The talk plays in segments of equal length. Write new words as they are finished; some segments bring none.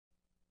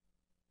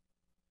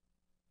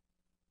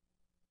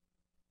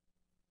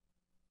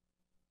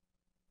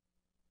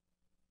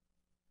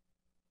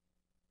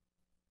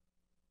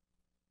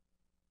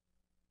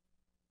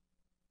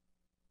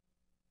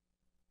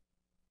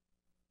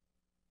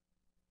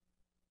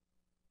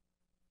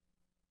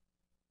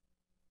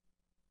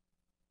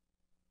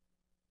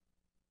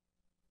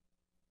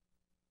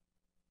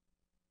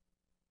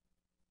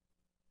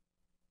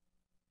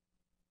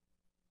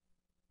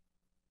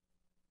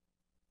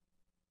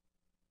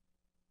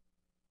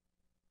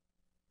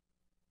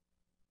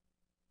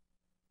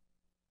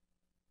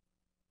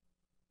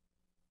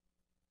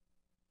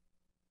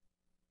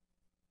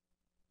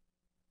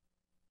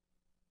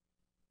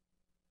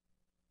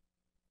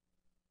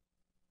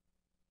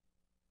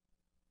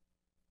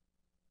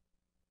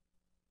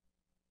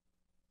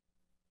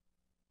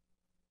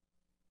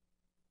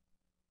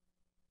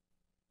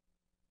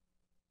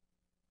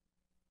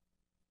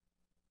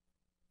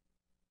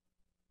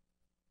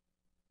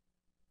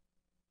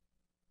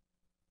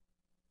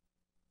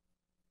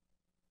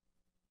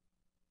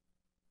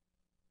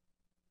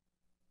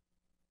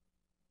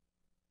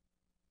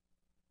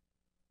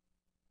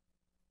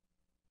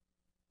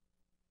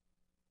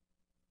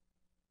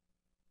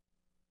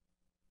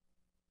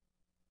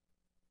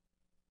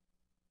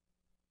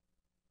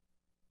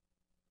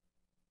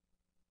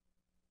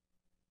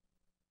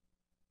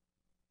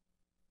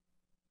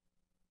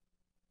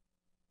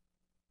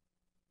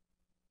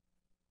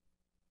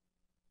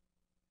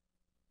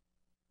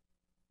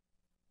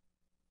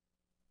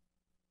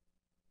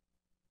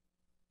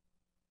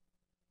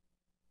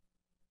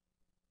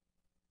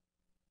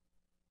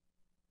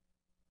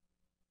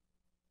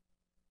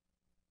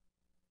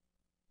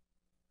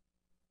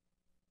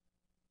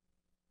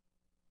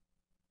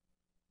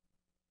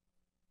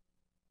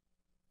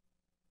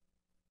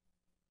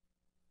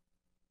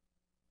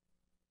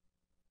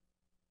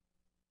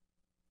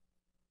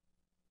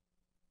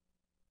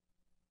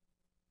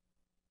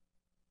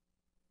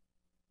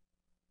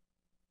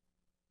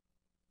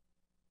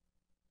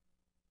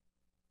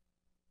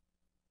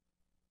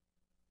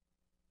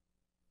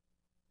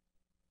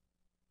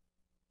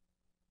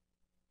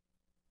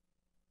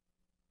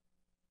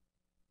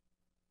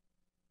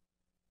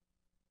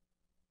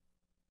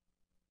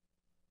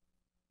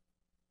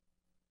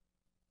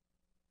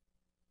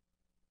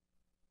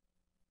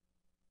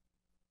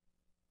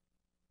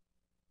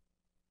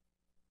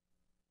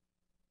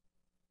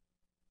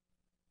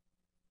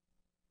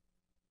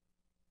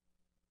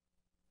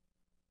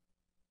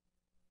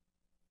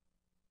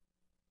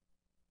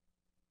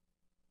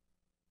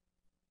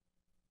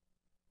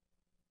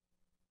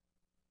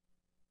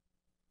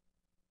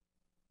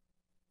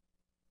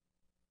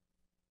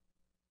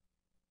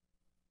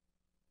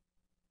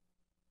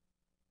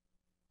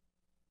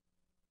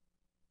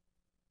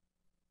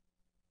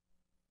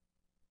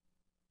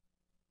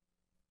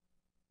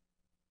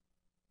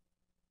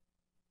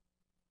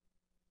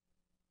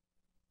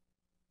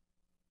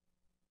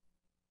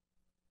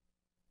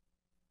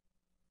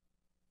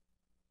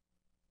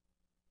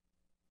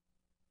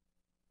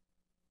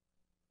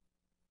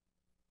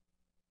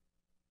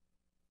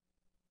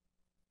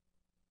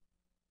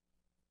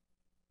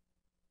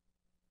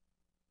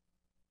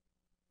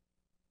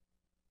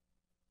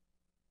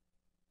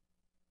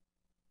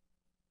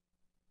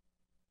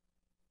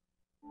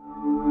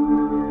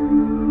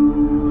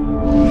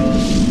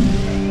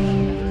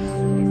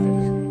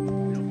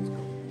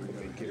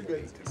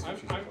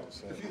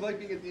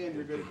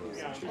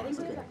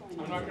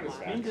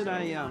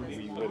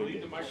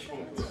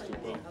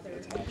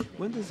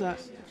When does that?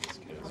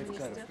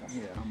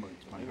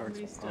 My heart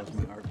tells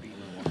me heartbeat.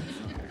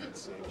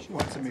 She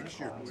wants to make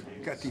sure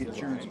we got the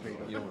insurance paid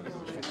up.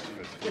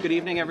 Good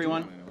evening,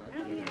 everyone.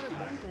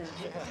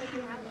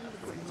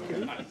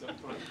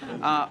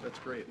 That's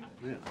great.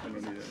 Yeah. I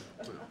mean,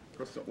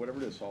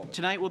 whatever it is, solve it.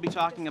 Tonight we'll be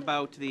talking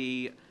about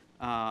the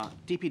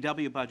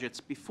DPW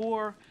budgets.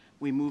 Before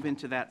we move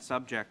into that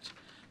subject,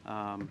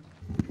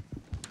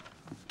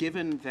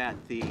 given that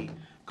the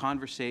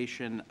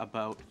conversation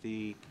about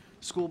the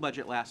school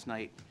budget last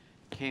night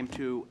came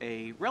to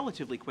a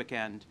relatively quick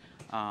end,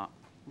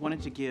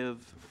 wanted to give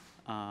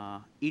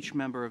each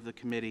member of the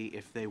committee,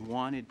 if they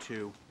wanted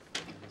to,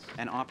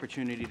 an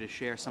opportunity to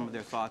share some of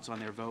their thoughts on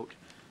their vote.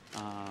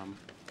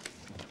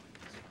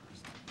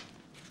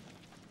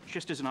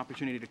 Just as an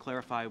opportunity to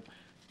clarify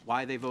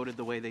why they voted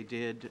the way they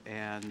did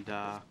and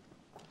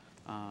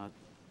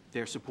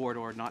their support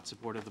or not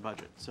support of the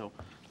budget. So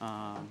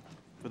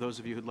for those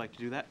of you who'd like to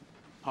do that,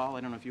 Paul,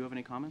 I don't know if you have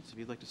any comments, if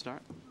you'd like to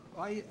start.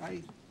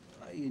 I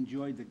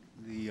enjoyed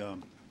the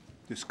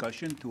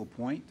discussion to a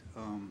point,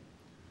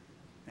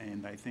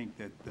 and I think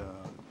that the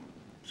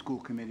school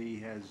committee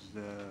has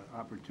the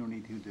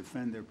opportunity to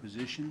defend their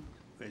position,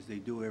 as they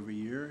do every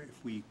year.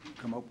 If we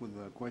come up with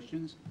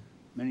questions,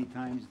 many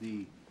times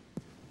the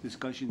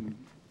discussion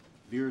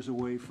veers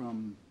away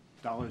from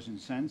dollars and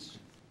cents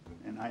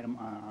and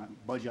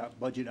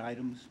budget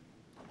items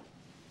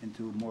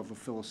into more of a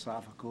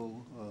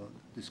philosophical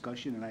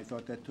discussion, and I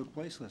thought that took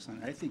place last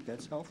night. I think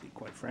that's healthy,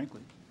 quite frankly.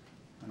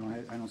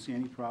 I don't see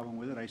any problem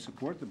with it. I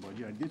support the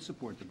budget. I did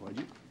support the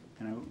budget,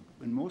 and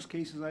in most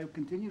cases I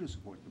continue to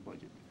support the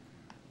budget.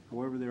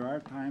 However, there are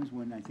times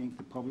when I think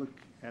the public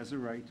has a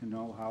right to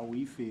know how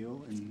we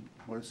feel and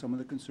what are some of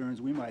the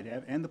concerns we might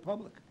have, and the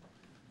public.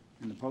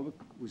 And the public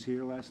was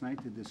here last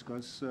night to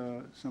discuss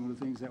some of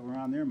the things that were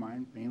on their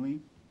mind, mainly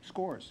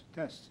scores,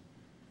 tests.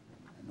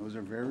 And those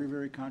are very,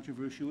 very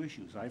controversial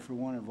issues. I, for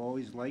one, have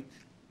always liked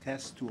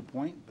tests to a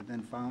point, but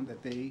then found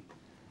that they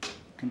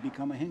can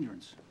become a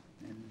hindrance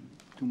and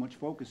too much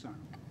focus on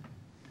them.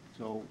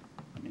 So,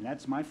 I mean,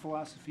 that's my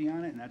philosophy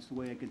on it, and that's the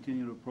way I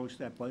continue to approach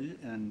that budget.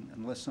 And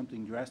unless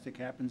something drastic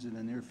happens in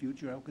the near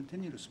future, I'll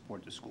continue to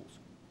support the schools.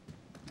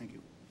 Thank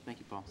you. Thank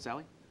you, Paul.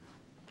 Sally?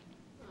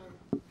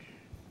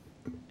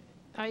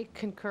 I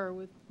concur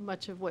with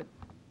much of what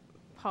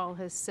Paul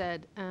has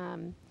said.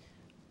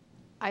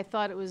 I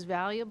thought it was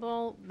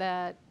valuable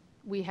that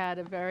we had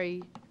a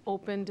very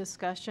open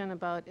discussion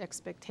about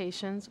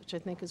expectations, which I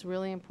think is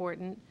really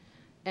important.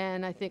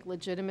 And I think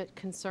legitimate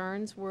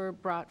concerns were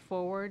brought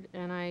forward,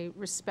 and I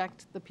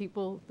respect the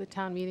people, the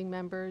town meeting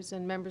members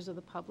and members of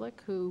the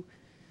public who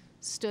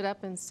stood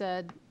up and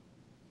said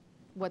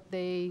what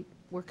they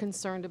were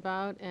concerned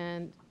about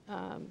and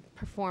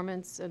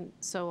performance and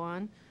so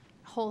on.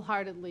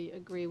 Wholeheartedly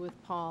agree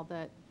with Paul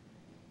that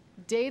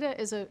data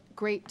is a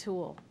great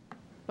tool,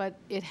 but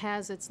it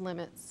has its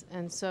limits.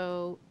 And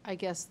so I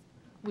guess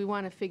we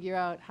want to figure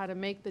out how to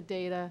make the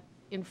data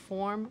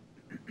inform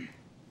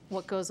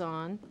what goes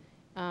on.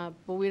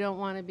 But we don't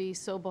want to be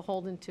so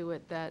beholden to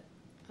it that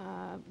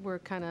we're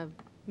kind of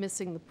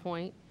missing the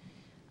point.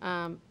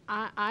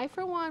 I,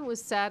 for one,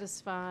 was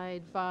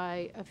satisfied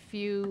by a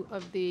few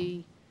of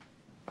the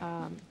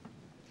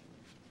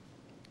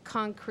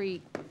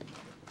concrete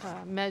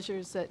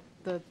measures that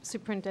the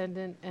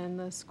superintendent and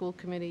the school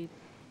committee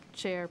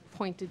chair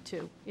pointed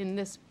to in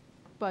this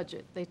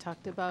budget. They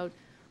talked about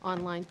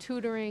online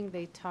tutoring.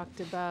 They talked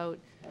about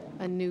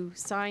a new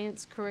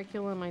science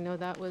curriculum. I know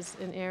that was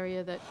an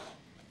area that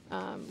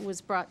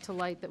was brought to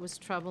light that was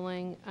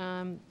troubling.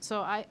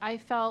 So I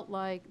felt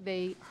like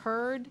they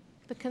heard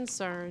the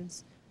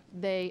concerns.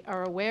 They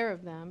are aware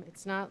of them.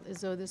 It's not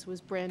as though this was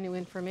brand new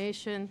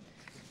information.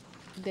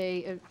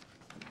 They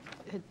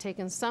had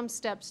taken some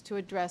steps to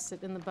address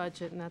it in the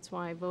budget, and that's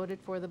why I voted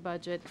for the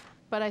budget.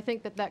 But I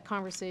think that that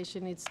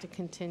conversation needs to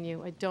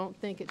continue. I don't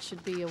think it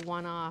should be a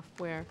one-off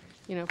where,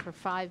 you know, for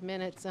 5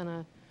 minutes on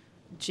a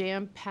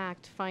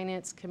jam-packed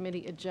finance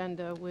committee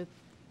agenda with,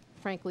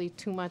 frankly,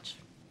 too much,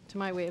 to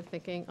my way of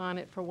thinking, on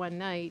it for one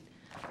night.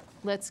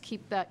 Let's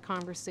keep that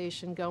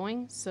conversation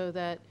going so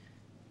that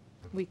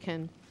we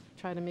can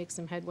try to make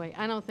some headway.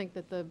 I don't think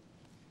that the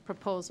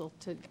proposal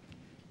to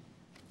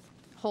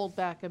hold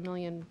back $1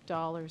 million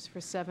for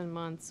 7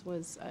 months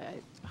was,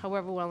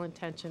 however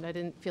well-intentioned, I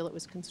didn't feel it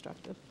was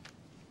constructive.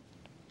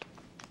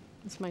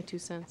 That's my 2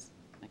 cents.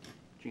 Thank you.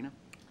 Gina?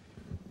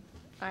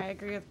 I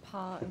agree with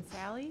Paul and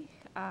Sally.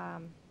 I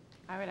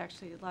would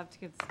actually love to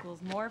give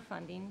schools more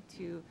funding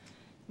to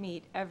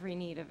meet every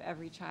need of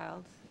every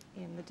child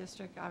in the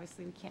district.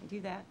 Obviously, we can't do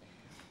that.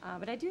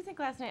 But I do think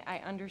last night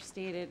I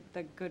understated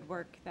the good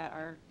work that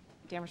our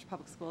Danvers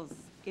Public Schools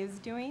is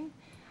doing.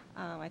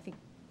 I think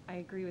I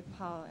agree with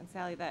Paul and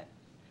Sally that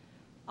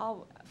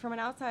from an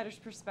outsider's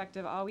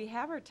perspective, all we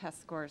have are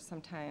test scores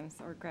sometimes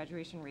or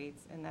graduation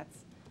rates, and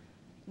that's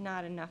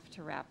not enough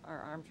to wrap our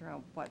arms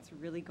around what's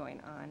really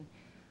going on.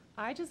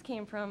 I just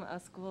came from a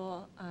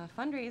school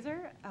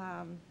fundraiser,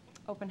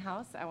 open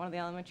house at one of the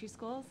elementary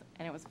schools,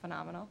 and it was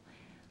phenomenal.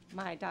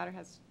 My daughter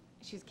has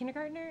she's a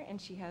kindergartner, and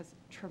she has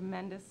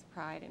tremendous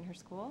pride in her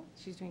school.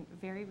 She's doing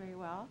very, very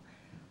well.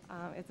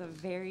 It's a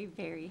very,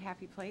 very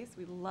happy place.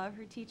 We love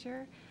her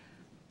teacher.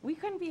 We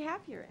couldn't be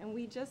happier, and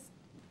we just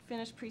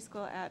finished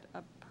preschool at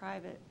a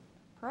private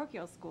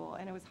parochial school,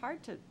 and it was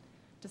hard to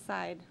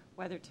decide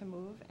whether to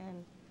move,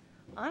 and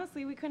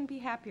honestly, we couldn't be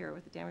happier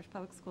with the Danvers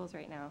Public Schools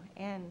right now.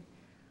 And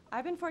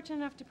I've been fortunate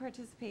enough to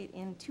participate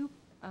in 2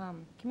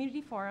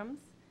 community forums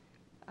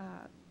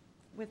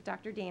with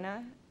Dr.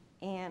 Dana,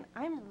 and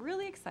I'm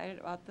really excited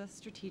about the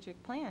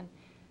strategic plan,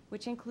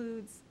 which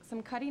includes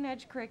some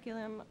cutting-edge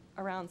curriculum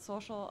around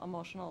social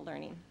emotional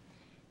learning,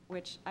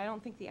 which I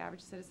don't think the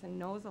average citizen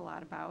knows a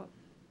lot about.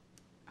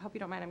 I hope you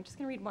don't mind. I'm just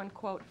going to read one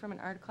quote from an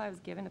article I was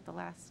given at the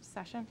last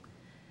session.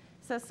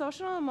 It says,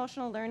 social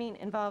emotional learning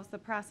involves the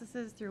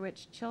processes through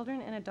which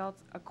children and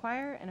adults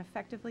acquire and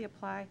effectively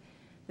apply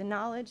the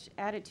knowledge,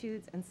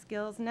 attitudes, and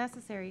skills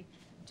necessary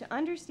to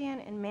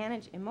understand and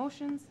manage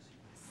emotions,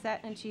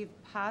 set and achieve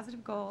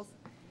positive goals,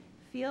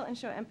 feel and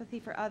show empathy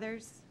for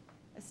others,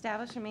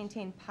 establish and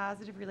maintain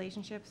positive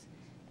relationships,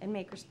 and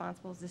make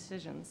responsible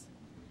decisions.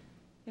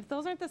 If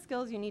those aren't the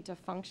skills you need to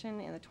function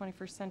in the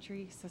 21st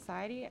century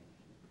society,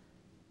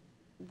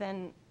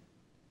 then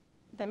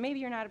maybe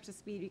you're not up to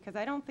speed, because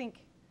I don't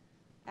think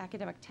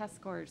academic test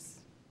scores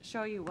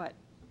show you what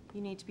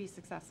you need to be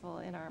successful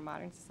in our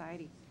modern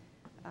society.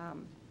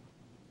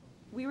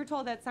 We were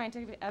told that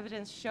scientific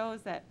evidence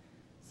shows that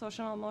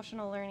social and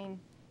emotional learning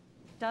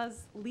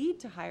does lead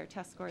to higher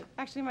test scores.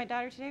 Actually, my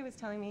daughter today was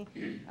telling me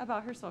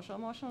about her social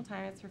emotional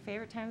time. It's her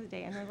favorite time of the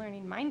day, and they're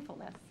learning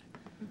mindfulness.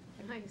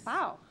 Nice.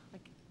 Wow.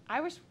 Like, I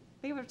wish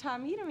they would have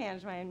taught me to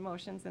manage my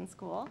emotions in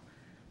school.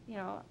 You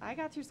know, I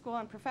got through school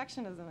on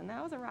perfectionism, and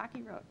that was a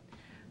rocky road.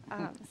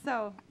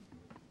 So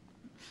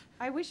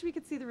I wish we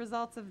could see the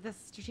results of this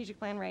strategic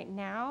plan right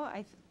now.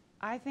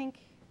 I think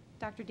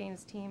Dr.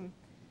 Dana's team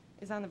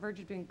is on the verge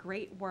of doing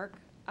great work.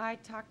 I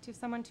talked to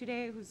someone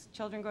today whose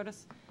children go to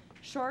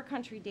Shore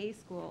Country Day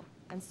School,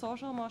 and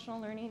social emotional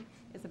learning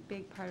is a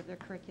big part of their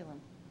curriculum,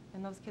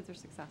 and those kids are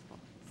successful.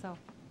 So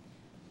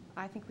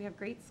I think we have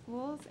great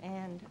schools,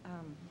 and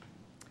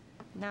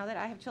now that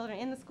I have children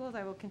in the schools,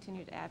 I will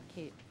continue to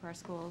advocate for our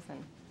schools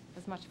and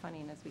as much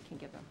funding as we can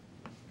give them.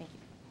 Thank you.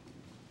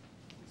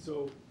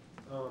 So,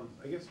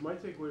 I guess my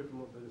takeaway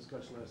from the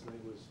discussion last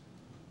night was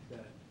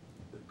that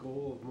the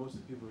goal of most of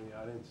the people in the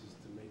audience is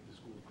to make the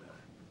schools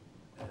better.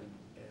 And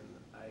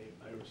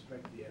I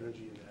respect the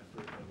energy and the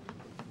effort that was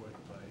put forth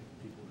by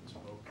people that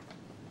spoke. I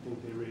think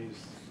they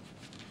raised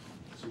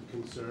some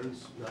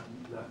concerns, not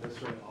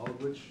necessarily all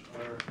of which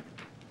are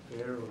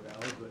fair or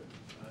valid, but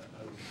I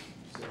would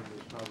say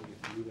there's probably a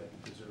few that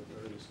deserve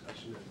further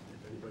discussion, and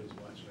if anybody's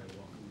watching, I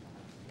welcome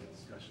that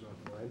discussion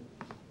offline.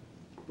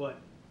 But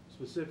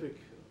specific,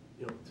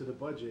 to the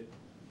budget,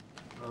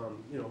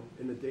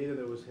 in the data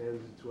that was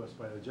handed to us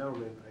by the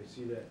gentleman, I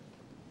see that,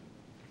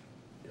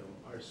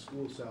 our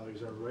school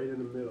salaries are right in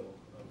the middle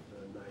of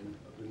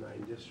the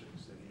nine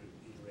districts that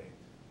he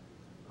ranked.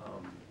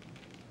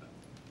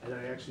 And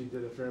I actually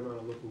did a fair amount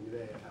of looking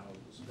today at how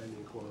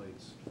spending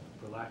correlates,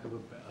 for lack of a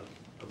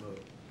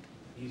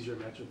easier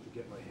metric to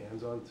get my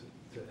hands on,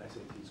 to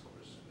SAT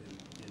scores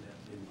in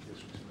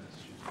districts in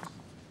Massachusetts.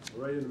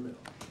 We're right in the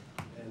middle.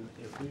 And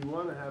if we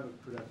want to have a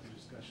productive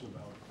discussion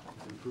about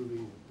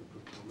improving the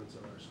performance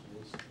of our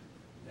schools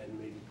and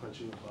maybe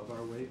punching above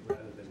our weight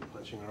rather than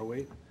punching our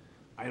weight,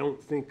 I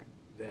don't think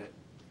that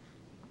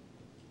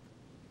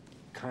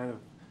kind of,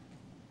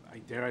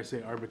 dare I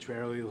say,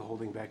 arbitrarily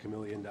holding back $1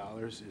 million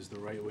is the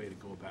right way to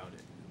go about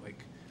it.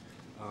 Like,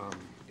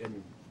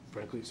 and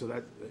frankly,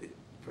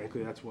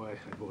 that's why I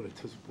voted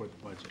to support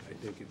the budget. I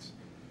think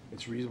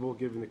it's reasonable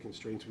given the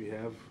constraints we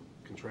have,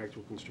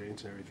 contractual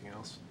constraints and everything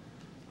else.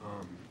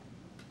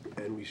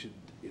 And we should,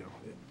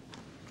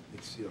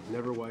 it's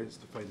never wise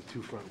to fight a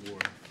two-front war.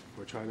 If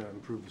we're trying to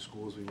improve the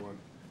schools, we want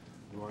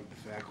the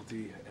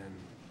faculty and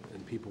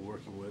people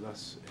working with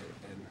us,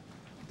 and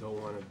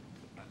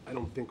I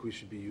don't think we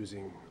should be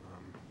using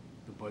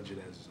the budget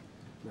as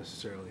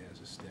necessarily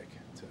as a stick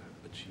to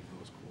achieve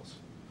those goals.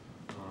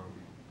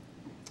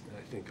 And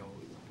I think I'll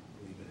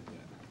leave it at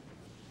that.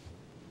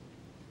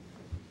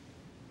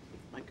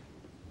 Mike?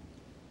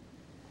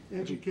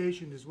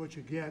 Education is what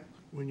you get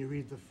when you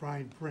read the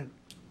fine print.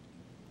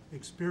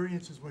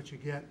 Experience is what you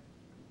get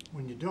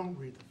when you don't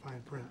read the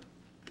fine print.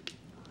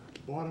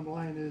 Bottom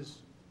line is,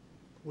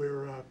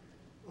 we're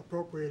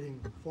appropriating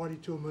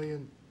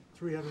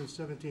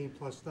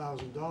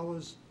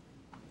 $42,317,000+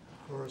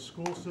 for a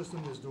school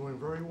system that's doing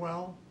very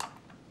well,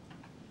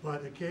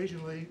 but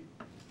occasionally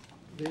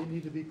they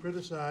need to be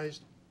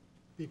criticized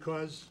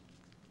because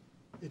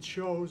it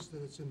shows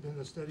that it's been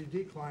a steady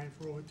decline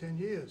for over 10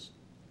 years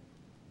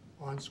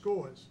on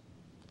scores.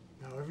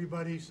 Now,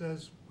 everybody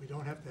says we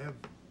don't have to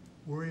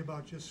worry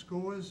about just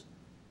scores,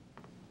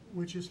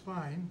 which is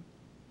fine,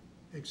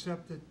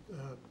 except that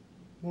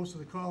most of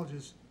the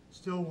colleges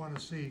still want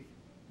to see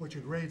what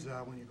your grades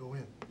are when you go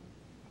in.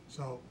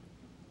 So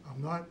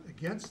I'm not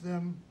against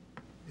them.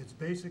 It's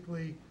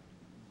basically,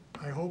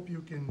 I hope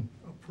you can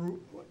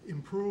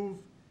improve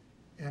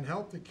and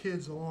help the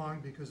kids along,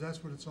 because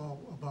that's what it's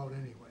all about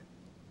anyway.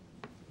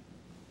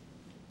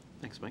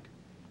 Thanks, Mike.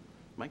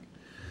 Mike?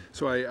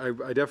 So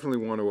I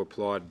definitely want to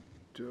applaud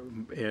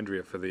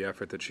Andrea for the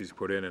effort that she's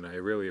put in, and I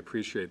really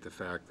appreciate the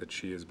fact that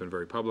she has been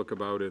very public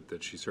about it,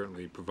 that she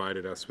certainly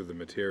provided us with the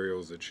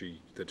materials that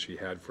she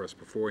had for us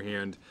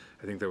beforehand.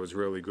 I think that was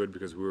really good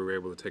because we were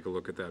able to take a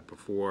look at that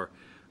before.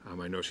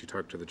 I know she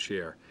talked to the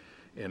chair,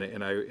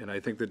 and I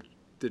think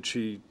that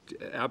she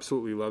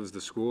absolutely loves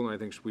the school, and I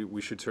think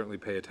we should certainly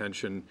pay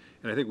attention,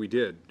 and I think we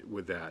did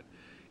with that.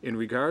 In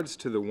regards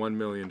to the $1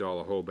 million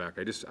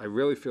holdback, I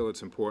really feel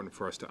it's important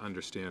for us to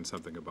understand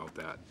something about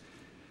that.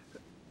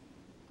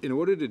 In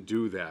order to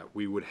do that,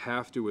 we would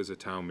have to, as a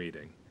town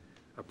meeting,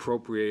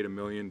 appropriate $1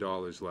 million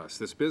less.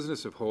 This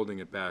business of holding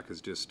it back is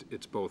just,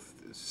 it's both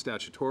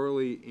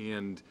statutorily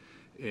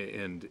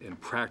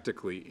and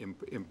practically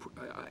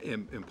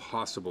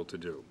impossible to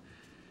do.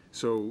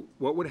 So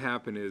what would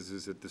happen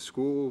is that the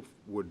school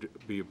would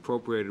be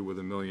appropriated with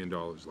 $1 million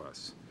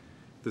less.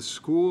 The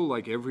school,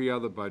 like every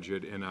other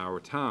budget in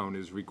our town,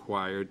 is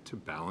required to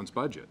balance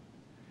budget.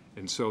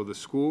 And so the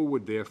school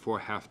would therefore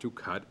have to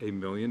cut $1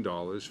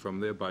 million from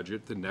their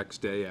budget the next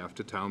day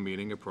after town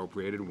meeting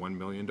appropriated $1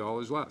 million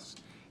less.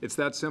 It's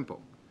that simple.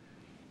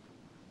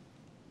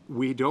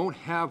 We don't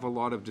have a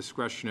lot of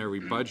discretionary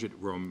budget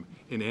room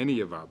in any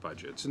of our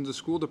budgets, and the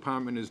school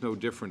department is no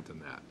different than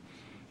that.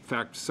 In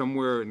fact,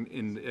 somewhere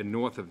in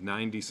north of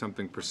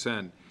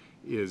 90-something%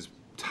 is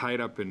tied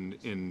up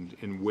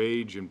in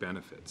wage and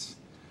benefits.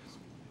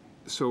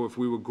 So if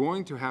we were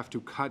going to have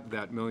to cut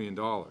that $1 million,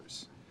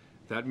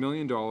 that $1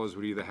 million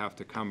would either have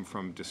to come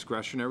from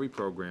discretionary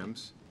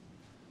programs,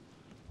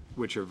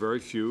 which are very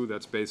few.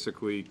 That's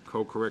basically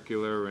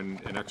co-curricular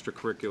and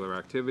extracurricular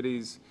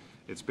activities.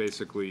 It's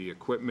basically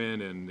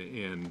equipment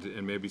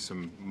and maybe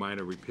some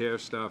minor repair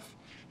stuff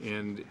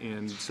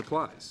and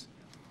supplies.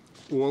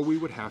 Or we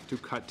would have to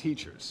cut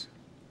teachers.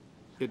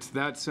 It's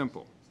that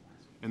simple,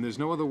 and there's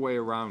no other way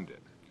around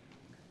it.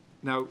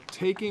 Now,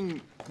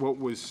 taking what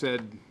was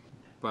said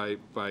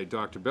by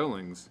Dr.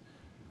 Billings,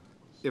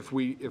 if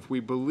we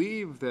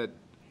believe that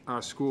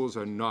our schools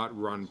are not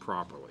run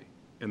properly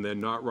and they're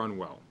not run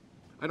well,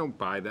 I don't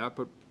buy that,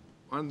 but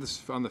on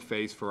the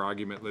face, for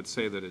argument, let's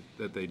say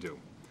that they do,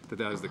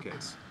 that is the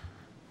case.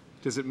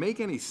 Does it make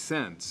any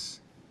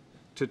sense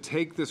to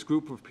take this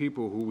group of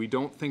people who we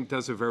don't think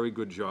does a very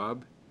good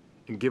job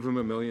and give them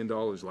 $1 million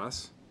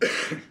less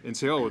and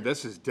say, oh,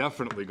 this is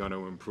definitely going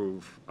to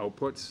improve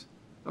outputs?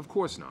 Of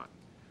course not.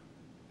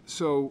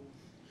 So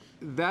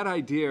that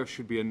idea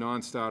should be a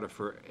non-starter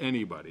for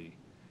anybody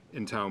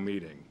in town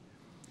meeting,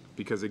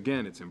 because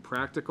again, it's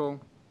impractical.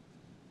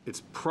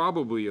 It's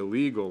probably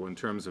illegal in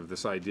terms of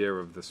this idea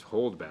of this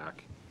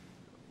holdback,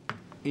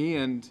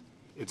 and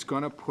it's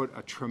going to put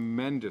a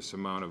tremendous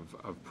amount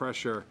of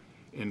pressure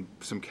and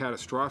some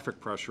catastrophic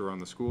pressure on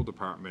the school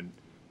department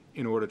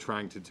in order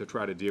try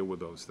to deal with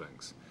those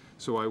things.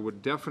 So I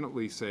would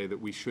definitely say that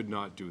we should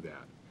not do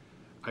that.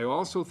 I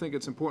also think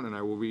it's important, and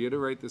I will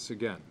reiterate this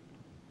again,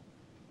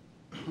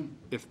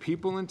 if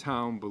people in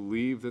town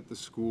believe that the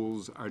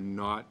schools are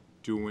not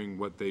doing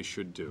what they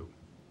should do,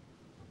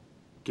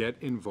 get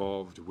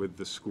involved with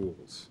the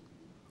schools.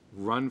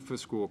 Run for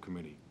school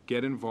committee.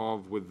 Get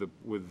involved with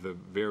the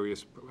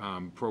various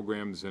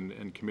programs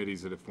and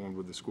committees that are formed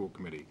with the school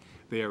committee.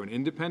 They are an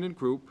independent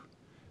group.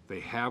 They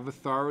have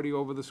authority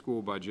over the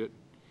school budget.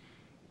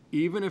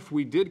 Even if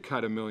we did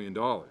cut $1 million,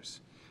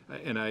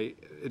 and I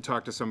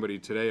talked to somebody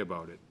today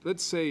about it,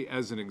 let's say,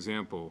 as an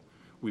example,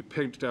 we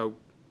picked out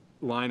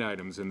line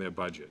items in their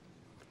budget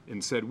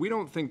and said, we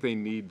don't think they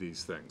need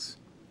these things.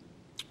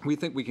 We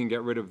think we can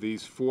get rid of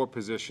these 4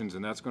 positions,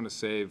 and that's going to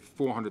save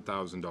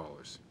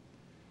 $400,000.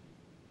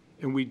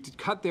 And we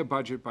cut their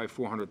budget by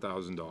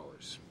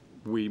 $400,000.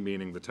 We,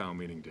 meaning the town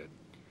meeting, did.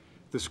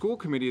 The school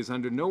committee is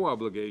under no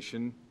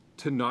obligation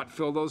to not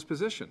fill those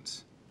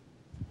positions.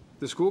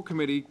 The school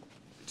committee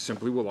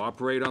simply will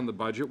operate on the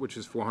budget, which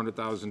is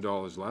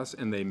 $400,000 less,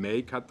 and they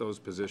may cut those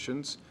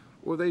positions,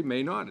 or they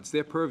may not. It's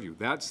their purview.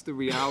 That's the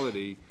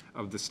reality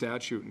of the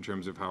statute in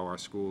terms of how our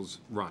schools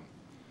run.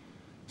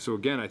 So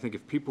again, I think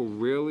if people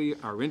really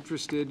are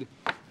interested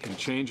in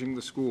changing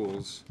the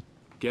schools,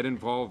 get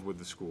involved with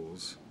the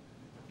schools,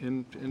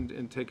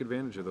 and take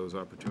advantage of those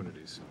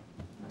opportunities.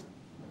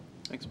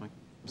 Thanks, Mike.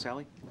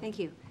 Sally? Thank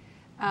you.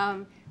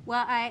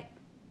 Well,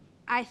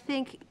 I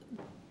think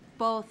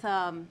both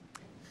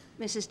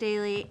Mrs.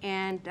 Daly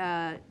and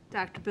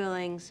Dr.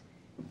 Billings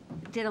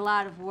did a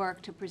lot of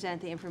work to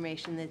present the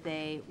information that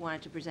they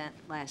wanted to present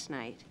last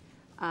night.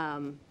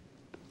 And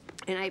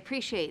I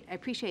appreciate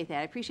that.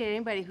 I appreciate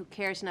anybody who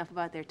cares enough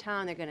about their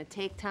town. They're going to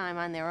take time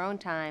on their own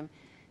time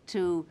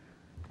to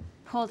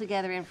pull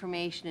together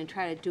information and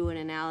try to do an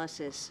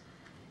analysis.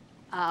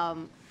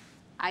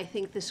 I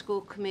think the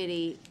school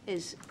committee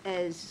is,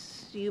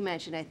 as you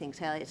mentioned, I think,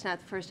 Sally, it's not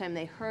the first time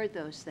they heard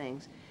those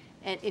things.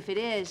 And if it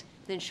is,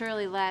 then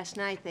surely last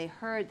night they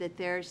heard that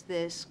there's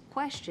this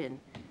question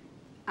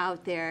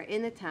out there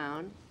in the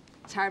town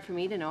it's hard for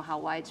me to know how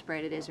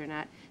widespread it is or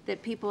not,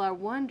 that people are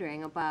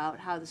wondering about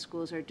how the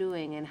schools are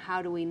doing and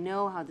how do we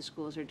know how the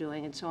schools are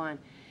doing and so on.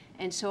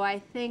 And so I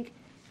think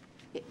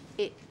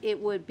it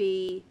would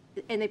be,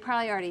 and they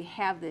probably already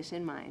have this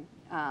in mind,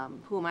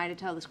 who am I to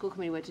tell the school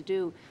committee what to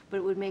do, but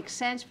it would make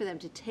sense for them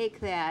to take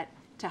that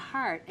to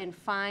heart and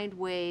find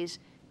ways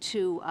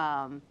to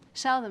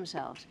sell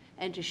themselves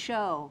and to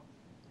show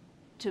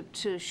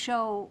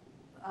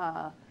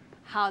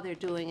how they're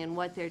doing and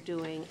what they're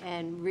doing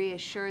and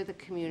reassure the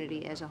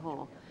community as a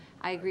whole.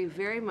 I agree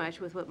very much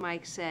with what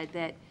Mike said,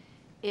 that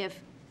if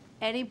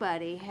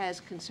anybody has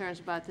concerns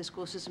about the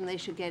school system, they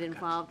should get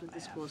involved with the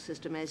school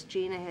system. As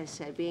Gina has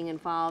said, being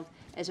involved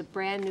as a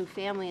brand-new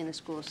family in the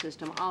school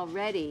system,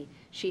 already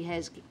she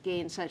has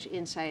gained such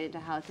insight into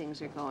how things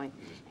are going.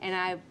 And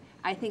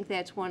I think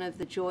that's one of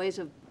the joys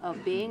of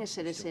being a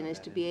citizen, is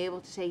to be able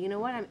to say, you know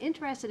what, I'm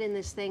interested in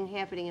this thing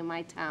happening in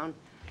my town.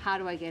 How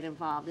do I get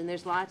involved? And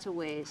there's lots of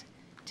ways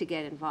to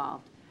get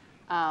involved.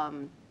 I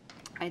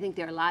think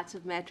there are lots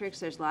of metrics.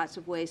 There's lots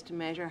of ways to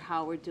measure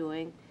how we're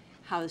doing,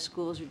 how the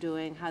schools are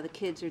doing, how the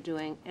kids are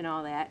doing, and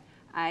all that.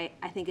 I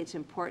think it's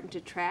important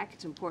to track.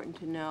 It's important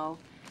to know.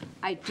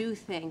 I do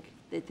think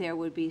that there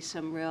would be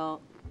some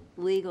real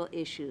legal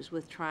issues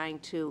with trying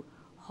to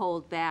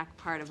hold back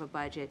part of a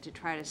budget to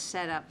try to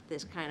set up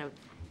this kind of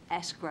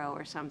escrow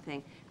or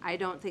something. I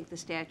don't think the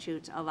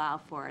statutes allow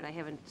for it. I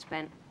haven't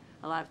spent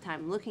a lot of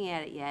time looking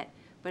at it yet,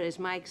 but as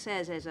Mike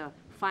says, as a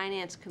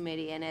finance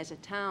committee and as a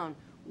town,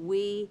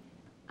 we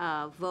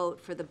vote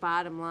for the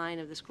bottom line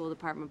of the school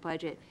department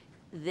budget.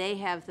 They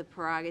have the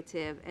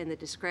prerogative and the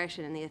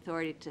discretion and the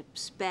authority to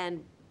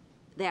spend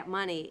that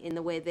money in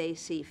the way they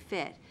see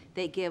fit.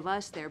 They give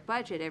us their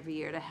budget every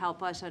year to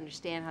help us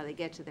understand how they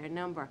get to their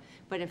number.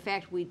 But in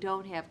fact, we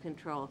don't have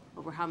control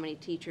over how many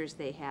teachers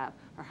they have,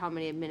 or how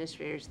many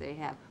administrators they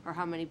have, or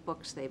how many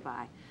books they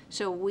buy.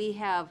 So we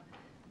have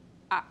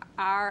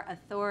our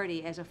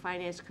authority as a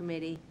finance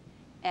committee,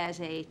 as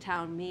a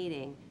town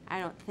meeting. I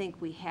don't think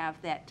we have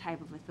that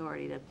type of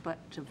authority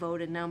to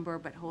vote a number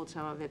but hold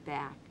some of it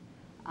back.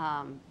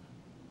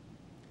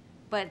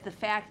 But the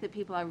fact that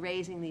people are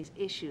raising these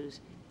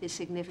issues is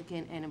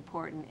significant and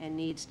important and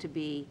needs to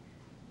be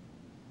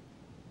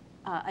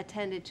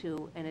attended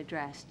to and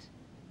addressed.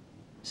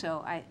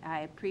 So I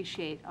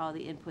appreciate all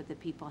the input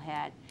that people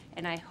had,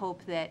 and I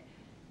hope that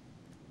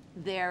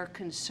their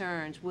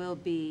concerns will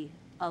be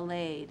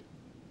allayed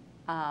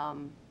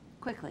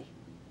quickly.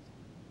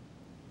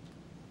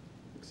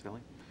 Thanks,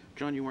 Sally.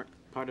 John, you weren't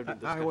part of the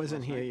discussion I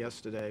wasn't last here night?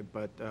 yesterday,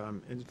 but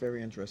it's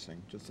very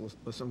interesting. Just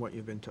listen to what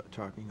you've been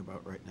talking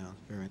about right now.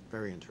 Very,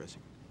 very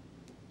interesting.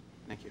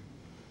 Thank you.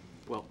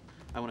 Well,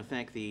 I want to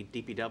thank the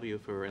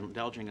DPW for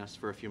indulging us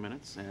for a few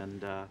minutes,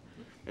 and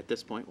at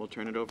this point, we'll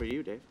turn it over to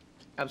you, Dave.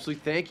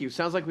 Absolutely, thank you.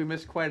 Sounds like we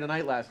missed quite a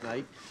night last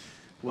night.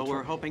 Well,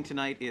 we're hoping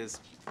tonight is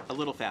a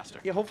little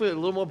faster. Yeah, hopefully a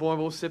little more boring.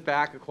 We'll sit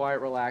back, a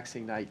quiet,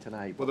 relaxing night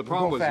tonight. Well, the We'll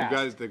problem go was you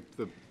fast. guys,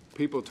 the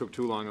people took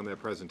too long on their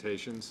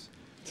presentations,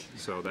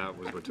 so that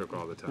was what took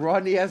all the time.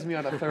 Rodney has me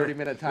on a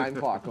 30-minute time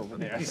clock over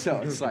there, so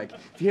it's like,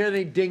 if you hear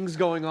any dings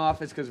going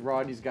off, it's because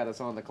Rodney's got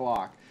us on the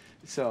clock.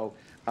 So,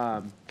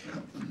 hold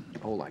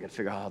on, I gotta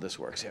figure out how this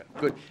works here.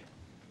 Good.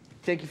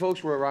 Thank you,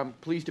 folks. We're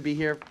pleased to be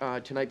here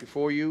tonight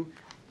before you.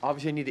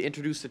 Obviously, I need to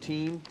introduce the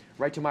team.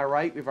 Right to my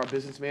right, we have our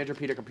business manager,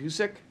 Peter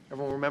Kapusik.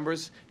 Everyone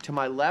remembers. To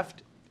my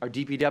left, our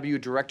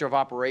DPW Director of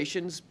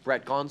Operations,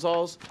 Brett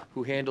Gonzalez,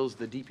 who handles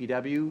the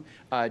DPW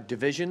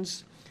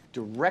divisions.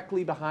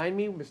 Directly behind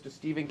me, Mr.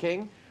 Stephen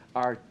King,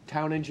 our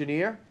town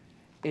engineer.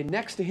 And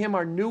next to him,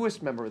 our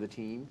newest member of the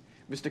team,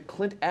 Mr.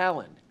 Clint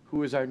Allen,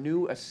 who is our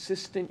new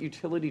Assistant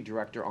Utility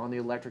Director on the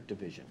Electric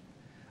Division.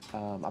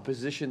 A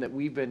position that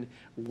we've been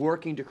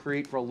working to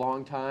create for a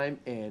long time,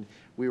 and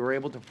we were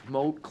able to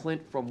promote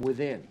Clint from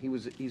within.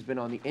 He's been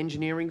on the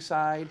engineering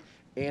side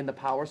and the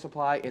power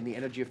supply and the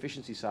energy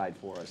efficiency side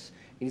for us.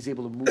 And he's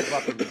able to move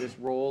up into this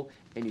role,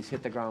 and he's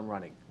hit the ground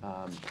running,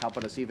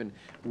 helping us even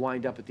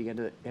wind up at the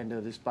end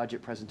of this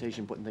budget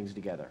presentation, putting things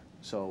together.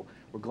 So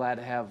we're glad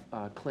to have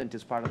Clint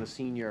as part of the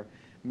senior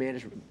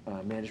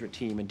management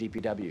team in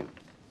DPW.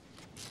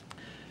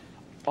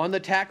 On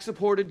the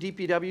tax-supported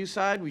DPW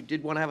side, we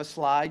did want to have a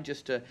slide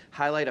just to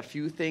highlight a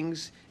few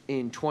things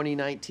in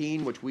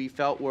 2019, which we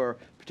felt were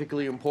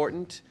particularly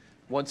important.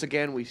 Once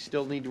again, we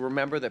still need to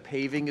remember that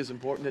paving is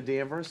important to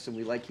Danvers, and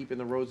we like keeping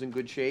the roads in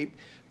good shape.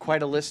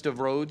 Quite a list of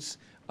roads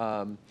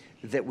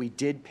that we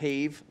did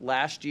pave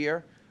last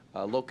year.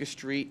 Locust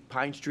Street,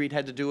 Pine Street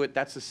had to do it.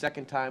 That's the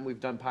second time we've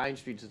done Pine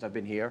Street since I've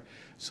been here,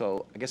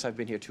 so I guess I've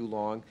been here too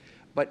long.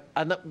 But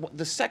on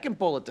the second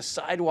bullet, the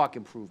sidewalk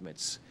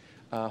improvements.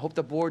 I hope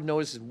the board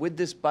notices with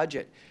this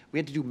budget, we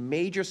had to do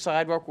major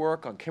sidewalk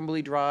work on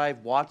Kimberly Drive,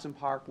 Watson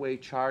Parkway,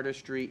 Charter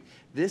Street.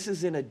 This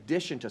is in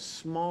addition to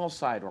small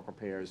sidewalk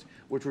repairs,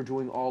 which we're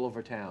doing all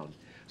over town.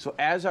 So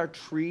as our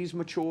trees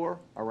mature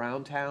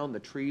around town, the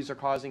trees are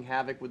causing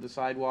havoc with the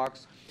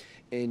sidewalks,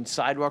 and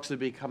sidewalks are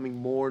becoming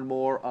more and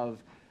more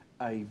of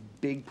a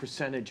big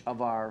percentage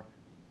of our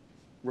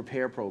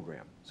repair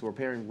program. So we're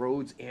repairing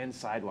roads and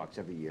sidewalks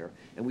every year,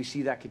 and we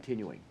see that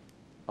continuing.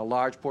 a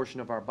large portion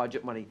of our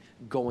budget money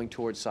going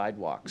towards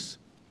sidewalks.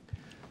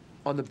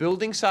 On the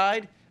building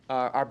side,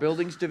 our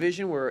buildings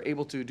division, we're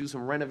able to do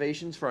some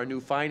renovations for our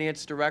new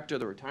finance director,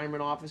 the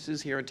retirement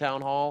offices here in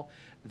Town Hall.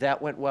 That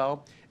went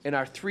well. And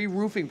our 3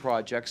 roofing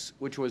projects,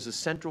 which was the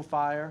Central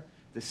Fire,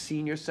 the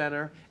Senior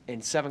Center,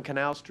 and 7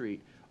 Canal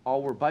Street,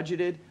 all were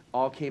budgeted,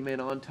 all came in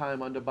on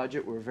time, under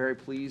budget. We're very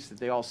pleased that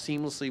they all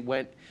seamlessly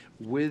went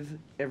with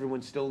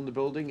everyone still in the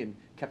building and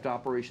kept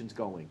operations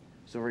going.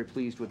 So very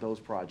pleased with those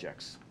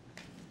projects.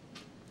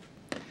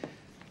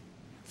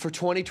 For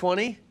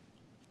 2020,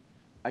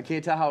 I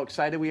can't tell how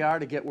excited we are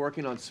to get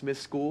working on Smith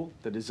School.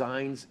 The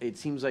designs, it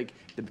seems like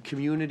the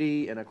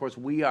community, and of course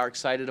we are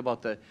excited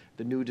about the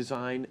new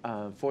design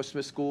for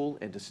Smith School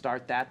and to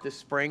start that this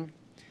spring.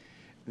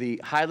 The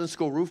Highland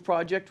School roof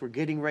project, we're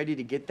getting ready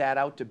to get that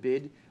out to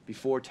bid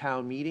before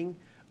town meeting.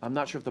 I'm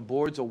not sure if the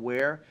board's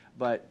aware,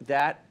 but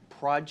that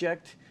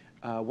project,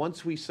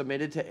 once we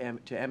submitted to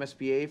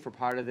MSBA for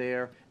part of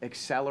their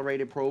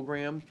accelerated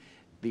program,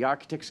 the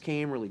architects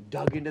came, really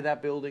dug into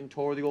that building,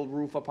 tore the old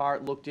roof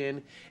apart, looked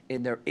in,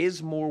 and there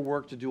is more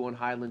work to do on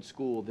Highland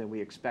School than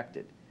we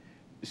expected.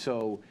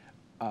 So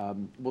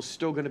we're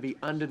still going to be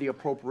under the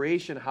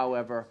appropriation.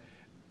 However,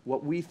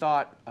 what we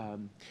thought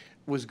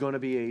was going to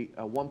be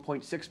a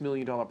 $1.6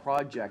 million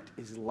project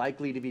is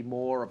likely to be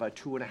more of a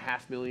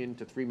 $2.5 million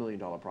to $3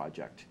 million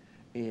project.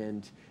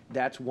 And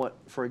that's what,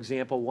 for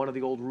example, one of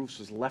the old roofs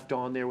was left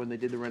on there when they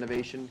did the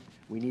renovation.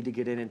 We need to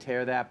get in and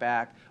tear that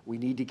back. We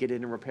need to get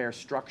in and repair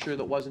structure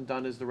that wasn't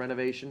done as the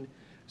renovation.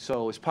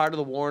 So as part of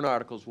the warrant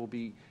articles, we'll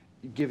be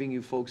giving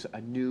you folks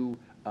a new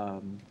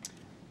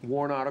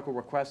warrant article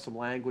request, some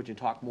language, and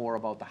talk more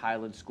about the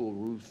Highland School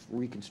roof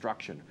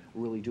reconstruction,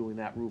 really doing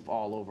that roof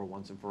all over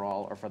once and for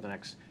all, or for the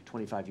next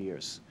 25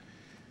 years.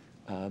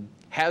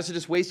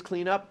 Hazardous waste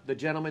cleanup, the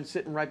gentleman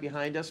sitting right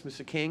behind us,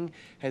 Mr. King,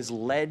 has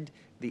led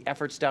the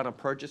efforts down on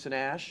Purchase and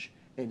Ash,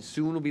 and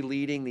soon will be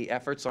leading the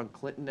efforts on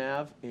Clinton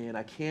Ave. And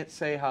I can't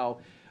say how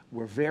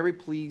we're very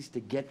pleased to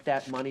get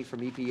that money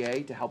from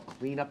EPA to help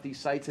clean up these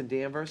sites in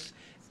Danvers.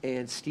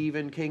 And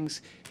Stephen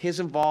King's, his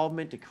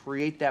involvement to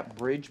create that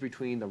bridge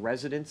between the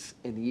residents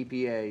and the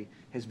EPA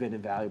has been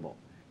invaluable.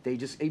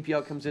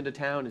 EPA comes into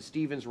town and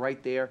Stephen's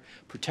right there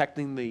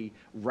protecting the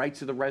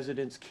rights of the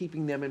residents,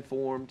 keeping them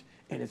informed,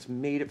 and it's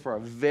made it for a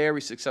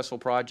very successful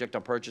project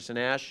on Purchase and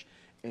Ash,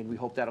 and we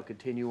hope that'll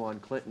continue on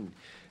Clinton.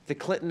 The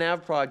Clinton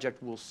Ave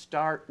project will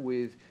start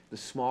with the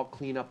small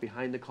cleanup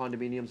behind the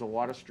condominiums on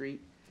Water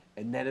Street,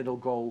 and then it'll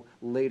go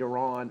later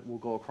on, we'll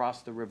go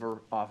across the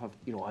river off of,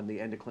 on the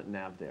end of Clinton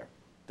Ave there,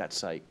 that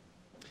site.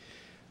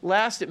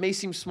 Last, it may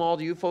seem small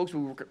to you folks,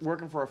 we were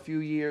working for a few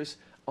years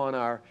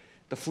on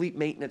the fleet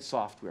maintenance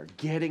software,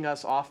 getting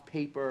us off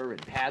paper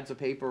and pads of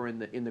paper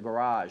in the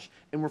garage,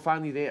 and we're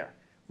finally there.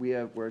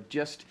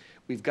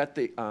 We've got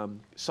the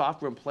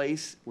software in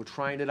place. We're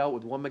trying it out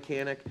with one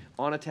mechanic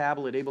on a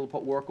tablet, able to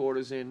put work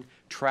orders in,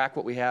 track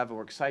what we have, and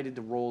we're excited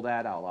to roll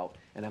that all out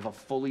and have a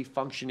fully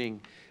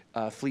functioning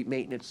fleet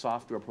maintenance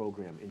software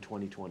program in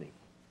 2020.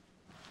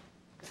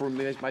 For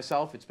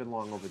myself, it's been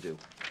long overdue.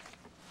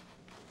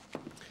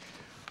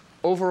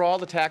 Overall,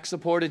 the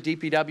tax-supported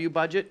DPW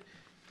budget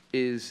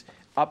is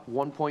up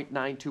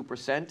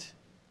 1.92%.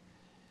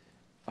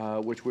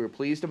 Which we're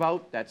pleased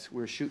about.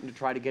 We're shooting to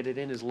try to get it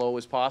in as low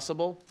as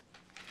possible.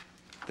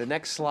 The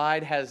next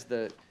slide has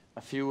the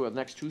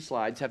next 2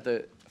 slides have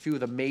a few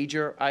of the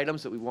major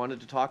items that we wanted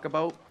to talk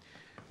about.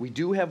 We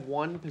do have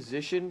one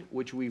position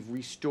which we've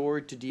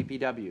restored to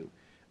DPW.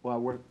 Well,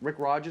 Rick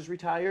Rogers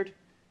retired.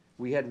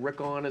 We had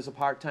Rick on as a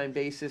part-time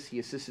basis. He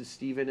assisted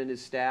Stephen and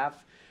his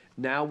staff.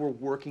 Now we're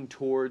working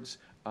towards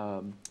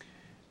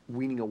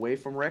weaning away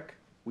from Rick.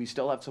 We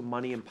still have some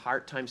money in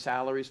part-time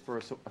salaries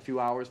for a few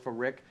hours for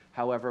Rick.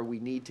 However, we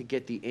need to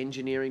get the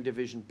engineering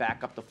division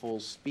back up to full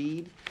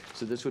speed.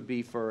 So this would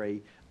be for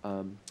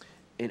an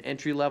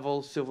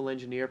entry-level civil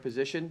engineer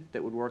position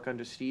that would work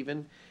under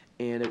Stephen,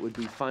 and it would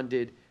be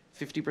funded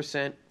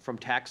 50% from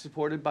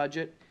tax-supported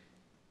budget,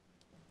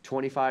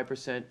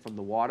 25% from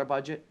the water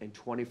budget, and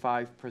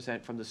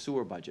 25% from the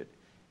sewer budget.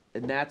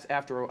 And that's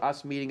after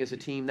us meeting as a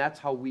team. That's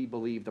how we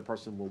believe the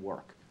person will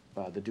work,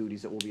 the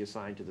duties that will be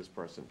assigned to this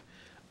person.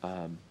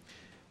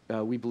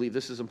 We believe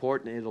this is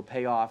important, and it'll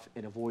pay off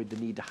and avoid the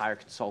need to hire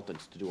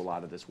consultants to do a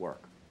lot of this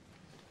work.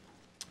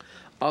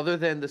 Other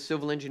than the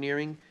civil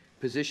engineering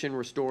position,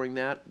 restoring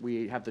that,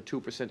 we have the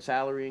 2%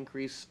 salary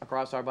increase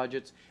across our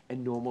budgets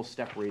and normal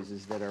step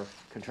raises that are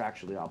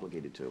contractually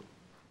obligated to.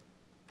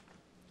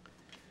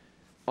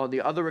 On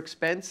the other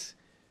expense,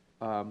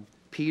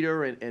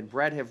 Peter and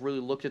Brett have really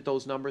looked at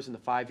those numbers in the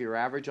 5-year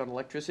average on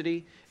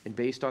electricity, and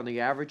based on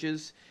the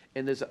averages,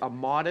 and there's a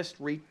modest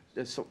rate,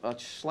 a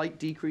slight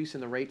decrease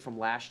in the rate from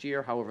last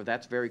year. However,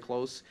 that's very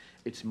close.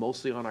 It's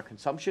mostly on our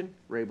consumption.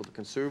 We're able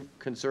to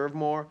conserve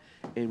more,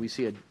 and we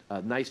see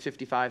a nice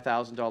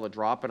 $55,000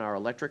 drop in our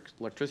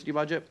electricity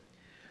budget.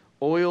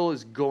 Oil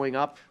is going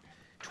up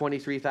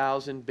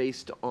 $23,000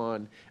 based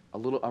on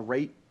a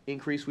rate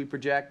increase we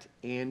project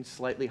and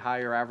slightly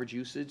higher average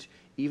usage,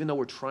 even though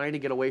we're trying to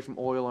get away from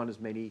oil on as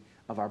many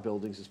of our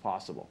buildings as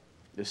possible.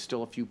 There's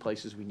still a few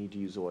places we need to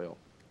use oil.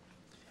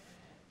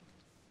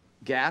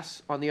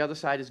 Gas, on the other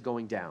side, is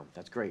going down.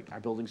 That's great. Our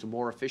buildings are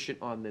more efficient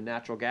on the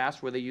natural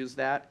gas where they use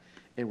that,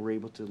 and we're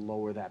able to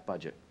lower that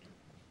budget.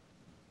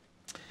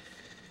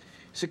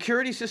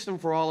 Security system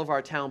for all of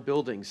our town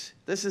buildings.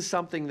 This is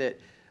something that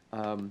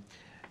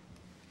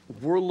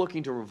we're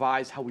looking to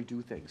revise how we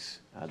do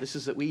things. This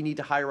is that we need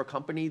to hire a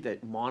company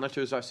that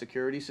monitors our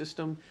security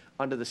system.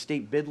 Under the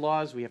state bid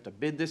laws, we have to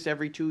bid this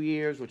every 2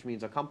 years, which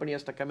means a company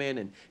has to come in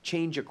and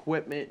change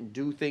equipment and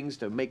do things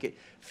to make it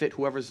fit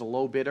whoever's the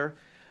low bidder.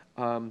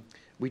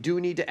 We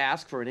do need to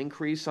ask for an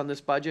increase on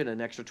this budget,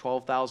 an extra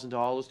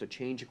 $12,000 to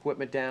change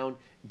equipment down,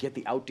 get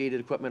the outdated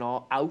equipment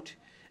all out.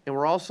 And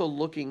we're also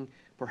looking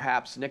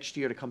perhaps next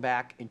year to come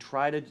back and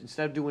try to,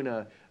 instead of doing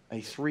a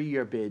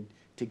 3-year bid,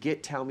 to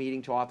get town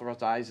meeting to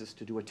authorize us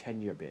to do a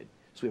 10-year bid.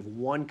 So we have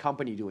one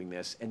company doing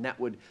this, and that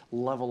would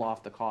level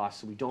off the cost,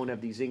 so we don't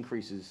have these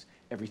increases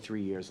every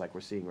 3 years like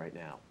we're seeing right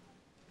now.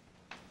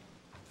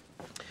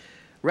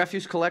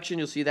 Refuse collection,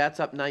 you'll see that's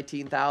up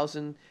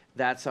 19,000.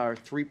 That's our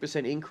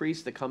 3%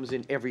 increase that comes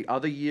in every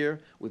other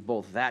year with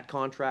both that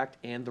contract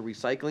and the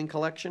recycling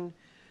collection.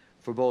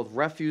 For both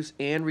refuse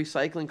and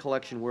recycling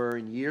collection, we're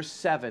in year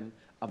 7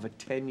 of a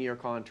 10-year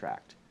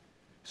contract.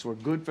 So we're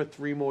good for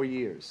 3 more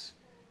years.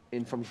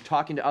 And from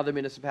talking to other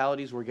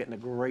municipalities, we're getting a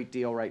great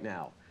deal right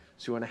now.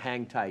 So we want to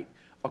hang tight.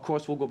 Of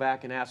course, we'll go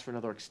back and ask for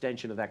another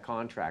extension of that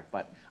contract,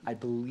 but I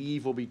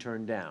believe we'll be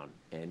turned down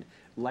and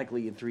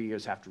likely in 3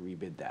 years have to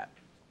rebid that.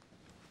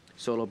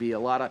 So it'll be a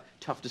lot of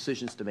tough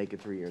decisions to make in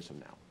 3 years from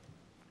now.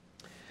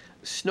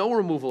 Snow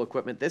removal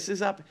equipment, this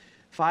is up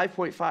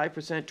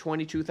 5.5%,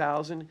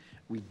 22,000.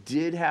 We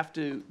did have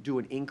to do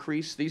an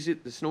increase. These are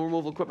the snow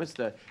removal equipment's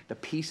the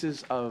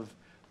pieces of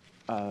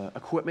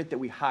equipment that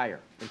we hire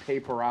and pay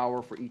per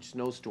hour for each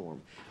snowstorm.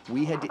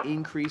 We had to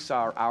increase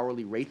our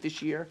hourly rate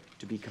this year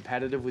to be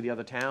competitive with the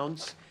other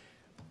towns.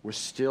 We're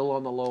still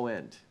on the low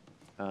end.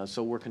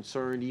 So we're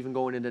concerned even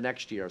going into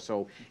next year.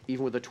 So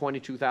even with a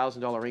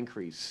 $22,000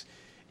 increase,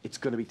 it's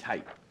going to be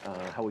tight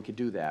how we could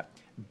do that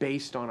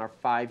based on our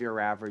 5-year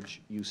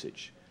average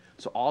usage.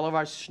 So all of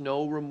our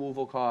snow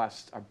removal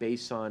costs are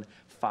based on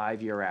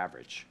 5-year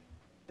average.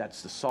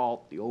 That's the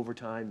salt, the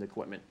overtime, the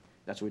equipment.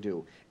 That's what we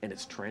do. And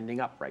it's trending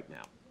up right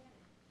now.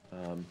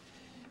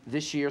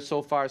 This year,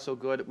 so far, so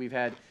good. We've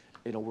had,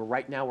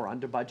 right now we're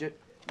under budget.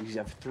 We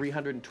have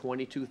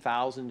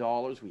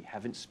 $322,000 we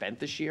haven't spent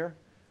this year.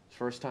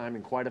 First time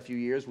in quite a few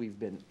years we've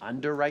been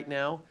under right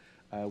now.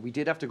 We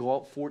did have to go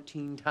out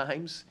 14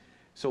 times.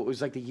 So it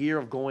was like the year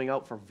of going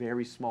out for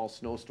very small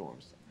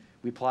snowstorms.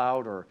 We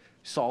plowed or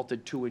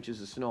salted 2 inches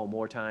of snow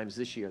more times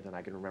this year than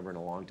I can remember in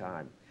a long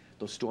time.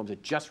 Those storms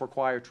that just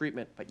require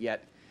treatment, but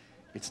yet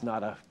it's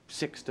not a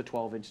 6 to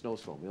 12-inch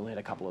snowstorm. We only had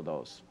a couple of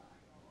those.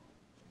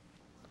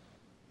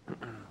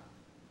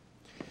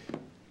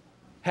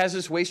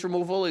 Hazardous waste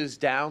removal is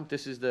down.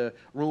 This is the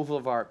removal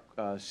of our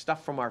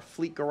stuff from our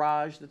fleet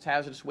garage that's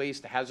hazardous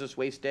waste, the hazardous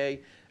waste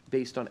day,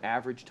 based on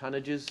average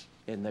tonnages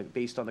and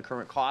based on the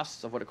current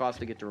costs of what it costs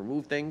to get to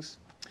remove things.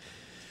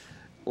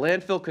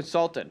 Landfill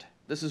consultant.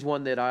 This is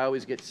one that I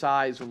always get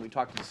sized when we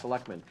talk to the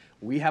selectmen.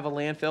 We have a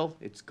landfill.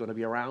 It's going to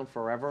be around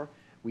forever.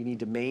 We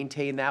need to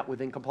maintain that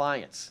within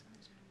compliance.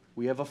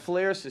 We have a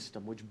flare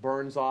system which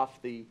burns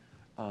off the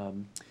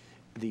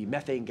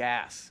methane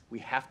gas. We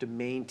have to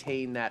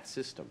maintain that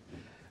system.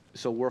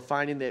 So we're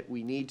finding that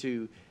we need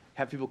to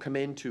have people come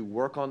in to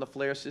work on the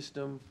flare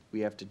system. We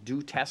have to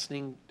do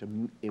testing,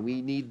 and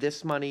we need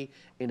this money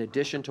in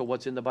addition to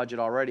what's in the budget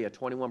already, a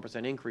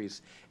 21%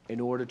 increase, in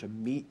order to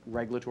meet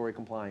regulatory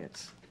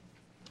compliance,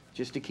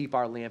 just to keep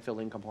our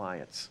landfill in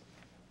compliance.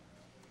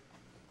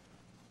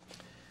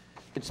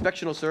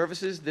 Inspectional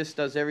services, this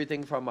does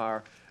everything from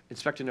our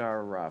inspecting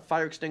our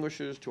fire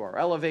extinguishers to our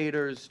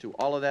elevators to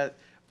all of that,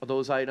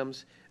 those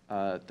items.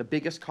 The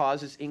biggest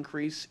causes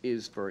increase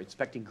is for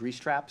inspecting grease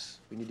traps.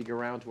 We need to go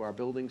around to our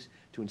buildings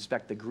to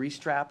inspect the grease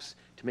traps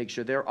to make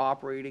sure they're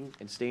operating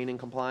and staying in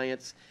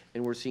compliance,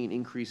 and we're seeing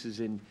increases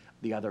in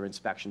the other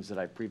inspections that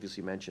I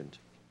previously mentioned.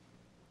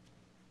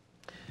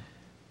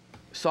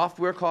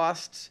 Software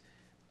costs,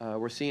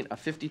 we're seeing a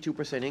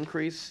 52%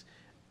 increase.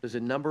 There's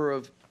a number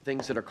of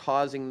things that are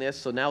causing this.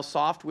 So now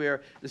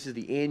software, this is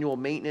the annual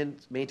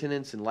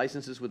maintenance and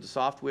licenses with the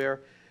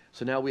software.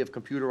 So now we have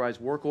computerized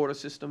work order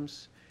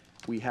systems.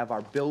 We have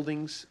our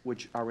buildings,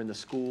 which are in the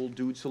school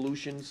dude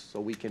solutions, so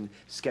we can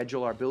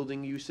schedule our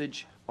building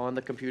usage on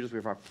the computers. We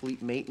have our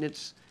fleet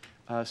maintenance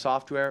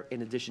software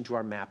in addition to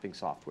our mapping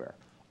software.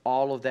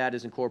 All of that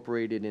is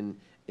incorporated in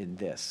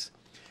this.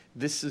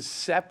 This is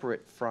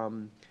separate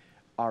from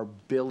our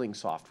billing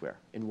software.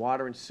 In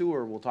water and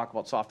sewer, we'll talk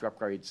about software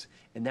upgrades,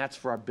 and that's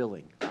for our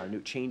billing.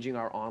 Changing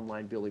our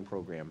online billing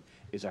program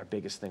is our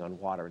biggest thing on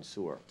water and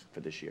sewer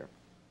for this year.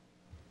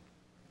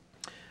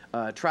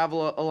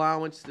 Travel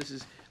allowance,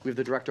 we have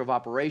the director of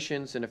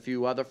operations and a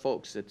few other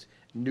folks that's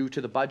new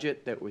to the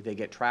budget that they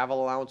get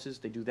travel allowances.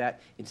 They do that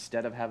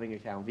instead of having a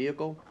town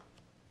vehicle.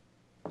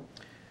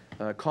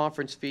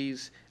 Conference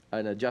fees,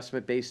 an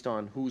adjustment based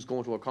on who's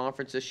going to a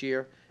conference this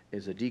year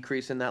is a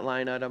decrease in that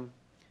line item.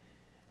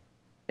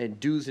 And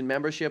dues and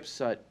memberships,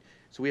 so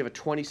we have a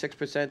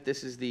 26%.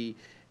 This is the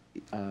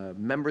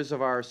members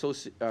of our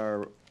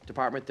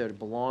department that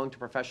belong to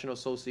professional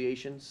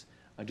associations.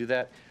 I do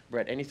that.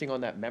 Brett, anything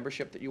on that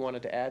membership that you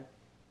wanted to add?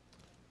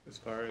 As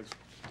far as,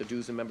 The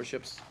dues and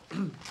memberships?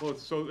 well,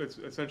 it's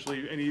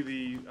essentially any of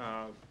the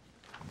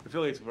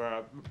affiliates of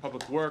our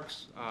Public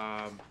Works,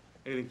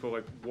 anything for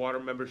like water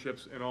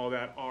memberships and all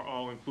that are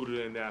all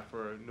included in that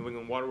for New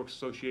England Water Works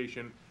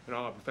Association and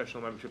all our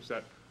professional memberships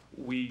that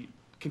we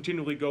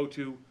continually go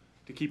to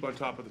keep on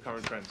top of the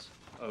current trends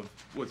of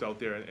what's out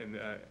there in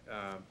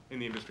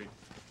the industry.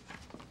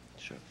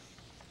 Sure.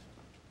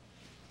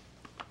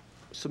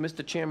 So,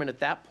 Mr. Chairman, at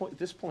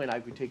this point, I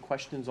would take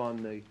questions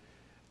on the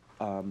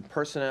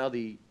personnel,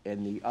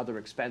 and the other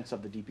expense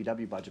of the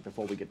DPW budget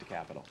before we get to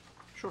capital.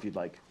 Sure. If you'd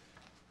like.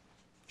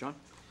 John?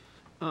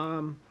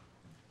 I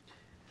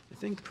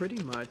think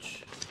pretty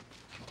much,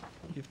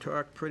 you've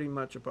talked pretty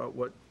much about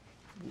what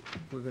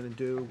we're gonna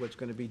do, what's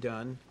gonna be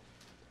done.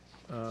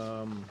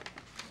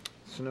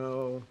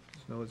 Snow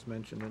is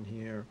mentioned in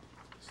here.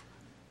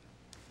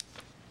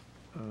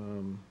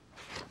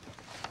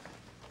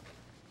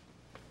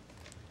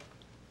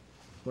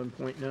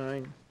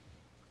 1.9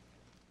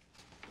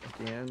 at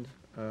the end.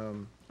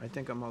 I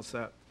think I'm all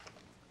set.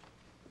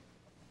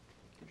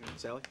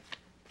 Sally?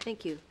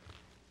 Thank you.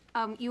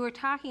 You were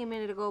talking a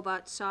minute ago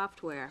about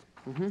software.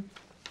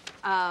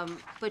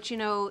 But you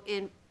know,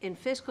 in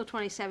fiscal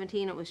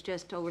 2017, it was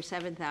just over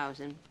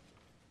 7,000.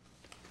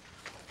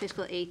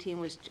 Fiscal 18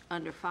 was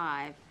under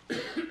 5.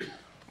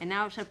 And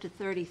now it's up to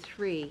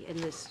 33 in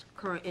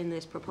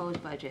this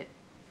proposed budget.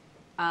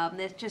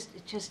 It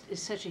just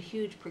is such a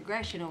huge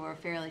progression over a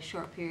fairly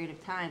short period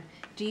of time.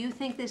 Do you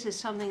think this is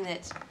something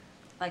that's,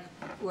 like,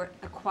 we're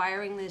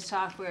acquiring this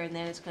software and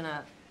then it's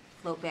gonna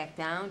float back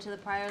down to the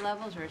prior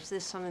levels, or is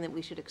this something that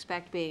we should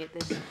expect being at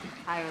this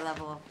higher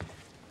level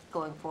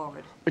going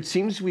forward? It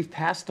seems we've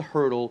passed the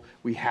hurdle.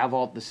 We have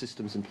all the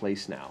systems in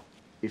place now.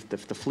 If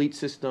the fleet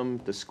system,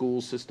 the school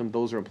system,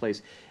 those are in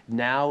place.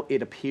 Now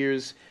it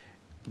appears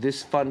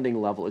this funding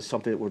level is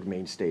something that would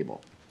remain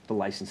stable.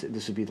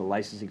 This would be the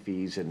licensing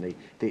fees and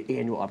the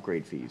annual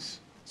upgrade fees.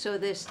 So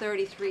this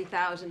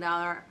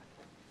 $33,000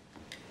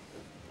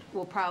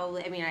 will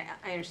probably, I mean,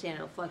 I understand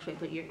it'll fluctuate,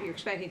 but you're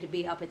expecting to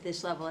be up at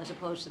this level as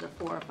opposed to the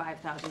 $4,000 or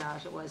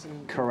 $5,000 it was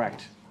in.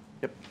 Correct.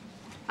 Yep.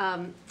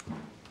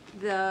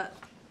 There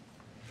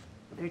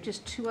are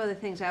just two other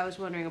things I was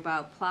wondering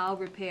about. Plow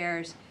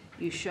repairs,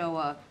 you show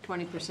a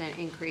 20%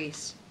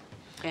 increase,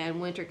 and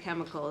winter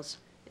chemicals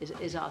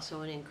is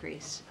also an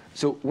increase.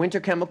 So winter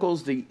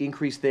chemicals, the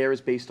increase there is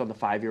based on the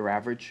 5-year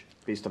average,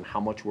 based on how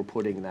much we're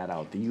putting that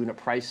out. The unit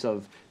price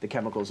of the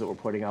chemicals that we're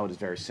putting out is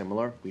very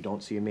similar. We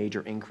don't see a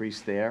major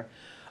increase there.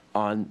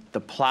 On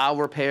the plow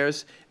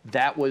repairs,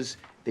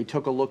 they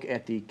took a look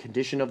at the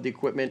condition of the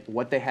equipment,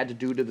 what they had to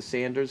do to the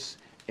sanders,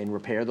 and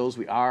repair those.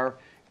 We are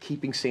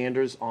keeping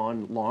sanders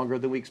on longer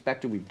than we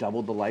expected. We've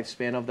doubled the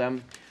lifespan of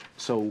them.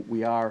 So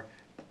we are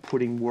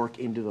putting work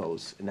into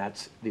those. And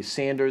that's the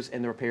sanders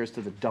and the repairs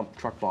to the dump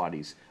truck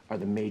bodies are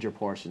the major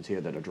portions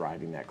here that are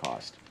driving that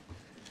cost.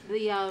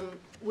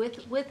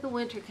 With the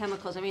winter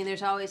chemicals, I mean,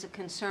 there's always a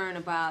concern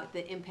about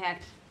the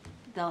impact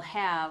they'll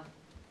have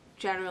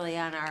generally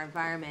on our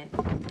environment.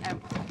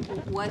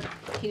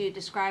 Can you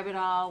describe it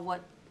all,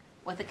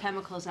 what the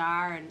chemicals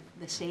are and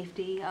the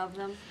safety of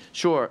them?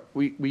 Sure.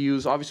 We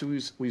use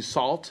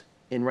salt,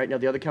 and right now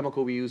the other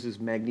chemical we use is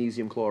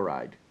magnesium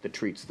chloride that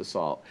treats the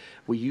salt.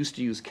 We used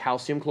to use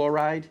calcium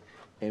chloride,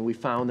 and we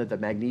found that the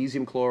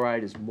magnesium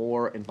chloride is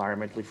more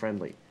environmentally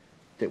friendly,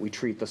 that we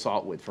treat the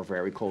salt with for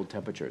very cold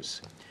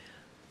temperatures.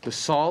 The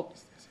salt,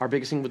 our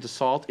biggest thing with the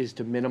salt is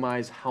to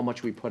minimize how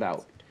much we put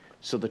out.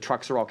 So the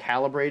trucks are all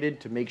calibrated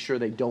to make sure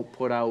they don't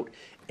put out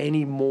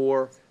any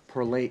more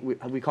per lane.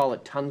 We call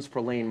it tons per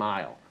lane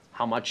mile.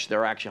 How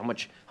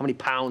many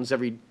pounds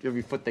every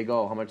foot they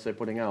go, how much they're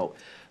putting out.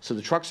 So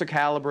the trucks are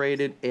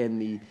calibrated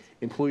and the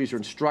employees are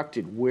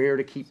instructed where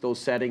to keep those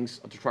settings.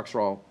 The trucks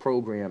are all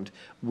programmed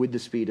with the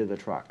speed of the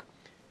truck.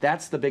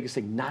 That's the biggest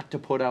thing, not to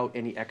put out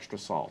any extra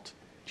salt,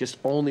 just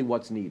only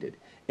what's needed.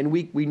 And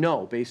we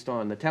know, based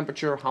on the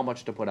temperature, how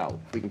much to put out.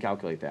 We can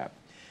calculate that.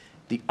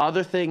 The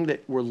other thing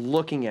that we're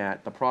looking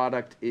at, the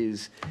product,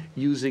 is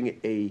using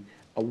a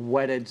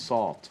wetted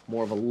salt,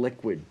 more of a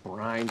liquid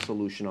brine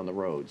solution on the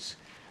roads.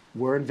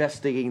 We're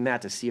investigating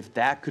that to see if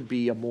that could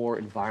be a more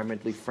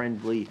environmentally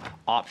friendly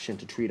option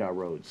to treat our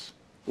roads.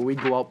 Where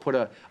we'd go out, put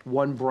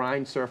one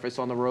brine surface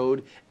on the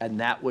road, and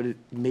that would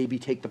maybe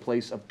take the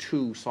place of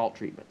 2 salt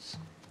treatments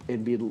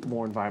and be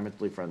more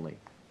environmentally friendly.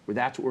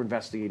 That's what we're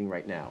investigating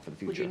right now for the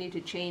future. Would you need to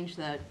change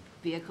the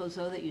vehicles,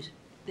 though, that you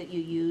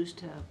use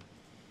to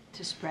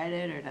spread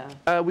it, or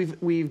to?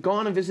 We've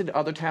gone and visited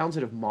other towns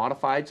that have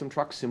modified some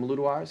trucks similar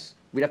to ours.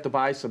 We'd have to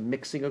buy some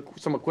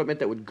equipment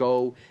that would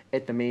go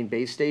at the main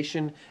base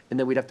station, and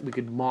then we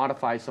could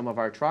modify some of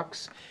our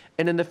trucks.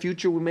 And in the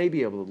future, we may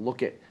be able to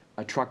look at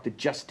a truck that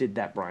just did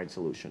that brine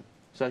solution.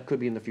 So that could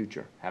be in the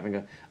future, having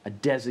a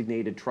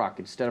designated truck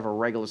instead of a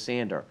regular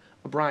sander,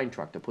 a brine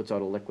truck that puts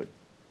out a liquid.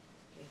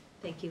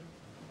 Thank you.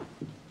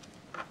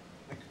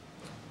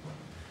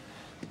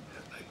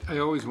 I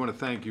always want to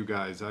thank you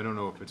guys. I don't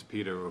know if it's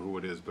Peter or who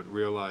it is, but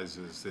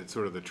realizes it's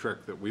sort of the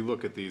trick that we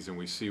look at these and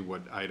we see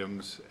what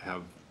items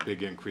have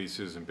big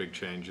increases and big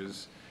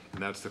changes.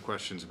 And that's the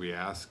questions we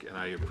ask. And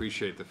I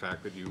appreciate the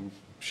fact that you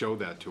show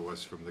that to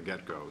us from the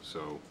get-go.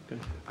 So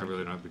I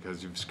really don't,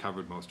 because you've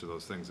covered most of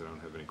those things, I don't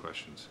have any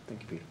questions.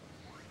 Thank you, Peter.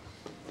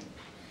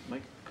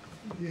 Mike?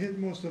 You hit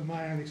most of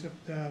mine, except,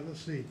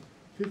 let's see,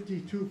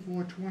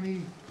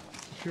 52,420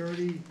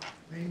 security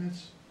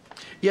payments.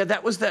 Yeah,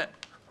 that was that,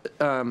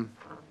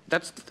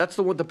 that's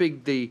the one,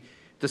 the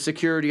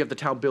security of the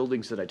town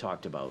buildings that I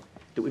talked about,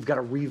 that we've got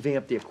to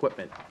revamp the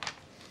equipment.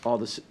 All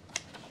this,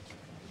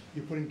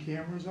 You're putting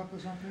cameras up or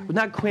something? well,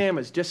 not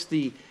cameras, just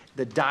the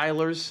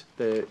dialers,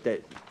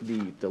 the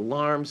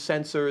alarm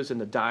sensors and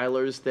the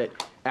dialers that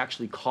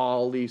actually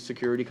call the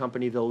security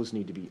company, those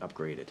need to be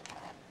upgraded.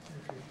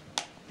 Okay.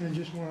 And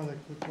just one other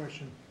quick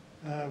question.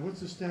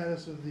 What's the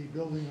status of the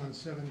building on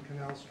 7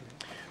 Canal Street?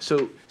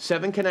 So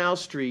 7 Canal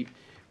Street,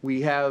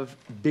 we have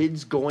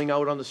bids going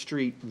out on the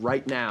street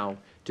right now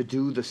to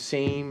do the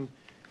same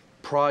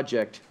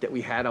project that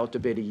we had out to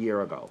bid a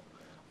year ago.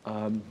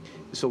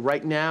 So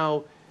right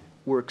now,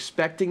 we're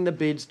expecting the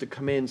bids to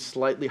come in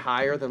slightly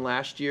higher than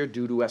last year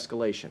due to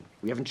escalation.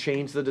 We haven't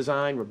changed the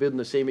design, we're building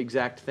the same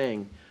exact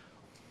thing.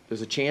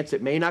 There's a chance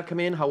it may not come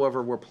in,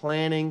 however, we're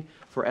planning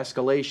for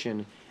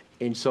escalation.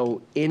 And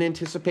so in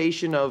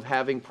anticipation of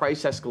having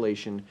price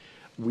escalation,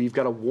 we've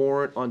got a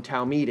warrant on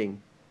town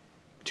meeting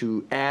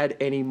to add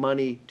any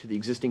money to the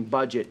existing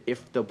budget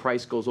if the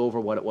price goes over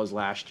what it was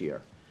last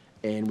year.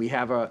 And we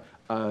have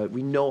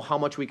we know how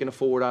much we can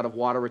afford out of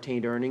water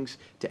retained earnings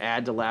to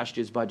add to last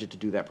year's budget to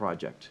do that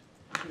project.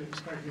 You're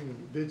expecting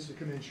bids to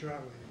come in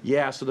shortly.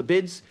 Yeah, so the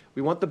bids,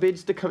 we want the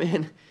bids to come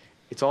in,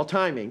 it's all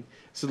timing.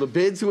 So the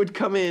bids would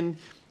come in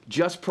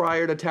just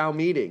prior to town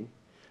meeting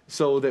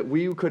so that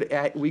we could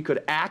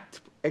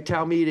act at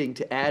town meeting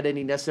to add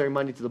any necessary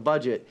money to the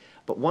budget.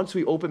 But once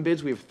we open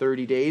bids, we have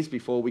 30 days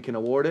before we can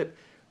award it.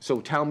 So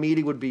town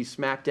meeting would be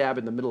smack dab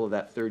in the middle of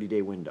that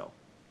 30-day window.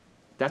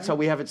 That's how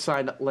we have it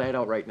laid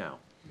out right now.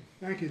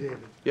 Thank you, David.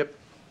 Yep.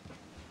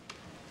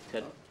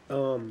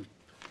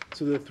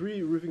 So the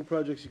 3 roofing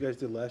projects you guys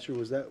did last year,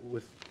 was that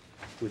with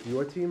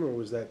your team, or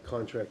was that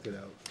contracted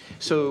out?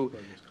 So,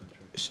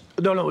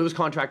 no, it was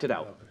contracted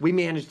out. Okay. We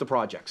managed the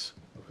projects.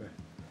 Okay.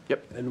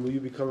 Yep. And will you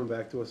be coming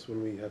back to us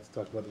when we have to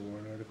talk about the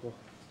warrant article?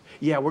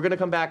 Yeah, we're gonna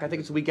come back, I think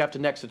it's the week after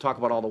next, to talk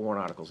about all the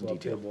warrant articles in Well,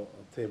 detail.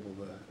 I'll table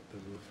the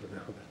roof for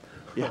now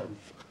Yeah.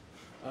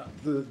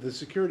 then. The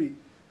security,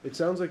 it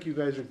sounds like you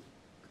guys are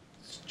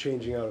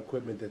changing out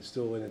equipment that's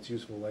still in its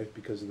useful life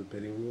because of the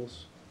bidding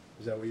rules?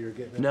 Is that what you're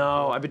getting at?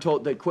 No, I've been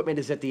told the equipment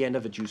is at the end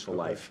of its useful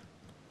Okay. life.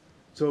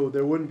 So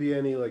there wouldn't be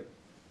any, like,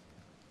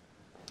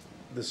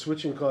 the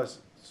switching costs,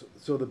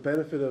 so the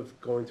benefit of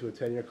going to a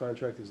 10-year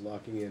contract is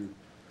locking in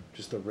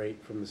just a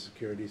rate from the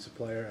security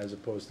supplier as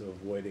opposed to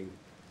avoiding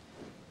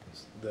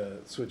the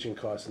switching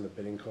costs and the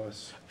bidding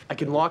costs? I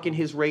can lock in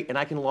his rate, and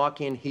I can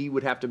lock in, he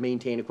would have to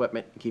maintain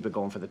equipment and keep it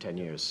going for the 10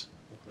 years.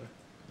 Okay.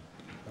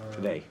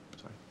 Today,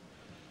 sorry.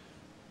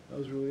 That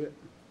was really it.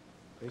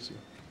 Thank you.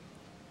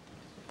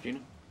 Gina?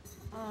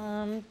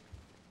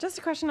 Just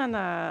a question on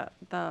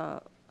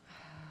the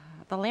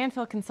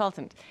landfill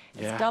consultant.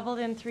 It's Yeah. doubled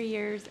in 3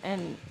 years,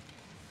 and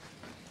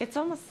it's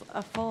almost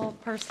a full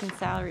person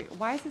salary.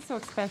 Why is it so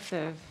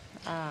expensive?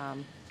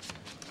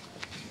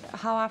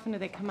 How often do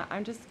they come out?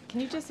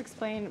 Can you just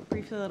explain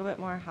briefly a little bit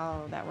more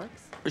how that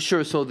works?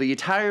 Sure, so the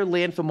entire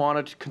landfill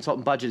monitor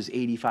consultant budget is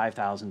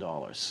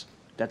 $85,000.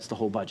 That's the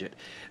whole budget.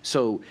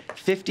 So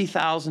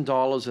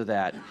 $50,000 of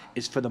that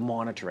is for the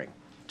monitoring,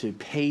 to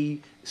pay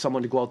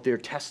someone to go out there,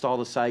 test all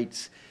the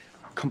sites,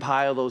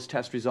 compile those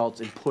test results,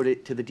 and put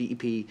it to the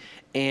DEP,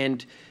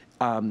 and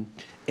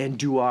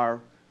do our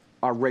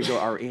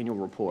annual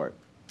report.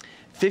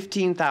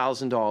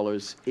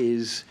 $15,000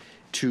 is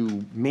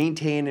to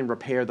maintain and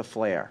repair the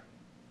flare,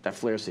 that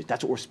flare station.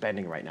 That's what we're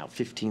spending right now,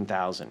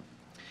 $15,000.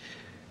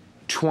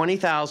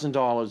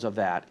 $20,000 of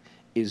that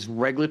is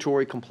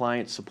regulatory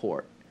compliance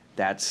support.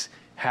 That's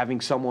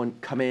having someone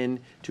come in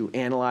to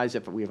analyze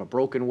if we have a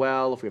broken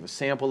well, if we have a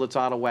sample that's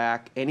out of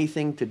whack,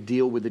 anything to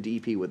deal with the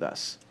DEP with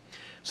us.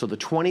 So the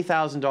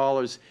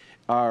 $20,000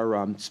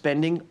 our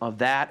spending of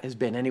that has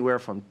been anywhere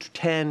from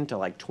 $10,000 to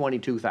like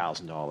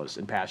 $22,000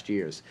 in past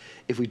years.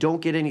 If we don't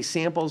get any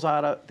samples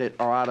that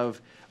are out of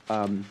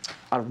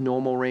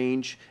normal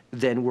range,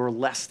 then we're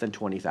less than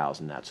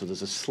 $20,000 net. So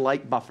there's a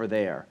slight buffer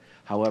there.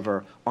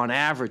 However, on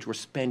average, we're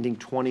spending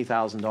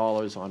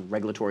 $20,000 on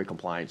regulatory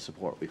compliance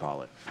support, we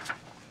call it.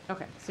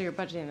 Okay, so you're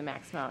budgeting the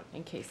max amount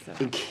in case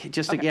of. Okay.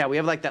 Yeah, we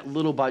have like that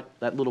little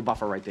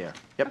buffer right there.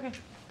 Yep. Okay,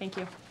 thank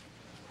you.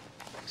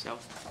 So,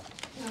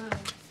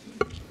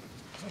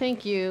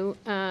 Thank you.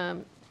 I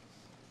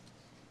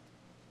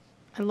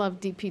love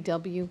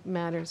DPW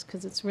matters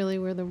because it's really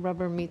where the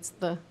rubber meets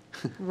the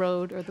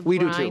road or the We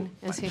do brine. too.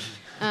 as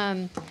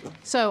you-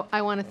 So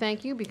I want to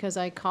thank you because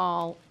I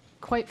call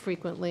quite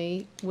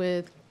frequently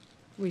with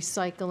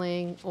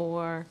recycling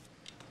or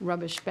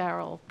rubbish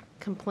barrel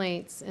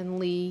complaints, and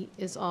Lee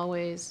is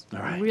always All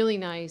right. really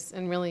nice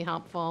and really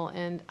helpful,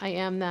 and I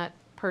am that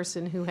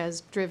person who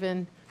has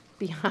driven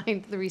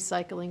behind the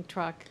recycling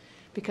truck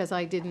because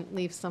I didn't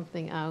leave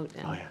something out.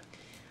 And Oh, yeah.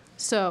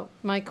 so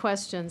my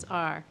questions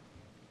are,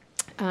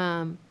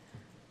 we're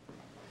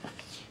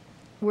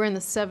in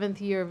the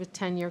 7th year of a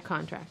 10-year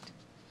contract.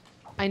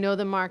 I know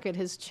the market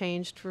has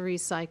changed for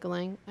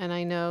recycling, and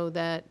I know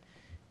that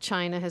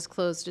China has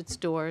closed its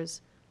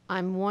doors.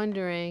 I'm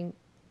wondering,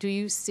 do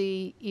you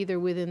see either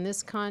within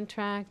this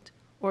contract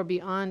or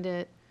beyond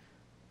it,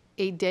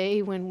 a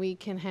day when we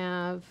can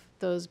have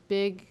those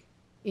big,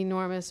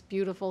 enormous,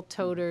 beautiful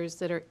toters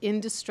that are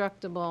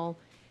indestructible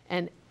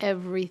and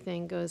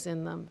everything goes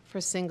in them for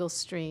single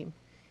stream?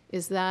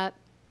 Is that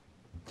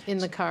in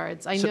the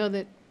cards? I know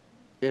that,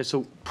 Yeah,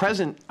 so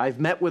present, I've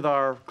met with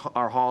our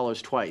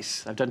haulers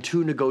twice. I've done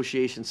 2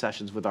 negotiation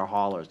sessions with our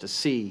haulers to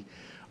see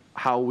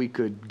how we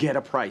could get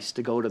a price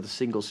to go to the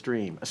single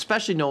stream,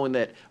 especially knowing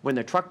that when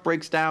their truck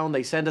breaks down,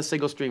 they send a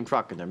single stream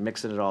truck and they're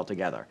mixing it all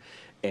together.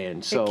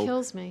 And so. it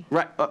kills me.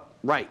 Right,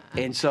 right.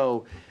 And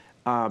so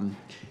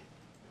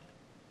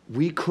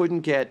we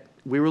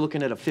were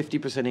looking at a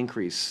 50%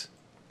 increase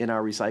in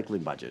our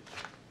recycling budget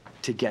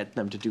to get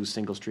them to do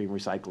single stream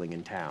recycling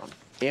in town.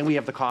 And we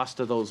have the cost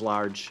of those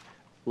large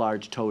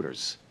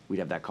toters. We'd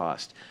have that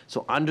cost.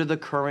 So under the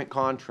current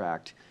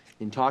contract,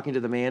 in talking to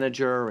the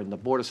manager and the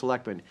Board of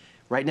Selectmen,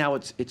 right now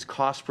it's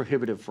cost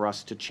prohibitive for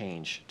us to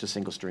change to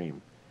single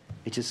stream.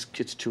 It's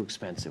too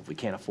expensive. We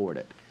can't afford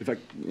it. In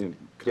fact,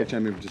 could I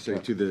chime in just say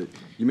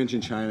you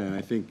mentioned China, and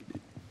I think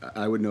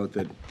I would note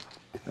that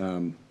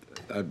I'm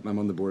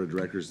on the board of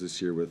directors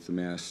this year with the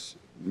Mass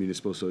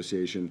Municipal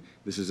Association.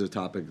 This is a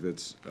topic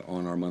that's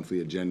on our monthly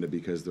agenda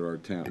because there are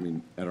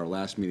at our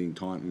last meeting,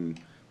 Taunton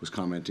was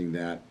commenting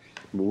that,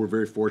 but we're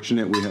very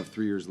fortunate. We have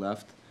 3 years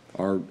left.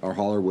 Our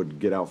hauler would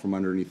get out from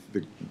underneath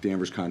the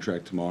Danvers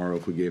contract tomorrow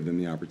if we gave them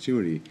the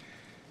opportunity.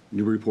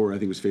 Newburyport, I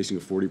think, was facing a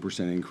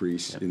 40%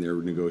 increase in their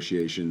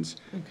negotiations.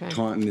 Okay.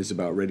 Taunton is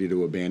about ready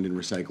to abandon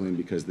recycling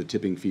because the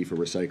tipping fee for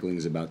recycling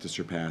is about to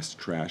surpass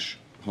trash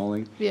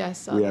hauling. Yeah, I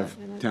saw We that have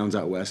in a towns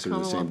out west that are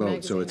in the same Commonwealth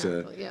boat. So Magazine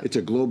article, yeah. it's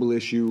a global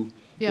issue.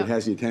 Yeah. It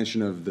has the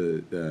attention of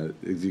the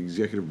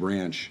executive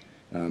branch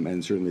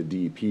and certainly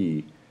the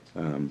DEP.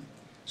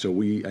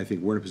 So I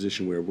think we're in a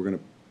position where we're going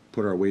to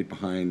put our weight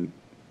behind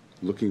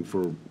looking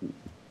for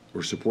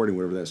or supporting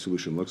whatever that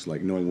solution looks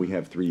like, knowing we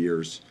have 3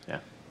 years. Yeah.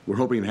 We're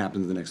hoping it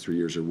happens in the next 3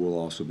 years, or we'll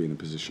also be in a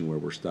position where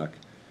we're stuck.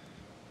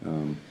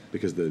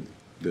 Because the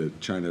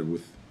China,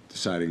 with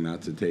deciding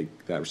not to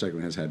take that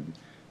recycling, has had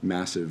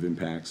massive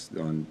impacts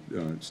on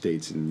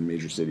states and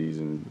major cities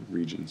and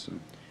regions. So.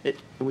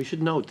 And we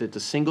should note that the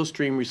single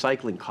stream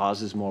recycling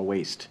causes more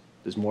waste.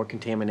 There's more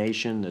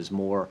contamination, there's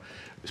more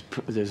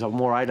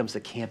items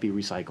that can't be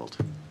recycled.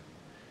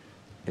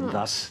 And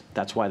thus,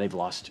 that's why they've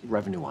lost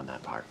revenue on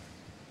that part.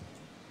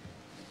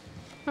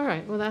 All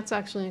right, well, that's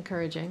actually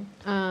encouraging.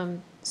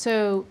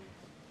 So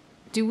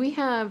do we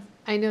have,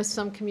 I know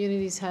some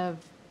communities have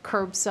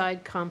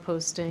curbside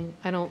composting.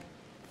 I don't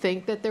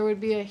think that there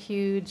would be a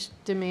huge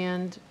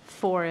demand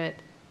for it,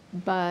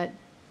 but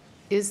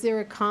is there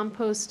a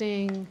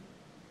composting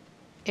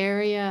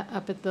area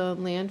up at the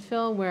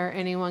landfill where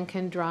anyone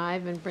can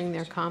drive and bring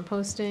their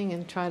composting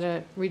and try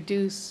to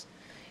reduce?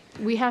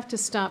 We have to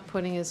stop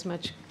putting as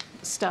much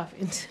stuff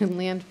into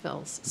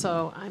landfills.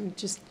 So I'm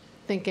just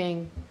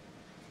thinking,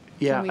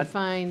 Yeah. can we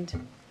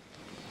find?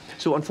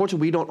 So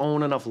unfortunately, we don't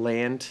own enough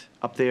land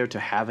up there to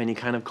have any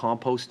kind of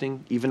composting.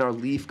 Even our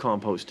leaf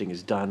composting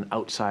is done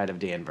outside of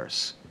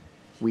Danvers.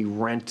 We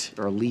rent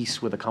or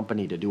lease with a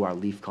company to do our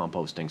leaf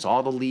composting. So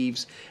all the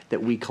leaves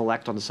that we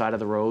collect on the side of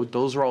the road,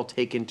 those are all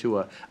taken to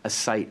a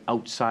site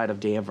outside of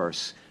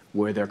Danvers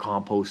where they're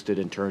composted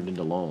and turned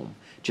into loam,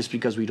 just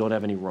because we don't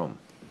have any room,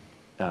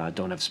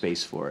 don't have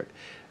space for it.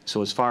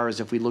 So as far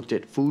as if we looked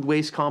at food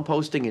waste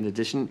composting, in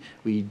addition,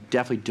 we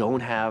definitely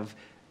don't have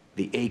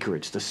the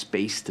acreage, the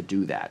space to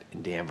do that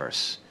in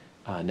Danvers,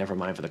 never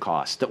mind for the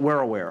cost, that we're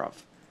aware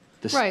of.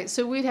 Right,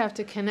 so we'd have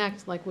to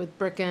connect like with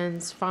Brick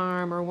Ends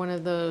Farm or one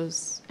of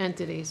those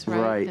entities, right?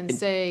 Right. And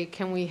say,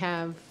 can we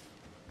have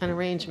an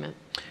arrangement?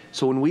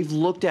 So when we've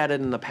looked at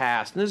it in the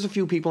past, and there's a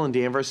few people in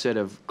Danvers that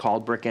have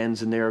called Brick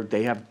Ends, and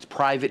they have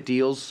private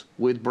deals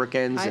with Brick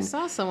Ends. I and,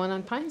 saw someone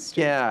on Pine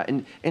Street. Yeah,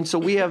 and so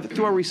we have,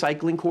 through our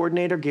recycling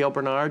coordinator, Gail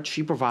Bernard,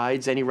 she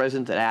provides any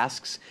resident that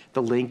asks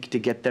the link to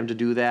get them to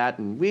do that,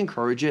 and we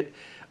encourage it.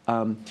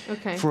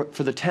 Okay. For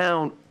the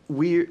town,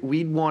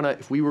 we'd want to,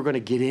 if we were going to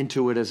get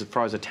into it as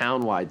far as a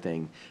town-wide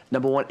thing,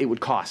 number one, it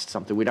would cost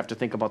something. We'd have to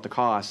think about the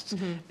costs.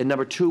 And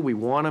number two, we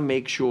want to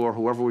make sure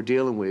whoever we're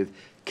dealing with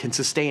can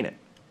sustain it.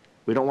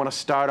 We don't want to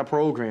start a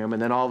program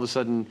and then all of a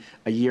sudden,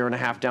 a year and a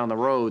half down the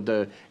road,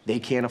 they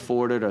can't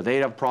afford it or they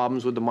have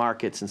problems with the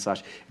markets and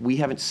such. We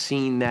haven't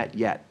seen that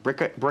yet.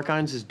 Brick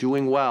Irons is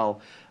doing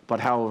well, but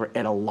however,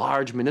 at a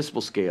large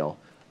municipal scale,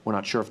 we're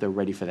not sure if they're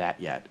ready for that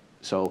yet.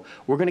 So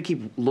we're going to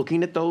keep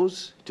looking at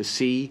those to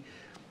see,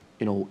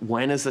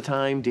 when is the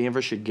time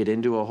Danvers should get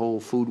into a whole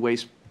food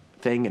waste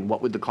thing and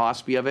what would the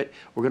cost be of it.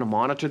 We're going to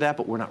monitor that,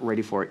 but we're not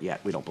ready for it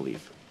yet, we don't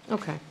believe.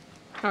 Okay,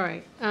 all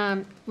right.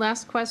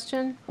 Last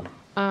question,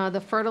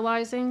 the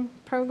fertilizing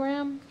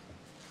program.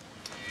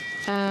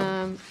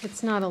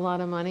 It's not a lot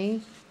of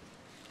money,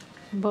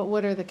 but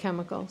what are the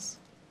chemicals?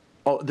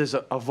 Oh, there's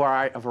a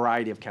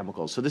variety of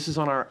chemicals. So this is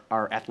on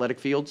our athletic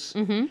fields.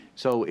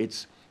 So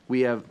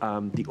we have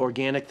the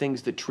organic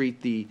things that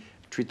treat the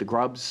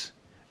grubs.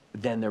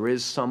 Then there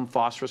is some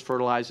phosphorus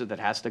fertilizer that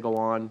has to go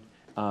on,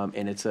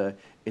 and it's a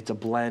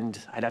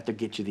blend. I'd have to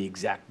get you the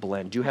exact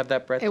blend. Do you have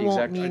that, Brett? It the won't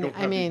exact? mean, don't I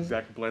have the mean,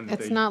 exact blend that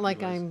it's they not like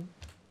utilize. I'm,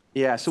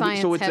 Yeah, so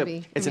science it's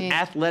heavy. it's I an mean-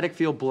 athletic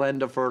field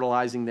blend of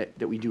fertilizing that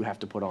we do have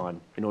to put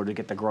on in order to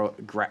get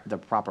the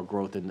proper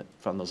growth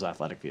from those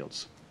athletic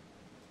fields.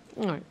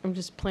 all right, I'm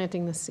just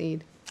planting the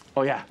seed,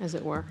 Oh, yeah. as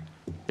it were.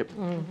 Yep.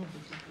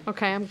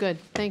 Okay, I'm good,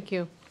 thank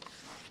you.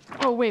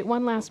 Oh, wait,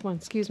 one last one,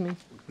 excuse me.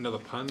 Another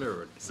pun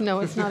or? No,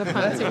 it's not a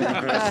pun, it's a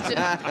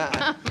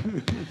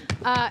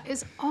question.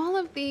 Is all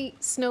of the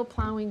snow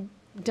plowing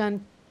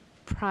done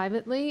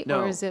privately,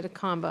 No. or is it a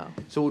combo?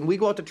 So when we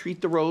go out to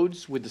treat the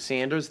roads with the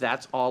sanders,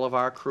 that's all of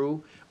our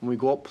crew. When we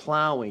go out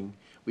plowing,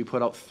 we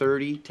put out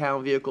 30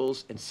 town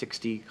vehicles and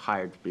 60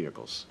 hired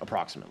vehicles,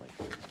 approximately.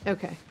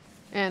 Okay,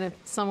 and if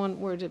someone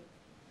were to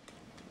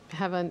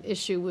have an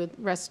issue with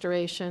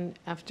restoration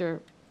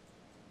after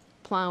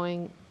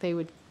plowing, they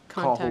would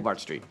Call contact? Hobart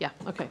Street. Yeah,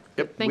 okay.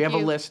 Yep, Thank we have a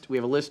you. list. We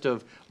have a list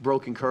of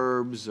broken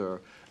curbs or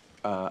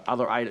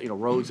other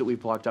roads that we've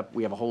blocked up.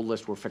 We have a whole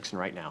list we're fixing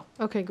right now.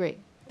 Okay, great,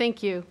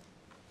 thank you.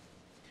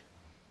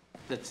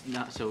 That's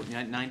not, so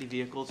 90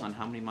 vehicles on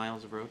how many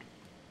miles of road?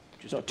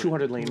 Just So to put it-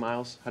 200 lane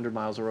miles, 100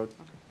 miles of road.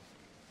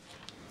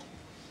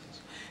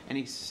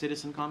 Any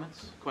citizen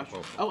comments,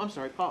 questions? Oh, I'm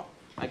sorry, Paul.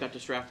 I got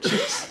distracted.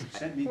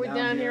 Sent me We're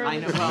down here I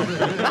on know, the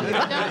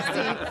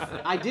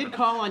well, I did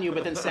call on you,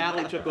 but then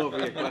Sally took over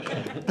your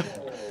question.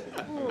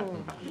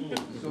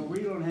 So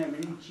we don't have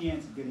any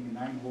chance of getting a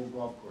 9-hole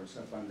golf course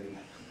up on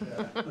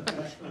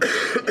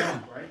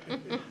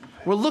right?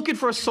 We're looking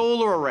for a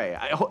solar array.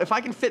 If I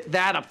can fit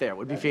that up there, it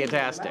would be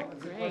fantastic. That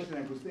was the question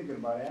I was thinking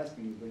about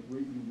asking you,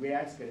 but we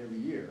ask it every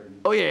year. And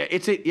Oh, yeah,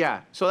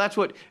 yeah. So that's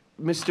what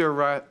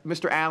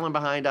Mr. Allen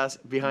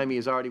behind me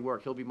has already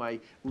worked. He'll be my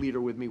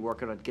leader with me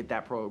working on get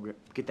that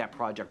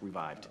project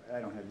revived. I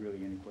don't have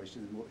really any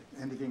questions.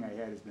 Anything I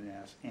had has been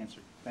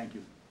answered. Thank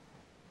you.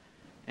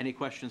 Any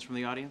questions from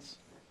the audience?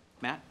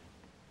 Matt?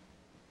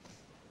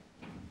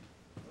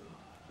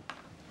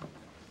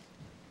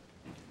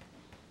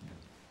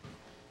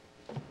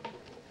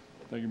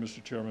 Thank you,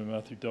 Mr. Chairman.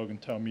 Matthew Duggan,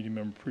 Town Meeting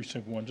Member,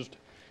 Precinct 1. Just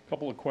a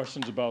couple of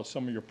questions about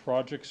some of your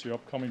projects, your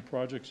upcoming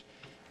projects.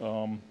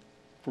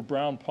 For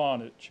Brown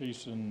Pond at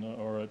Chase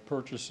or at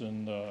Purchase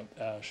and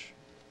Ash,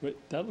 but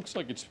that looks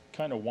like it's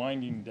kind of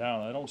winding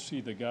down. I don't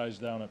see the guys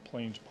down at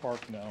Plains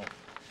Park now.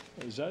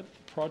 Is that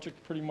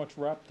project pretty much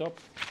wrapped up?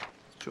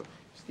 Sure.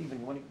 Stephen,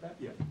 you want to get that?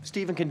 Yeah.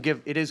 Stephen can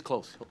give, it is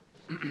close.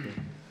 Good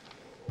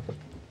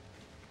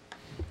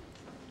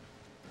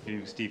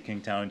evening, Steve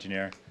King, Town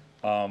Engineer.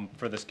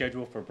 For the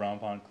schedule for Brown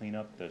Pond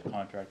cleanup, the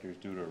contractor is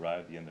due to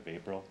arrive at the end of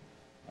April,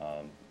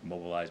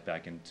 mobilize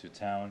back into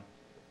town.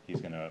 He's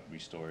gonna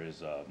restore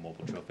his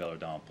mobile trail filler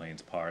down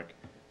Plains Park.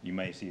 You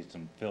may see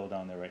some fill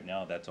down there right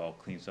now. That's all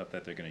clean stuff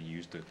that they're gonna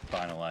use to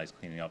finalize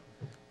cleaning up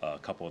a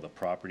couple of the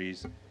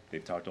properties.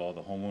 They've talked to all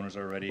the homeowners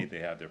already. They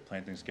have their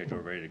planting schedule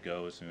ready to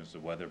go as soon as the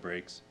weather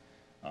breaks.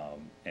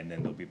 And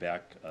then they'll be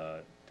back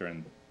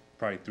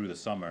probably through the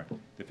summer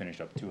to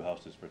finish up 2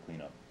 houses for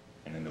cleanup,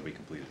 and then they'll be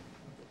completed.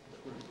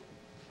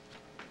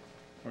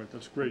 All right,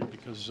 that's great,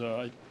 because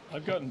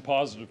I've gotten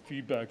positive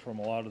feedback from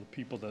a lot of the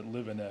people that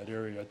live in that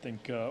area. I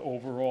think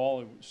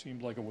overall, it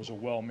seemed like it was a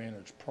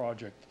well-managed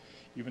project,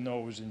 even though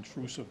it was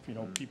intrusive. You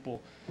know,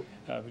 people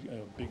have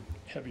big,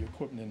 heavy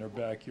equipment in their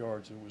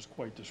backyards. It was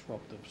quite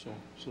disruptive,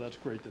 so that's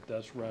great that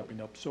that's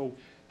wrapping up. So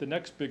the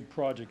next big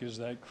project is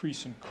that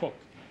Crease and Cook.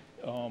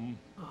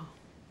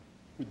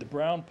 With the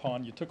Brown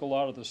Pond, you took a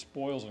lot of the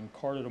spoils and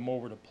carted them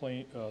over to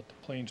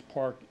Plains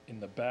Park in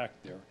the back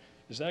there.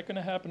 Is that going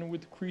to happen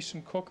with Crease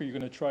and Cook, or are you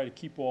going to try to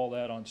keep all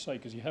that on site?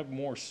 Because you have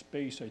more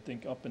space, I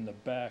think, up in the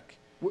back.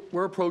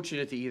 We're approaching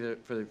it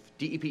for the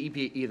DEP,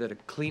 either to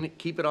clean it,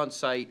 keep it on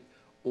site,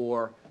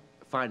 or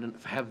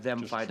have them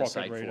Just find a truck it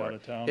site right for out it.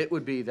 of town? It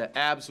would be the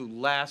absolute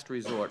last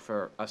resort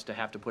for us to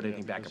have to put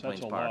anything back at Because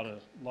Plains Park.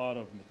 that's a lot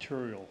of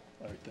material,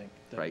 I think,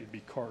 that Right. you'd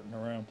be carting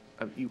around.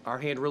 Our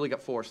hand really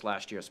got forced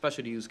last year,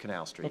 especially to use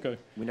Canal Street. Okay.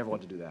 We never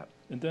wanted to do that.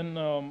 And then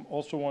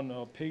also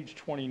on page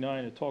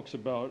 29, it talks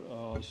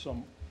about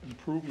some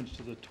improvements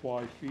to the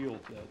Twy Field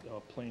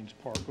at Plains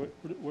Park.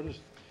 What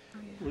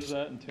does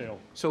that entail?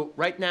 So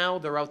right now,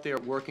 they're out there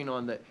working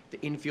on the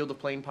infield of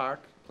Plains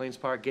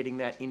Park, getting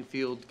that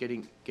infield,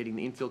 getting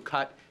the infield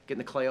cut, getting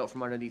the clay out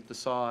from underneath the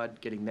sod,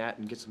 getting that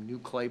and get some new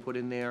clay put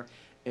in there.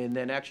 And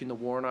then actually in the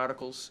warrant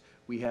articles,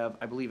 we have,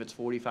 I believe it's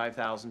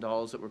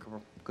 $45,000 that we're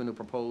going to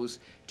propose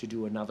to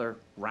do another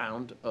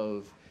round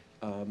of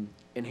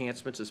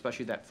enhancements,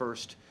 especially that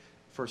first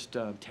first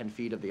 10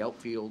 feet of the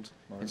outfield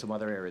and some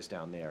other areas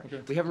down there.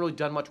 Okay. We haven't really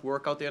done much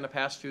work out there in the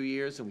past few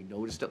years, and we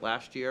noticed it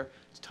last year.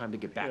 It's time to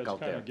get back out Yeah, there. it's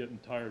kind of getting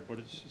tired, but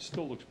it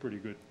still looks pretty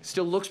good.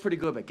 Still looks pretty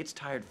good, but it gets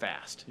tired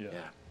fast. Yeah,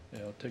 yeah,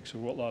 it takes a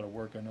lot of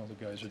work. I know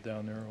the guys are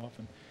down there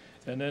often.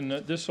 And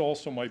then this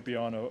also might be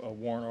on a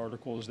warrant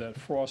article, is that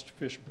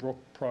Frostfish Brook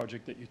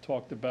project that you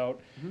talked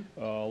about,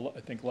 I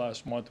think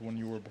last month when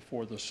you were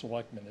before the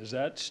selectmen. Is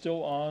that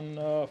still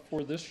on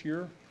for this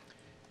year?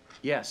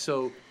 Yeah,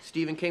 so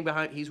Stephen came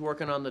behind, he's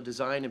working on the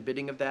design and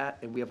bidding of that,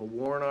 and we have a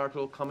warrant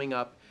article coming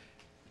up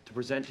to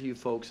present to you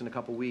folks in a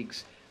couple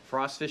weeks.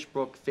 Frostfish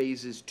Brook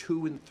phases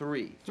 2 and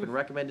 3. It's been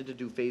recommended to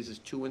do phases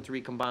 2 and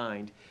 3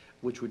 combined,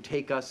 which would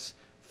take us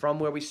from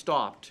where we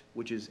stopped,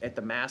 which is at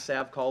the Mass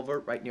Ave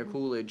culvert right near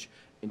Coolidge,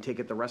 and take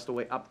it the rest of the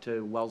way up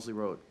to Wellesley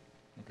Road.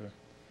 Okay.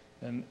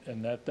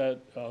 And at that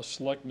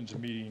selectmen's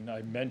meeting,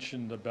 I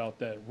mentioned about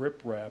that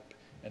riprap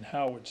and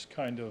how it's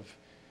kind of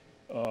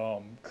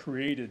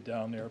created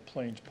down there at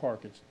Plains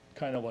Park. It's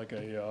kind of like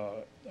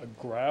a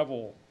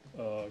gravel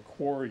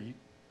quarry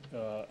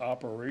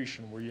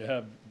operation where you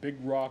have big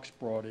rocks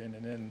brought in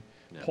and then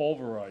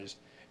pulverized.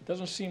 It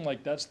doesn't seem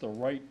like that's the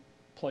right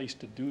place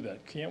to do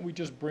that. Can't we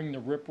just bring the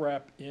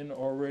riprap in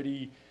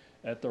already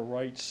at the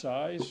right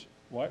size?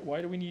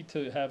 Why do we need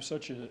to have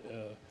such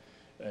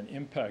an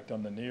impact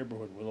on the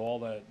neighborhood with all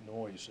that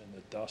noise and the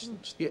dust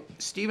and stuff? Yeah,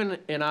 Stephen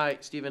and I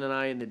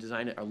and the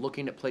designer are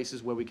looking at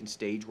places where we can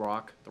stage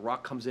rock. The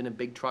rock comes in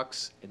big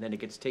trucks, and then it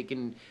gets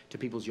taken to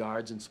people's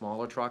yards in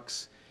smaller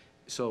trucks.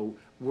 So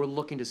we're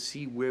looking to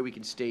see where we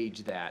can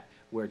stage that,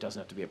 where it doesn't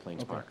have to be at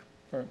Plains Okay. Park.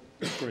 All right,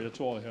 that's great. That's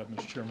all I have,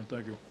 Mr. Chairman.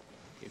 Thank you.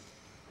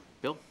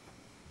 Bill?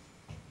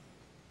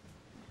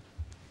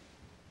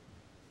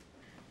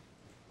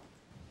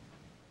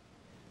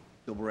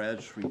 Bill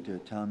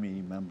Bradstreet, town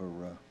meeting member,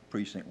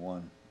 precinct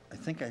 1. I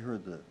think I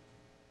heard the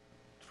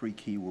 3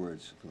 key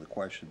words for the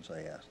questions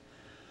I asked.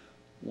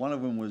 One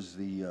of them was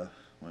when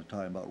we're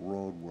talking about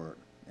road work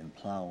and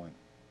plowing.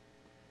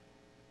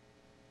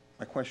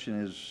 My question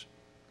is,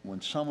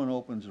 when someone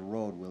opens a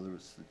road, whether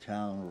it's the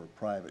town or a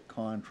private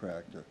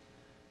contractor,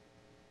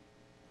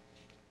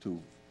 to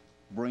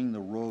bring the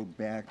road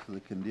back to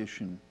the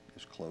condition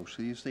as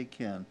closely as they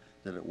can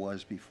that it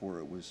was before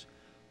it was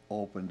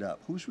opened up,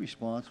 who's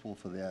responsible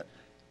for that?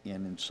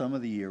 And in some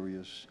of the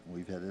areas,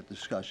 we've had a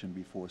discussion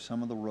before,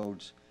 some of the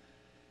roads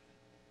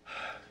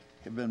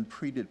have been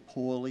treated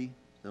poorly.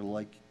 They're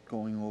like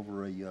going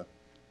over a,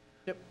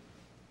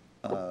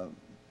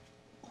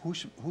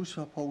 who's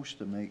supposed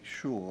to make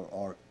sure,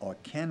 or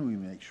can we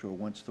make sure,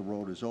 once the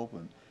road is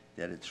open,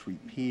 that it's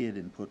repaired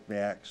and put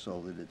back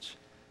so that it's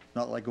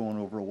not like going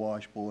over a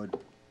washboard?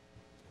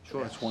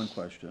 Sure. That's one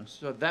question.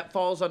 So that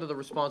falls under the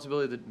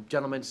responsibility of the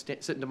gentleman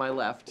sitting to my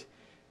left.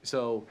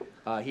 So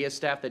he has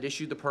staff that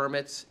issued the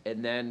permits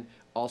and then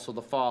also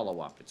the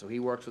follow-up. And so he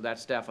works with that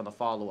staff on the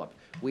follow-up.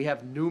 We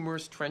have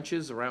numerous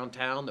trenches around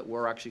town that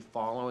we're actually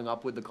following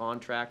up with the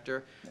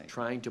contractor,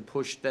 trying to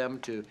push them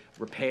to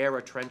repair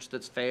a trench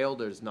that's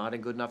failed or is not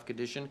in good enough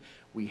condition.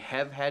 We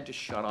have had to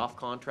shut off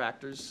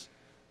contractors,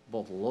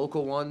 both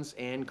local ones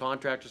and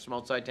contractors from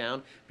outside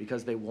town,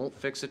 because they won't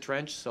fix a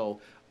trench.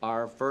 So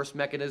our first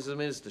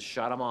mechanism is to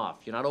shut them off.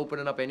 You're not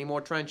opening up any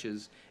more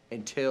trenches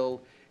until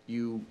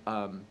you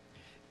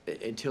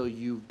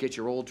get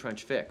your old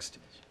trench fixed.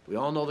 We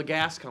all know the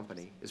gas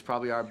company is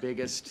probably our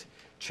biggest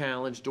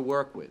challenge to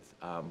work with.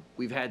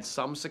 We've had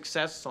some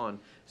success on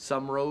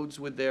some roads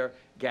with their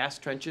gas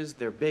trenches.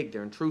 They're big,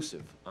 they're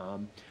intrusive.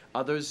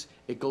 Others,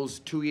 it goes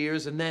 2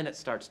 years and then it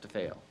starts to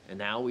fail. And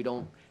now we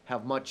don't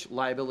have much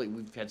liability.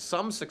 We've had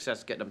some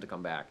success getting them to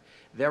come back.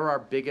 They're our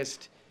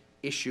biggest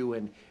issue,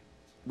 and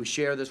we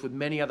share this with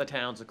many other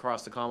towns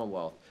across the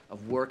Commonwealth,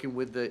 of working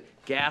with the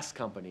gas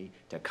company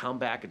to come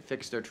back and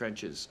fix their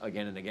trenches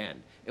again and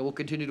again. And we'll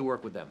continue to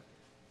work with them.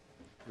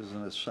 As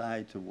an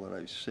aside to what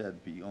I said,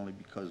 only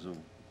because of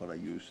what I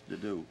used to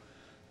do,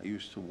 I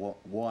used to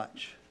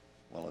watch,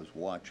 while I was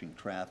watching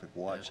traffic,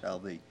 watch how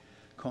the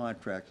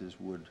contractors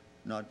would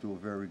not do a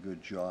very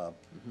good job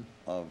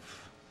of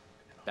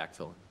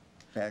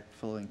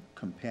backfilling,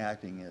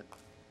 compacting it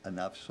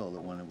enough so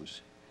that when it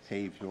was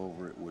paved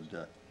over, it would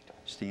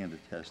stand the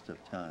test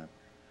of time.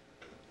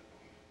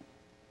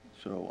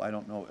 So I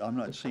don't know, I'm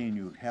not saying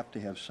you have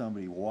to have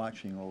somebody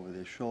watching over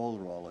their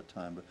shoulder all the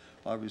time, but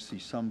obviously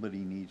somebody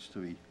needs to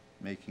be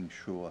making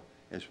sure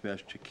as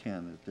best you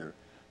can that they're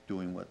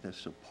doing what they're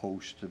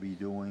supposed to be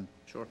doing.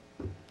 Sure.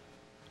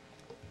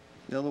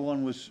 The other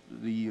one was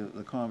the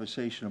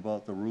conversation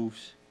about the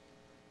roofs.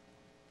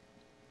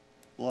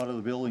 A lot of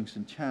the buildings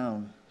in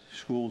town,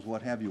 schools,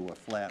 what have you, are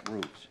flat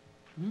roofs.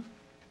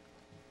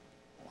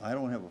 I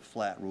don't have a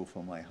flat roof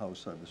on my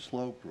house, I have a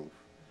sloped roof.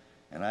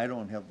 And I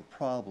don't have the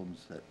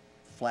problems that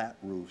flat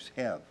roofs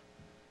have.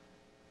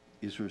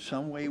 Is there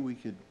some way we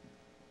could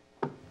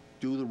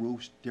do the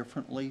roofs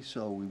differently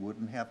so we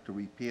wouldn't have to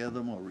repair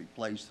them or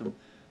replace them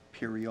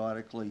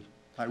periodically?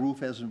 My roof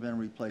hasn't been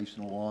replaced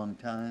in a long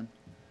time.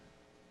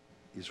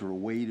 Is there a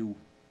way to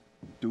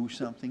do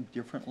something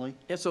differently?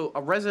 Yeah, so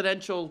a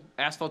residential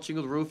asphalt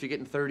shingled roof, you're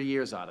getting 30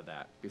 years out of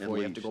that before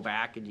you have to least. go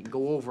back and you can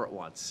go over it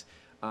once.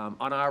 On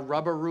our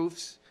rubber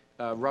roofs,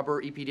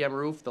 rubber EPDM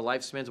roof, the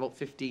lifespan's about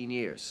 15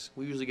 years.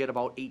 We usually get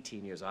about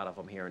 18 years out of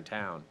them here in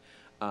town.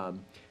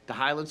 The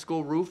Highland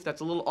School roof,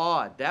 that's a little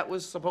odd. That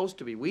was supposed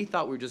to be, we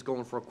thought we were just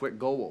going for a quick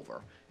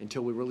go-over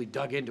until we really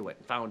dug into it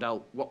and found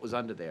out what was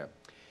under there.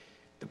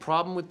 The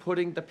problem with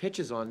putting the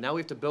pitches on, now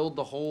we have to build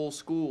the whole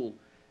school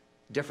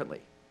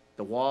differently.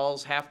 The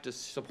walls have to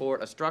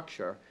support a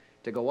structure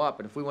to go up,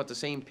 and if we want the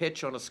same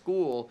pitch on a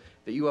school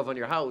that you have on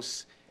your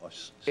house,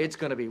 it's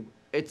gonna be,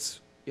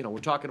 you know, we're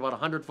talking about a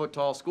 100-foot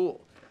tall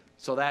school.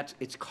 So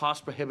it's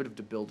cost prohibitive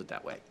to build it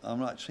that way. I'm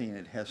not saying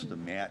it has to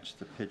match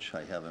the pitch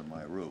I have in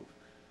my roof,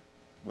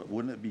 but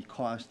wouldn't it be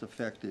cost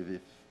effective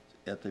if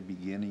at the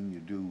beginning you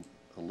do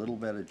a little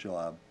better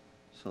job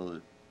so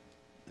that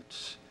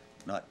it's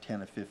not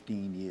 10 or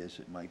 15 years,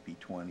 it might be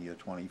 20 or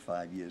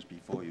 25 years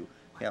before you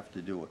have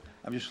to do it?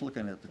 I'm just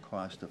looking at the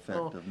cost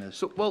effectiveness.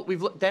 So, well,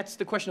 that's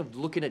the question of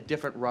looking at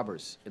different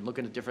rubbers and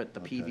looking at different,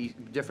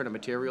 different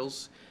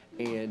materials.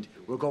 And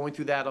we're going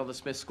through that on the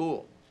Smith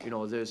School. You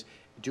know,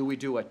 do we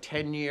do a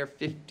 10-year,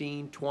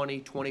 15,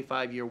 20,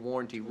 25-year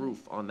warranty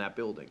roof on that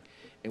building?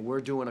 And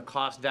we're doing a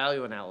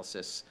cost-value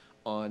analysis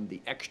on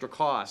the extra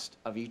cost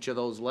of each of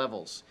those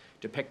levels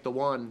to pick the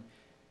one.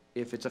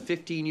 If it's a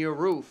 15-year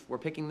roof, we're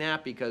picking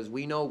that because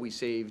we know we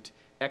saved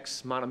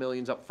X amount of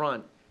millions up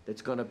front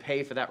that's gonna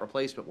pay for that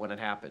replacement when it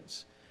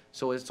happens.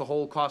 So it's a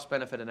whole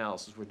cost-benefit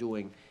analysis we're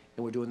doing,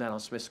 and we're doing that on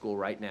Smith School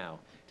right now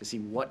to see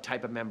what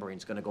type of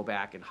membrane's gonna go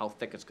back and how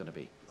thick it's gonna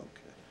be.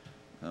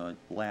 Okay.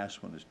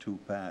 Last one is 2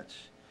 parts.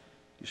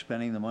 You're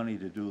spending the money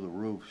to do the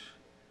roofs.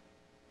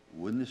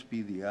 Wouldn't this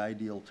be the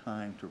ideal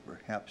time to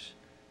perhaps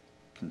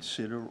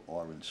consider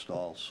or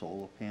install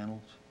solar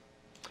panels?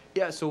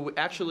 Yeah, so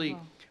actually,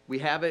 we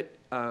have it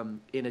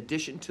in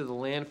addition to the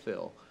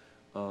landfill.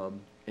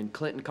 And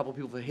Clinton, a couple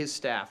people from his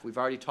staff, we've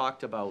already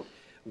talked about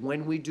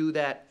when we do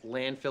that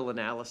landfill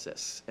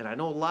analysis. And I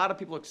know a lot of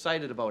people are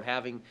excited about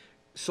having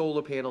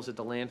solar panels at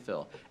the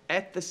landfill.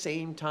 At the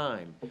same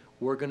time,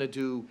 we're gonna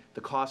do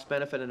the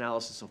cost-benefit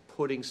analysis of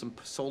putting some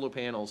solar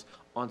panels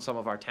on some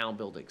of our town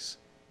buildings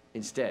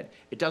instead.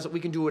 We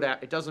can do it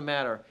it doesn't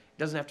matter, it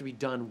doesn't have to be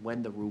done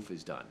when the roof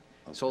is done.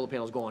 Okay. Solar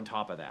panels go on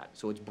top of that,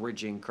 so it's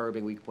bridging,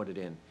 curbing, we can put it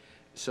in.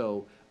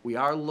 So we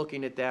are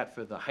looking at that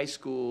for the high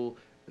school,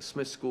 the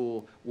Smith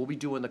School. We'll be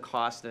doing the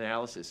cost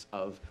analysis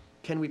of,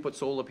 can we put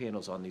solar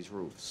panels on these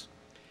roofs?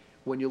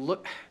 When you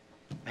look,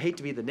 I hate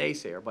to be the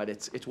naysayer, but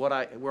it's where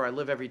I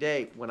live every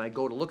day. When I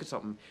go to look at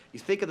something, you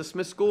think of the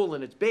Smith School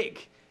and it's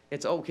big.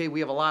 It's okay, we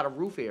have a lot of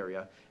roof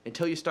area,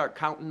 until you start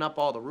counting up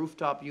all the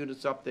rooftop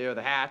units up there,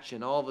 the hatch,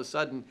 and all of a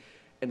sudden,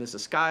 and there's a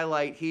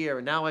skylight here,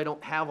 and now I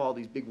don't have all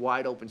these big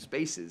wide open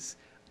spaces.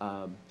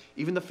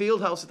 Even the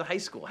field house at the high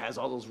school has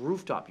all those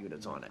rooftop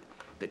units on it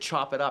that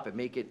chop it up and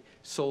make it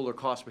solar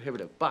cost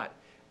prohibitive. But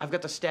I've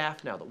got the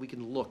staff now that we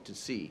can look to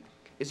see,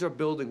 is there a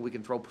building we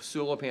can throw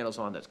solar panels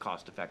on that's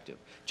cost effective?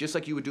 Just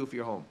like you would do for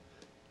your home.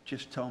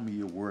 Just tell me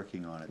you're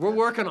working on it. We're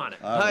working on it.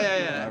 All right,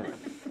 Yeah. all right.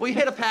 Well, you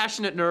hit a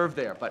passionate nerve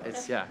there, but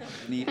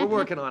we're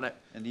working on it.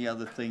 And the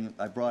other thing,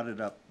 I brought it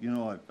up, you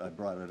know, I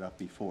brought it up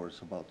before, it's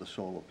about the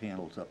solar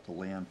panels up the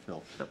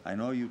landfill. Yep. I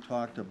know you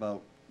talked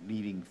about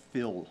needing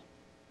fill.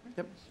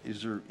 Yep.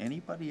 Is there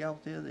anybody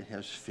out there that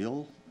has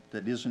fill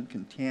that isn't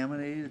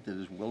contaminated, that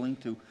is willing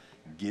to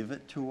give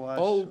it to us?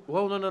 Oh,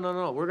 well,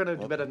 no. We're gonna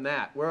do better than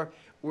that.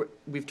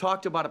 We've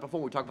talked about it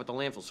before. We talked about the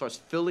landfill. As far as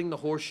filling the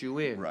horseshoe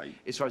in. Right.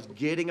 As far as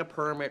getting a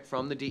permit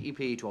from the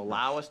DEP to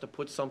allow us to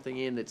put something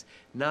in that's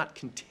not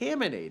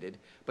contaminated,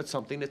 but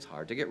something that's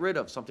hard to get rid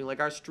of, something like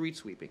our street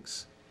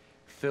sweepings.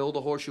 Fill the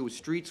horseshoe with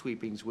street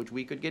sweepings, which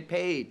we could get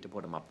paid to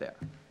put them up there.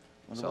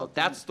 So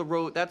that's the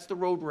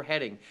road we're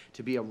heading,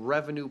 to be a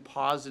revenue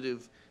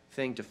positive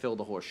thing to fill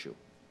the horseshoe.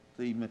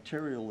 The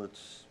material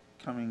that's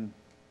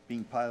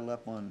being piled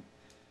up on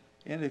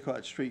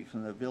Endicott Street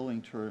from the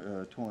building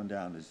torn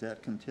down, is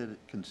that considered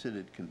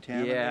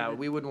contaminated? Yeah,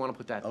 we wouldn't want to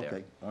put that there.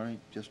 Okay, all right,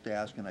 just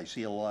asking, I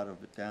see a lot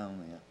of it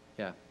down there.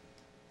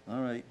 Yeah.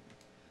 All right,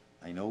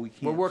 I know we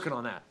can't. We're working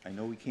on that. I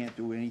know we can't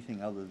do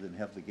anything other than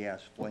have the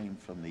gas flame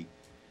from the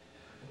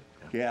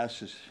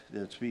gases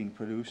that's being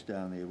produced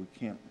down there. We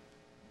can't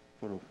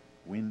put a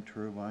wind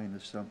turbine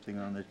or something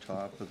on the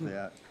top of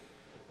that,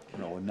 you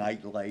know, a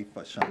nightlife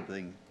or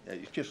something.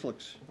 It just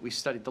looks. We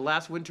studied, the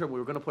last wind turbine, we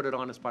were gonna put it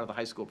on as part of the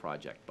high school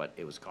project, but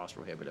it was cost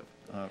prohibitive.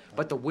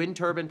 But the wind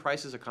turbine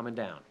prices are coming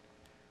down.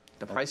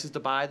 The prices to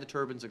buy the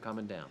turbines are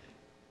coming down.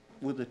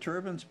 Would the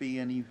turbines be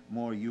any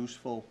more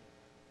useful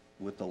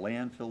with the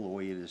landfill the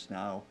way it is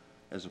now,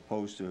 as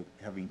opposed to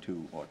having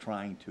to, or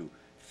trying to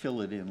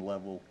fill it in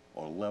level,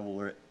 or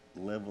level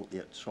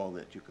it so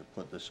that you could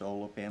put the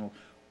solar panel,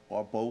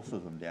 or both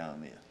of them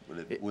down there?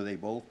 Would they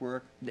both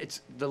work?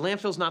 The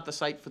landfill's not the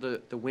site for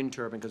the wind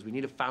turbine, because we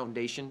need a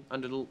foundation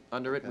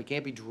under it. We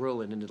can't be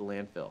drilling into the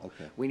landfill.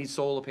 Okay. We need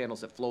solar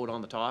panels that float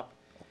on the top.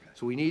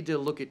 So we need to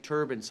look at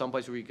turbines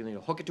someplace where you can,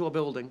 hook it to a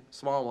building,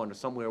 small one, or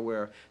somewhere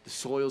where the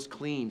soil's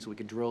clean, so we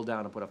can drill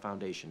down and put a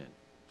foundation in.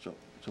 So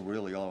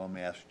really, all I'm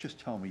asking, just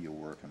tell me you're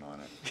working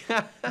on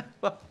it.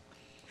 Well,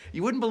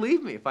 you wouldn't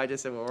believe me if I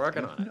just said we're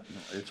working on it. No,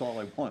 it's all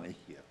I want to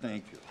hear.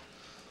 Thank you.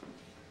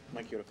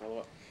 Mike, you want to follow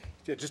up?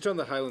 Yeah, just on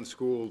the Highland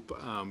School,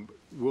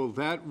 will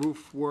that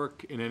roof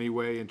work in any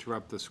way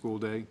interrupt the school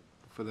day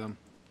for them?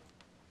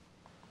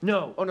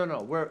 No, oh,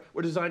 no,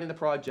 we're designing the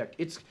project.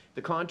 It's,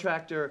 the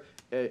contractor,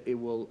 it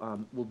will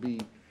be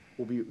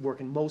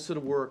working most of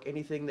the work,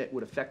 anything that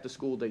would affect the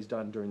school day's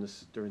done during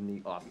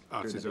the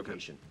Off-season, okay.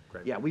 vacation.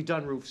 Great. Yeah, we've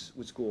done roofs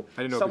with school.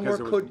 I didn't know Some because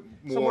work there was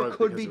could- more Some work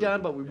could because be of-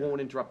 done, but we won't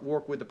interrupt,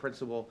 work with the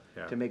principal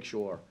Yeah. to make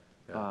sure.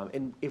 Yeah.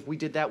 And if we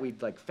did that,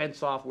 we'd like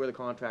fence off where the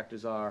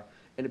contractors are,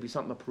 and it'd be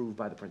something approved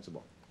by the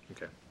principal.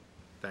 Okay,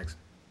 thanks.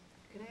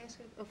 Can I ask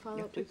a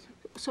follow-up?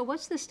 So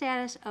what's the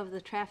status of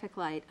the traffic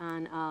light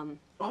on,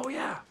 Oh,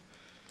 yeah.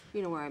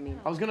 you know where I mean?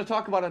 I was gonna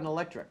talk about an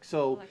electric.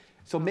 So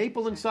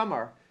Maple and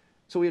Summer,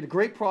 so we had a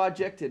great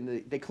project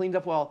and they cleaned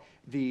up well.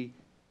 The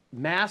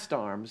mast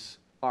arms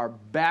are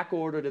back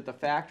ordered at the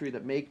factory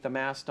that make the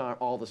mast arm,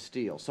 all the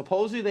steel.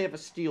 Supposedly they have a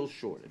steel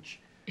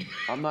shortage.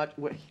 I'm not,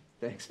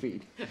 thanks,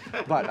 Pete.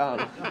 But,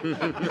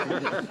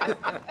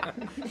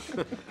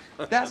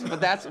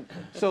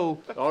 so.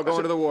 All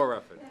going to the war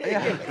effort.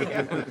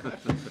 Yeah.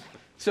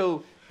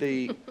 So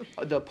the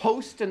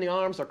posts and the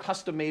arms are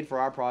custom made for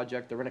our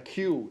project. They're in a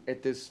queue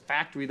at this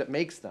factory that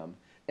makes them,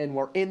 and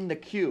we're in the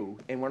queue,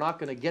 and we're not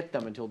gonna get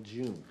them until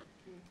June.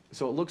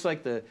 So it looks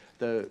like the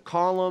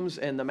columns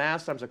and the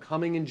mast arms are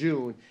coming in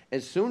June.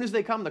 As soon as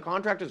they come, the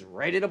contractor's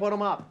ready to put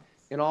them up.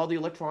 And all the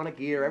electronic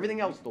gear, everything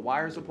else, the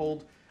wires are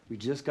pulled. We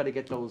just gotta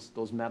get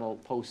those metal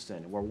posts in,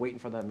 and we're waiting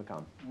for them to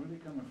come. Where are they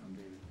coming from,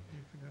 David?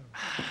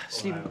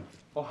 Steve,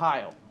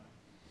 Ohio.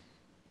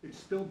 It's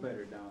still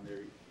better down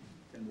there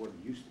than what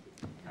it used to be.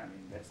 I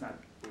mean, that's not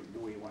the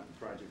way you want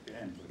the project to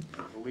end,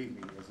 but believe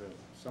me, as a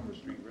Summer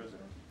Street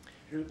resident.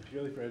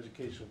 Purely for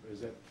education,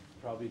 is that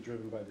probably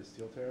driven by the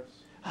steel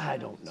tariffs? I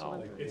don't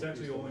know. It's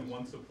actually only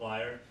one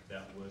supplier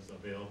that was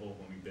available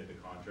when we bid the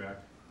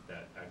contract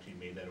that actually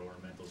made that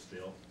ornamental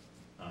steel.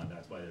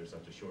 That's why there's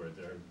such a shortage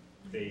there.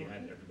 They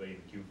had everybody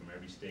in the queue from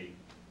every state,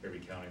 every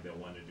county that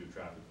wanted to do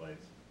traffic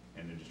lights,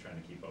 and they're just trying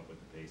to keep up with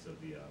the pace of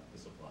the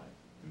supply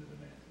and the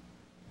demand.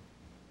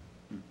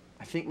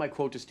 I think my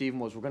quote to Stephen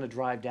was, we're gonna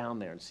drive down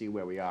there and see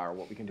where we are,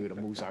 what we can do to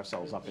move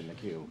ourselves up in the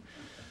quew.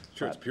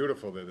 Sure, it's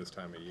beautiful there this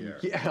time of year.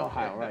 Yeah,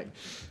 Ohio, right.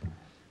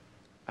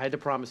 I had to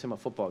promise him a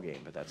football game,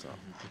 but that's all.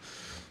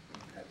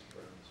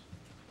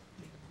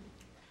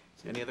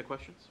 Any other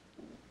questions?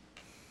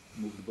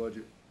 Move the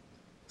budget.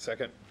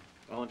 Second.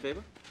 All in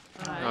favor?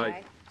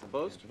 Aye.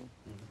 Opposed?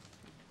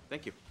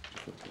 Thank you.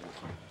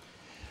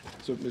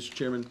 So, Mr.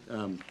 Chairman,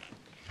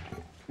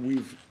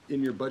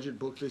 in your budget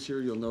book this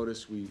year, you'll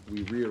notice we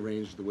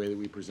rearranged the way that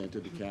we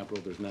presented the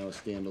capital. There's now a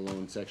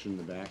standalone section in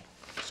the back.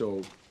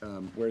 So,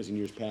 whereas in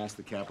years past,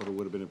 the capital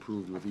would have been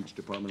approved with each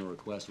departmental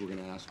request, we're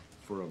gonna ask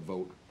for a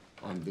vote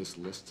on this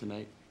list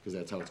tonight, because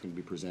that's how it's gonna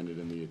be presented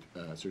in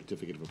the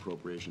certificate of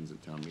appropriations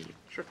at town meeting.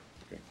 Sure.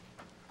 Okay.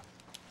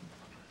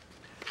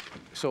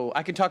 So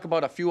I can talk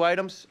about a few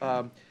items.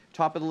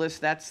 Top of the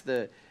list, that's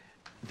the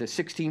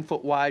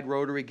 16-foot wide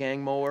rotary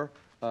gang mower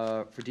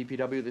for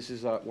DPW. This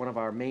is one of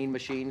our main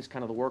machines,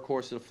 kind of the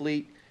workhorse of the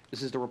fleet.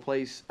 This is to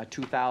replace a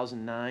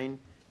 2009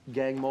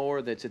 gang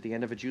mower that's at the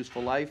end of its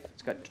useful life.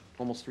 It's got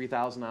almost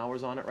 3,000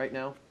 hours on it right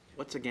now.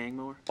 What's a gang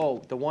mower?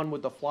 Oh, the one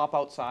with the flop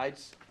out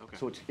sides. Okay.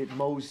 So it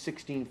mows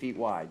 16 feet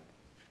wide.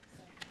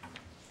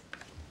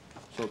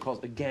 So it calls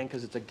it a gang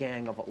because it's a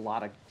gang of a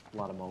lot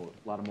of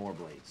mower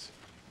blades.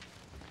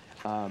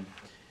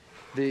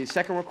 The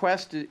second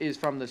request is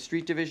from the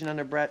street division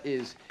under Brett,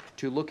 is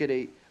to look at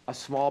a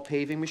small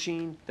paving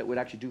machine that would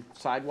actually do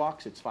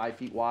sidewalks. It's 5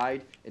 feet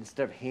wide.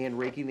 Instead of hand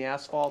raking the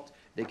asphalt,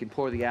 they can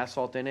pour the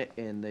asphalt in it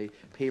and the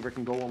paver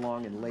can go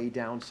along and lay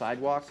down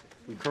sidewalk.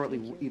 We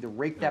currently either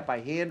rake that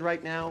by hand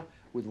right now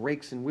with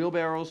rakes and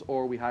wheelbarrows,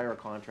 or we hire a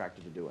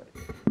contractor to do it.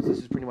 So this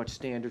is pretty much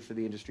standard for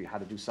the industry, how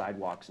to do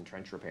sidewalks and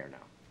trench repair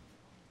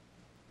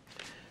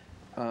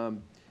now.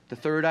 The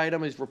third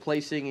item is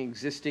replacing the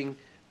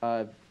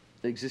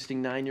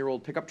existing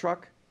 9-year-old pickup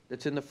truck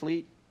that's in the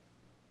fleet.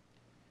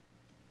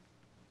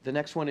 The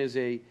next one is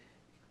a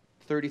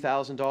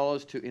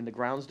 $30,000 in the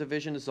grounds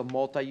division. This is a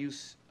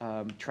multi-use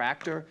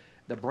tractor.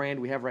 The brand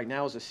we have right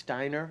now is a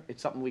Steiner.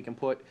 It's something we can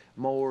put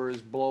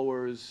mowers,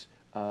 blowers,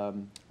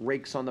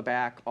 rakes on the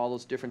back, all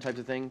those different types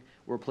of things.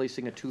 We're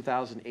replacing a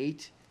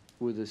 2008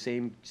 with the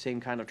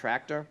same kind of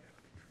tractor.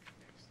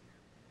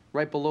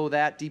 Right below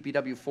that,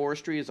 DPW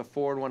Forestry is a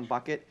 4-in-1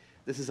 bucket.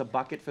 This is a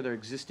bucket for their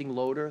existing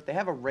loader. They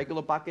have a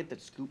regular bucket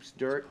that scoops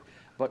dirt,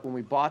 but when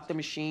we bought the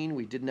machine,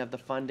 we didn't have the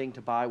funding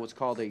to buy what's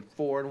called a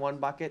 4-in-1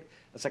 bucket.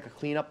 It's like a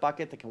cleanup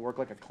bucket that can work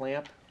like a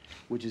clamp,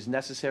 which is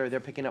necessary.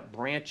 They're picking up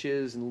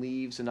branches and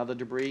leaves and other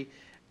debris.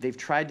 They've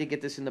tried to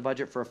get this in the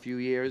budget for a few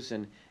years,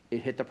 and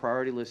it hit the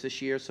priority list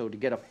this year, so to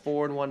get a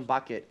 4-in-1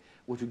 bucket,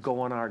 which would go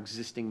on our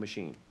existing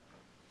machine.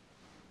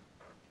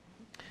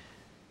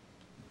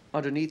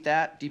 Underneath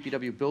that,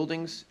 DPW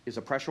Buildings is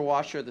a pressure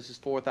washer. This is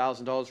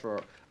 $4,000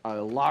 for a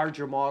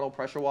larger model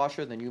pressure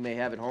washer than you may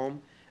have at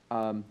home.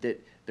 That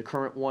The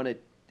current one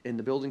in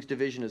the buildings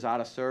division is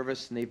out of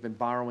service, and they've been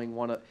borrowing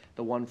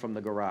the one from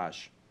the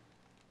garage.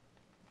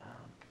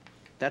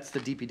 That's the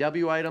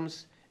DPW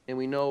items, and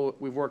we know,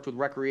 we've worked with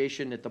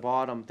Recreation at the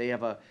bottom. They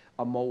have a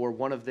mower,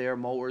 one of their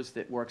mowers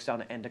that works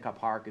down at Endicott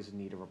Park is in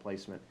need of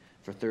replacement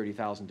for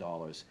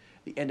 $30,000.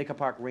 The Endicott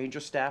Park Ranger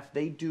staff,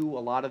 they do a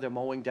lot of their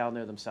mowing down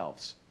there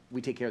themselves.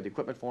 We take care of the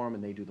equipment for them,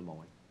 and they do the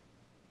mowing.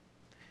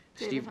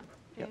 Steve?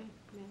 Dave,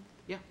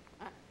 Yeah.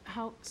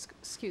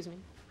 excuse me,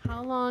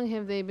 how long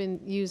have they been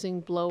using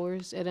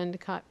blowers at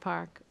Endicott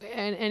Park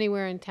and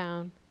anywhere in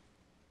town?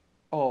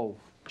 Oh,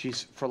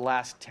 geez, for the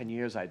last 10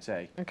 years, I'd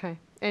say. Okay.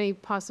 Any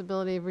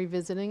possibility of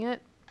revisiting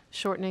it?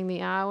 Shortening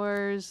the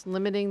hours,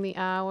 limiting the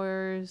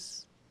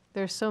hours?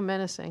 They're so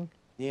menacing.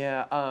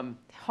 Yeah,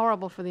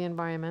 Horrible for the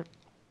environment.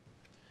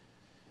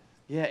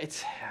 yeah,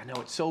 I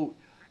know,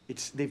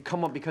 they've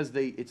come up because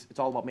it's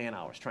all about man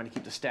hours, trying to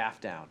keep the staff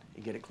down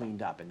and get it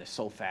cleaned up, and they're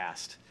so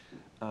fast.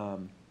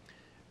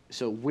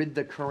 So with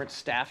the current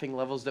staffing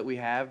levels that we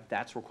have,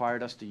 that's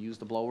required us to use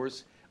the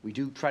blowers. We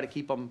do try to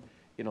keep them,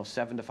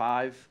 7 to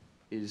 5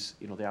 is,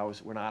 the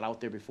hours. We're not out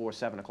there before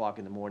 7 o'clock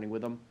in the morning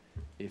with them.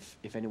 If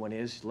anyone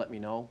is, let me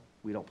know.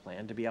 We don't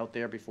plan to be out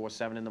there before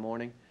 7 in the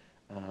morning.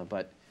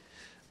 But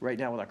right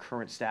now with our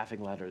current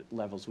staffing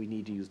levels, we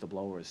need to use the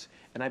blowers.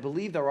 And I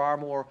believe there are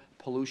more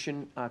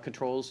pollution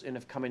controls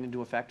coming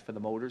into effect for the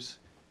motors.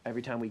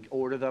 Every time we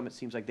order them, it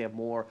seems like they have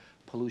more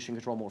pollution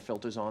control, more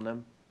filters on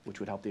them, which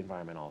would help the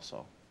environment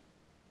also.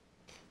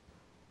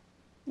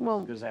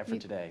 Well, Good as I have for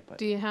today, but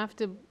do you have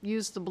to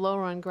use the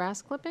blower on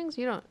grass clippings?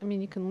 You don't,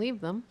 you can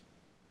leave them.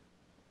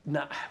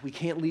 no, we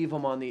can't leave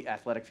them on the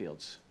athletic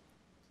fields.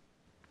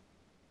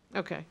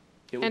 Okay.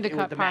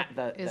 Endicott Endicott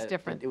Park is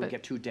different, It would but-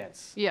 get too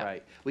dense. Yeah.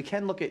 Right. We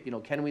can look at,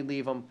 can we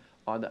leave them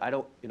on the,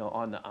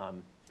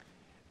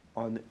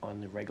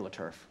 on the regular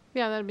turf?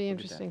 Yeah, that'd be Look at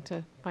that. interesting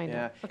to find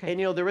Yeah. out. Okay. And,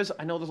 I know there's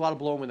a lot of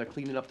blowing when they're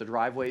cleaning up the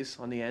driveways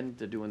on the end.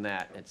 They're doing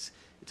that. It's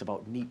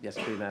about neatness,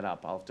 cleaning that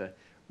up. I'll have to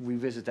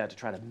revisit that to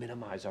try to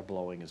minimize our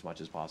blowing as much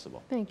as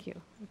possible. Thank you.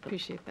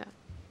 Appreciate that.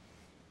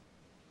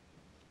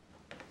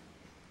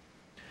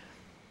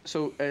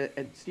 So,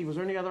 and Steve, was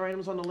there any other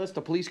items on the list?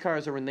 The police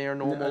cars are in their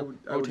normal I would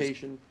just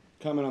rotation.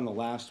 Comment on the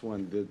last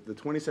one, the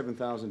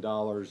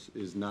 $27,000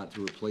 is not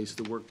to replace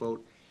the workboat.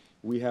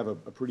 We have a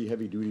pretty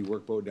heavy-duty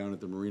workboat down at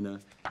the marina.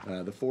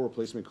 The full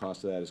replacement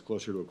cost of that is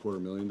closer to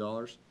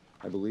 $250,000,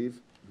 I believe.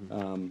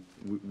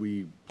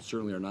 We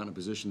certainly are not in a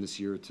position this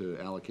year to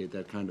allocate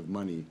that kind of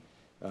money.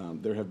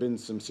 There have been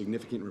some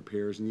significant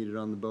repairs needed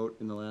on the boat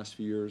in the last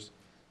few years.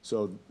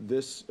 So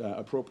this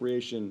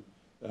appropriation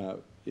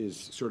is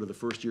sort of the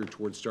first year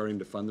towards starting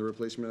to fund the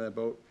replacement of that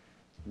boat.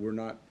 We're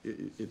not,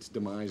 its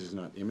demise is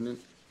not imminent,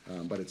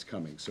 but it's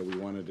coming. So we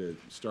wanted to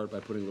start by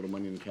putting a little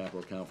money in the capital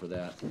account for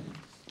that.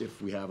 If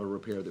we have a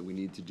repair that we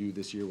need to do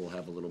this year, we'll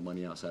have a little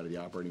money outside of the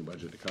operating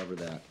budget to cover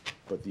that.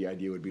 But the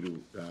idea would be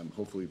to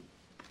hopefully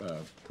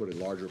put a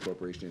larger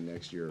appropriation in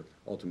next year,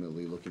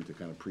 ultimately looking to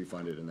kind of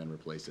pre-fund it and then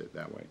replace it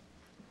that way.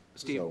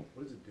 Steve, So-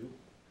 What does it do?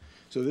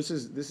 So this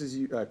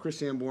is Chris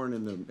Sanborn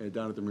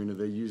down at the marina.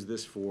 They use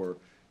this for,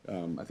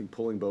 I think,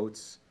 pulling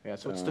boats. yeah,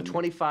 so it's the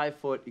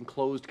 25-foot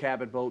enclosed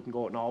cabin boat and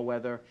go out in all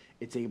weather.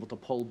 It's able to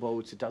pull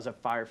boats. It does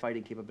have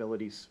firefighting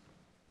capabilities.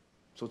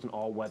 So it's an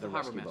all-weather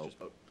rescue boat.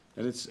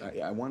 And it's,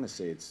 I want to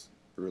say it's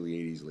early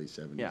 80s, late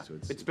 70s. Yeah, So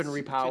it's been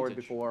repowered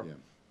before. Yeah.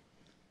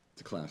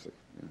 It's a classic.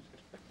 Yeah.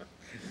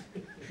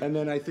 And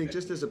then I think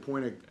just as a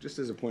point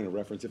of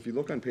reference, if you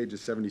look on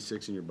pages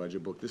 76 in your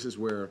budget book, this is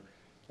where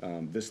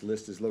this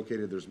list is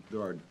located.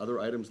 There are other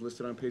items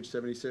listed on page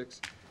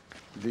 76.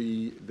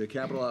 The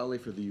capital outlay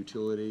for the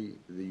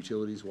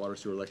utilities, water,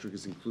 sewer, electric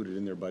is included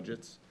in their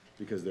budgets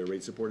because they're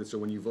rate supported. So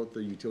when you vote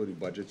the utility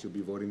budgets, you'll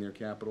be voting their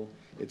capital.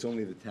 It's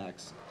only the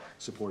tax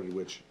supported,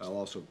 which I'll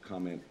also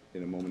comment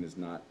in a moment is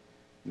not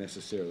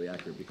necessarily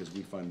accurate because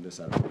we fund this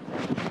out of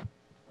free cash.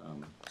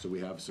 So we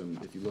have some,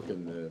 if you look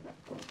in the,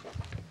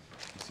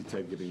 I see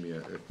Ted giving me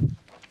a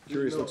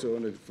curious look, so I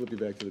want to flip you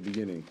back to the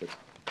beginning, but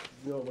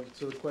No, like,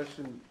 so the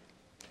question,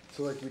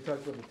 so like we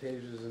talked about the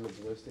tasers and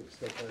the ballistic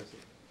stuff last,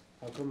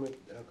 how come it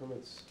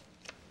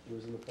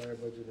was in the fire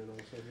budget and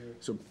also here?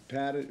 So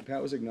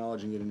Pat was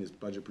acknowledging it in his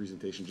budget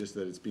presentation, just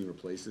that it's being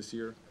replaced this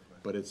year,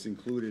 but it's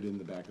included in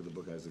the back of the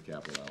book as a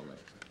capital outlay.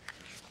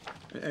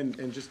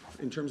 And just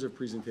in terms of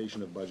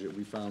presentation of budget,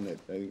 we found that,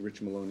 I think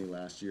Rich Maloney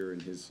last year in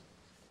his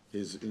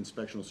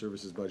inspectional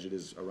services budget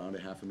is around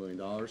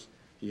 $500,000.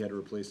 He had to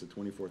replace a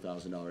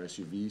 $24,000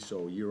 SUV,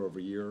 so year over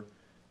year,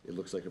 it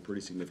looks like a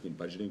pretty significant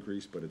budget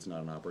increase, but it's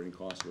not an operating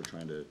cost. We're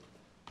trying to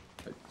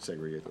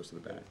segregate those to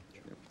the back.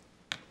 Yep.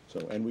 So,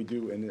 and we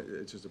do, and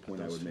it's just a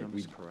point I would make.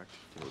 That's correct.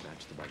 To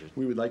match the budget.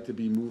 We would like to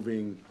be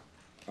moving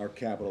our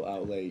capital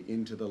outlay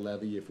into the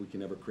levy if we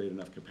can ever create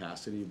enough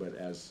capacity, but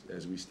as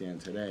we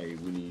stand today,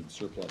 we need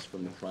surplus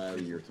from the prior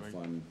year to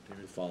fund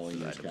the following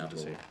year's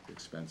capital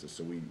expenses.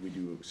 So we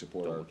do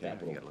support our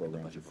capital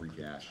programs with free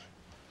cash,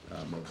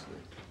 mostly,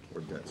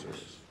 or debt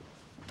service.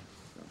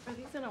 Are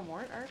these in a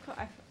warrant article?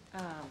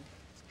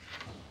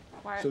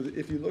 Why- So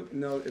if you look,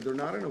 no, they're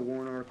not in a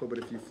warrant article, but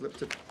if you flip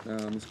to,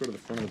 let's go to the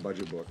front of the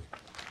budget book.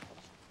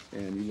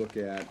 And you look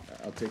at,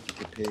 I'll take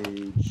you to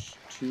page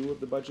 2 of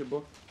the budget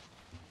book.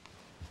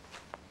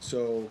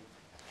 So,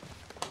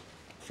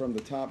 from the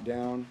top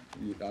down,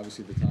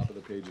 obviously the top of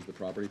the page is the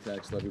property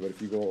tax levy, but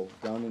if you go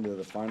down into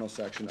the final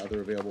section,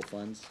 other available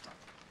funds,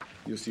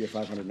 you'll see a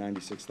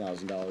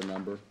 $596,000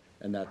 number,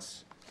 and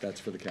that's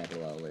for the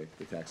capital outlay,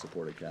 the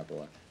tax-supported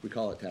capital. We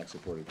call it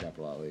tax-supported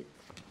capital outlay,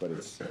 but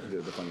it's,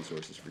 the funding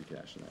source is free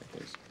cash in that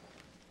case.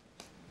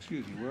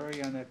 Excuse me, where are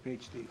you on that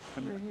page, Steve?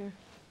 Right here.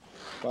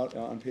 About,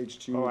 on page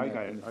 2. Oh, I in got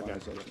that- it, in the I got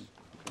final it, section.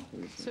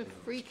 Okay. So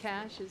free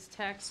cash is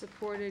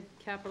tax-supported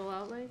capital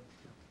outlay?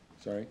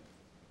 Sorry?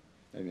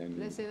 And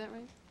Did I say that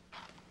right?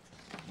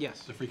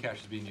 Yes. The free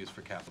cash is being used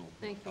for capital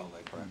Thank you.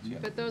 outlay, correct? Yeah.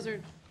 But those are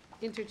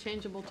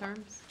interchangeable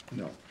terms?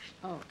 No.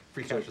 Oh,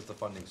 Free cash is the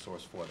funding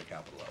source for the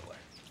capital outlay.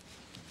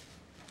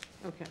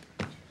 okay.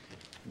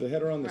 The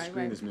header on the Right,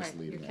 screen right, is right.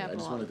 misleading. Your I just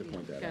capital wanted to outlay,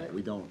 point that got out.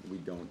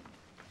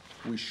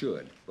 it. We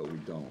should, but we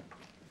don't.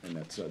 And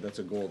that's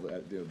a goal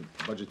that,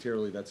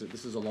 budgetarily,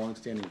 this is a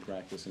long-standing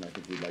practice, and I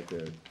think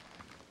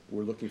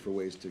we're looking for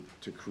ways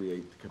to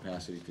create the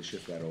capacity to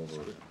shift that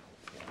over.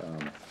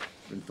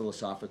 And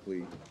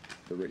philosophically,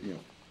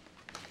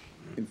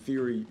 in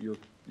theory, your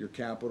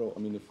capital, I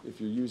mean, if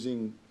you're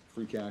using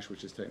free cash,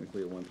 which is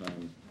technically a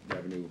one-time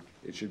revenue,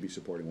 it should be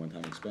supporting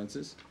one-time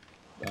expenses.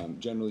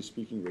 Generally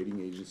speaking,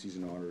 rating agencies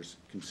and auditors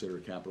consider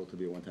capital to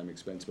be a one-time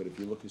expense, but if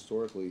you look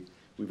historically,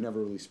 we've never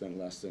really spent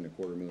less than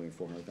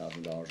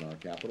 $250,400,000 on our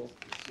capital.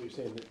 So you're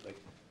saying that, like,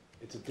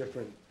 it's a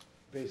different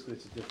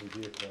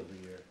vehicle every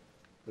year,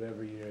 but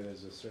every year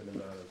there's a certain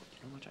amount of.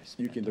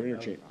 You can, they're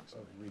interchange.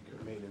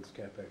 Maintenance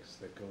CapEx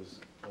that goes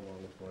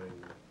along with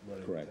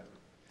running. Correct. town.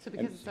 So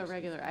because it's a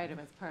regular item,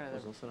 it's part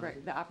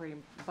of the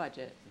operating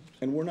budget.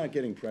 And we're not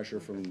getting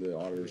pressure from the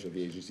auditors or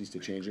the agencies to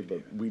change it,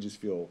 but we just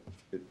feel,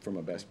 from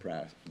a best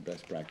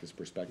practice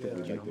perspective,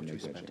 we'd like to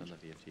make that change.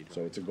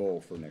 So it's a goal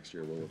for next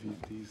year, we're looking.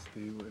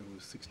 It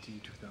was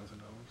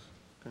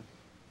 $62,000.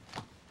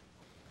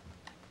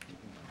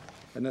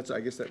 And that's, I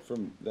guess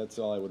that's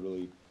all I would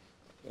really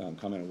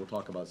comment on. We'll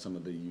talk about some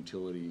of the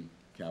utility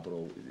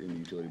capital in the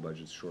utility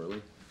budgets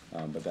shortly.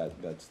 But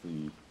that's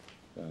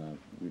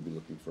we'd be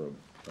looking for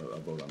a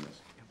vote on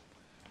this.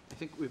 I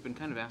think we've been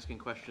kind of asking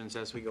questions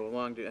as we go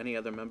along. Do any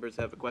other members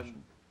have a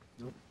question?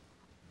 Nope.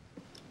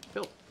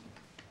 Bill?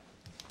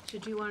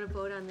 Should you want to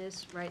vote on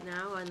this right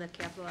now, on the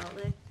capital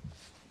outlay?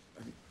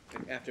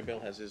 After Bill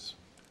has his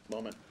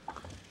moment.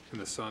 In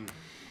the sun.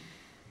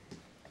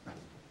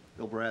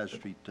 Bill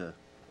Bradstreet,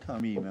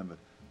 town meeting member,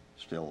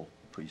 still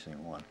precinct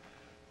 1.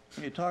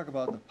 When you talk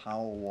about the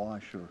power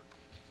washer,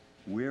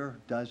 where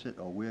does it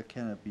or where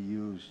can it be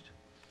used?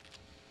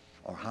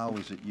 Or how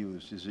is it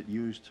used? Is it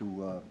used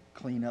to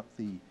clean up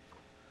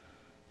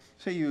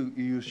say you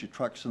use your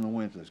trucks in the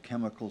winters,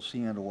 chemical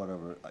sand or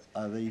whatever,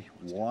 are they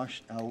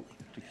washed out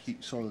to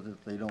keep, so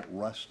that they don't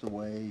rust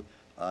away?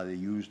 Are they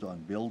used on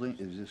building?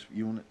 Is this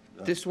unit?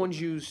 This one's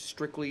used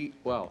strictly,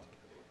 well,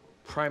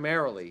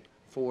 primarily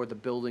for the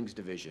buildings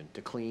division,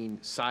 to clean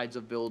sides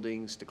of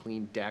buildings, to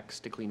clean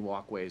decks, to clean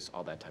walkways,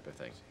 all that type of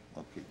thing.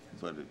 Okay,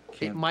 but it It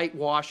can't. might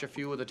wash a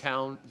few of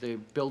the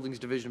buildings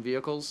division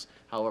vehicles,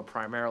 however,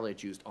 primarily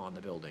it's used on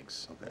the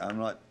buildings. Okay, I'm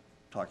not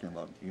talking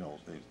about,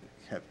 they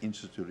have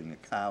instituting a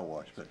car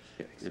wash, but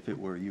if it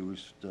were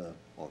used,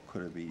 or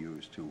could it be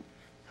used to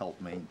help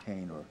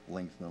maintain or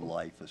lengthen the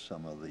life of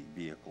some of the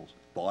vehicles,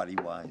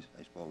 body-wise,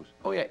 I suppose?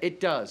 Oh, yeah, it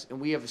does, and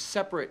we have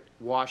separate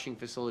washing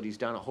facilities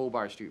down at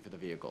Hobart Street for the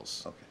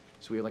vehicles. Okay,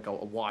 So we have like a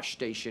wash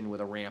station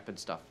with a ramp and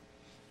stuff.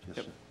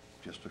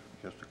 just a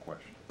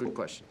question. Good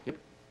question, yep.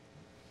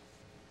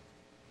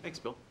 Thanks,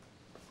 Bill.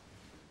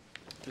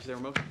 Is there a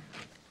motion?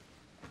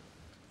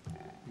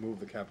 Move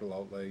the capital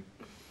outlay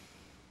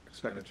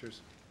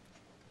expenditures.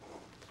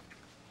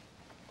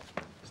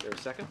 Is there a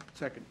second?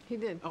 Second. He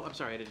did. Oh, I'm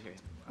sorry, I didn't hear you.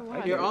 Oh,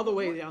 wow. You're all the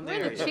way down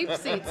there. We're the cheap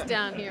seats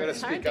down here.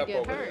 It's hard to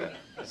get heard.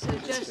 So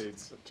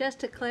just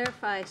to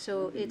clarify,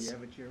 so it's,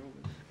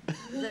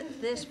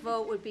 this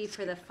vote would be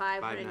for the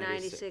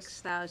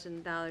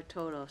 $596,000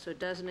 total, so it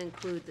doesn't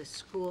include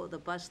the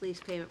bus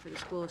lease payment for the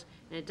schools,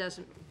 and it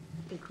doesn't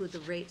include the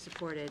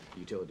rate-supported.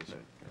 Utilities.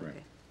 Correct.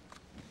 Okay.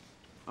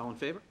 All in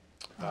favor?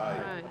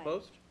 Aye.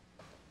 Opposed?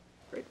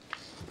 Great.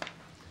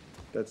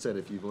 That said,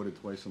 if you voted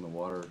twice on the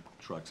water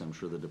trucks, I'm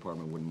sure the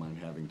department wouldn't mind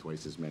having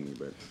twice as many,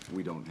 but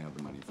we don't have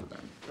the money for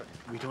that.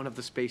 We don't have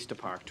the space to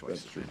park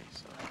twice as many,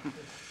 so.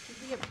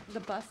 The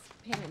bus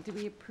payment, did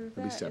we approve It'd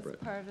be that as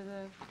separate. part of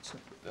the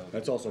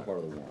That's also part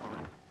of the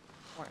warrant.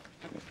 warrant?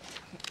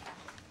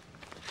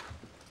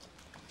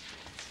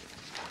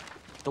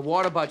 The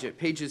water budget,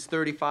 pages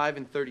 35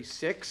 and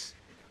 36.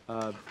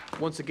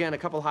 Once again, a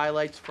couple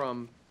highlights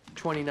from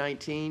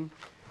 2019.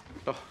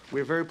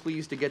 We're very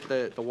pleased to get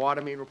the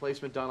water main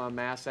replacement done on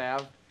Mass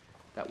Ave.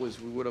 We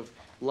would have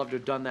loved to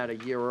have done that a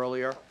year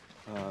earlier.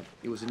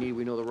 It was a need.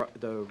 We know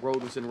the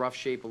road was in rough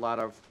shape, a lot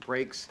of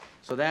breaks.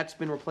 So that's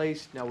been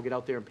replaced. Now we'll get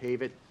out there and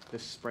pave it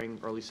this spring,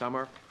 early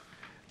summer.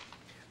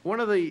 One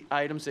of the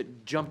items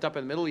that jumped up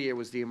in the middle of the year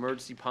was the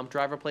emergency pump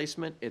drive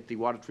replacement at the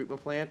water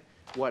treatment plant.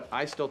 What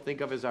I still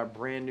think of as our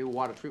brand-new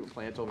water treatment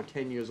plant, it's over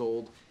 10 years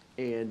old,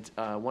 and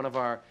one of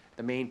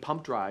the main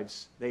pump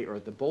drives,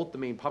 both the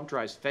main pump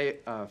drives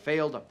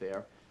failed up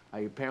there.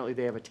 Apparently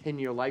they have a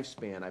 10-year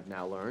lifespan, I've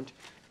now learned.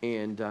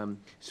 And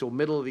so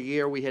middle of the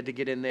year, we had to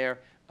get in there,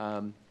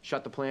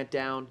 shut the plant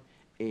down,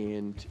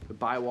 and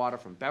buy water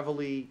from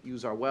Beverly,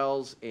 use our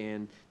wells,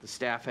 and the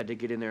staff had to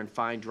get in there and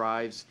find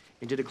drives,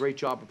 and did a great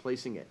job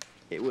replacing it.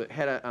 It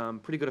had a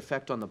pretty good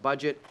effect on the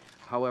budget.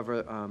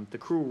 However, the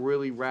crew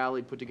really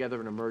rallied, put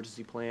together an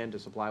emergency plan to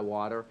supply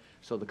water,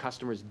 so the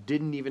customers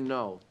didn't even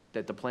know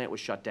that the plant was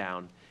shut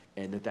down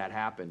and that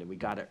happened, and we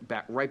got it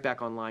right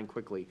back online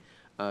quickly.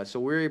 So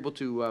we were able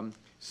to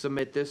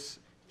submit this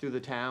through the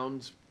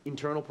town's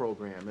internal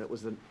program, and it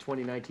was the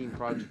 2019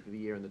 project of the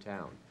year in the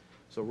town.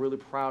 So really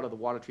proud of the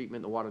water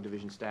treatment and the water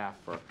division staff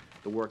for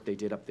the work they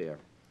did up there.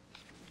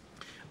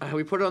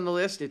 We put it on the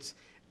list. It's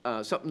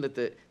something that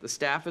the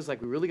staff is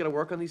like, we really got to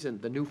work on these, and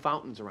the new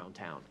fountains around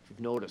town. If you've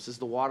noticed, this is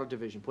the water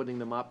division putting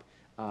them up.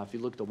 If you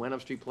look at the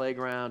Wenham Street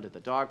Playground, at the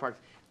dog park,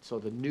 so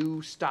the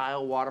new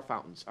style water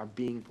fountains are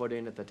being put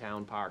in at the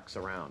town parks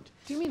around.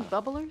 Do you mean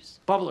bubblers?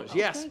 Bubblers, Oh,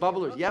 yes, thank you.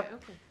 bubblers, Okay, yep.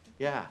 okay.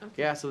 Yeah,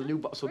 Okay. yeah,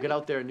 so get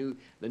out there,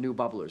 the new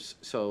bubblers.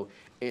 So,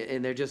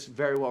 and they're just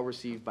very well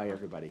received by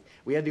everybody.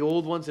 We had the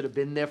old ones that have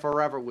been there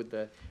forever with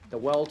the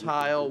well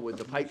tile, with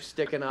the pipes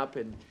sticking up,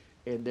 and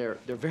they're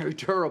very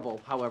durable,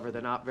 however,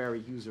 they're not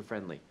very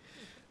user-friendly.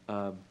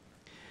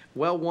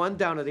 Well 1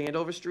 down at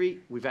Andover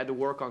Street, we've had to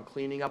work on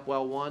cleaning up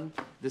well 1.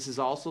 This is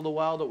also the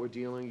well that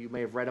you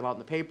may have read about in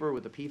the paper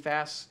with the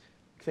PFAS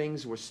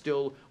things. We're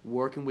still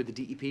working with the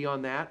DEP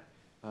on that.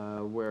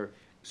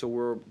 So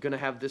we're gonna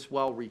have this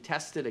well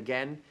retested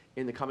again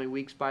in the coming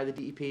weeks by the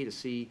DEP to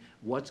see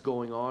what's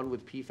going on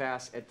with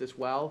PFAS at this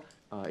well.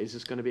 Is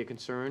this gonna be a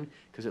concern?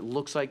 Because it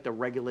looks like the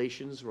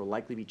regulations will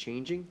likely be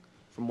changing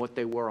from what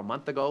they were a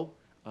month ago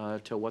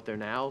to what they're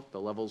now. The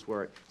levels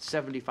were at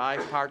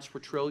 75 parts per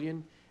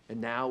trillion, and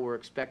now we're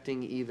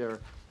expecting either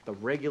the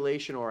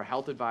regulation or a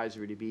health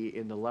advisory to be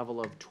in the level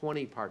of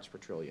 20 parts per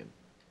trillion,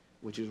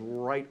 which is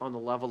right on the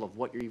level of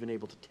what you're even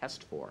able to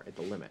test for at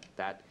the limit,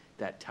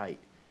 that tight.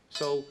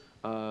 So,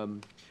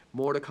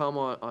 more to come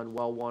on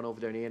well 1 over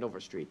there in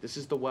Andover Street. This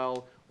is the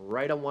well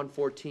right on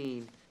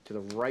 114 to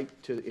the right,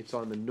 it's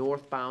on the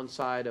northbound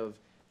side of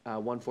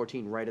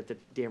 114, right at the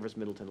Danvers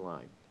Middleton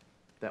line.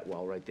 That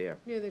well right there.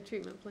 Near the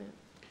treatment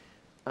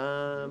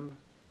plant.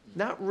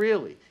 Not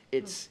really.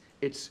 It's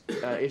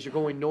as you're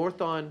going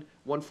north on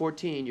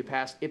 114, you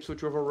pass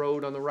Ipswich River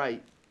Road on the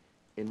right,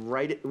 and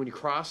when you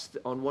cross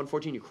on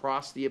 114, you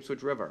cross the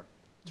Ipswich River.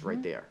 It's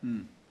right there.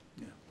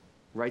 Yeah.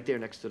 Right there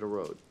next to the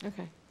road.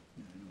 Okay.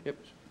 Yep.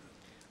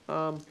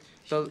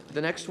 So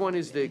the next one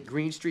is the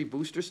Green Street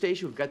Booster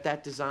Station. We've got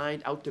that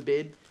designed out to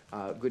bid,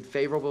 good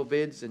favorable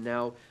bids, and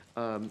now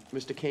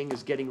Mr. King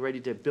is getting ready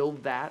to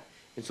build that.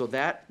 And so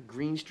that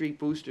Green Street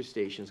Booster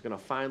Station is gonna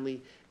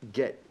finally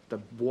get the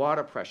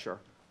water pressure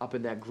up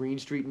in that Green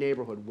Street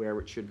neighborhood where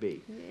it should be.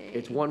 Yay.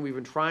 It's one we've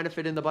been trying to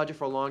fit in the budget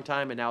for a long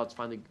time, and now it's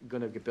finally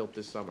gonna get built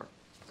this summer.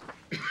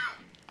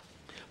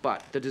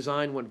 But the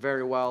design went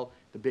very well,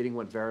 the bidding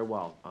went very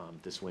well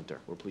this winter.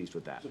 We're pleased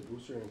with that. Does a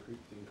booster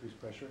increase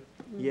pressure?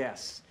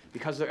 Yes,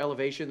 because of their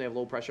elevation, they have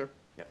low pressure.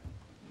 Yep.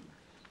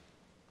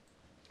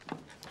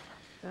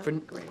 That's For,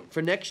 great.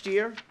 for next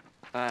year,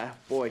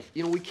 boy,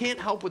 we can't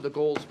help with the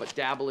goals, but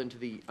dabble into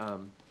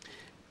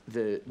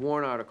the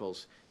warrant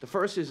articles. The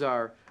first is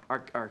our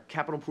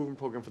capital improvement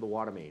program for the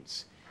water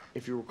mains.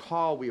 If you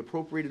recall, we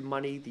appropriated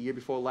money the year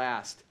before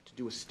last to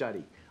do a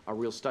study, a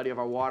real study of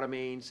our water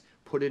mains,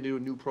 put into a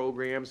new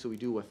program, so we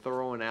do a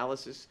thorough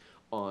analysis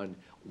on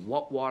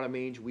what water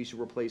mains we should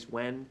replace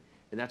when,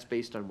 and that's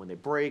based on when they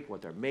break,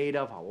 what they're made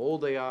of, how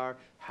old they are,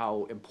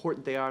 how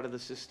important they are to the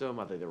system,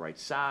 are they the right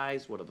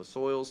size, what are the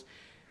soils.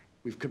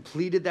 We've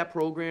completed that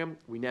program.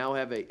 We now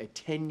have a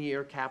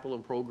 10-year capital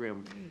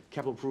improvement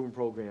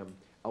program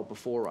out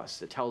before us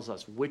that tells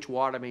us which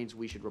water mains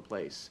we should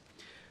replace.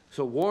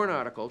 So warrant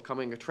article,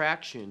 coming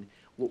attraction,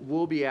 what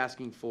we'll be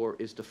asking for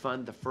is to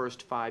fund the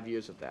first 5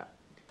 years of that.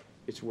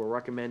 We're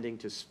recommending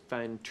to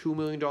spend $2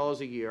 million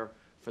a year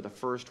for the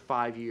first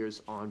 5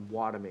 years on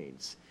water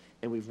mains.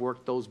 And we've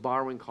worked those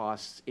borrowing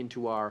costs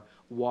into our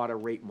water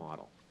rate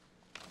model.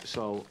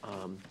 So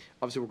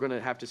obviously, we're going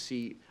to have to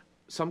see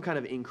some kind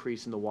of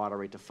increase in the water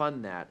rate to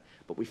fund that,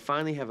 but we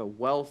finally have a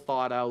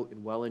well-thought-out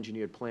and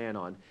well-engineered plan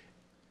on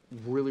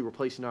really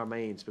replacing our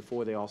mains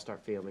before they all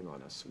start failing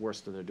on us,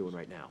 worse than they're doing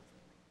right now.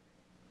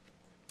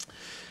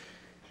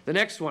 The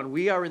next one,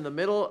 we are in the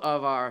middle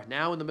of our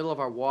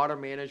Water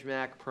Management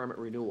Act permit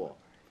renewal.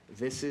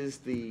 This is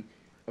the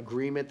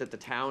agreement that the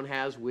town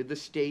has with the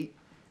state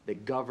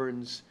that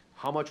governs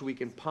how much we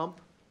can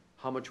pump,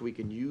 how much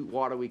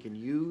water we can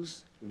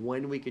use,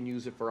 when we can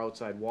use it for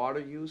outside water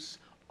use.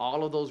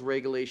 All of those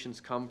regulations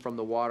come from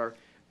the Water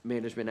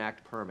Management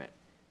Act permit.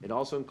 It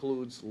also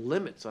includes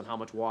limits on how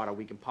much water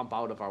we can pump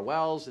out of our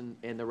wells and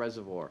the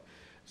reservoir.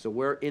 So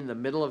we're in the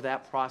middle of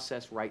that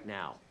process right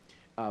now.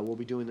 We'll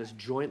be doing this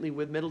jointly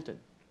with Middleton.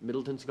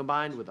 Middleton's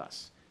combined with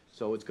us.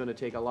 So it's gonna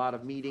take a lot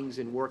of meetings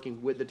and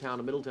working with the town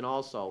of Middleton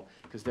also,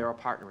 because they're a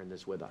partner in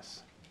this with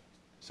us.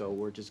 So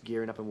we're just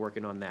gearing up and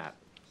working on that.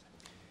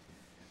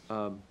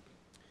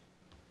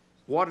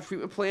 Water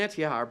treatment plant,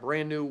 yeah, our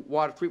brand-new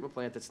water treatment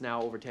plant that's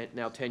now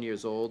 10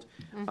 years old.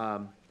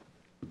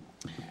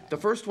 The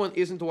first one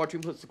isn't the water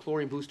treatment plant, it's the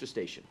chlorine booster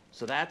station.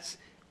 So that's,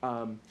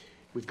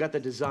 we've got the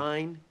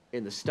design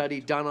and the study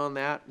done on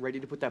that, ready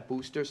to put that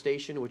booster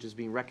station, which is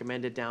being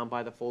recommended down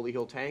by the Foley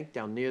Hill tank,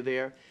 down near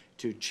there,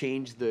 to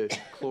change the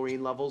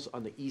chlorine levels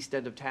on the east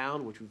end of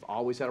town, which we've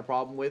always had a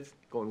problem with,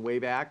 going way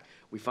back.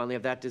 We finally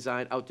have that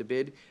design out to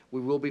bid.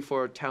 We will be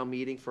for a town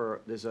meeting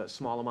there's a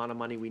small amount of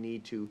money we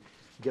need to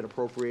get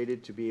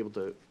appropriated to be able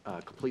to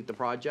complete the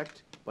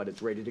project, but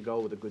it's ready to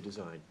go with a good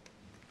design.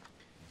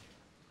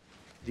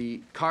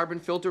 The carbon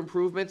filter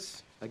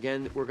improvements,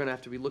 again, we're gonna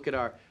have to look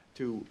at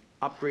to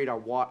upgrade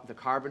the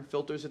carbon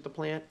filters at the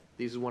plant.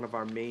 These are one of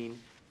our main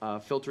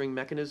filtering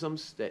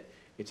mechanisms, that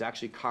it's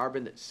actually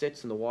carbon that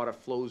sits and the water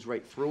flows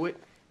right through it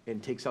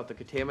and takes out the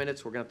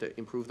contaminants. We're gonna have to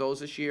improve those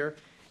this year.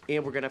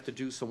 And we're gonna have to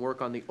do some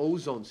work on the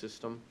ozone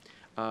system,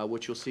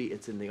 which you'll see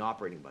it's in the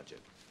operating budget.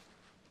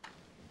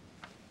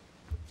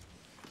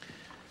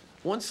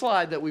 One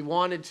slide that we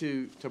wanted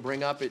to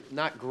bring up,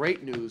 not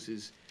great news,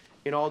 is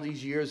in all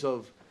these years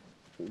of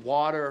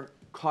water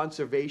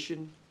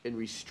conservation and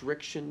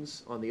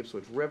restrictions on the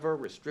Ipswich River,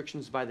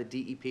 restrictions by the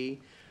DEP,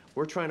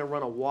 we're trying to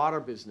run a water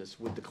business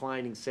with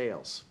declining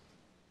sales.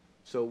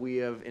 So we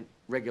have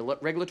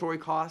regulatory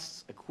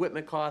costs,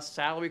 equipment costs,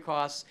 salary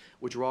costs,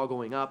 which are all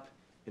going up,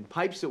 and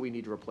pipes that we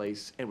need to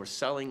replace, and we're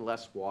selling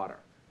less water.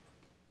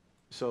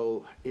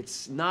 So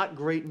it's not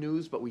great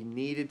news, but we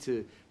needed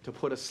to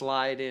put a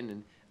slide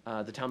in,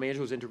 and the town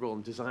manager was integral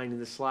in designing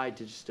this slide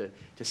to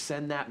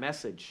send that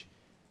message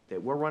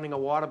that we're running a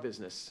water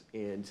business,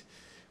 and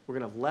we're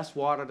gonna have less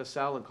water to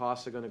sell, and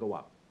costs are gonna go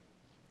up.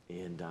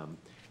 And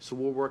so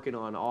we're working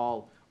on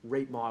all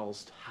rate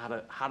models,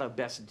 how to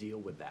best deal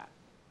with that.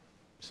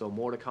 So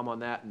more to come on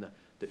that, and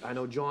I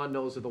know John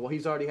knows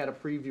he's already had a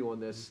preview on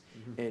this,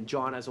 and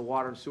John, as a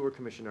water and sewer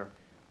commissioner,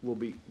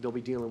 they'll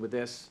be dealing with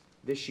this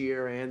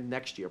year and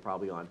next year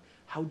probably on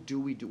what do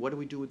we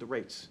do with the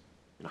rates?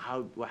 You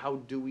know, how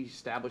do we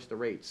establish the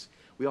rates?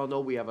 We all know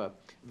we have a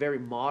very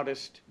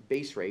modest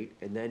base rate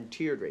and then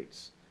tiered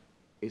rates.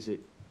 Is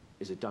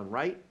it done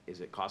right? Is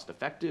it cost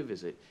effective?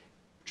 Is it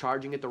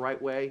charging it the right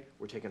way?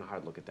 We're taking a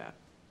hard look at that.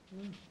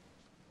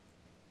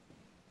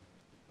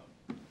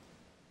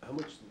 How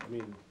much, I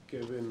mean,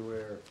 given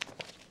where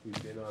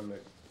we've been on the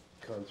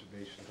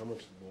conservation, how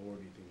much lower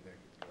do you think that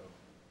could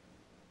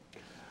go?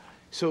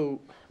 So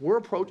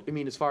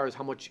as far as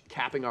how much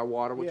capping our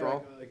water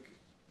withdrawal?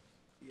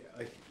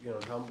 You know,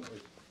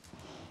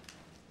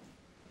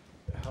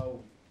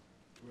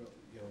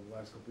 the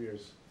last couple of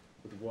years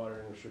with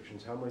water and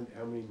restrictions, how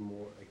many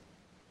more,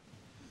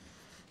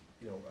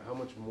 how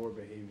much more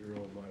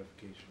behavioral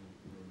modification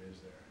room is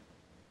there?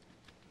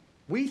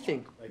 We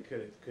think. Like,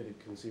 could it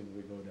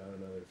conceivably go down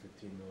another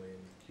 15 million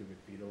cubic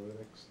feet over the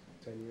next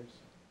 10 years?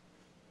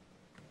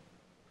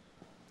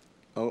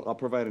 I'll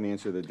provide an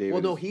answer that David.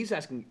 Well, no, he's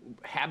asking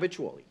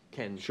habitually.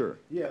 Sure.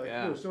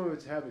 Yeah, some of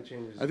it's habit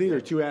changes. I think there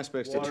are two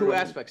aspects to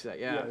that.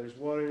 Yeah, there's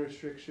water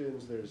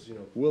restrictions. There's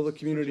will the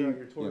community switching out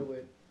your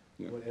toilet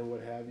and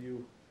what have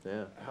you.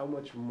 Yeah. How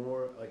much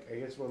more? Like, I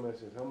guess what I'm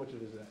asking is how much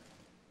of is that?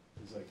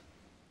 Is like,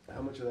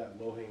 how much of that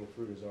low hanging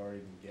fruit has already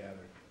been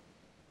gathered,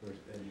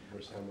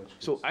 versus how much?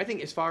 So I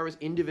think as far as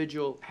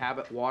individual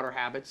water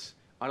habits,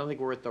 I don't think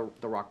we're at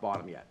the rock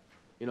bottom yet.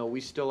 You know,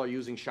 we still are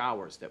using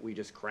showers that we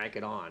just crank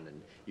it on,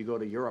 and you go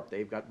to Europe,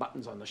 they've got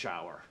buttons on the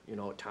shower. You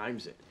know, it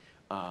times it.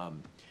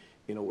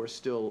 We're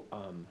still,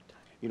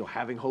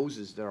 having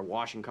hoses that are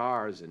washing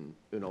cars, and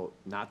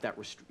not that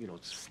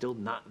still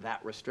not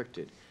that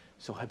restricted.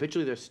 So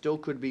habitually, there still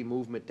could be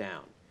movement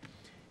down.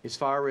 As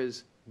far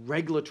as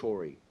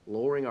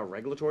lowering our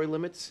regulatory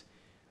limits,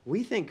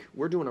 we think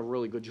we're doing a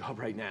really good job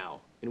right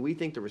now, and we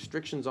think the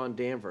restrictions on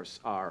Danvers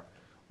are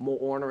more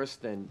onerous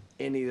than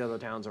any of the other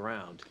towns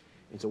around.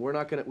 And so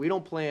we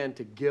don't plan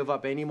to give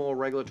up any more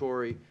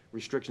regulatory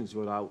restrictions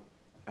without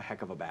a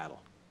heck of a battle,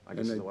 I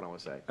guess is what I want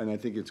to say. And I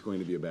think it's going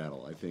to be a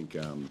battle. I think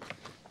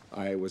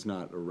I was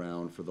not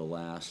around for the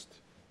last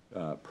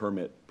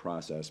permit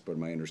process, but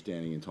my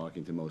understanding in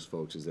talking to most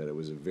folks is that it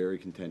was a very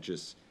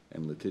contentious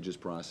and litigious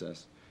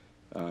process.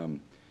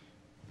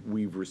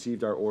 We've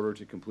received our order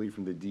to complete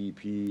from the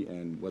DEP,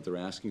 and what they're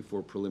asking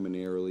for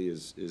preliminarily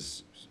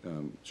is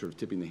sort of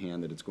tipping the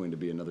hand that it's going to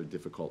be another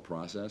difficult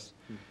process.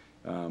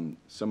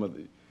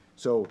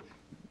 So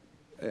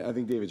I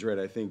think David's right.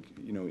 I think,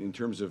 in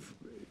terms of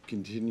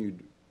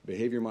continued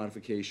behavior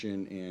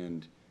modification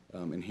and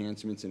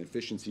enhancements and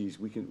efficiencies,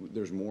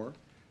 there's more.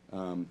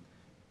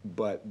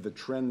 But the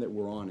trend that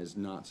we're on is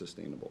not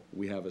sustainable.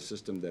 We have a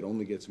system that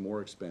only gets more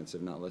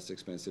expensive, not less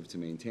expensive to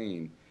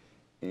maintain.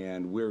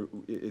 And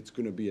it's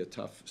going to be a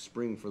tough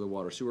spring for the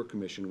Water Sewer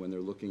Commission when they're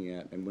looking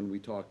at, and when we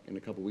talk in a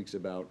couple weeks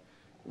about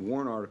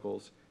warrant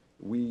articles,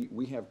 we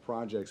have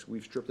projects,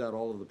 we've stripped out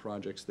all of the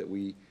projects that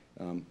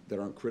that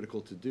aren't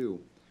critical to do.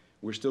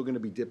 we're still gonna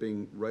be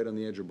dipping right on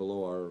the edge or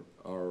below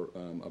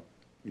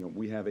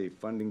we have a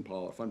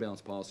fund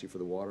balance policy for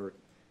the water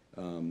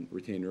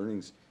retained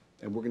earnings,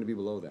 and we're gonna be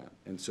below that.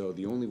 And so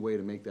the only way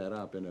to make that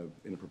up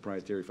in a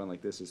proprietary fund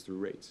like this is through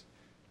rates.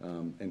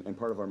 And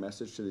part of our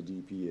message to the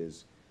DEP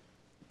is,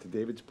 to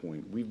David's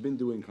point, we've been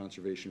doing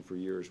conservation for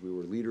years. We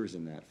were leaders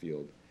in that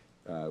field.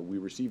 We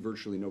received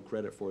virtually no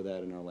credit for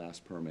that in our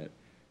last permit.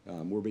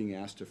 We're being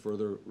asked to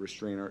further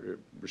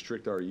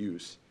restrict our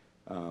use.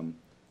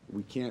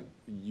 We can't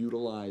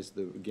utilize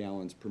the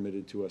gallons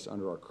permitted to us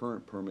under our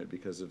current permit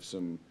because of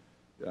some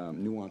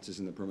nuances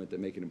in the permit that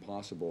make it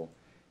impossible.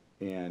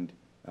 And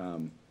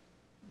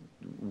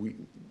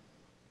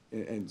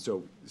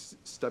so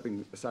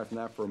stepping aside from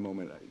that for a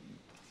moment,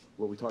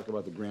 what we talk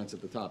about the grants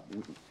at the top.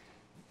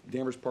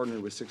 Danvers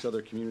partnered with 6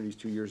 other communities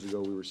 2 years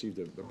ago. We received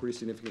a pretty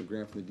significant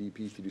grant from the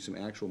DEP to do some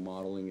actual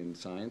modeling and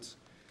science.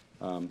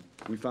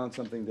 We found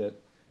something that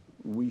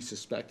we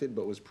suspected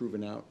but was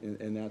proven out,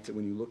 and that's that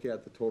when you look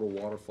at the total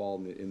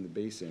waterfall in the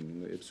basin,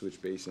 in the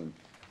Ipswich Basin,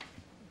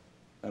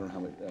 I don't know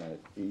how much,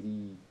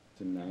 80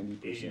 to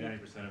 90%.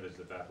 80-90% of it is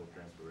the backflow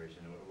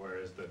transpiration,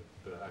 whereas the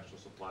actual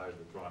suppliers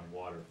withdrawing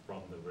water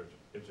from the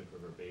Ipswich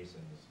River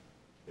basins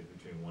is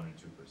between 1 and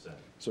 2%.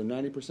 So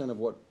 90% of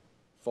what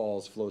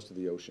falls flows to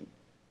the ocean.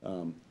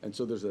 And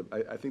so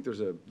I think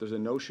there's a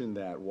notion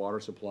that water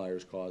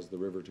suppliers cause the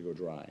river to go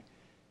dry.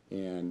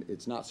 And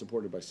it's not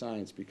supported by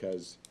science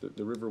because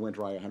the river went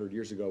dry 100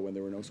 years ago when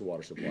there were no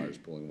water suppliers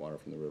pulling water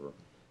from the river.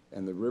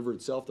 And the river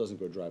itself doesn't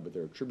go dry, but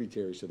there are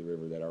tributaries to the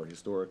river that are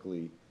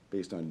historically,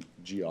 based on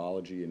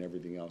geology and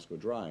everything else, go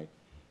dry.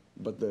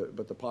 But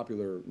the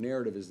popular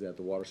narrative is that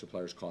the water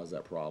suppliers cause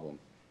that problem.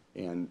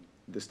 And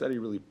the study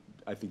really,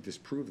 I think,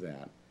 disproved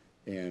that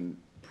and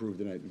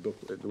proved, and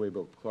the way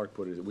Bill Clark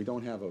put it, is that we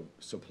don't have a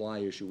supply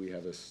issue, we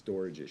have a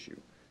storage issue.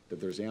 That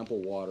there's ample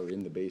water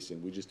in the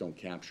basin, we just don't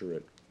capture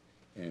it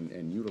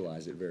and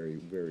utilize it very,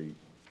 very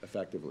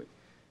effectively.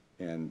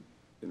 And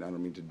I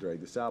don't mean to drag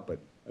this out, but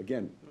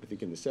again, I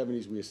think in the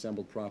 70s, we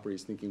assembled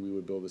properties thinking we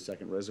would build a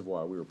second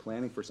reservoir. We were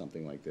planning for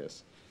something like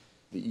this.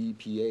 The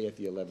EPA at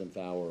the 11th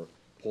hour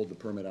pulled the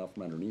permit out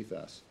from underneath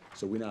us.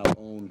 So we now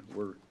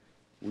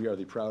we are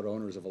the proud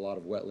owners of a lot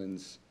of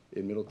wetlands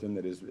in Middleton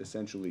that is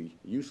essentially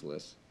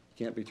useless,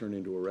 can't be turned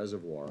into a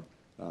reservoir.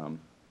 And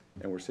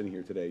we're sitting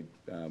here today,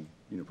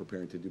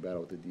 preparing to do battle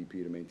with the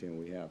DP to maintain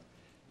what we have.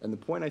 And the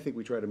point I think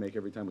we try to make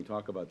every time we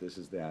talk about this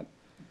is that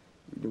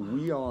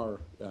we are,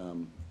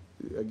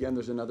 again,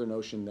 there's another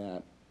notion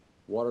that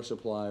water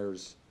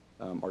suppliers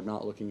are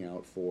not looking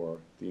out for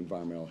the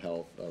environmental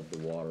health of the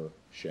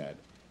watershed.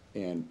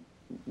 And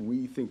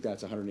we think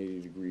that's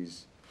 180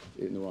 degrees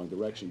in the wrong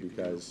direction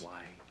because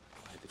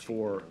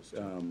for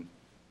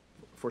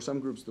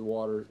some groups, the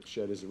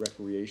watershed is a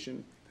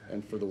recreation,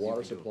 and for the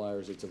water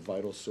suppliers, it's a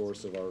vital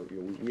source of our,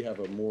 we have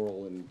a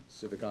moral and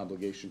civic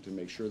obligation to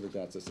make sure that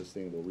that's a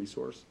sustainable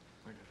resource.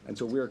 And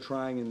so we are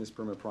trying in this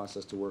permit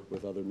process to work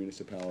with other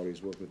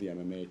municipalities, work with the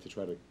MMA to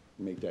try to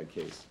make that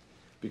case.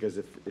 Because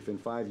if in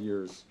 5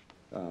 years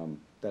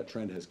that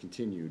trend has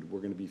continued,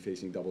 we're going to be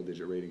facing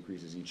double-digit rate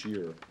increases each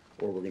year,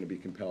 or we're going to be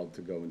compelled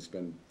to go and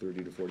spend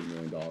 $30 to $40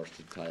 million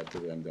to tie up to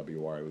the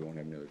MWRA. We won't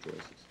have any other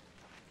choices.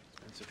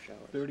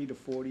 30 to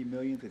 40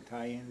 million to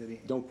tie into the.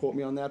 Don't quote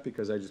me on that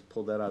because I just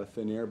pulled that out of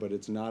thin air, but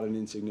it's not an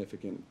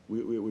insignificant,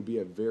 it would be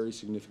a very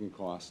significant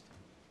cost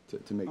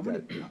to make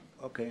that.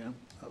 Okay,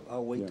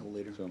 I'll wait till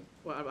later. So.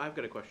 Well, I've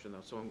got a question, though,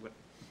 so I'm going to.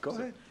 Go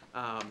ahead.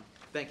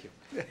 Thank you.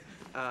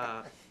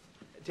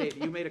 Dave,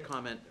 you made a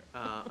comment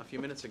a few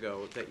minutes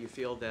ago that you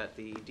feel that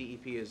the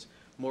DEP is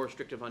more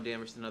restrictive on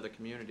Danvers than other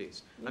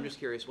communities. I'm just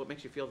curious, what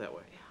makes you feel that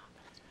way?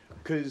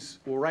 Because,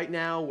 well, right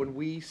now, when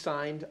we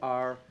signed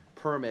our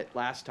permit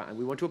last time,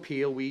 we went to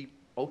appeal, we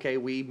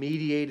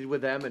mediated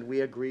with them and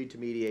we agreed to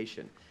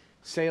mediation.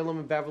 Salem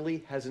and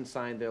Beverly hasn't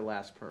signed their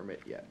last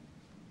permit yet.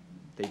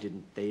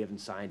 They haven't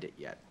signed it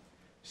yet.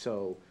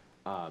 So,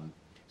 so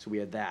we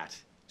had that.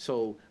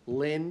 So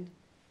Lynn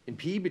and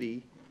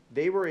Peabody,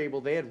 they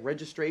had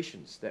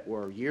registrations that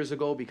were years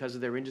ago because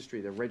of their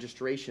industry, their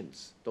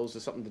registrations. Those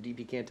are something the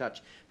DP can't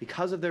touch.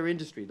 Because of their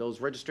industry,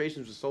 those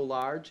registrations were so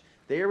large,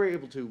 they were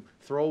able to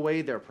throw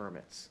away their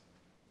permits.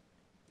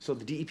 So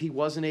the DEP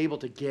wasn't able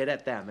to get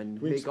at them and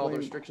make all the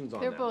restrictions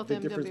on them. They're both The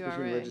difference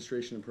between MWRA.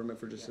 registration and permit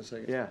for just a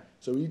second? Yeah.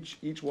 So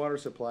each water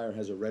supplier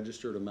has a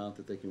registered amount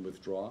that they can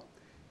withdraw.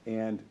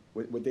 And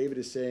what David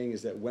is saying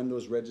is that when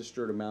those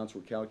registered amounts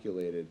were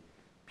calculated,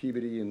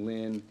 Peabody and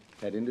Lynn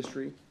had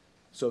industry.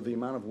 So the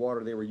amount of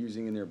water they were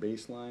using in their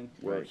baseline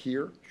were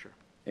here. Sure.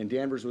 And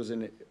Danvers was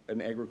an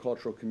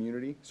agricultural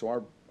community,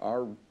 so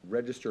our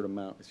registered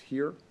amount is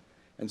here.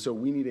 And so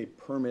we need a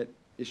permit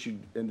issued,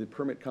 and the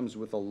permit comes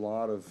with a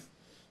lot of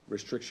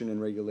restriction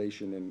and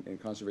regulation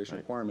and conservation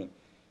requirement.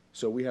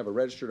 So we have a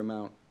registered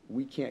amount.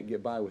 We can't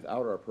get by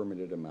without our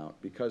permitted amount.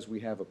 Because we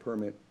have a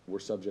permit, we're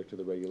subject to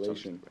the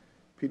regulation.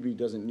 PB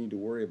doesn't need to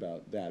worry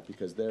about that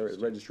because their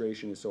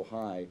registration is so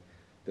high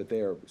that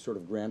they are sort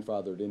of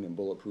grandfathered in and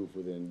bulletproof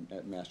within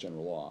Mass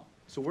General Law.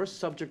 So we're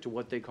subject to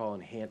what they call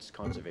enhanced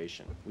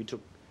conservation. We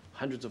took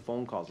hundreds of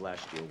phone calls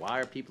last year. Why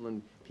are people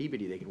in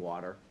Peabody, they can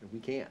water, and we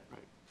can't? Right.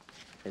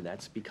 And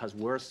that's because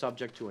we're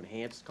subject to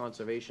enhanced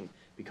conservation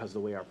because of the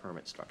way our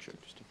permit's structured.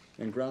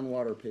 And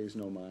groundwater pays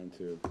no mind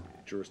to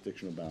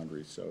jurisdictional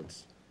boundaries, so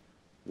it's,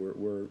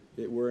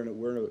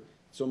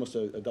 it's almost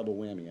a double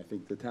whammy. I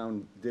think the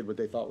town did what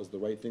they thought was the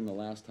right thing the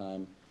last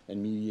time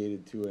and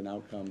mediated to an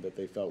outcome that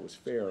they felt was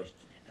fair,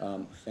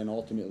 and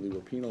ultimately were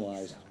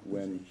penalized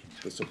when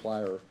the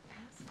supplier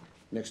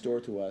next door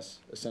to us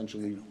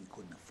essentially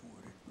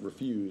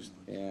refused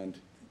and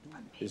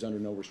is under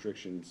no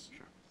restrictions,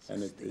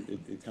 and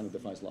it kind of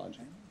defies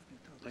logic.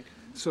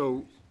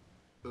 So,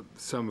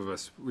 some of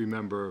us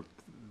remember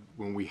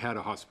when we had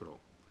a hospital,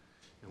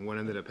 and what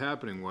ended up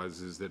happening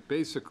is that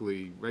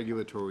basically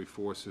regulatory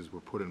forces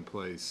were put in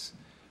place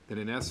that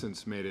in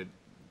essence made it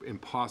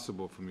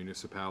impossible for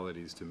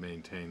municipalities to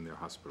maintain their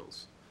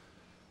hospitals.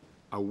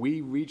 Are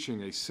we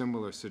reaching a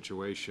similar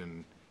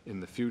situation in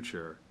the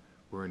future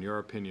where, in your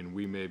opinion,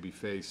 we may be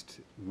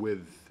faced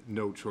with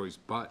no choice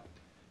but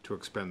to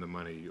expend the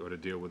money or to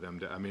deal with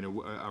them? I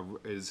mean,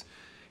 is,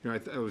 you know,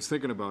 I was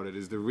thinking about it,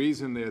 is the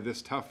reason they're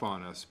this tough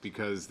on us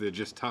because they're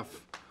just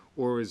tough,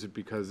 or is it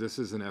because this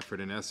is an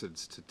effort, in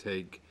essence, to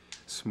take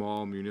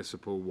small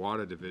municipal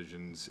water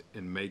divisions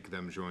and make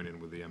them join in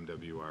with the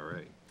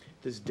MWRA?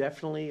 There's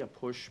definitely a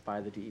push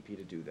by the DEP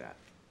to do that.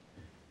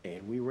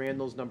 And we ran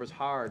those numbers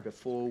hard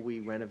before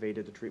we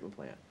renovated the treatment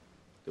plant.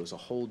 There was a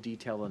whole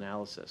detailed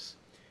analysis.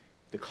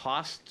 The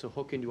costs to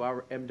hook into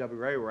our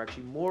MWRA were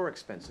actually more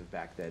expensive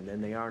back then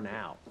than they are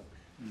now.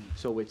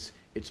 So it's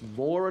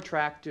more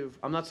attractive.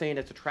 I'm not saying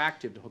it's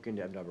attractive to hook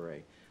into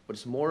MWRA, but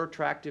it's more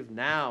attractive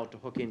now to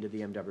hook into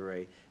the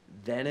MWRA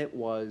than it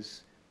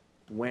was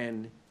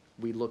when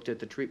we looked at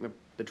the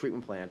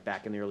treatment plant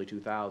back in the early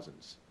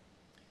 2000s.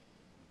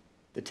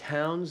 The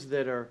towns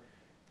that are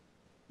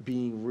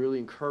being really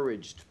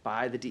encouraged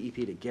by the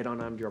DEP to get on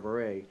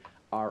MWRA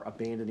are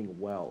abandoning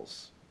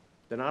wells.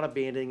 They're not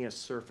abandoning a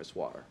surface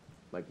water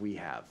like we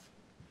have.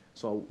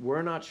 So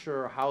we're not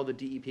sure how the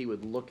DEP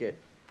would look at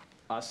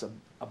us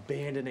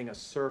abandoning a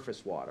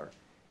surface water.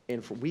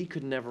 And we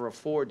could never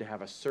afford to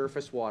have a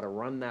surface water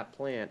run that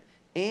plant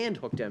and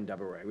hook to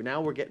MWRA.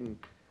 Now we're getting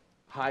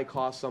high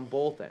costs on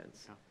both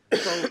ends.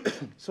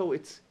 So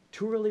it's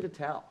too early to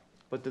tell.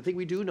 But the thing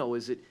we do know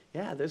is that,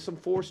 yeah, there's some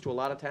force to a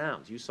lot of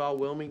towns. You saw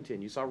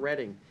Wilmington, you saw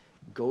Reading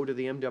go to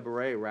the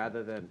MWRA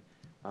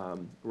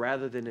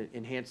rather than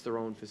enhance their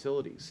own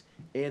facilities.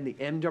 And the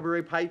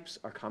MWRA pipes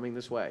are coming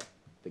this way.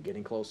 They're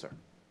getting closer.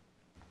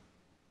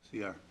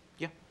 CR.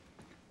 Yeah.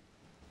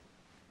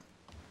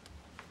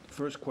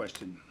 First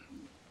question.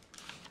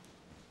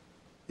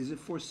 Is it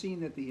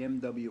foreseen that the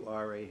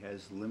MWRA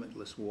has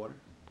limitless water?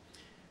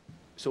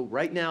 So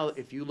right now,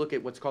 if you look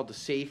at what's called the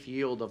safe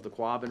yield of the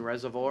Quabbin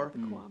Reservoir,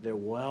 they're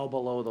well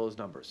below those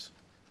numbers.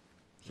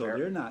 So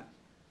they're not,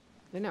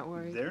 They're not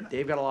worried.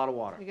 They've got a lot of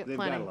water. They get they've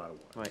plenty. got a lot of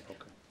water. Right.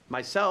 Okay.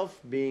 Myself,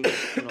 being,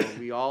 you know,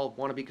 we all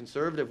want to be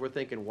conservative, we're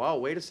thinking, wow,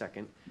 wait a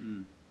second.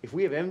 If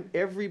we have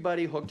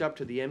everybody hooked up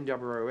to the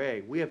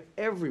MWRA, we have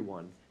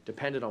everyone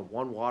dependent on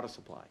one water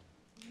supply.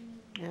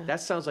 Yeah.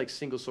 That sounds like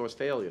single source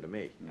failure to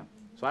me.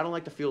 So I don't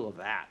like the feel of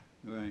that.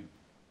 Right.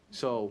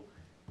 So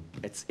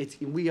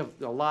we have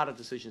a lot of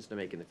decisions to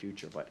make in the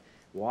future, but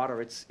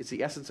water, it's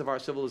the essence of our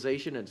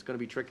civilization, and it's going to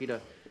be tricky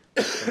to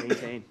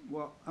maintain.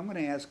 Well, I'm going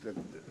to ask the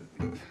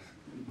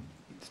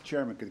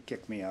chairman could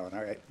kick me out,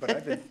 all right? But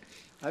I've been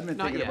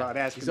Not thinking yet. about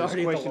asking He's this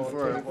already at the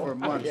question lower for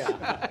months.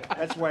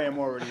 That's why I'm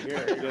already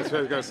here. That's what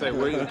I was gonna say,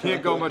 you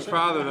can't go much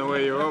farther than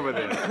where you're over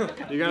there.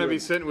 You're gonna be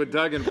sitting with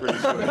Duggan pretty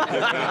soon.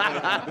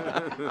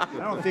 I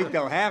don't think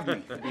they'll have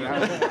me, to be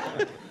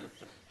honest.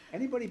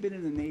 Anybody been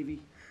in the Navy?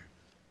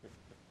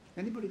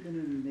 Anybody been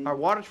in the Navy? Our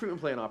water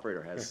treatment plant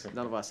operator has,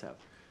 none of us have.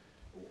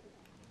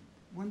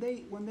 When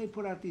they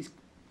put out these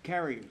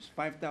carriers,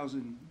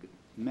 5,000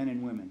 men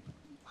and women,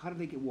 how do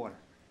they get water?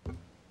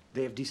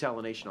 They have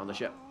desalination on the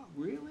ship. Oh,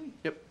 really?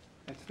 Yep.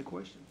 That's the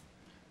question.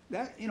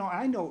 That, you know,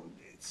 I know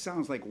it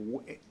sounds like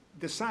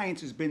the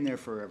science has been there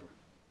forever.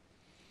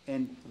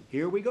 And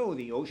here we go,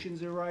 the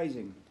oceans are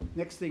rising.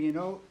 Next thing you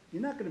know,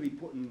 you're not gonna be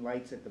putting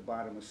lights at the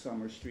bottom of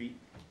Summer Street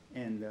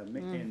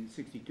and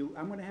 62.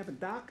 I'm gonna have a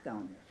dock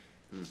down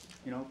there,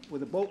 you know,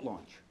 with a boat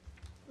launch.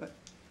 But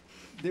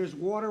there's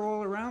water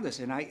all around us,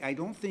 and I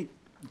don't think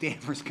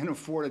Danvers can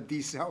afford a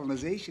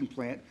desalination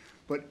plant,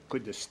 but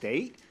could the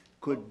state?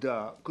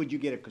 Could you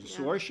get a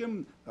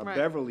consortium, Right.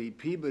 Beverly,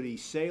 Peabody,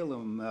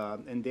 Salem,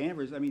 and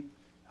Danvers? I mean,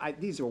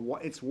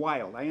 it's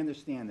wild, I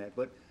understand that,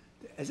 but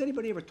has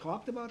anybody ever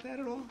talked about that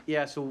at all?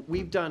 Yeah, so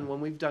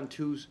when we've done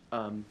two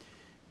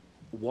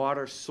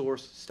water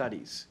source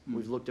studies,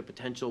 we've looked at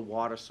potential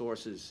water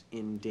sources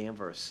in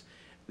Danvers.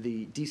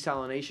 The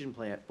desalination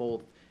plant,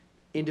 both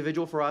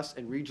individual for us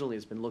and regionally,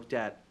 has been looked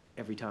at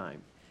every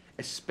time,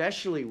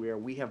 especially where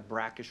we have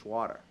brackish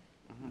water.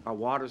 Our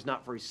water's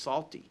not very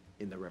salty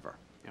in the river.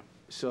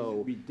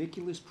 So,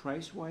 Ridiculous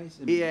price-wise?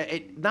 yeah,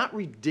 not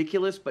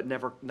ridiculous, but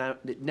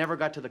it never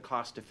got to the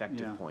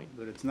cost-effective point.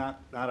 But it's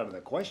not out of the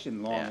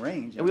question, Yeah. long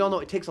range. And we all know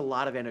it takes a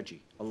lot of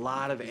energy, that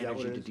what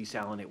to it is?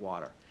 desalinate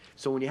water.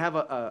 So when you have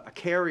a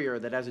carrier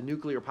that has a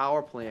nuclear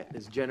power plant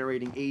is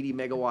generating 80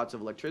 megawatts of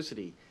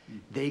electricity,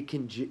 they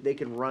can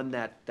run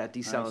that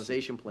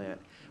desalination plant.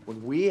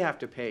 When we have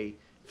to pay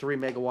 3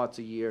 megawatts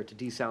a year to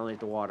desalinate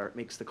the water, it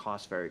makes the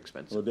cost very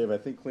expensive. Well, Dave, I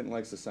think Clinton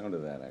likes the sound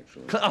of that,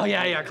 actually. Oh,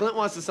 yeah, Clint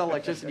wants to sell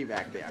electricity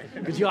back there.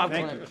 Good job,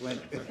 Thank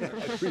Clint. you,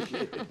 Clint. I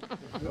appreciate it.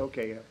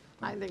 Okay, yeah.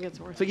 I think it's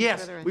worth So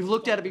yes, considering. we've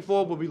looked at it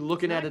before, we'll be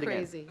looking It's at not it again.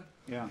 crazy.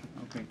 Yeah,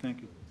 okay,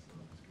 thank you.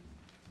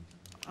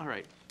 All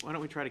right, why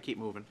don't we try to keep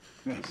moving?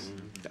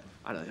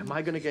 I don't know, am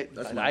I gonna get,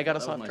 I got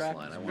us off track?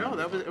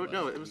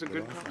 No, it was a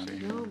good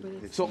conversation. No, but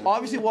it's. So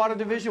obviously, Water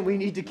Division, we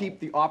need to keep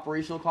the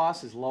operational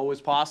costs as low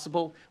as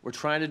possible. We're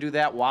trying to do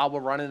that while we're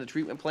running the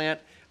treatment plant.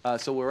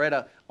 So we're at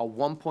a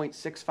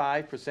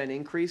 1.65%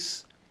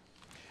 increase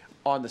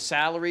on the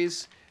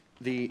salaries.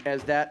 The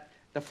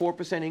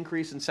 4%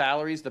 increase in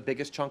salaries, the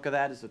biggest chunk of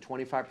that is the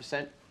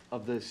 25%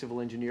 of the civil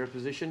engineer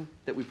position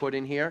that we put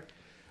in here.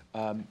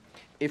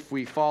 If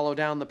we follow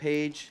down the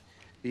page,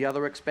 the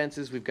other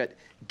expenses, we've got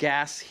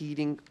gas,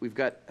 heating, we've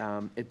got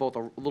at both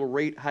a little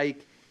rate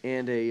hike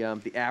and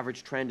the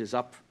average trend is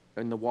up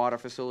in the water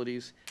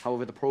facilities.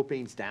 However, the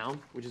propane's down,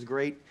 which is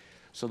great.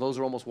 So those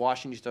are almost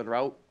washing each other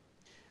out.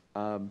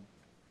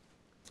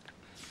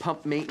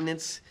 Pump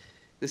maintenance,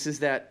 this is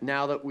that,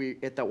 now that we,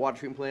 at that water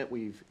treatment plant,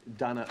 we've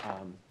done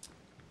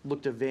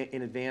looked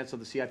in advance of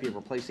the CIP of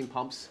replacing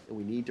pumps, and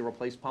we need to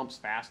replace pumps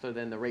faster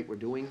than the rate we're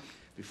doing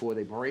before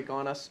they break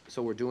on us,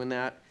 so we're doing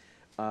that.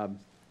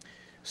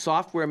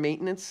 Software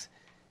maintenance,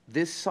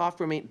 this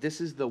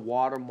is the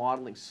water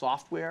modeling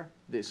software.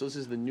 So this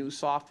is the new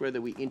software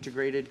that we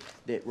integrated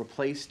that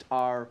replaced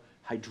our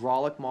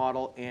hydraulic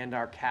model and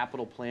our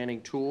capital planning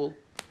tool.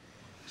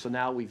 So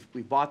now we've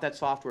bought that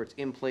software, it's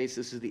in place,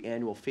 this is the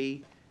annual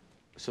fee,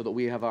 so that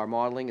we have our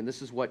modeling, and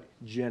this is what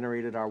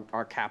generated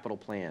our capital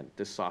plan,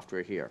 this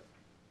software here.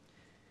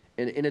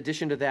 And in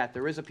addition to that,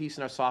 there is a piece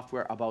in our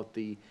software about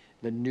the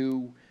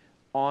new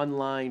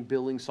online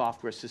billing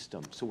software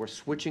system. So we're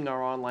switching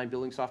our online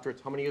billing software.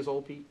 It's how many years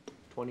old, Pete?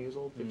 20 years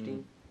old,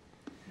 15?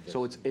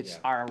 So it's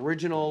our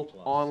original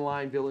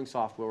online billing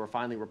software. We're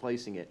finally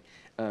replacing it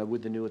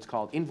with the new, it's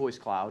called Invoice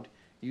Cloud,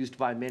 used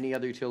by many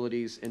other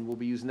utilities, and we'll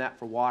be using that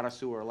for water,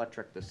 sewer,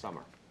 electric this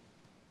summer.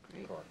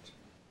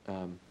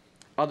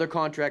 Other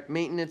contract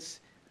maintenance,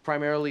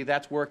 primarily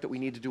that's work that we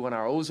need to do on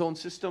our ozone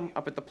system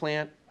up at the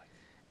plant.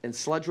 And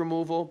sludge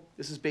removal,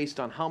 this is based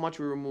on how much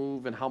we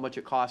remove and how much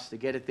it costs to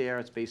get it there.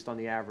 It's based on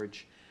the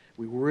average.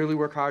 We really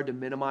work hard to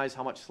minimize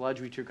how much sludge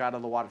we took out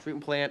of the water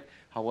treatment plant.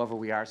 However,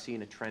 we are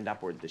seeing a trend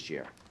upward this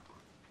year.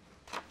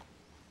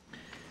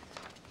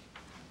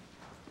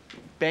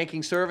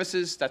 Banking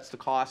services, that's the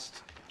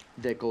cost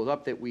that goes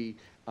up that we,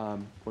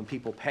 when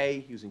people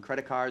pay using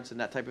credit cards and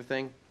that type of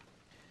thing.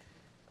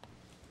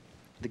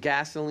 The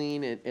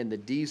gasoline and the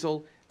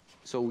diesel,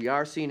 so we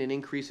are seeing an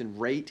increase in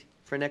rate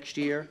for next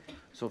year.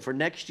 So for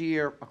next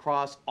year,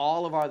 across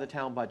all of our other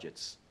town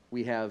budgets,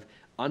 we have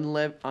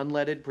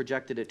unleaded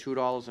projected at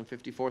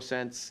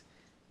 $2.54,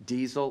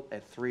 diesel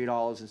at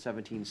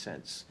 $3.17.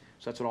 So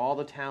that's what all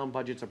the town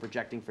budgets are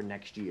projecting for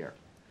next year.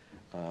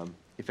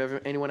 If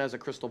ever anyone has a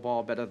crystal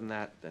ball better than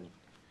that, then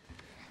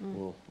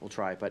we'll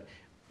try. But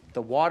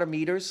the water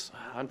meters,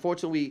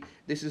 unfortunately,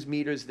 this is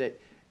meters that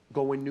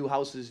go in new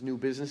houses, new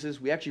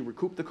businesses. We actually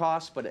recoup the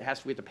cost, but we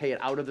have to pay it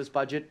out of this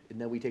budget, and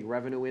then we take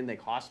revenue in. They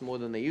cost more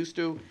than they used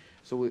to.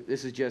 So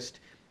this is just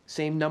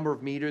same number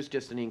of meters,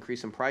 just an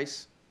increase in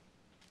price.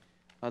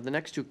 The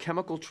next two,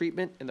 chemical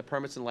treatment and the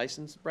permits and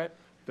license, Brett?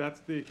 That's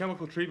the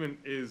chemical treatment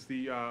is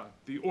the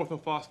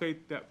orthophosphate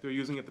that they're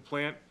using at the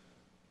plant.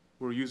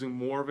 We're using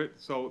more of it,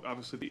 so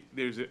obviously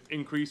there's an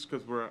increase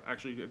because we're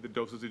actually, the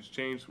dosage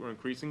changed, we're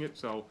increasing it,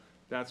 so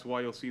that's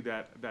why you'll see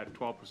that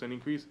 12%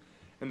 increase.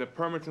 And the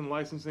permits and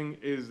licensing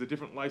is the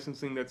different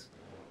licensing that's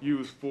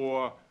used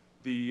for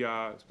the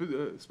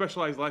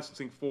specialized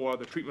licensing for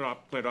the treatment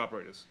plant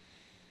operators.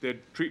 The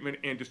treatment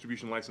and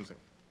distribution licensing.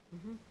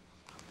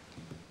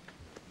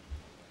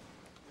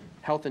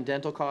 Health and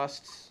dental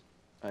costs,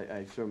 I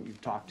assume you've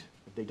talked,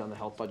 they've done the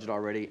health budget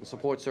already. And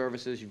support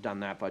services, you've done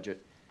that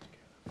budget.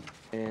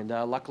 And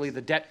luckily,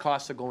 the debt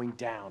costs are going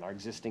down, our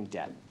existing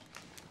debt.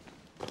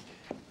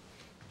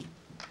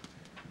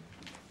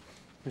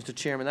 Mr.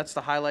 Chairman, that's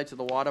the highlights of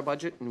the water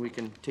budget, and we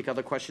can take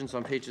other questions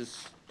on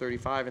pages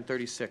 35 and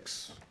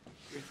 36.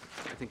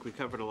 I think we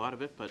covered a lot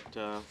of it, but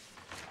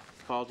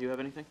Paul, do you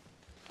have anything?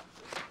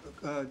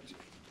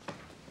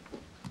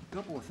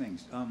 Couple of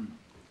things.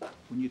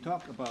 When you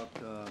talk about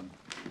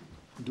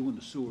doing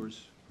the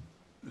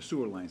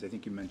sewer lines, I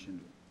think you mentioned.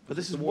 But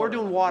this is, The we're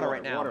doing water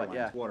right now, water but lines,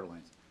 yeah. Water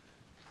lines.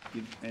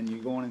 And you're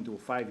going into a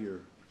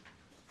 5-year.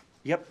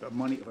 Yep. A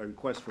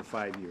request for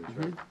 5 years,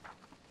 right?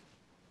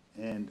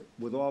 And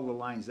with all the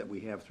lines that we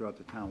have throughout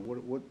the town,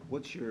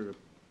 what's your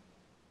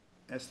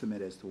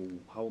estimate as to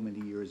how many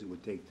years it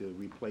would take to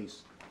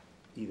replace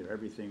either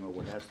everything or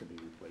what has to be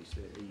replaced.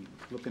 Are you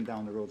looking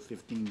down the road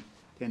 15,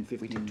 10,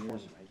 15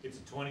 years? It's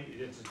a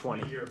 20-year It's a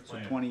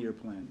 20-year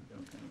plan,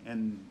 okay.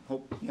 And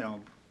hope, you know,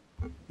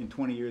 in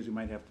 20 years, we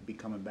might have to be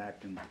coming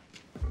back and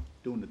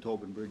doing the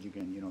Tobin Bridge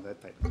again, you know,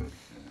 that type of thing.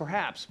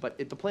 Perhaps, but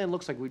the plan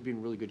looks like we'd be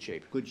in really good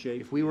shape. Good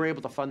shape? If we were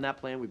able to fund that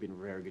plan, we'd be in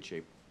very good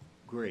shape.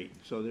 Great,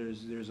 so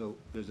there's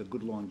a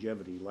good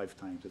longevity,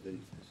 lifetime to the,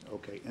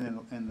 okay. And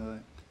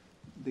then,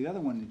 the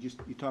other one,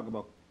 you talk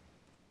about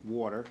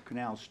water,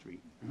 Canal Street,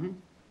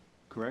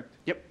 correct?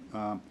 Yep.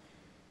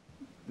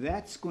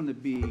 That's going to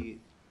be,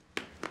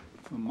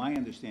 from my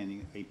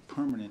understanding, a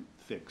permanent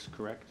fix,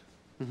 correct?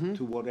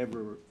 To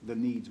whatever the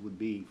needs would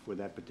be for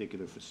that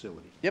particular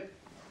facility. Yep.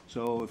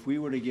 So if we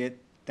were to get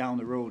down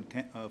the road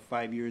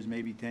 5 years,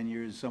 maybe 10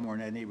 years, somewhere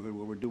in that neighborhood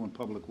where we're doing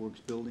public works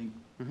building,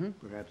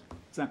 perhaps,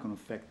 it's not going to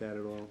affect that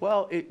at all?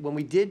 Well, when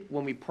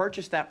we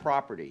purchased that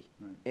property,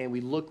 and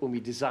when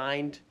we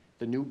designed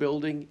the new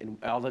building and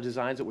all the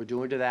designs that we're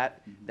doing to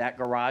that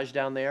garage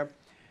down there,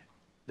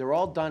 they're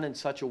all done in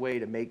such a way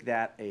to make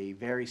that a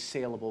very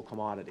saleable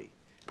commodity,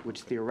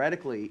 which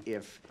theoretically,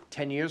 if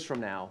 10 years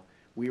from now,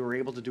 we were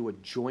able to do a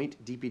joint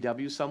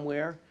DPW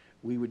somewhere,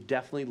 we would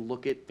definitely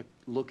look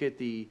at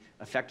the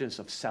effectiveness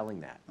of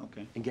selling that.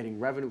 Okay. And getting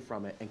revenue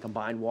from it and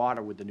combine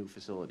water with the new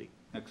facility.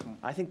 Excellent.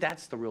 I think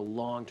that's the real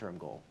long-term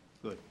goal.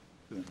 Good,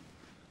 good.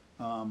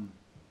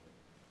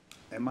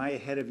 Am I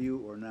ahead of you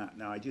or not?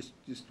 Now, I just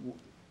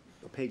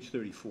page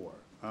 34.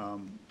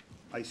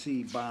 I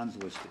see bonds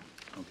listed,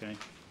 okay?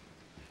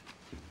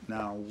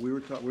 Now,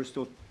 we're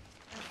still.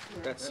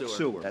 That's sewer.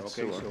 Sewer, That's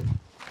okay, sewer.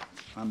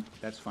 so,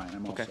 that's fine,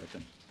 I'm all Okay. set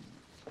then.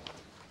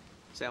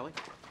 Sally?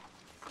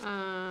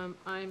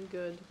 I'm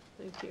good,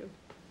 thank you.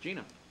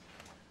 Gina?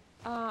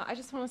 I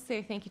just want to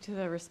say thank you to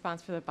the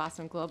response for the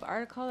Boston Globe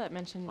article that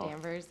mentioned Oh.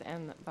 Danvers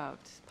and about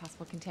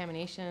possible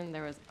contamination.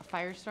 There was a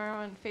firestorm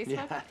on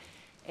Facebook. Yeah.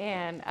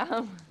 And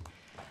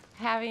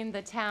having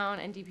the town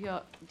and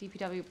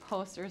DPW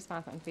post a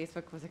response on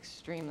Facebook was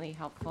extremely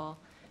helpful.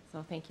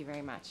 So thank you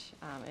very much.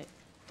 It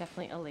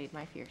definitely allayed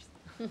my fears.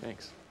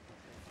 Thanks.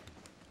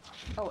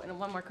 Oh, and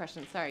one more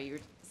question, sorry.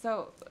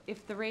 So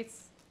if the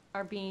rates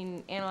are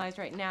being analyzed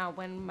right now,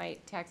 when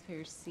might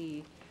taxpayers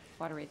see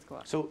water rates go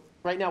up? So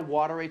right now,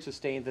 water rates are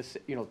staying this,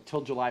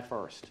 till July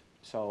 1st.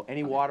 So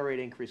any water rate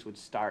increase would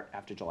start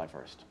after July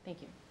 1st.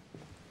 Thank you.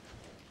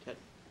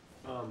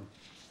 I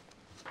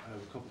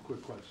have a couple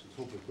quick questions,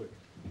 hopefully quick.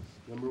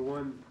 Number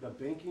one, the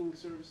banking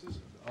services,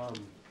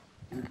 do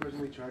you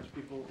personally charge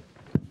people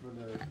for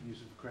the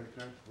use of a credit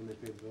card when they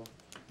pay the bill?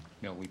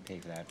 No, we pay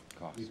for that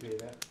cost. You pay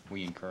that?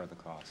 We incur the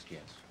cost,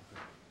 yes.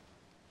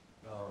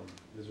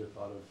 Is there a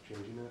thought of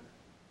changing that?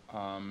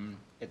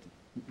 It,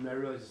 And I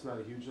realize it's not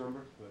a huge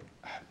number, but,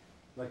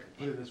 like,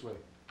 put it this way,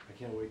 I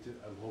can't wait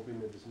I'm hoping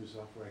that this new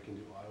software I can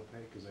do auto pay,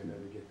 because I never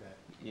get that.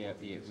 yeah,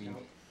 monthly yeah, discount.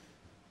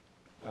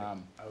 Like,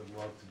 I would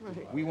love to do Right.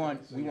 auto We pay,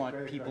 want- so we your want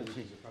credit people card to-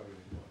 users are probably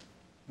gonna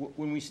do it.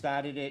 when we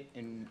started it,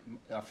 and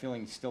our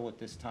feeling still at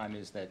this time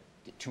is that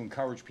to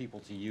encourage people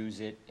to use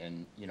it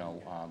and,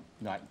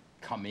 not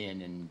come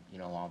in and,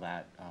 all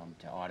that,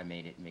 to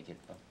automate it and make it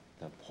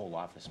the whole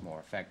office more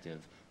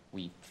effective,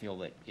 we feel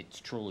that it's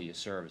truly a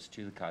service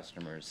to the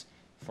customers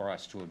for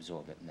us to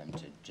absorb it and them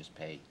to just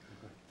pay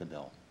the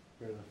bill.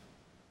 Fair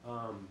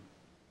enough.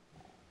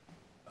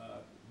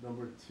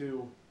 Number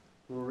two,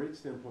 from a rate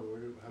standpoint,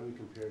 how do we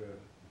compare to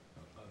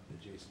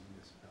adjacent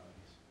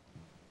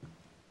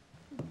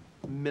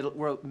municipalities?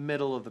 We're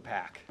middle of the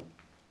pack.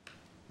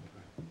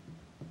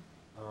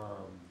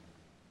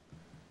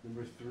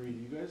 Number three,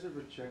 do you guys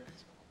ever check,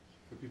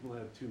 for people that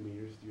have 2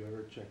 meters, do you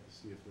ever check to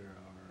see if there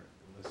are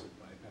illicit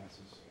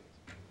bypasses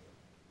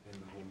in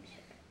the homes?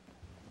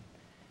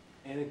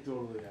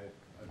 Anecdotally,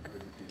 I've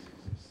heard that these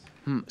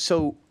exist.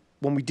 So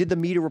when we did the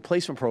meter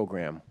replacement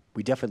program,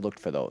 we definitely looked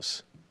for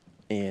those.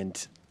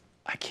 And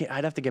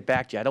I'd have to get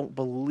back to you. I don't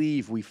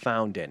believe we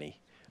found any.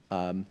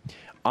 I'm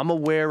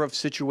aware of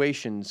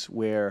situations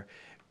where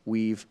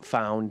we've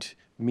found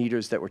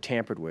meters that were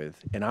tampered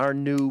with, and our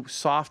new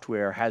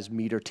software has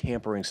meter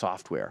tampering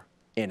software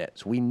in it.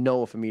 So we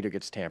know if a meter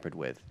gets tampered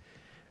with.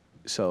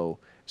 So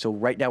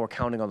right now we're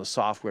counting on the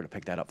software to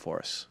pick that up for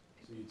us.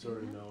 So you'd sort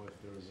of know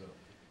if there was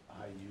a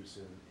high use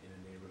in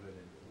a neighborhood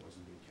and it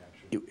wasn't being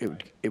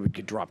captured? It would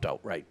get dropped out,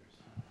 right.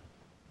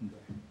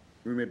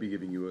 We may be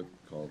giving you a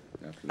call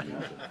after the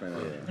meeting to find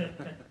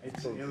out.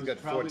 It was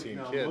got probably, 14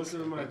 no, kids. Most of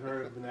them I've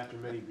heard have been after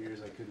many beers.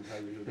 I couldn't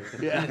tell you who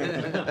they Yeah.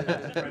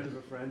 A friend of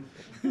a friend.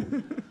 I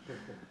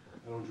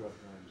don't drop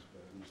rhymes,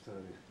 but I'm just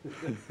telling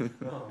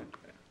you.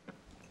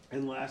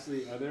 And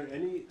lastly, are there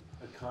any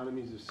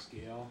economies of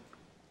scale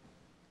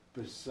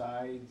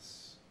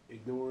besides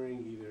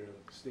ignoring either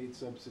state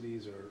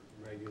subsidies or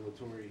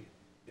regulatory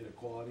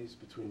inequalities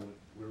between what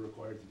we're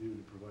required to do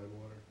to provide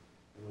water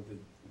and what the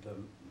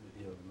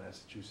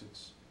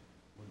Massachusetts,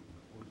 what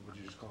would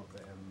you just call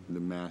it, The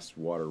Mass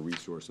Water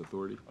Resource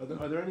Authority.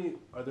 Are there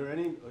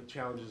any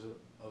challenges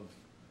of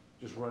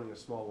just running a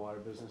small water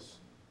business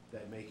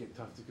that make it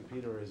tough to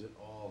compete, or is it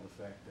all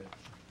the fact that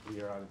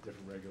we are on a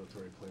different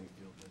regulatory playing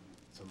field than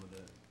some of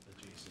the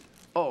adjacent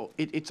Oh,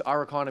 it's,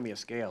 our economy of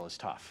scale is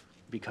tough,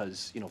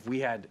 because, if we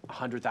had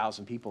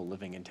 100,000 people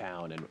living in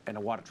town and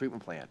a water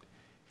treatment plant,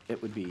 it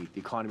would be, the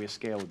economy of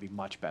scale would be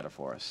much better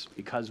for us.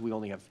 Because we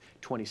only have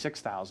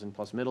 26,000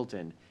 plus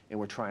Middleton, and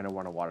we're trying to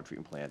run a water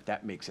treatment plant,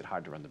 that makes it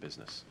hard to run the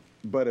business.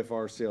 But if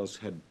our sales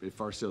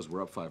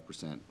were up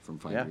 5% from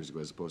 5 Yeah. years ago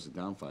as opposed to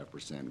down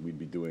 5%, we'd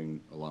be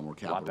doing a lot more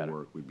better. capital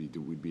work. We'd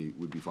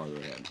be farther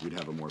ahead. We'd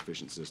have a more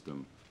efficient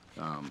system.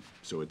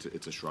 So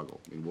it's a struggle.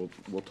 And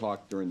we'll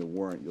talk during the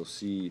warrant. You'll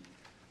see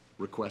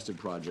requested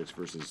projects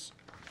versus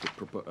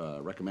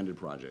recommended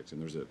projects,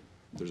 and there's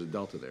a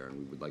delta there, and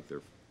we would like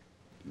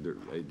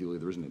ideally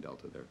there isn't a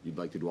delta there. You'd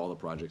like to do all the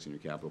projects in your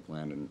capital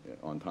plan and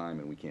on time,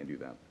 and we can't do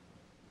that.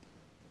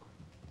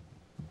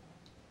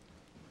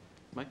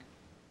 Mike?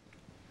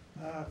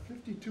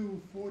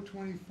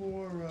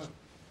 52,424,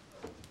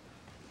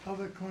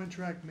 other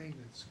contract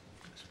maintenance.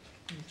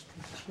 Can you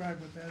describe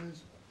what that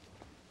is?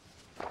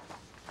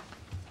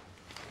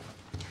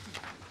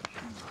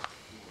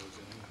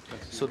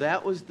 So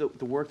that was the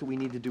work that we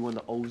need to do in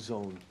the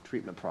ozone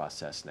treatment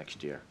process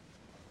next year.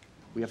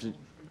 We have to,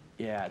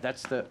 yeah,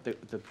 that's the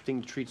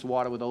thing that treats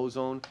water with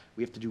ozone.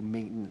 We have to do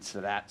maintenance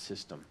to that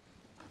system.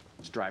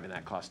 It's driving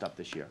that cost up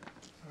this year.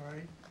 All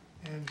right,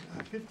 and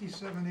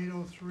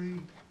 57,803,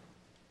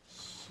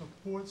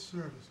 support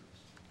services.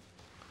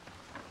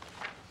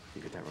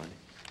 You get that, Rodney?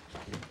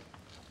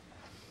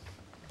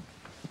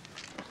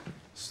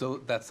 So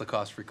that's the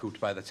cost recouped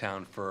by the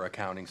town for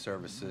accounting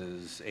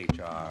services,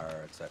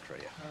 HR, et cetera,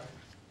 yeah. All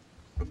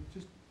right.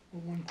 Just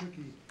one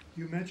quickie.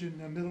 You mentioned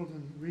the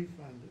Middleton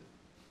refund.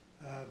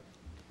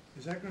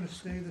 Is that going to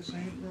stay the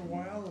same for a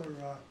while, or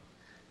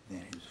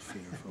That is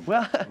fearful.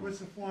 Well, what's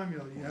the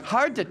formula? You have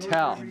hard to go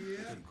tell. every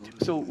year?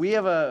 So we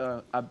have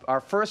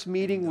our first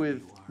meeting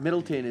with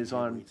Middleton is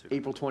on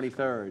April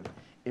 23rd,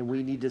 and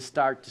we need to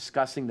start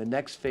discussing the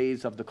next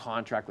phase of the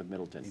contract with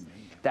Middleton.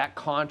 That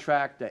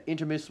contract, the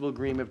intermunicipal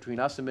agreement between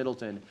us and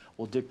Middleton,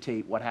 will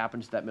dictate what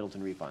happens to that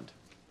Middleton refund.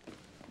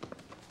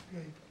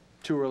 Okay,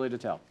 Too early to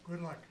tell.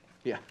 good luck.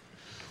 Yeah.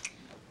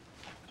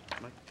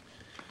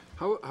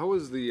 How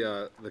is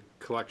the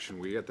collection?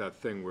 We get that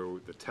thing where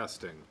the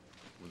testing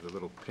with the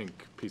little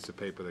pink piece of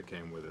paper that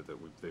came with it that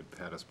they've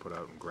had us put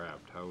out and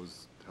grabbed.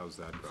 How's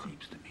that going?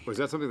 Or is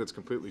that something that's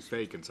completely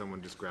fake and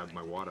someone just grabbed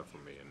my water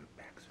from me? And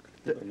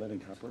Lead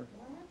and copper?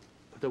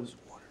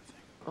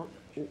 Oh,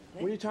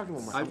 what are you talking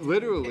about, I Mike?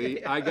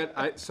 literally,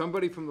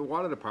 somebody from the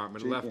water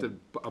department left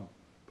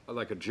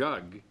like a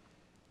jug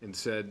and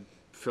said,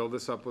 fill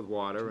this up with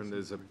water, and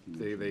they said,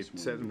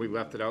 and we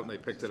left it out and they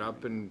picked it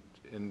up and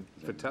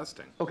for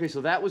testing. Okay, so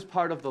that was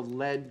part of the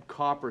lead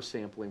copper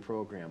sampling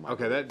program.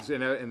 Okay,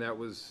 and that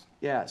was,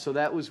 Yeah, so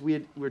that was,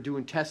 we're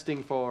doing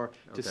testing to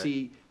Okay.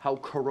 see how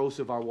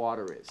corrosive our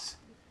water is.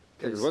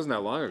 it wasn't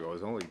that long ago, it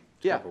was only a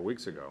Yeah. couple of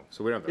weeks ago,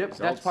 so we don't have the Yep, results.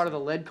 that's part of the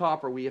lead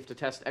copper, we have to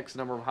test X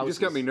number of You houses.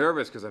 just got me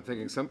nervous, because I'm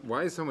thinking,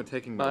 why is someone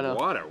taking my know.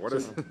 water? What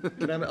is?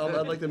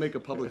 I'd like to make a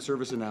public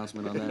service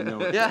announcement on that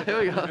note. Yeah, here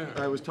we go.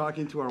 I was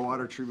talking to our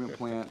water treatment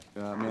plant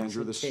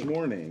manager this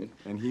morning,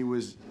 and he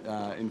was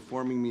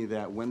informing me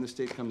that when the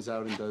state comes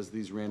out and does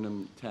these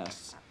random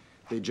tests,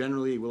 they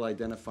generally will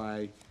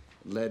identify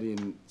lead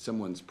in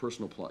someone's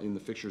personal in the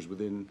fixtures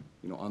within,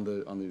 on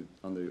the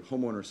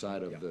homeowner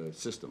side of the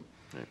system.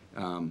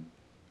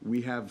 We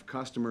have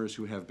customers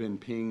who have been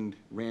pinged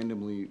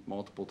randomly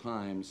multiple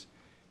times.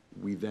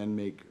 We then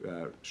make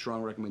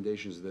strong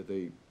recommendations that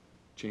they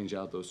change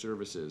out those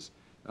services.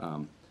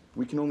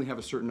 We can only have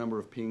a certain number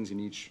of pings in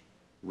each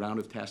round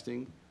of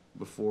testing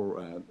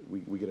before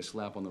we get a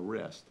slap on the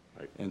wrist.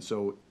 Right. And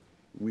so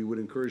we would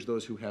encourage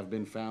those who have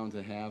been found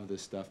to have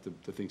this stuff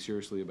to think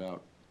seriously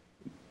about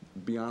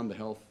beyond the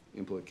health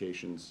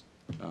implications.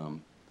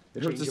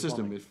 It hurts the Change your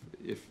system plumbing.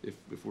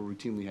 if we're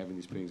routinely having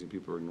these pings and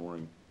people are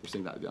ignoring. They're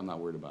saying that I'm not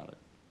worried about it.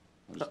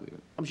 I'll just leave it.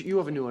 I'm sure you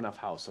have a new enough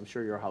house, I'm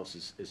sure your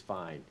house is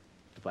fine,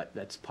 but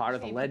that's part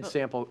of the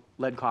Same people-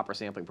 lead copper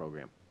sampling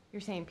program.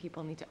 You're saying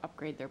people need to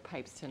upgrade their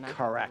pipes to not have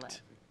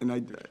Correct. lead.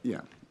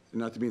 And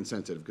not to be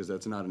insensitive, because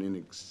that's not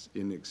an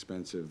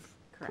inexpensive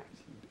Correct.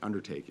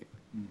 undertaking.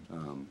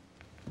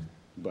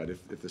 But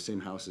if the same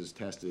house is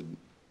tested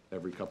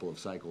every couple of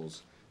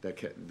cycles,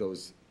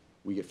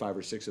 we get 5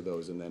 or 6 of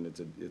those, and then it's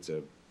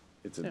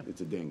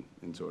a ding,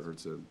 and so it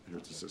hurts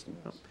the system.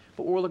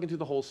 But we're looking through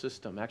the whole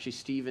system. Actually,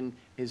 Stephen,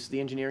 the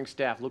engineering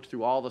staff looked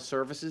through all the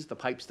services, the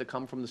pipes that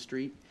come from the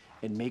street,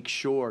 and make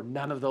sure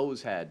none of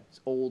those had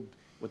old,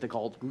 what they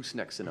called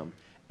goosenecks in them.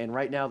 And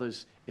right now,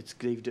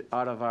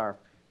 out of our,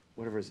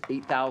 whatever it is,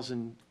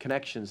 8,000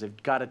 connections,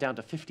 they've got it down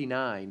to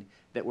 59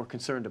 that we're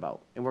concerned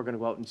about. And we're gonna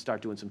go out and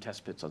start doing some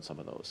test pits on some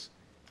of those.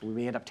 We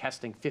may end up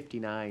testing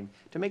 59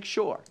 to make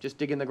sure, just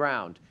dig in the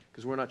ground,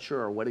 because we're not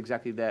sure what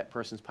exactly that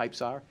person's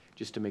pipes are,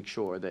 just to make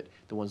sure that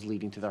the ones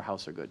leading to their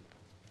house are good.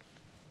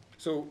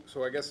 So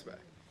I guess,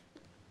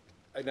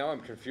 now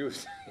I'm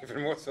confused,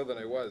 even more so than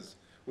I was.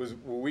 Were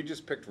we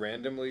just picked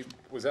randomly?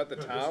 Was that the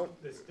town?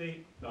 The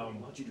state,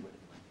 How'd you do it?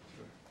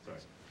 sorry.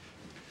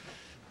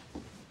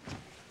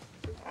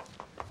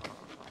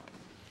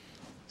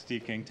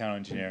 Steve King, town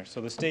engineer.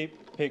 So the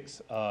state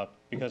picks,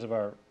 because of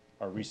our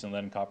recent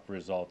lead and copper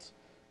results,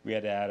 we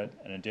had to add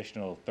an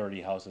additional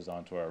 30 houses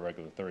onto our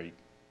regular 30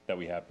 that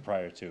we have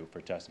prior to for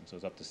testing. So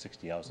it's up to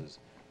 60 houses.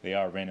 They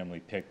are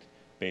randomly picked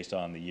based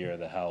on the year of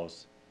the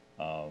house,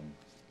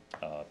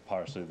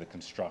 partially the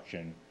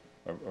construction,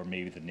 or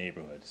maybe the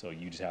neighborhood. So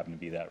you just happen to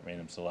be that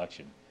random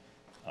selection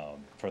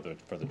for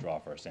the draw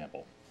for a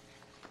sample.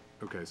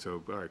 Okay,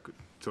 so, all right,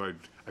 so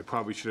I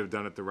probably should have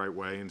done it the right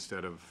way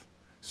instead of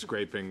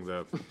scraping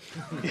the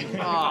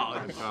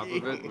top of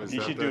it? Was You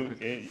that should the-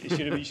 do,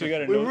 you should have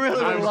got a We note.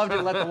 really would have loved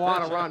to let the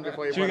water run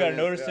before you Should put have got it a in.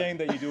 notice saying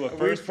that you do a We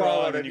first draw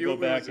followed and then it. you go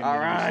back and All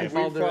then you right.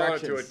 sample. We Follow followed it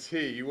to a directions.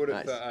 T. You would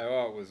have,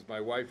 Nice.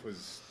 my wife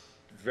was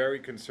very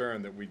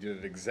concerned that we did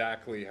it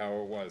exactly how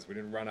it was. We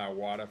didn't run our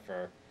water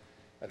for,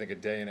 I think, a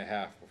day and a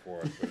half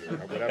before,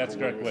 whatever That's the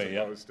we correct were way,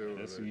 yeah. supposed to.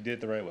 Yes, you did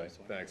it the right way.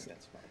 Thanks.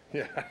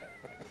 Yeah.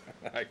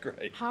 All right,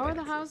 great. How are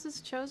the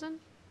houses chosen?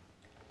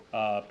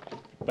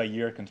 By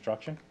year of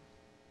construction?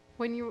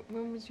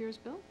 When was yours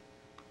built?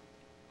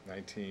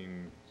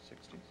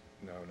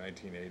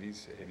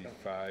 1980s,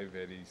 85,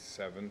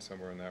 87,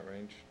 somewhere in that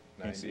range.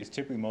 It's 90.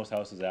 typically most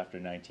houses after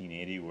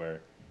 1980 where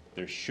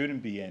there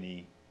shouldn't be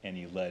any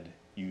lead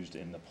used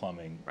in the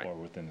plumbing or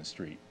within the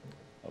street.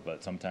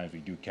 But sometimes we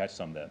do catch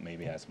some that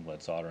maybe has some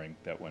lead soldering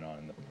that went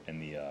on in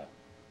the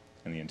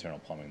internal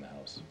plumbing of the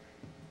house.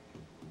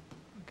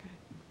 Okay.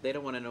 They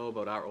don't want to know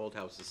about our old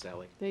houses,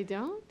 Sally. They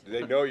don't?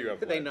 They know you have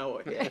They lead. know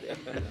it.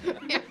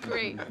 Yeah,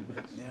 great.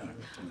 Yeah.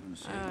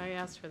 Oh, I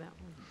asked for that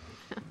one.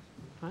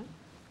 What?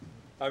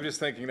 I'm just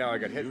thinking now, I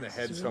got hit in the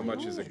head so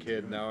much as a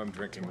kid, now I'm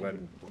drinking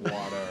lead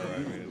water. I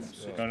mean,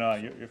 it's, No,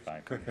 you're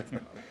fine.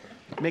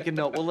 Make a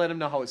note, we'll let him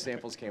know how his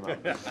samples came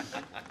out.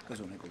 That's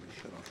when they go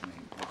to shut off main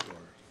outdoor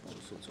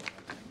faucets all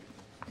the time.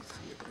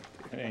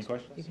 Any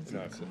questions?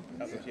 no, it's,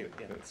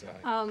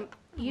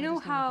 You know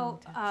how,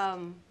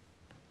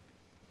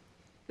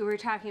 we were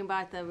talking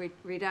about the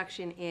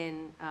reduction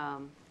in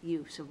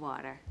use of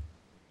water.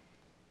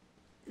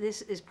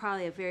 This is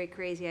probably a very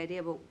crazy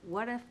idea, but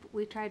what if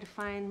we tried to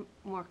find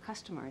more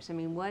customers? I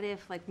mean, what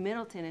if, like,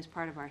 Middleton is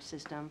part of our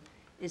system?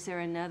 Is there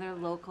another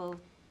local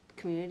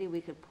community we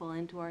could pull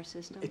into our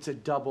system? It's a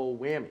double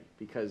whammy,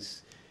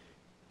 because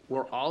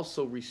we're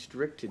also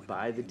restricted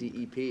by the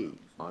DEP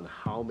on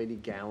how many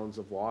gallons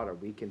of water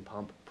we can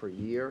pump per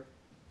year,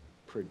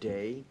 per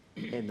day,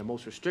 and the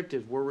most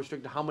restrictive, we're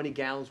restricted to how many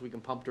gallons we can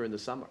pump during the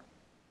summer.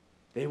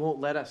 They won't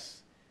let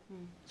us.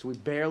 So we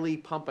barely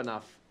pump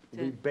enough.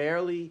 We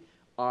barely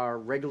are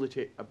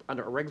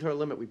under a regulatory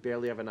limit, we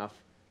barely have enough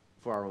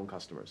for our own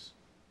customers.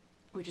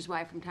 Which is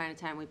why from time to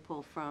time we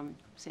pull from,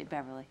 say,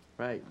 Beverly.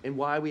 Right, and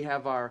why we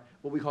have our,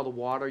 what we call the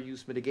water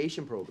use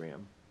mitigation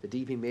program. The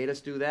DP made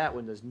us do that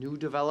when there's new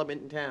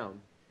development in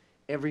town.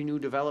 Every new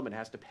development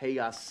has to pay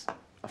us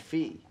a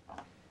fee,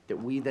 that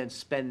we then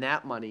spend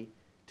that money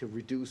to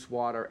reduce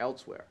water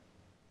elsewhere.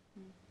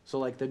 So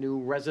like the new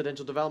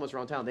residential developments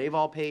around town, they've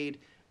all paid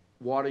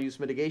water use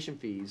mitigation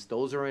fees.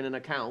 Those are in an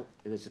account,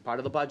 and it's part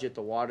of the budget,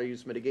 the water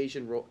use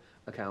mitigation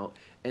account.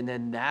 And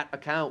then that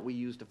account we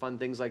use to fund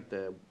things like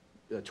the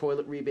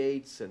toilet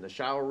rebates and the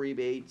shower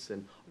rebates,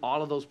 and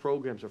all of those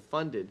programs are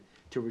funded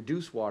to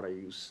reduce water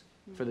use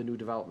for the new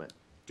development.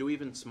 Do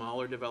even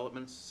smaller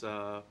developments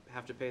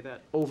have to pay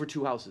that? Over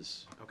 2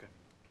 houses. Okay.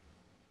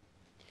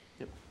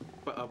 Yep.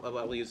 But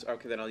I'll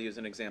use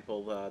an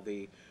example,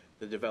 the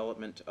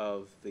development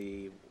of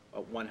the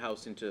one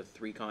house into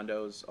 3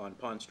 condos on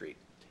Pond Street.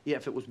 Yeah,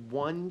 if it was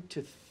 1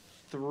 to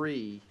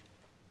 3,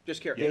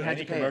 Just curious. they had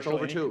to any pay it. It's commercial-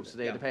 over any- 2, so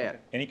they had to pay it.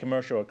 Any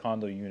commercial or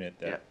condo unit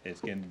that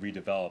is getting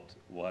redeveloped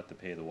will have to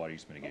pay the water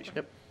use mitigation.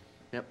 Yep,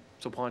 yep,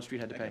 so Pond Street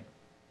had to pay.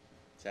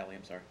 Sally,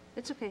 I'm sorry.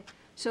 It's okay.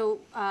 So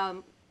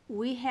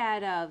we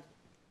had a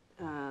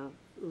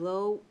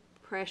low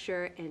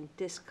pressure and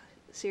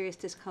serious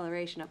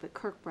discoloration up at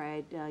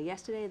Kirkbride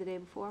yesterday, the day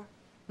before.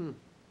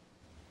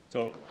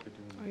 So,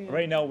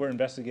 right now, we're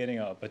investigating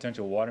a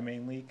potential water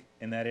main leak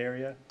in that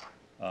area.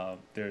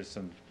 There's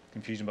some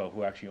confusion about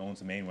who actually owns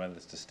the main, whether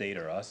it's the state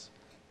or us.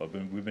 But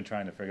we've been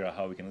trying to figure out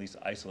how we can at least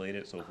isolate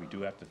it, so if we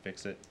do have to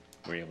fix it,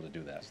 we're able to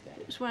do that.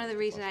 It was one of the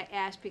reasons I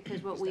asked,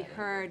 because what we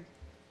heard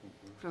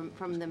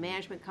from the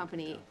management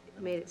company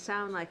made it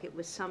sound like it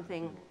was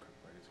something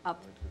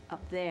up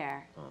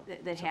there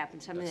that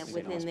happened, something that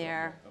within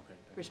their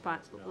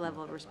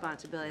level of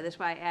responsibility. That's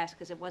why I asked,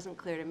 because it wasn't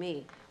clear to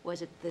me.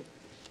 Was it the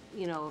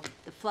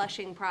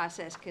flushing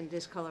process can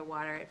discolor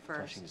water at first?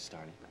 Flushing is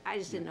starting. I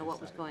just didn't know what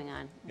was going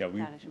on. Yeah,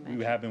 Thought I should we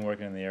mention. have been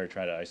working in the area,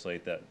 trying to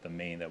isolate the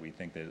main that we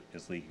think that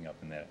is leaking up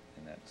in that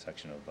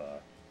section of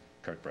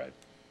Kirkbride.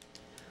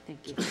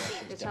 Thank you.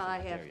 That's all I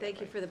have. Thank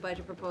you for the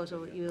budget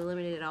proposal. You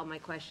eliminated all my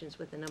questions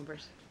with the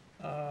numbers.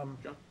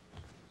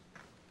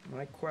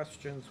 My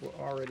questions were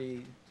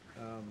already,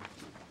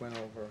 went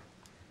over.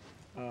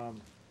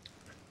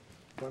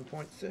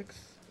 1.6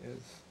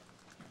 is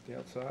the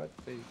outside,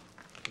 in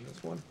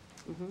this one.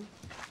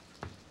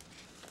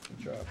 Good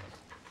job.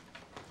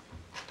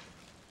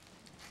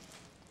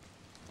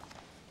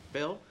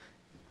 Bill?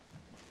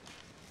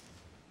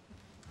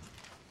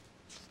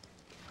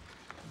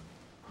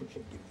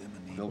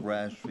 Bill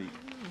Bradstreet,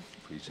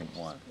 Precinct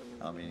 1,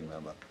 town meeting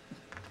member.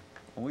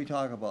 When we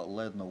talk about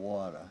lead in the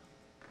water,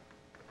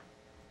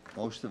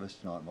 most of us,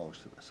 not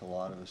most of us, a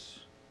lot of us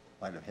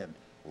might have had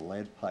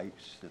lead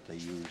pipes that they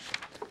used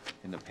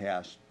in the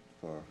past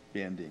for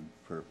bending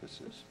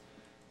purposes.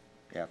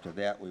 After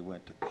that, we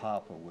went to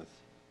copper with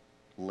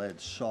lead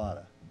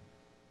solder.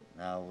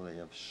 Now they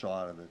have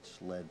solder that's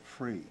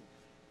lead-free.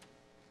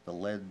 The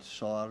lead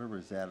solder,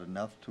 is that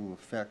enough to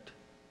affect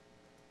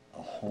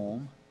a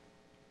home?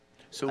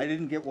 So I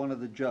didn't get one of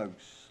the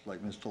jugs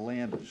like Mr.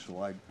 Landers,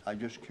 so I'm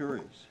just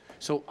curious.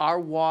 So our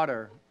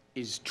water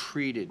is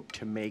treated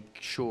to make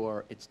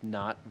sure it's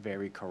not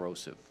very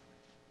corrosive.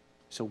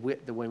 So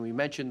when we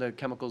mentioned the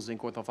chemical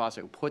zinc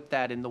orthophosphate, we put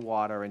that in the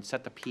water and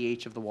set the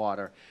pH of the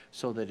water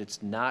so that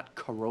it's not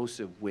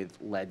corrosive with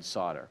lead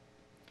solder.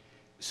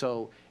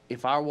 So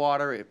if our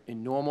water,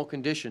 in normal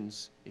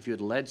conditions, if you had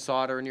lead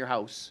solder in your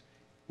house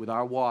with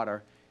our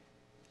water,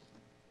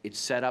 it's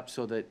set up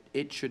so that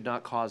it should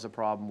not cause a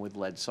problem with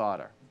lead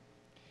solder.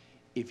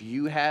 If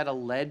you had a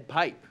lead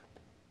pipe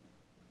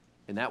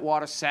and that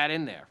water sat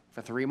in there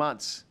for 3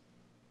 months,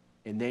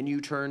 and then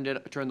you turned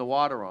the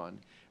water on,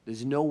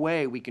 there's no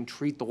way we can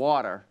treat the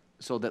water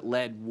so that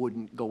lead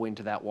wouldn't go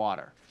into that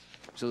water.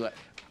 So that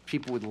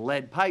people with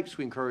lead pipes,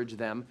 we encourage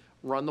them,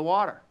 run the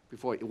water.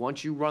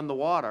 Once you run the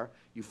water,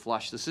 you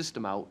flush the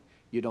system out.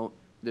 You don't,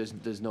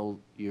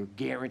 you're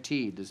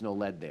guaranteed there's no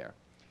lead there.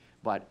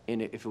 But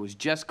if it was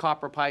just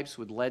copper pipes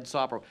with lead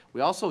solder,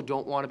 we also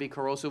don't want to be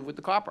corrosive with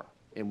the copper.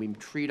 And we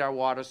treat our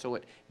water so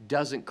it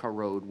doesn't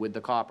corrode with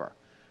the copper.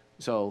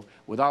 So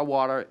with our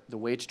water, the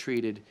way it's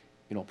treated,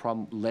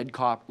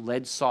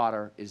 lead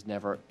solder is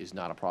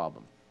not a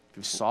problem. If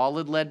you have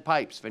solid lead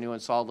pipes, if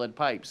anyone's solid lead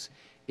pipes,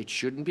 it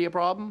shouldn't be a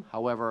problem.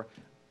 However,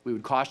 we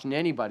would caution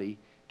anybody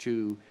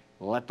to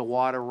let the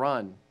water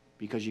run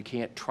because you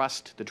can't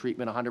trust the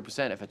treatment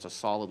 100% if it's a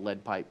solid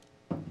lead pipe.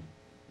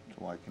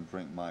 So I can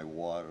drink my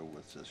water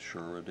with the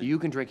surety? You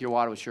can drink your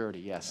water with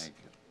surety, yes. Thank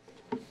you.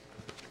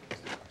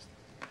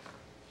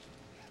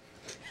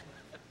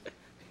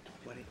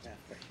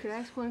 Could I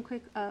ask one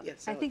quick,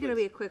 Yes, I think it'll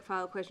be a quick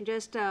follow-up question,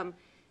 just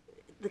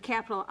the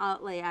capital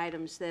outlay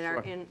items that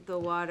are in the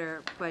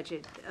water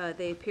budget,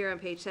 they appear on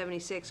page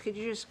 76. Could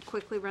you just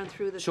quickly run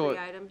through the Sure.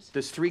 three items?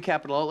 There's 3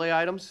 capital outlay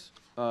items.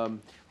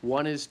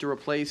 One is to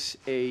replace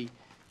a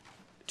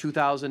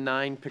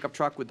 2009 pickup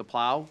truck with the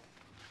plow.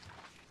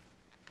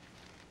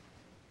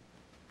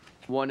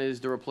 One is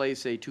to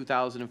replace a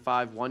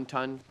 2005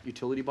 one-ton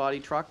utility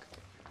body truck.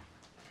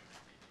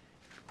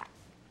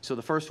 So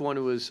the first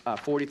one was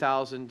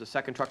 $40,000. The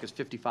second truck is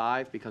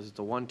 $55,000 because it's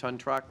a one-ton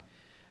truck.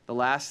 The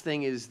last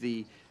thing is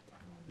the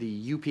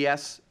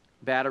UPS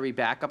battery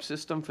backup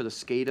system for the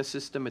SCADA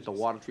system at the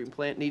water treatment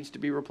plant needs to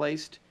be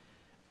replaced,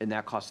 and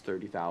that costs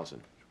 $30,000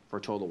 for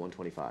a total of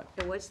 $125,000.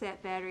 And what's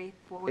that battery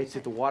for? It's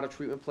at the water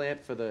treatment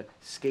plant for the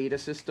SCADA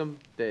system.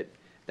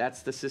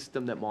 That's the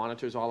system that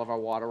monitors all of our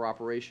water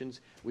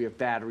operations. We have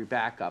battery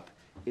backup.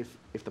 If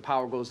the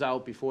power goes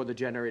out before the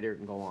generator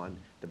can go on,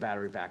 the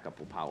battery backup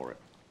will power it.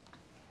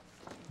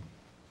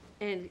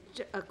 And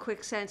a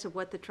quick sense of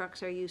what the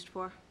trucks are used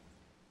for?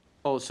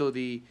 Oh, so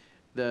the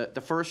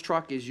first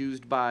truck is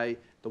used by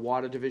the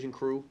water division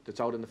crew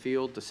that's out in the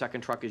field. The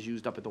second truck is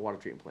used up at the water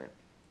treatment plant.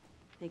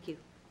 Thank you.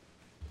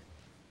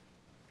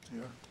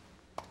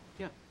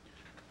 Yeah.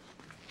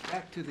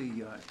 Back to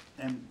the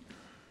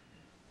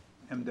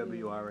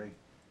MWRA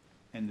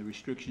and the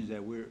restrictions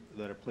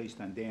that are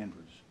placed on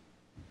Danvers.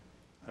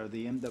 Are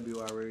the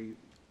MWRA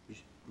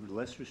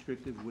less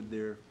restrictive with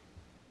their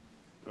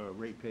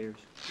ratepayers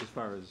as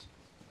far as,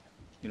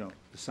 the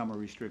summer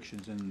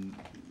restrictions and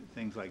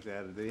things like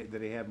that? Do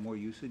they have more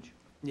usage?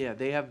 Yeah,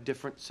 they have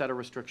different set of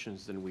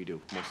restrictions than we do,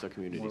 most of their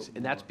communities.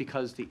 And that's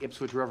because the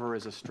Ipswich River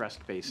is a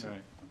stressed basin. All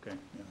right, okay,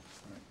 yeah,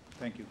 all right,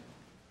 thank you.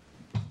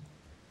 I'd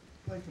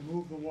like to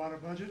move the water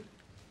budget.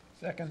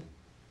 Second.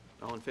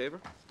 All in favor?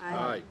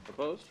 Aye.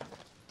 Opposed?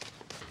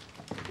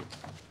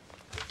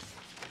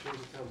 Change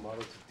the town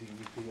model to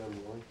DEP on the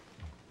line.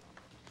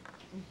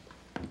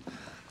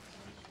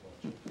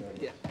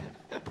 Yeah.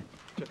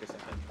 Took a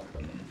second.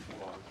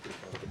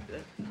 Where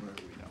are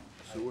we now?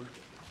 Sewer?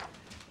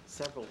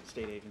 Several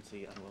state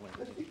agency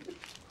unwilling.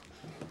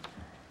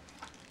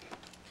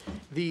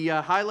 The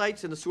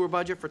highlights in the sewer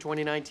budget for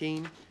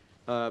 2019,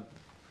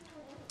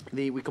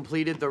 we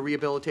completed the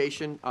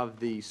rehabilitation of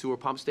the sewer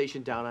pump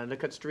station down on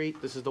Endicott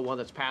Street. This is the one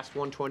that's past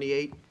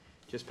 128,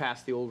 just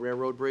past the old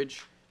railroad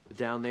bridge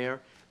down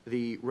there.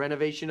 The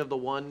renovation of the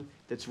one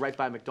that's right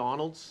by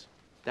McDonald's,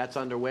 that's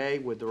underway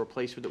with the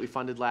replacement that we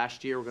funded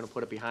last year. We're gonna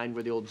put it behind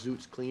where the old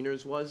Zoot's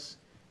Cleaners was.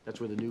 That's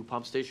where the new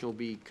pump station will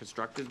be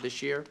constructed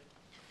this year.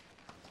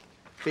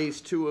 Phase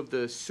 2 of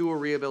the sewer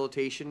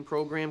rehabilitation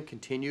program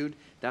continued.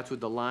 That's with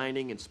the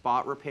lining and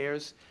spot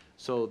repairs.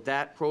 So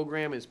that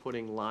program is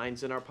putting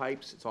lines in our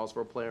pipes. It's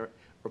also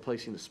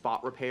replacing the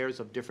spot repairs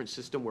of different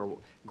system where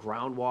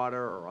groundwater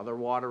or other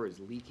water is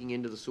leaking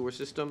into the sewer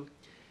system.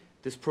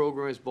 This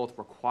program is both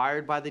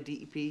required by the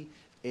DEP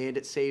and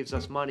it saves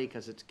us money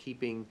because it's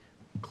keeping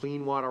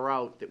clean water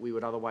out that we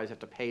would otherwise have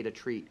to pay to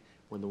treat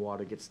when the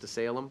water gets to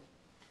Salem.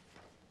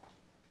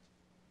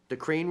 The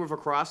Crane River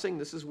crossing,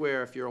 this is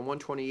where if you're on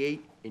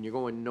 128 and you're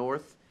going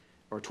north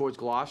or towards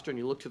Gloucester and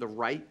you look to the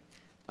right,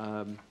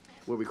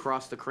 where we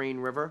cross the Crane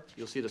River,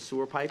 you'll see the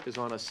sewer pipe is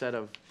on a set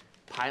of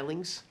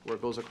pilings where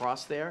it goes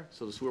across there.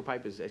 So the sewer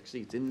pipe is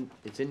actually,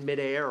 it's in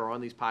midair or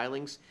on these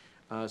pilings.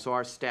 So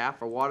our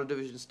staff, our water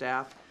division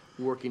staff,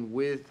 working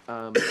with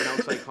an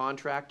outside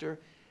contractor,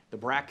 the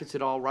brackets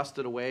had all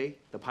rusted away.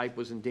 The pipe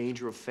was in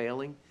danger of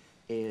failing,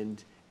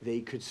 and they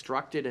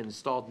constructed and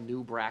installed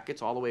new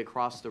brackets all the way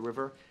across the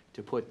river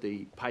to put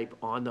the pipe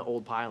on the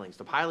old pilings.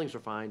 The pilings were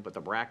fine, but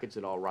the brackets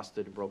had all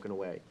rusted and broken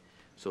away.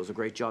 So it was a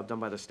great job done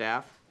by the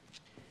staff.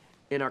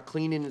 And our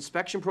clean and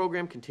inspection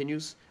program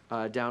continues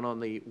down on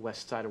the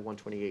west side of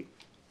 128.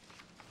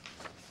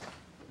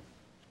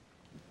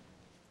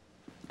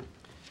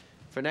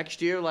 For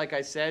next year, like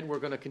I said, we're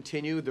going to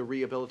continue the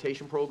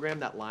rehabilitation program,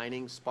 that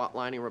lining, spot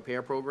lining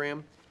repair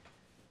program.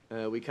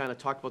 We kind of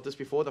talked about this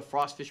before, the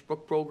Frostfish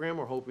Brook program.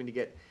 We're hoping to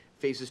get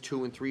phases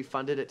 2 and 3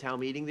 funded at town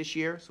meeting this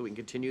year, so we can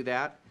continue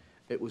that.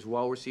 It was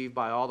well received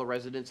by all the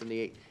residents in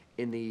the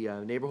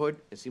neighborhood.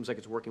 It seems like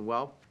it's working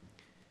well.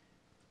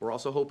 We're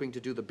also hoping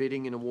to do the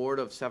bidding and award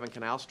of 7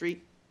 Canal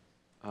Street,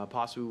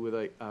 possibly with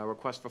a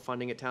request for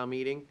funding at town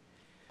meeting.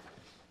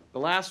 The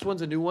last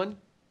one's a new one.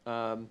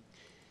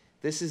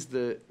 This is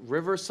the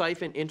river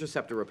siphon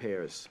interceptor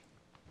repairs.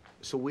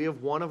 So we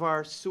have one of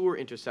our sewer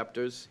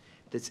interceptors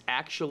that's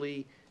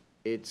actually,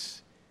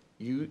 it's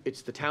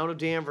the town of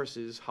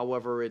Danvers's,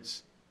 however,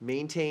 it's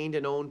maintained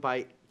and owned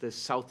by the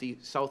South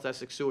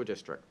Essex Sewer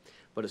District,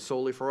 but it's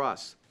solely for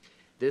us.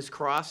 This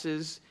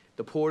crosses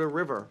the Porter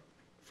River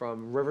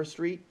from River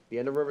Street, the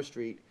end of River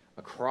Street,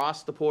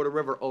 across the Porter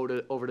River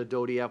over to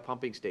Doty Ave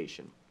Pumping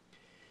Station.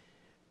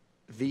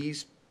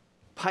 These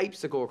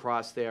pipes that go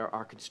across there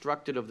are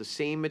constructed of the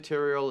same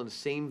material and the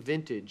same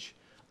vintage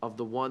of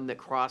the one that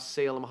crossed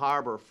Salem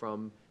Harbor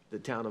from the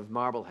town of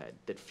Marblehead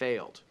that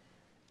failed,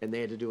 and they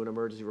had to do an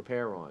emergency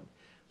repair on.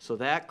 So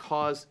that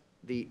caused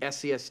the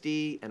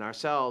SCSD and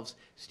ourselves,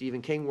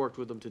 Stephen King worked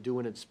with them to do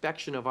an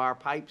inspection of our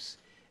pipes,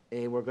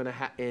 and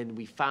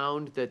we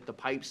found that the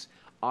pipes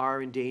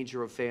are in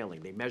danger of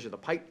failing. They measure the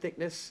pipe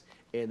thickness,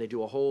 and they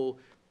do a whole,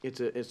 it's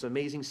an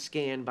amazing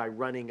scan by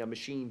running a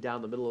machine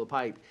down the middle of the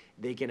pipe.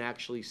 They can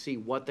actually see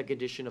what the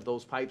condition of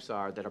those pipes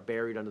are that are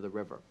buried under the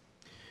river.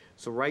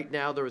 So right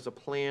now, there is a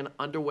plan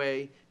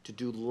underway to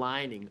do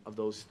lining of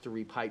those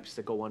 3 pipes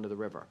that go under the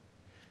river.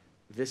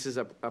 This is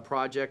a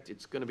project,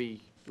 it's gonna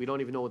be, we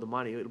don't even know the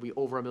money, it'll be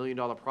over $1 million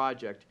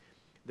project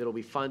that'll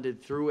be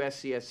funded through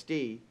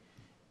SCSD.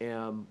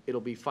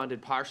 It'll be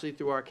funded partially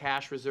through our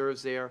cash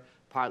reserves there,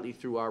 partly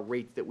through our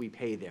rate that we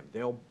pay them.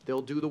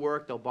 They'll do the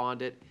work, they'll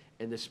bond it,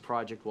 and this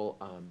project will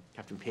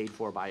have to be paid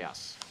for by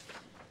us.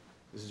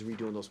 This is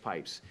redoing those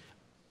pipes.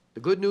 The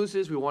good news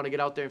is we want to get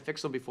out there and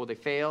fix them before they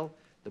fail.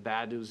 The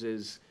bad news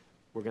is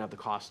we're gonna have the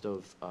cost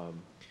of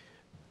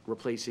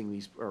replacing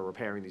these, or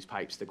repairing these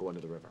pipes that go under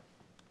the river.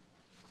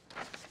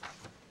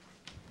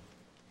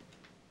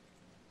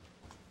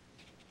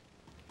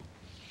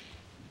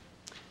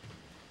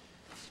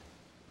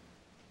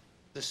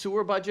 The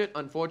sewer budget,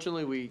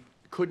 unfortunately, we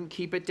couldn't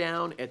keep it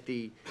down at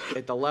the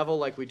level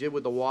like we did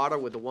with the water,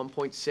 with the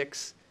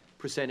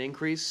 1.6%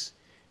 increase.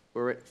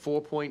 We're at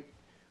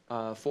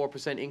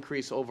 4.4%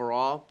 increase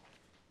overall.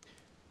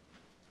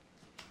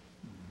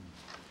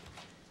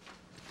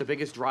 The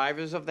biggest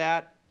drivers of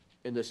that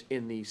in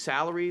the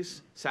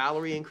salaries,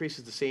 salary increase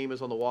is the same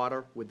as on the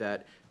water, with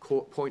that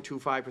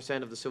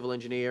 0.25% of the civil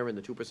engineer and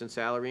the 2%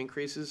 salary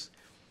increases.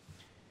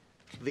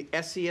 The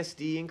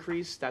SCSD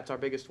increase, that's our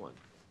biggest one.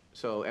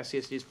 So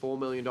SCSD is $4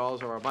 million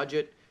of our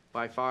budget.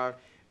 By far,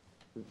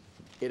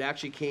 it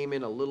actually came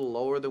in a little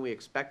lower than we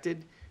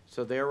expected.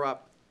 So they're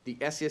up, the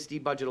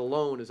SCSD budget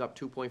alone is up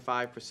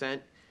 2.5%.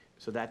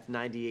 So that's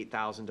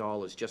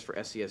 $98,000 just for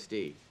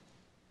SCSD.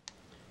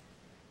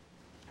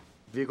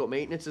 Vehicle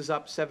maintenance is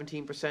up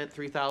 17%,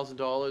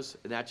 $3,000,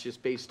 and that's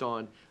just based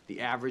on the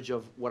average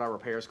of what our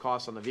repairs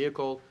cost on the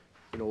vehicle.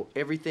 You know,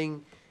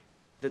 everything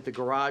that the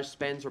garage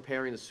spends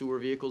repairing the sewer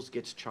vehicles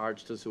gets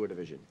charged to the sewer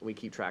division. And we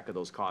keep track of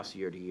those costs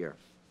year to year.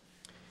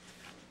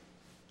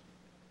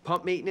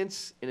 Pump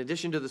maintenance, in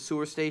addition to the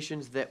sewer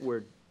stations that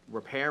we're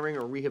repairing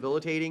or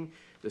rehabilitating,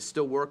 there's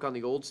still work on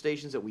the old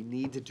stations that we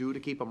need to do to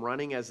keep them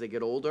running as they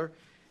get older.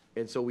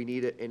 And so we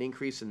need an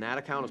increase in that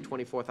account of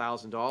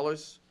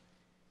 $24,000.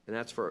 And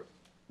that's for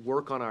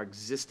work on our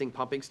existing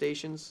pumping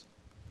stations.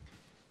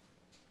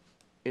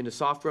 In the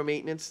software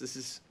maintenance, this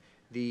is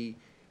the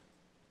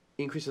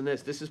increase in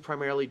this. This is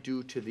primarily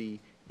due to the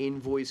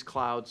Invoice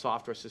Cloud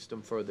software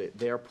system for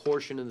their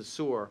portion in the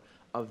sewer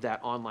of that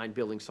online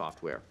billing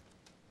software.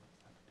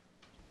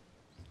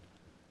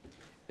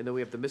 And then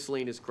we have the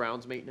miscellaneous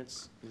grounds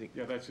maintenance.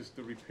 Yeah, that's just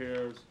the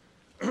repairs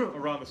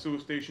around the sewer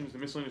stations, the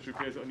miscellaneous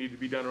repairs that need to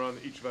be done around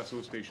each of our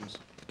sewer stations.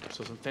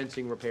 So some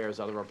fencing repairs,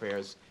 other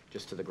repairs,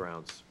 just to the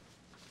grounds.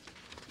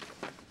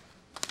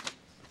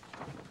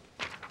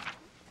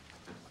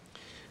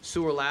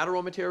 Sewer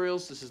lateral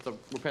materials, this is the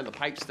repair of the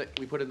pipes that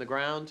we put in the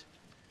ground.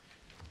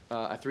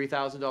 a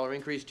 $3,000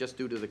 increase just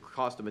due to the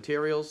cost of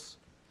materials.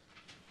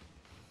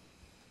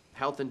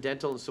 Health and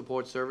dental and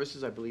support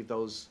services, I believe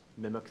those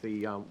mimic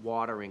the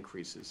water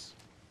increases.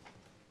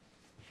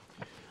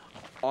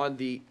 On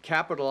the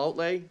capital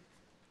outlay,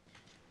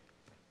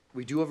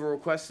 we do have a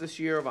request this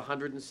year of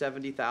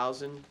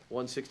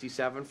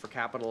 $170,167 for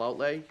capital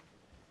outlay.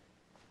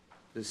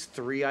 There's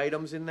 3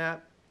 items in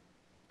that.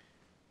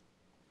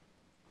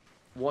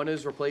 One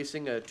is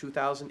replacing a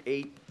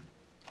 2008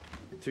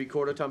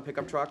 3/4 ton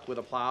pickup truck with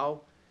a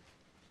plow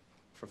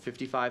for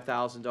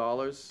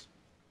 $55,000.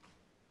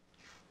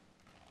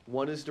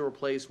 One is to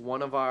replace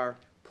one of our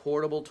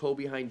portable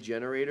tow-behind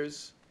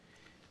generators.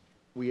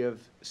 We have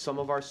some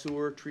of our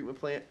sewer treatment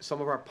plant,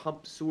 some of our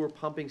sewer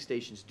pumping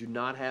stations do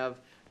not have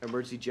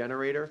emergency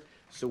generator.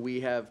 So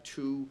we have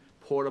 2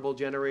 portable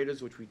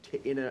generators, which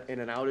in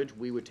an outage,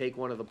 we would take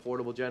one of the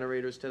portable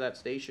generators to that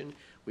station.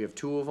 We have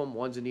 2 of them,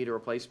 one's in need of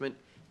replacement.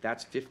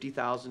 That's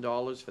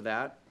 $50,000 for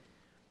that.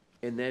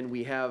 And then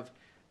we have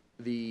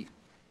the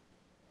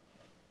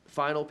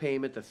final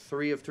payment, the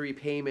 3 of 3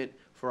 payment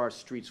for our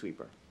street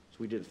sweeper. So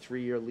we did a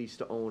 3-year lease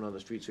to own on the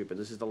street sweeper.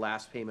 This is the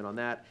last payment on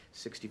that,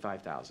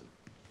 $65,000.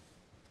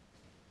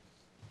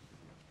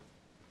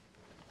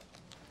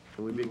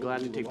 And we'd be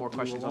glad to take more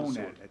questions on the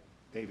sewer. We will own that,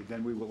 David,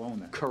 then we will own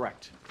that.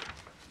 Correct.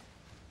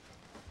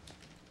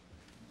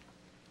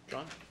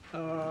 John?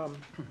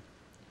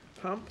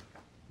 Pump,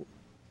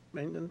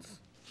 maintenance,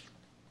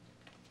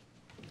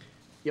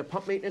 Yeah,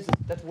 pump maintenance,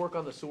 that's work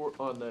on the sewer,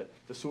 on the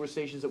sewer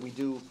stations that we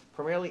do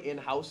primarily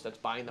in-house, that's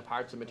buying the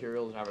parts and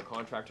materials and have a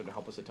contractor to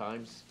help us at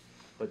times,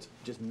 but it's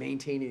just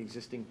maintaining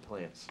existing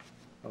plants.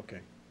 okay.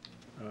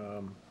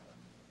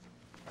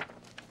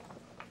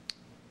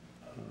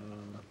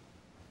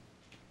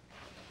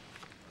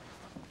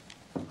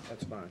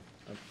 That's fine,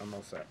 I'm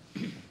all set.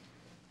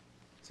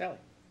 Sally?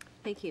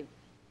 Thank you.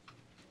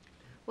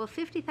 Well,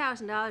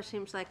 $50,000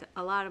 seems like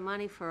a lot of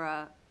money for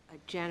a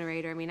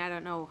generator. I mean, I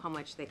don't know how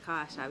much they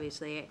cost,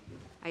 obviously.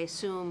 I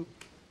assume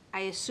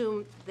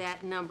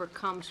that number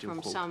comes Do a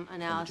from quote some on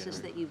the analysis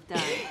that generator. you've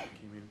done.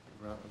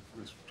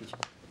 Just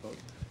about,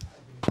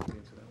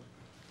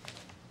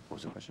 What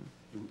was the question?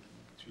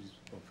 she's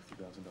about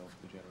 $50,000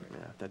 for the generator.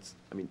 Yeah, that's,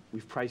 I mean,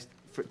 we've priced,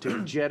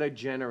 to get a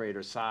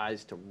generator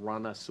size to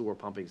run a sewer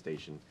pumping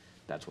station,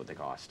 that's what they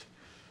cost.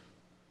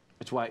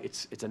 That's why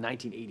it's a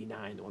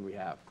 1989, the one we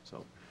have,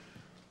 so.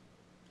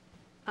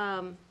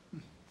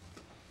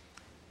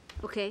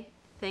 Okay,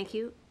 thank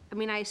you. I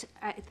mean,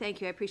 thank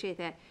you, I appreciate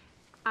that.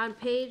 On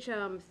page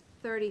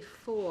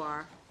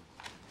 34,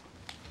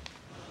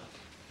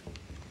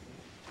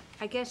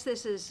 I guess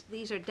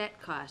these are debt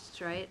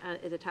costs, right?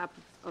 At the top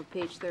of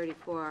page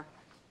 34.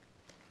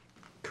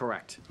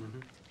 Correct.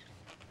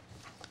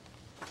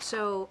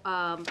 So,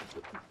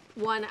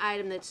 one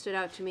item that stood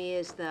out to me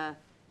is the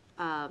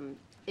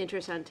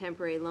interest on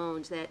temporary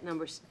loans. That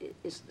number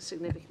is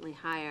significantly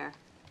higher,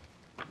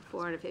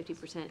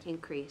 450%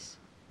 increase.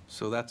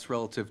 So that's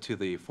relative to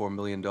the $4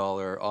 million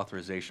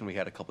authorization we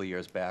had a couple of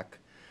years back.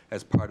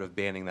 As part of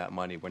banning that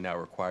money, we're now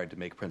required to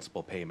make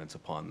principal payments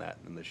upon that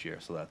in this year.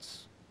 So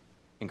that's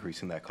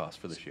increasing that cost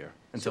for this year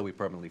until we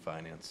permanently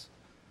finance.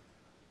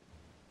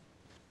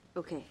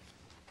 Okay.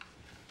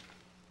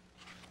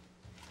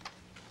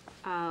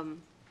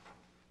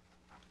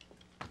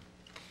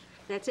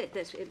 That's it.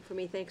 That's it for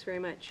me. Thanks very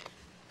much.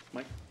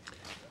 Mike?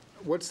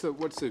 What's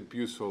the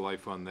useful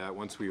life on that?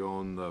 Once we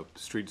own the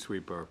street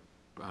sweeper,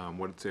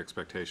 what's the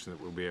expectation that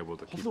we'll be able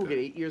to keep that? Hopefully we'll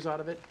get 8 years out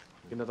of it,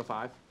 another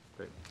 5.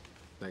 Great.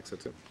 Thanks,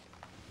 that's it.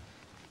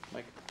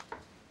 Mike?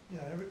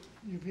 Yeah,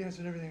 you've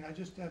answered everything. I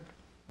just have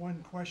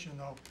one question,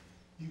 though.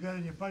 You got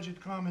in your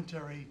budget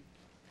commentary,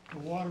 the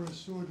water and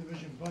sewer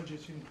division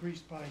budgets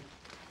increased by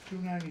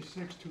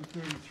 296,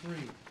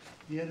 233.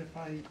 Yet if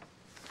I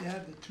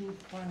add the 2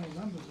 final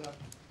numbers up,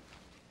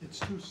 it's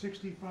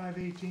 265,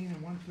 18,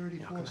 and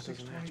 134,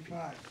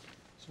 625.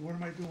 So what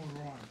am I doing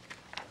wrong?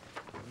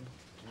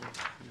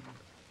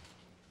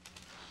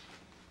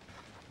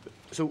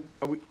 So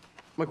are we,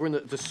 Mike, we're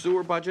in the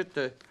sewer budget,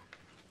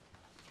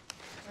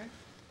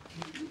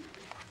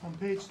 On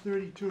page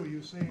 32,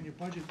 you say in your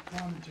budget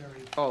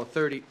commentary,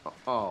 30,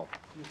 oh,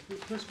 your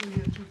fiscal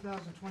year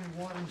 2020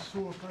 water and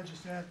sewer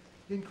budgets that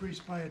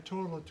increased by a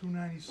total of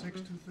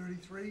 296,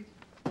 233.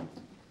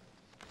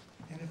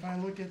 And if I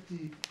look at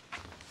the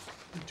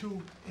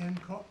two end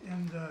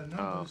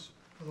numbers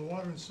for the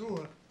water and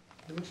sewer,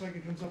 it looks like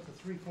it comes up to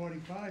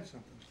 345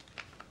 something.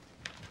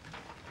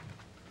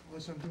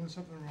 Unless I'm doing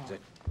something wrong.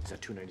 is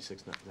that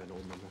 296, not that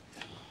old number?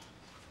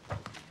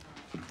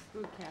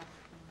 Okay.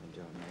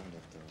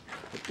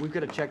 We've got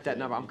to check that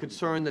number. I'm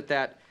concerned that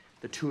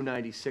the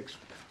 296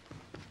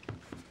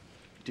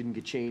 didn't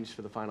get changed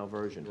for the final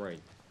version. Right.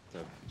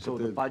 So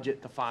the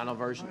budget, the final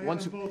version, I add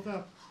once, them both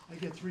up, I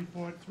get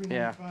 395,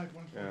 Yeah.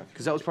 143.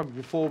 because that was probably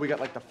before we got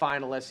like the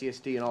final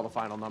SCSD and all the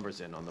final numbers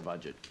in on the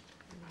budget.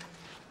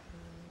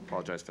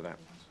 Apologize for that.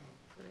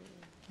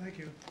 Thank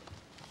you.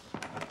 I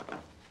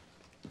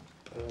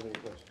don't have any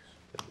questions.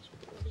 That was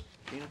what it was.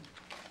 Gina?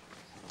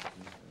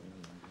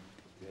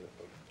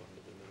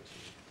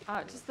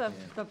 Just the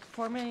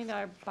 $4 million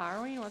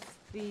borrowing, what's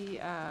the,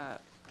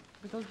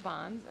 with those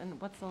bonds, and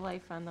what's the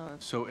life on those?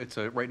 So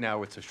right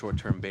now, it's a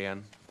short-term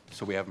ban,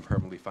 so we haven't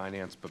permanently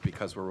financed, but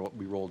because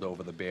we rolled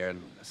over the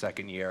ban a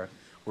second year,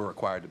 we're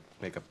required to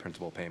make a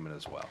principal payment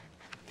as well.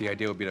 The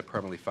idea would be to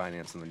permanently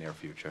finance in the near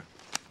future.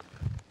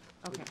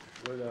 Okay.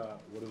 What are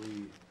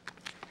we,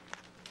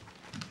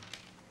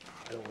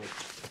 I don't want,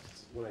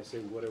 when I say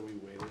what are we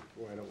waiting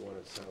for, I don't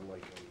want to sound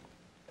like I'm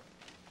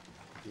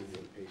being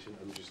impatient.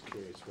 I'm just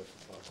curious what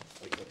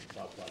the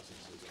thought process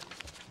is on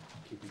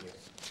keeping it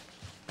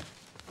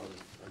on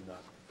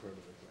not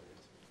permanently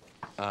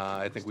financed.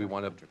 I think we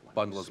want to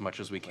bundle as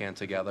much as we can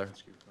together.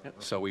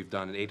 So we've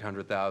done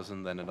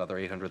 800,000, then another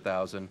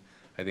 800,000.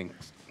 I think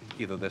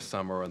either this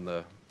summer or in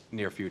the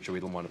near future,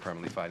 we'd want to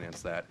permanently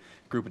finance that,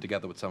 group it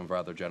together with some of our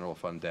other general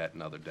fund debt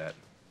and other debt.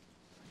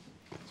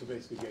 So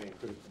basically getting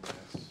critical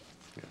mass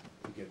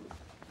to get,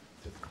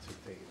 to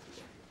take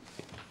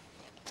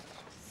it.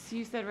 So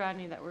you said,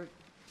 Rodney, that we're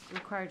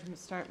required to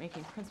start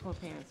making principal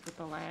payments, but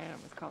the line item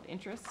is called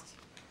interest?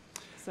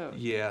 So.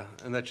 Yeah,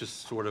 and that's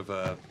just sort of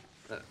an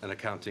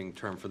accounting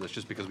term for this,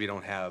 just because we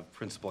don't have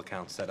principal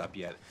accounts set up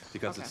yet,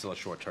 because Okay. it's still a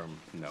short-term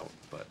note,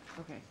 but.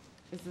 Okay.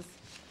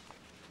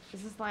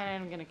 Is this line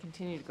item gonna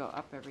continue to go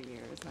up every year,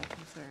 is my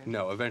concern?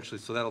 No, eventually,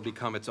 so that'll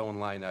become its own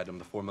line item,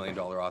 the $4 million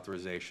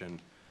authorization,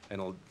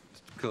 and it'll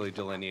clearly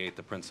delineate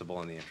the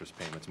principal and the interest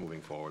payments moving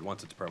forward,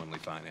 once it's permanently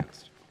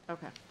financed.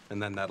 Okay. And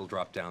then that'll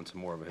drop down to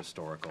more of a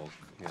historical,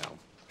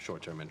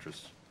 short-term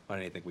interest on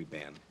anything we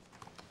ban.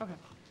 Okay,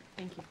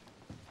 thank you.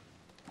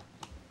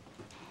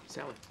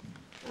 Sally?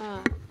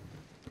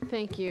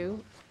 Thank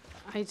you.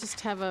 I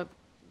just have an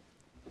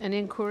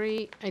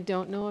inquiry. I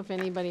don't know if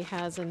anybody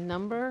has a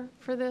number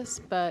for this,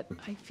 but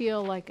I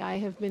feel like I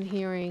have been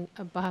hearing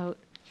about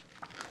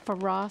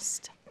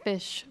Frost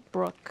Fish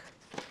Brook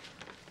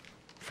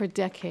for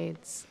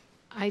decades.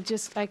 I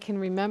can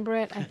remember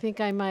it. I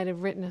think I might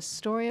have written a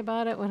story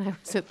about it when I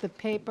was at the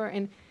paper,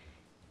 and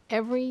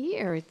every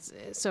year,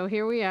 so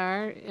here we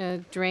are,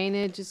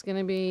 drainage is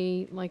gonna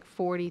be like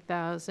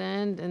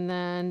 40,000, and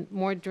then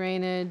more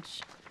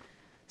drainage.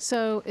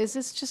 So is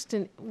this just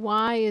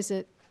why is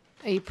it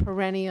a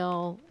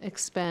perennial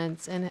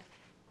expense, and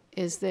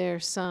is there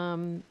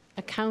some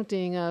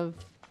accounting of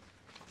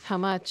how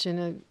much,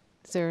 and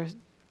is there a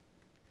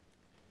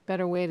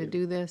better way to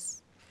do this?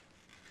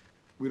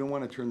 We don't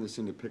want to turn this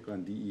into pick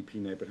on DEP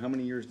night, but how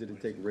many years did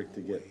it take Rick to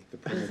get the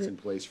permits in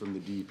place from the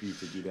DEP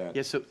to do that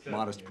Yeah, so-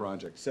 modest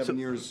project? 7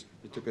 years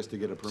it took us to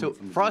get a So permit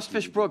from the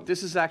Frostfish DEP. Brook,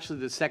 this is actually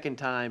the second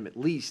time at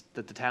least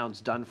that the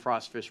town's done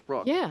Frostfish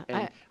Brook. Yeah,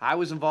 And I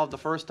was involved the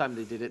first time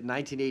they did it in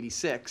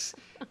 1986,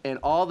 and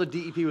all the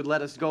DEP would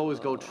let us go is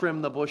go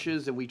trim the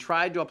bushes, and we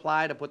tried to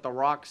apply to put the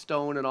rock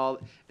stone and all,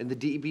 and the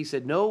DEP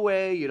said, no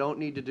way, you don't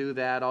need to do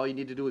that, all you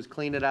need to do is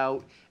clean it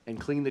out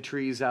and clean the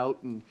trees out,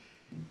 and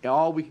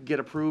all we could get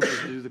approved was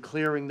to do the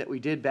clearing that we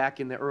did back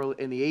in the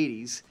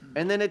 80s,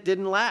 and then it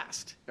didn't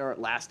last, or it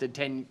lasted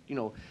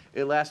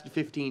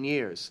 15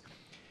 years.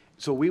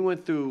 So we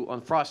went through,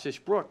 on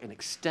Frostfish Brook, an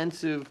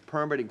extensive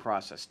permitting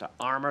process to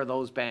armor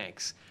those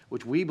banks,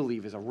 which we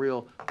believe is a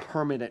real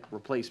permanent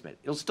replacement.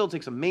 It'll still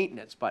take some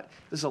maintenance, but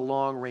this is a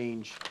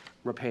long-range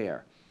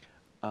repair.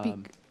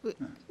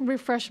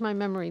 Refresh my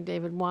memory,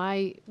 David.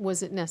 Why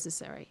was it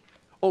necessary?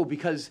 Oh,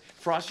 because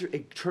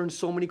it turned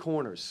so many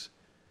corners.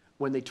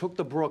 When they took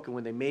the brook and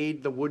when they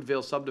made the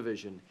Woodville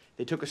subdivision,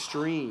 they took a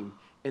stream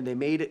and they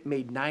made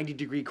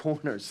 90-degree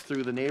corners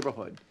through the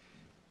neighborhood.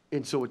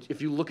 And so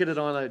if you look at it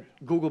on a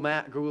Google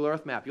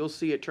Earth map, you'll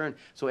see it turn.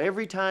 So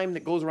every time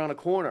it goes around a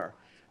corner,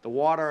 the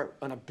water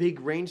on a big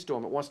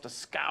rainstorm, it wants to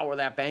scour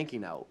that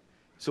banking out.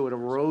 So it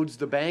erodes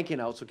the banking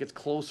out, so it gets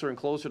closer and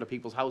closer to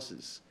people's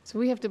houses. So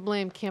we have to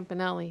blame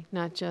Campanelli,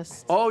 not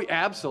just. Oh,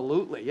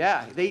 absolutely,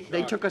 yeah.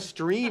 They took a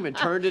stream and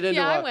turned it into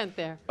Yeah, I went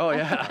there. Oh,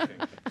 yeah.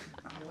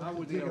 How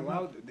were they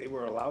allowed, they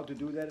were allowed to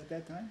do that at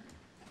that time?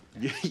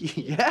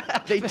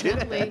 Yeah, they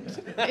did it.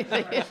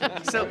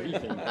 So,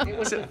 It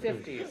was the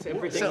 50s,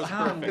 everything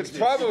was It's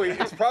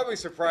perfect. probably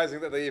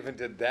surprising that they even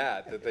did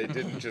that they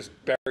didn't just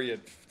bury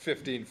it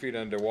 15 feet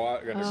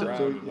underground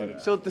and let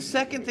it. So the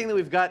second thing that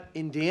we've got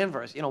in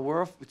Danvers,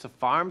 it's a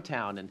farm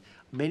town, and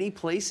many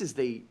places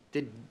they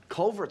did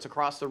culverts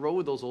across the road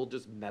with those old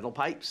just metal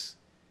pipes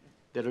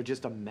that are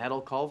just a metal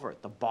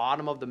culvert. The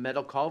bottom of the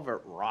metal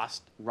culvert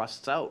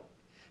rusts out.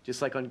 Just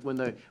like when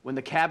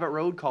the Cabot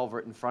Road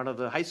culvert in front of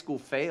the high school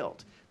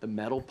failed, the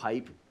metal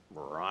pipe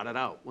rotted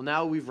out. Well,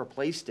 now we've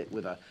replaced it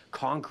with a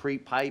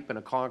concrete pipe and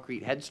a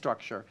concrete head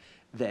structure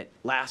that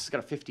got a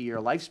 50-year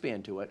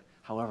lifespan to it.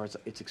 However,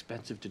 it's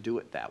expensive to do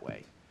it that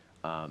way.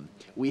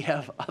 We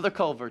have other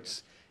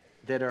culverts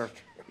that are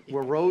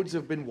where roads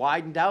have been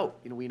widened out.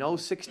 We know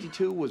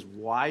 62 was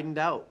widened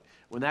out.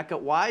 When that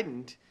got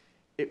widened,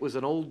 it was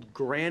an old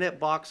granite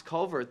box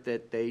culvert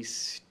that they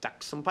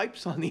stuck some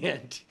pipes on the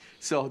end.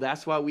 So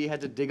that's why we had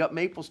to dig up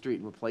Maple Street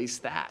and replace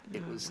that.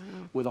 It was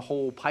with a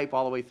whole pipe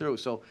all the way through.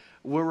 So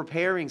we're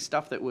repairing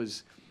stuff that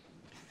was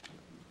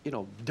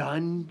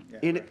done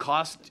in it,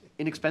 cost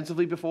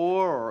inexpensively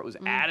before, or it was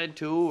added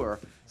to, or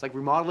it's like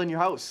remodeling your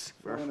house.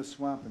 Throw in a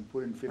swamp and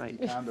put in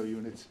 50 condo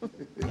units.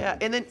 Yeah,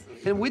 and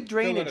with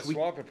drainage, we,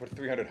 swamp and put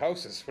 300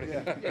 houses.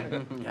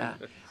 yeah,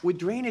 with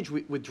drainage,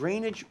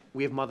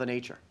 we have Mother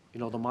Nature.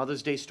 The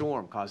Mother's Day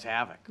storm caused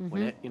havoc.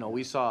 When it,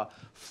 we saw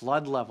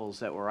flood levels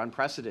that were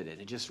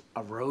unprecedented. It just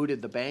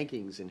eroded the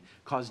bankings and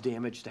caused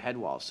damage to head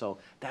walls. So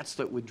that's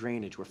with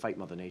drainage, we're fighting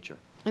Mother Nature.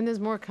 And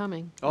there's more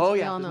coming. Oh, as we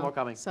yeah, all there's know. more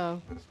coming.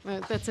 So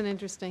that's an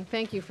interesting,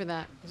 thank you for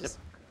that. It's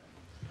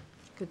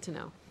good to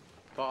know.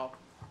 Paul?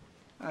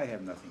 I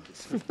have nothing to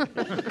say.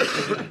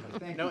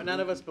 Thank No, you. none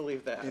of us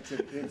believe that. It's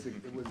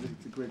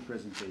a great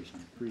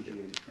presentation. Appreciate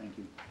it. Thank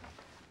you.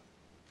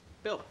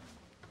 Bill?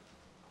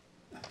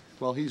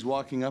 While he's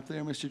walking up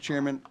there, Mr.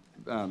 Chairman,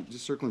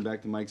 just circling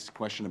back to Mike's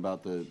question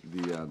about the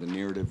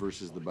narrative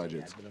versus the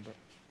budgets.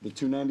 The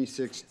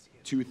 296,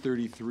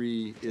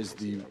 233 is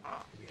the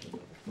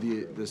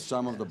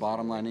sum of the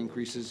bottom line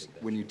increases.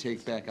 When you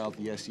take back out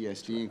the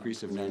SESD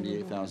increase of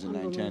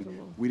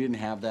 98,910, we didn't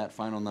have that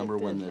final number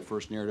when the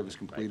first narrative was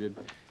completed.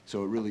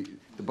 So it really,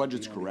 the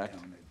budget's correct.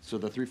 So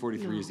the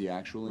 343 is the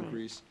actual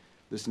increase.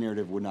 This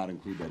narrative would not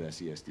include that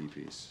SESD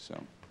piece,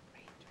 so.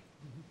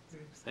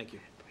 Thank you.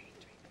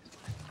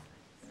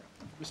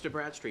 Mr.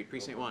 Bradstreet,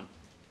 Precinct 1.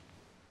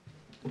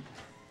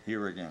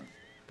 Here again.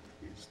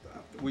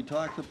 We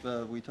talked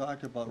about,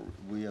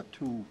 we have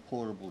 2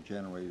 portable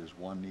generators,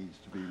 one needs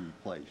to be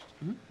replaced.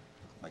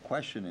 My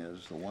question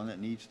is, the one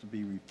that needs to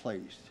be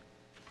replaced,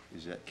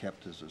 is that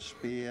kept as a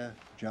spare,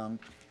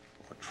 junk,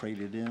 or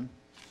traded in?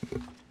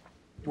 Do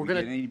we get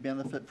any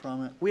benefit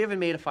from it? We haven't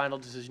made a final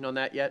decision on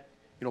that yet.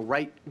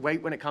 Right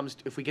when it comes,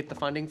 if we get the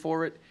funding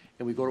for it,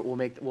 and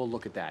we'll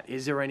look at that.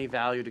 Is there any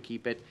value to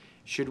keep it?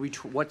 Should we,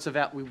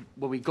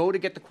 when we go to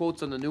get the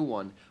quotes on the new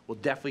one, we'll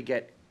definitely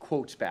get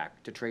quotes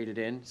back to trade it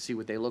in, see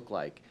what they look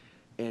like.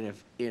 And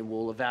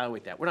we'll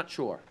evaluate that. We're not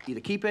sure.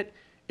 Either keep it,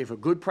 if a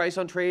good price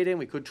on trade-in,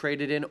 we could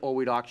trade it in, or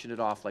we'd auction it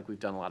off like we've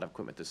done a lot of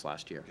equipment this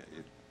last year. Okay,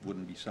 it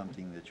wouldn't be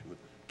something that you would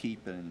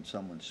keep in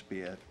someone's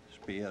spare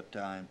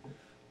time,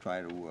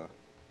 try to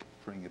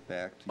bring it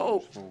back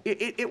to useful?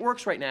 It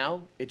works right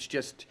now. It's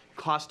just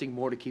costing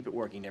more to keep it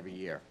working every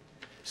year.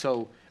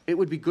 So it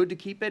would be good to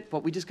keep it,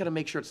 but we just got to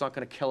make sure it's not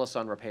going to kill us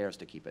on repairs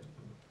to keep it.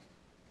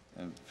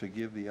 And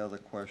forgive the other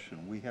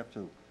question, we have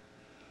to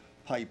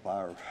pipe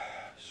our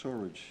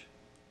sewerage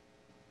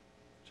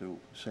to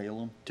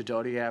Salem? To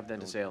Doty Ave, then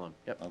to Salem,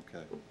 yep.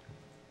 Okay.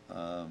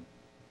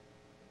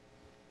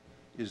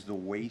 Is the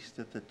waste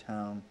that the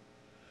town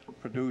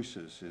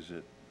produces, is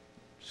it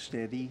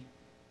steady,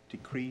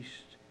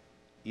 decreased,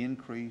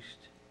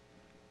 increased?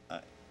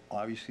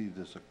 Obviously,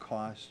 there's a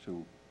cost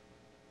to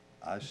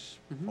us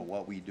for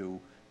what we do,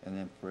 and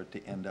then for it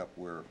to end up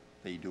where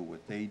they do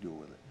what they do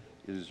with it.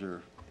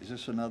 Is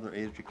this another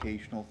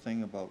educational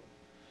thing about,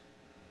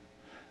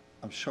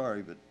 I'm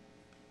sorry, but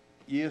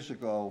years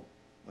ago,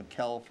 when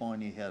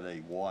California had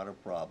a water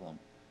problem,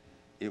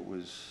 it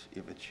was,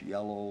 if it's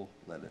yellow,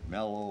 let it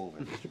mellow,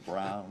 if it's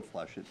brown,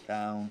 flush it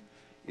down.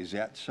 Is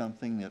that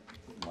something that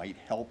might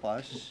help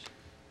us?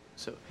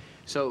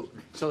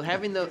 So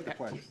having Great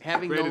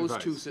those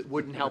advice. two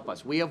wouldn't help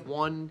us. We have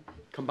one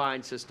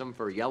combined system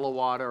for yellow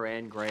water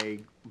and gray,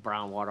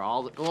 brown water,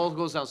 all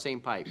goes down the same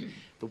pipe.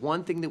 The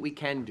one thing that we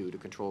can do to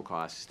control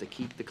costs is to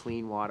keep the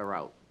clean water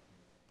out.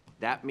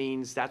 That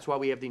means, that's why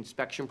we have the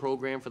inspection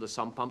program for the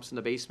sump pumps in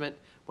the basement.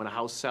 When a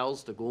house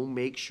sells, to go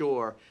make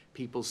sure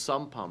people's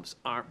sump pumps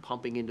aren't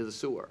pumping into the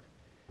sewer.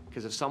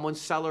 Because if someone's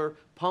sump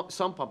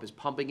pump is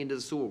pumping into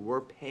the sewer,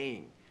 we're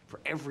paying for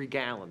every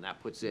gallon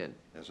that puts in.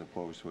 As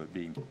opposed to it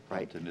being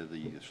pumped into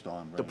the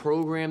storm drain? The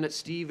program that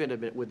Steve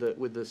implemented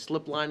with the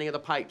slip lining of the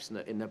pipes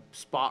and the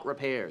spot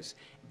repairs,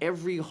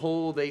 every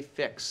hole they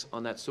fix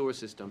on that sewer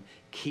system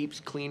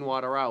keeps clean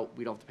water out.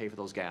 We don't have to pay for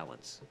those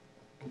gallons.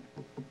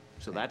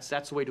 So that's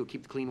the way to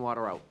keep the clean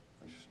water out.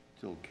 I'm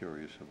still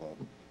curious about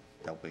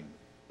helping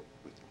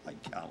with,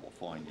 like,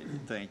 California.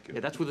 Thank you.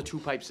 Yeah, that's with a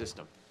two-pipe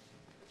system.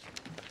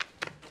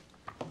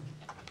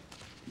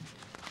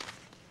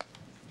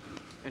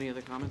 Any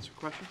other comments or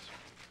questions?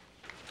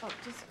 Oh,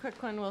 just a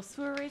quick one. Will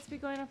sewer rates be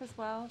going up as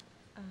well?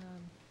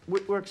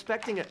 We're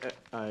expecting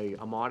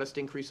a modest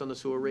increase on the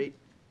sewer rate.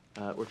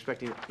 We're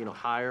expecting,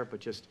 higher, but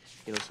just,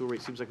 sewer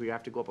rate seems like we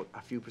have to go up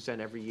a few percent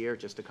every year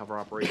just to cover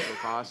operational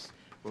costs.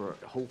 We're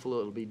hopeful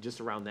it'll be just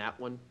around that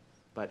one,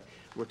 but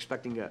we're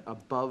expecting a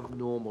above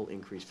normal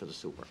increase for the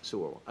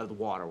sewer, the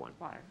water one.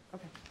 Water.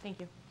 Okay, thank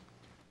you.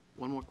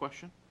 One more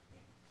question?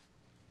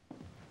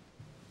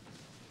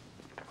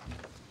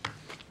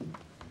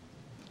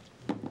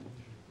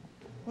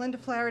 Linda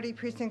Flaherty,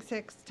 Precinct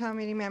 6, Town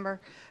Meeting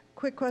Member.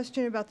 Quick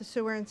question about the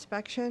sewer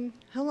inspection.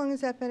 How long has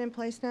that been in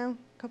place now?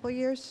 A couple of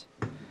years?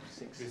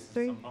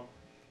 3?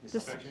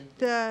 Inspection?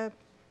 Yeah.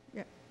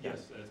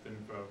 Yes, it's been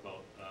for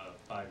about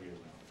 5 years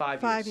now.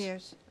 5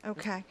 years,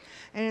 okay.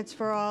 And it's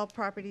for all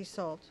properties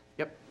sold?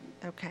 Yep.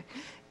 Okay.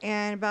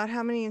 And about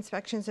how many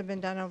inspections have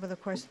been done over the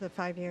course of the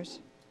 5 years?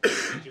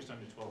 Just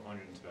under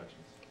 1,200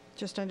 inspections.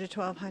 Just under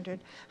 1,200.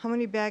 How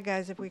many bad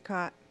guys have we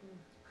caught?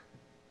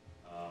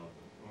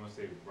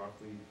 to say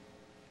roughly,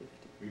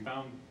 we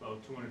found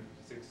about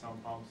 256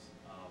 sump pumps.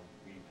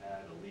 We've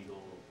had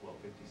illegal,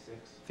 56?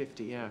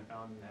 50, yeah. We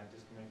found and had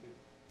disconnected.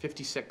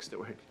 56 that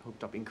were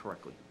hooked up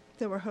incorrectly.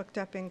 That were hooked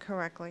up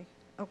incorrectly.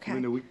 Okay.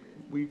 Linda,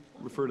 we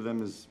refer to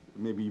them as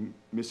maybe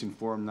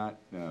misinformed, not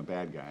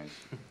bad guys.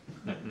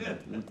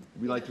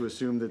 We like to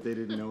assume that they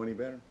didn't know any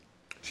better.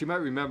 She might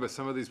remember,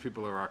 some of these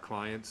people are our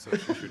clients, so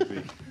she should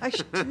be. I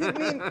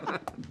mean,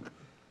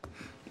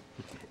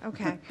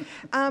 okay.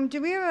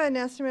 Do we have an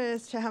estimate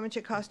as to how much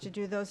it costs to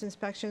do those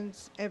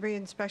inspections? Every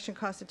inspection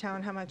costs the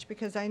town how much?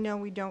 Because I know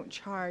we don't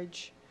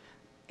charge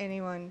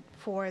anyone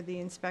for the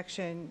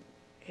inspection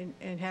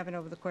and haven't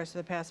over the course of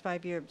the past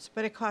 5 years,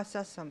 but it costs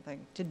us something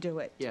to do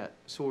it. Yeah,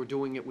 so we're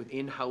doing it with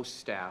in-house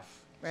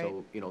staff. Right.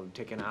 So, you know,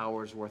 take an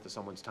hour's worth of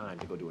someone's time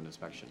to go do an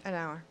inspection. An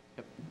hour?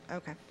 Yep.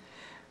 Okay.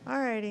 All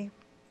righty.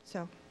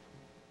 So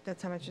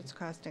that's how much it's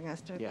costing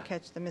us to Yeah.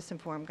 catch the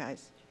misinformed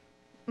guys.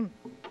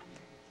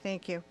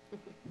 Thank you.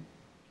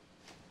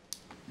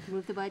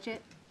 Move the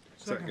budget?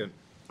 Second.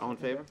 All in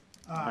favor?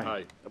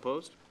 Aye.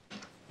 Opposed?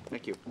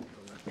 Thank you.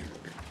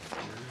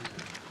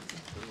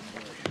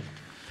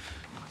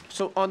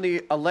 So on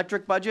the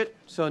electric budget,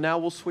 so now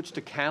we'll switch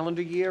to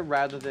calendar year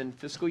rather than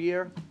fiscal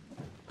year.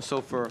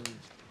 So for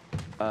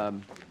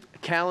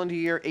calendar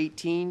year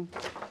 18,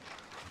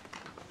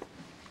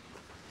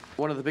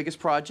 one of the biggest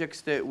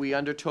projects that we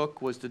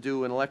undertook was to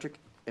do an electric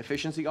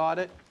efficiency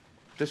audit.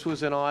 This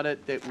was an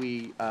audit that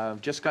we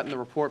just gotten the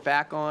report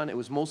back on. It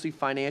was mostly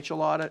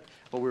financial audit,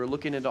 but we were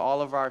looking into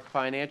all of our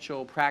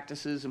financial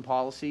practices and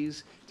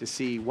policies to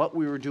see what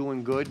we were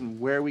doing good and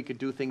where we could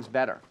do things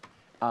better.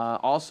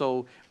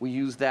 Also, we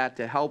used that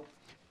to help,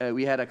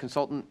 we had a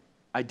consultant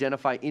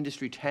identify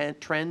industry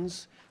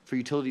trends for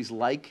utilities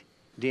like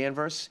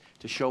Danvers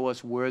to show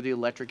us where the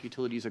electric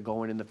utilities are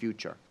going in the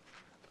future.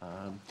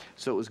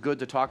 So it was good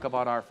to talk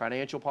about our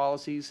financial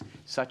policies,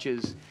 such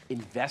as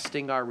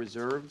investing our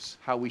reserves,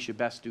 how we should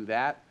best do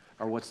that,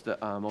 or what's the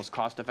most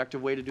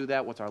cost-effective way to do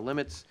that, what's our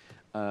limits,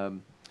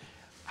 how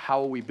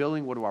are we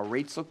billing, what do our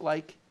rates look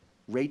like.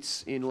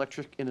 Rates in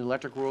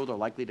electric world are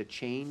likely to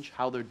change,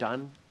 how they're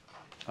done.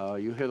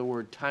 You hear the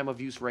word time of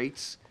use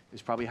rates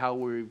is probably how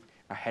we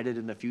are headed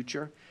in the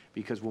future,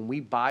 because when we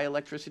buy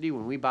electricity,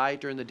 when we buy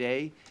it during the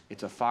day,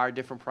 it's a far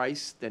different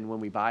price than when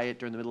we buy it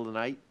during the middle of the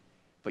night,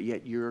 but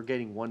yet you're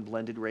getting one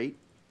blended rate.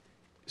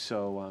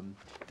 So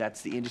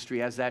that's the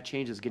industry. As that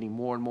changes, getting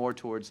more and more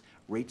towards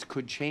rates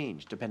could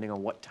change depending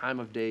on what time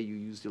of day you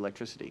use the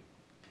electricity.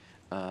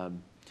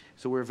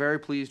 So we're very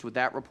pleased with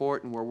that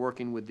report, and we're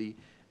working with the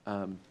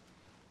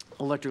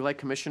electric light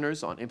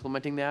commissioners on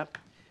implementing that.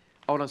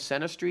 Out on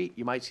Center Street,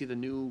 you might see the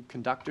new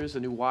conductors, the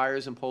new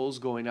wires and poles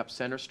going up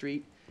Center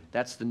Street.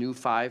 That's the new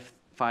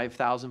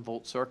 5,000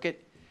 volt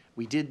circuit.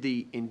 We did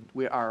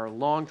our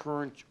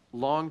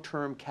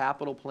long-term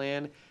capital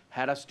plan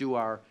had us do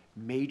our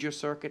major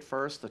circuit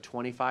first, the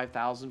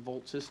 25,000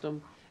 volt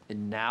system,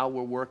 and now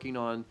we're working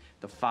on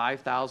the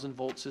 5,000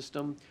 volt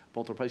system,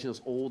 both replacing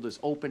those old,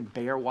 open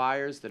bare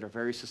wires that are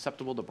very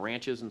susceptible to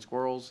branches and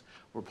squirrels,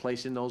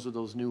 replacing those with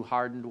those new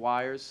hardened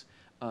wires.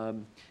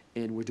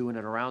 And we're doing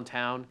it around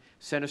town.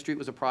 Center Street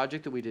was a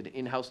project that we did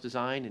in-house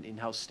design and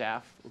in-house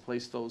staff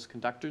replaced those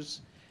conductors,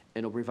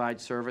 and it'll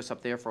provide service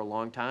up there for a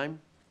long time.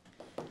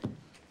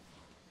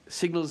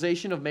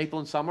 Signalization of Maple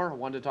and Summer, I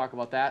wanted to talk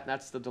about that.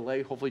 That's the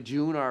delay. Hopefully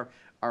June, our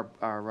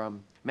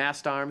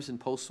mast arms and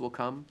posts will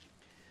come.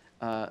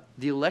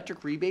 The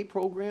electric rebate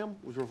program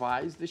was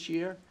revised this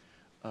year.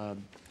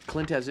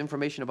 Clint has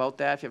information about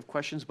that if you have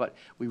questions, but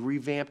we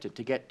revamped it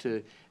to get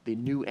to the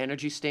new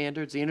energy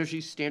standards. The energy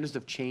standards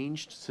have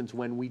changed since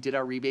when we did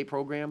our rebate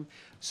program.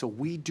 So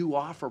we do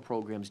offer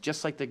programs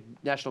just like the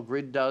National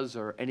Grid does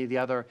or any of the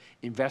other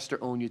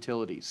investor-owned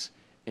utilities.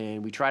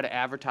 And we try to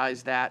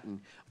advertise that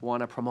and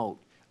want to promote.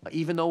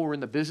 Even though we're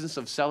in the business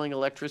of selling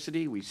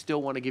electricity, we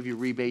still want to give you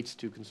rebates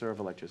to conserve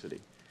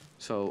electricity.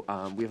 So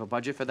we have a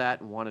budget for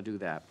that and want to do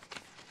that.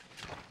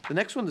 The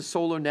next one, the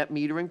solar net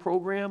metering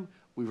program.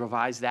 We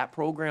revised that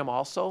program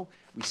also.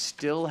 We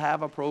still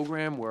have a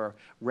program where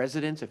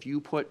residents, if you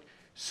put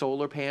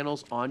solar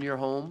panels on your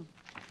home,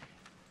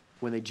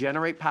 when they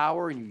generate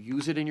power and you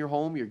use it in your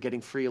home, you're getting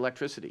free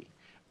electricity.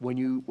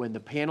 When the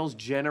panels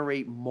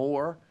generate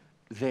more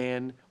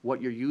than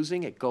what you're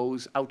using, it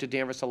goes out to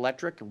Danvers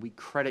Electric and we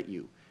credit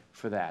you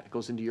for that. It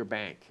goes into your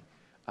bank.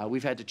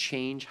 We've had to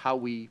change how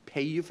we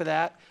pay you for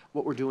that.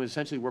 What we're doing is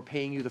essentially we're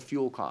paying you the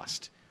fuel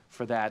cost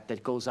for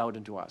that goes out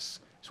into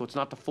us. So it's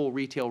not the full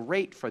retail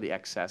rate for the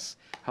excess.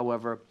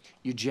 However,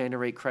 you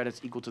generate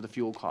credits equal to the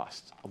fuel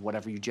cost of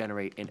whatever you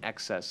generate in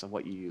excess of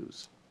what you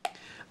use.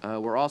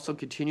 We're also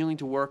continuing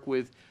to work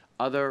with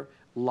other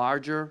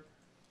larger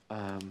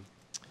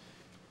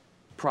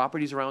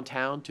properties around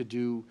town to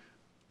do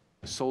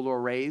solar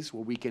arrays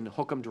where we can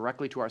hook them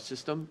directly to our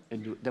system,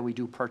 and then we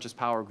do purchase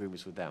power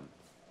agreements with them.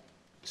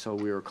 So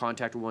we were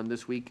contacted one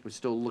this week. We're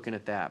still looking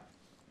at that.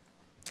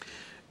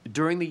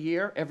 During the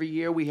year, every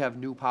year we have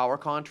new power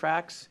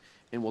contracts,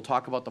 and we'll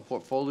talk about the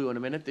portfolio in a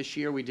minute. This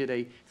year we did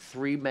a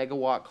 3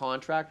 megawatt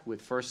contract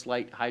with First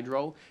Light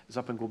Hydro. It's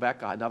up in Quebec,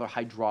 another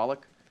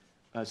hydraulic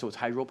So it's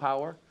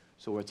hydropower,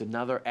 so it's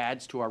another,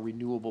 adds to our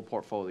renewable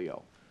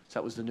portfolio. So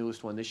that was the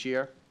newest one this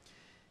year.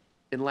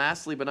 And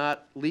lastly, but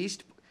not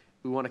least,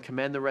 we want to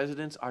commend the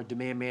residents, our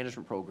demand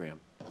management program.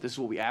 This is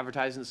what we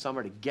advertise in the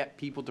summer to get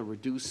people to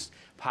reduce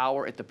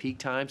power at the peak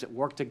times. It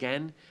worked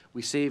again.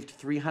 We saved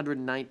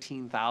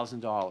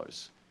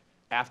 $319,000.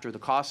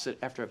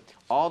 After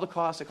all the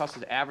costs it cost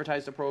us to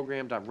advertise the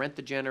program, to rent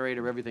the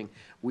generator, everything,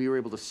 we were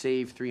able to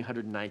save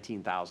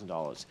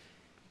 $319,000.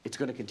 It's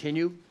going to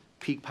continue.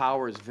 Peak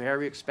power is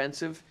very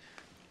expensive,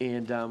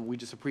 and we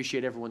just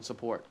appreciate everyone's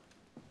support.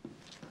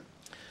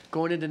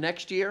 Going into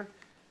next year,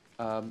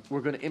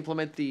 we're going to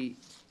implement the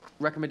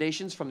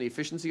recommendations from the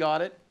efficiency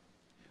audit.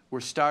 We're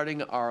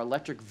starting our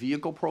electric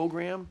vehicle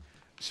program,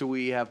 so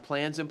we have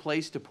plans in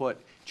place to put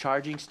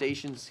charging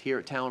stations here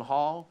at Town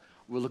Hall.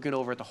 We're looking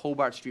over at the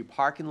Hobart Street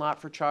parking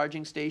lot for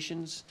charging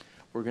stations.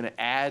 We're going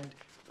to add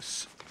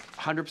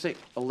 100%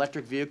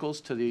 electric vehicles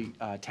to the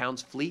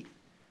town's fleet.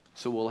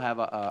 So we'll have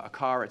a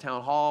car at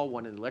Town Hall,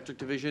 one in the electric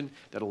division,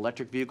 that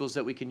electric vehicles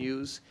that we can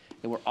use.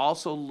 And we're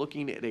also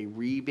looking at a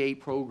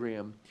rebate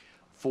program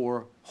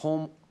for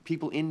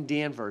people in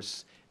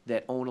Danvers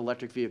that own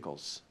electric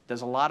vehicles.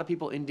 There's a lot of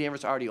people in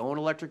Danvers already own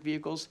electric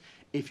vehicles.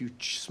 If you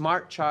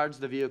smart charge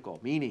the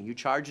vehicle, meaning you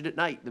charge it at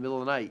night, in the middle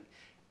of the night,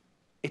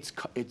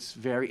 it's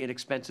very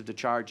inexpensive to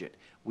charge it.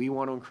 We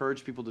want to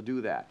encourage people to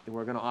do that, and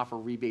we're going to offer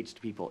rebates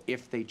to people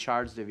if they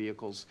charge their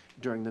vehicles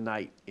during the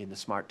night in the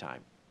smart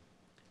time.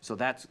 So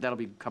that'll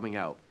be coming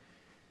out.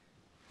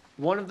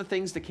 One of the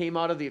things that came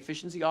out of the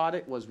efficiency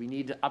audit was we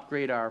need to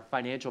upgrade our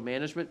financial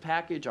management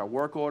package, our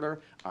work order,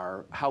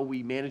 how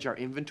we manage our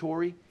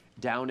inventory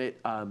down at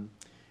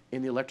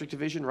in the electric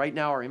division. Right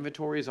now, our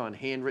inventory is on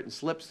handwritten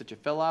slips that you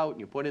fill out and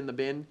you put in the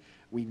bin.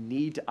 We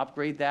need to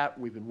upgrade that.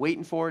 We've been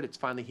waiting for it. It's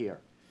finally here.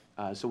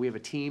 So we have a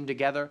team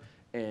together,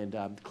 and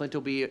Clint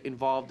will be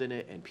involved in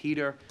it, and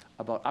Peter,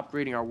 about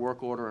upgrading our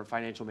work order and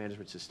financial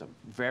management system.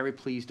 Very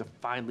pleased to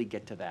finally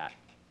get to that.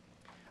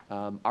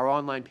 Our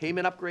online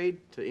payment upgrade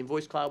to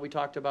Invoice Cloud we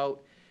talked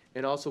about,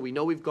 and also we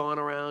know we've gone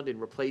around and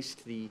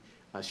replaced the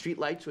street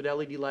lights with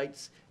LED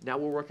lights. Now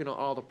we're working on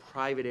all the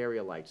private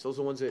area lights. Those are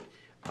the ones that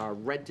are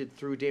rented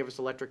through Danvers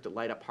Electric that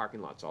light up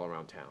parking lots all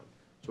around town.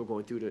 So we're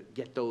going through to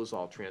get those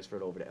all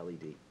transferred over to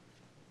LED.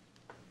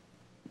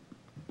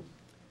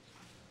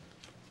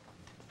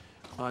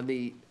 On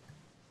the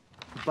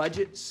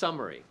budget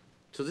summary,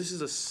 so this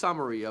is a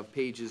summary of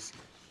pages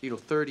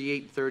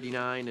 38,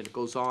 39, and it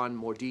goes on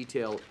more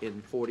detail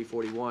in 40,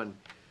 41.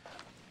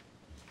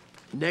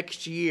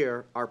 Next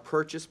year, our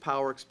purchase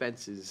power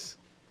expenses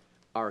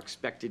are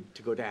expected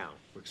to go down.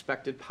 We're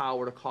expected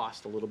power to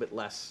cost a little bit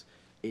less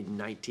in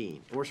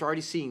 19. And we're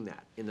already seeing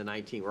that in the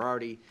 19. We're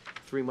already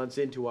 3 months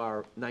into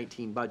our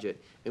 19 budget,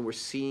 and we're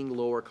seeing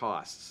lower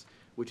costs,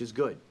 which is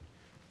good.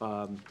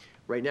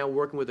 Right now,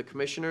 working with the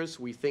commissioners,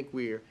 we think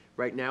we're,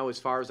 right now, as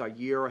far as our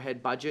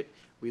year-ahead budget,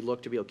 we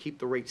look to be able to keep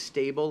the rate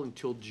stable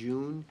until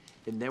June,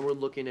 and then we're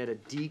looking at a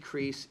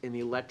decrease in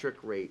the electric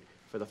rate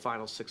for the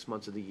final 6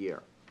 months of the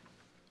year.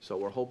 So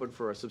we're hoping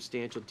for a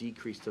substantial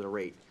decrease to the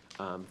rate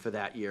for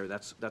that year.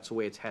 That's the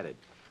way it's headed.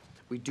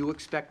 We do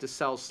expect to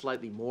sell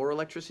slightly more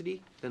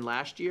electricity than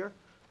last year.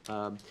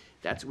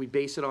 We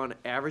base it on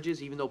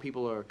averages. Even though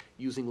people are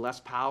using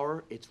less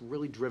power, it's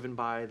really driven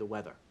by the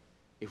weather.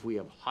 If we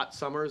have hot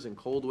summers and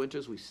cold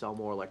winters, we sell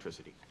more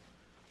electricity.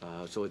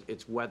 So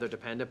it's weather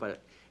dependent, but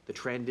the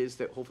trend is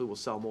that hopefully we'll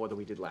sell more than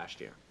we did last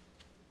year.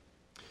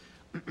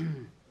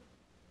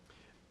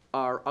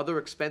 Our other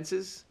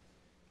expenses,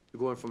 we're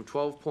going from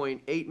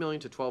 12.8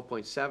 million to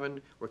 12.7.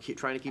 We're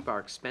trying to keep our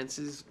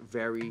expenses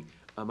very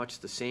much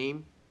the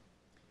same.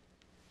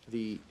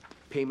 The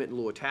payment in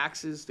lieu of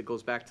taxes that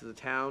goes back to the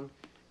town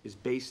is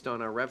based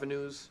on our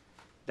revenues.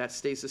 That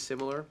stays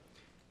similar.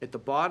 At the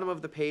bottom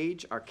of the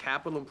page, our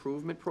capital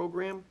improvement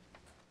program.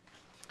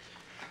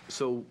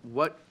 So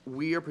what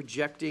we are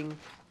projecting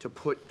to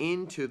put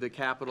into the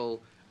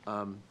capital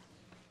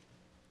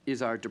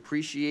is our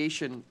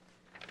depreciation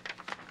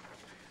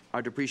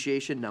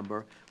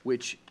number,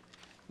 which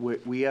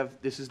we have,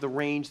 this is the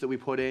range that we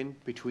put in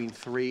between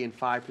 3 and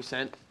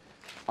 5%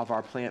 of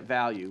our plant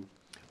value.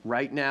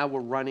 Right now,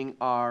 we're running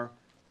our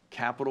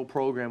capital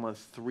program on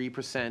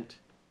 3%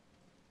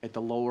 at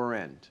the lower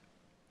end.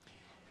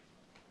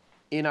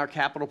 In our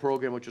capital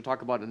program, which we'll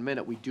talk about in a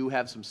minute, we do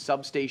have some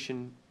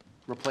substation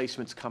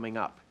replacements coming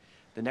up.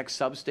 The next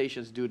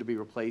substation that's due to be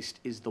replaced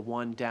is the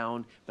one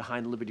down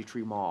behind the Liberty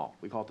Tree Mall.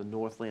 We call it the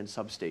Northland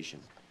Substation.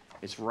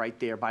 It's right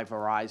there by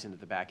Verizon at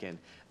the back end.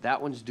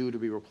 That one's due to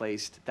be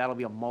replaced. That'll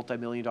be a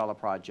multi-million-dollar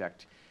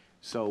project.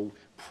 So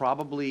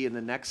probably in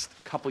the next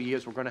couple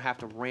years, we're going to have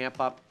to ramp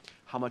up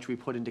how much we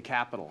put into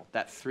capital.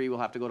 That 3 will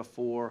have to go to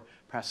 4,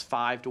 perhaps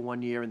 5 to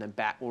 1 year, and then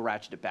we'll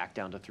ratchet it back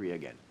down to 3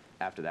 again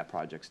after that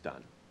project's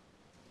done.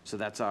 So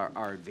that's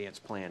our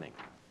advanced planning.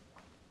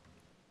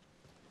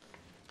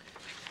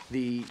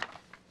 The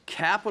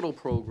capital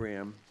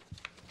program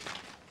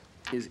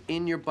is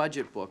in your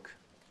budget book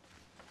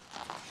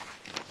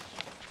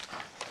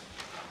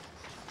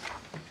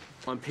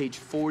on page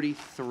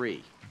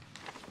 43.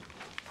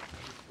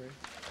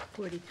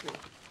 43.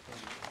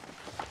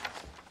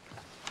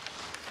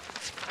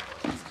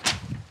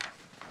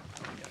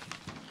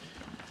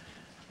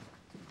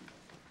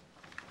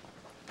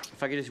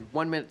 If I could just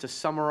 1 minute to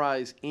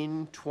summarize,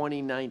 in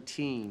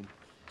 2019,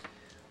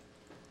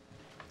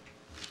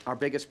 our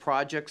biggest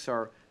projects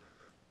are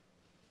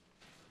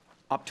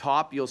up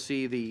top, you'll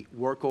see the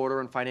work order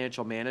and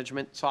financial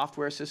management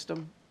software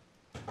system.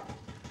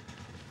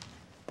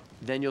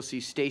 Then you'll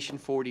see Station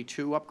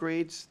 42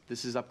 upgrades.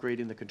 This is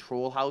upgrading the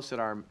control house at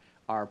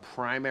our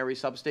primary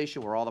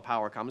substation where all the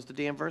power comes to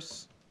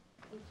Danvers,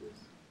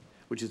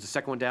 which is the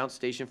second one down,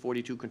 Station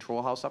 42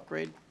 control house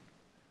upgrade.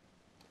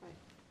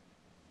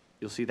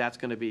 You'll see that's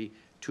going to be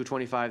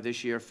 225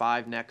 this year,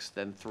 5 next,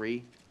 then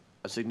 3,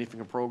 a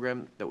significant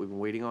program that we've been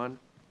waiting on,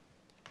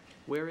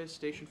 Where is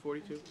Station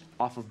 42?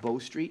 off of Bow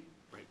Street.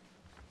 Right.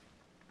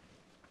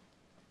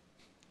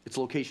 Its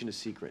location is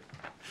secret.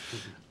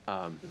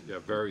 Yeah,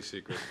 very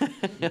secret.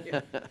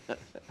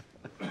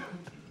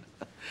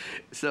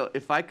 So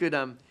if I could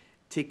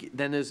take,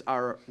 then there's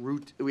our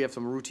route, we have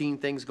some routine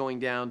things going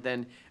down,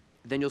 then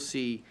you'll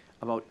see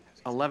about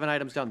 11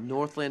 items down,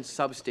 Northland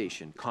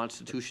Substation,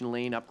 Constitution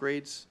Lane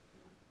upgrades.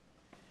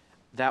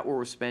 That where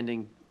we're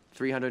spending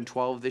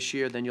 312 this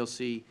year, then you'll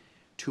see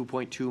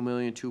 2.2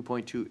 million,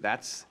 2.2,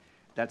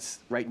 that's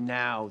right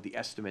now the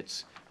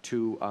estimates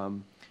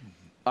to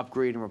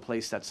upgrade and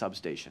replace that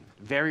substation.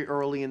 Very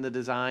early in the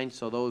design,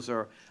 so those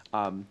are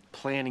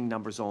planning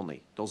numbers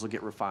only. Those will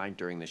get refined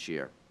during this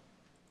year.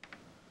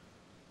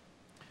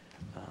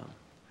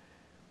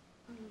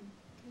 Can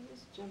I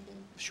just jump in?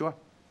 Sure.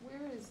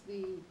 Where is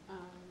the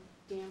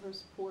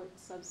Danvers Port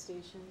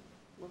substation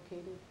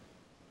located?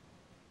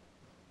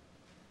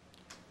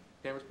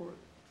 Danversport?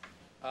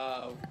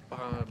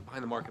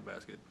 Behind the market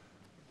basket.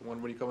 The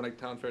one when you come like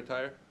Town Fair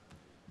Tire?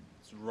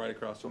 It's right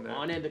across from there.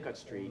 On Endicott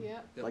Street,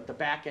 Yep. like the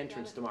back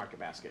entrance Got it. to Market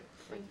Basket,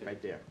 Thank you.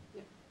 right there.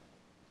 Yep.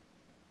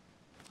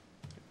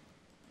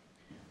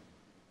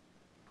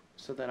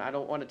 So then I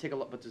don't want to take a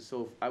look, but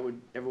so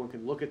everyone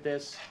can look at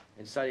this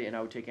and study, and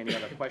I would take any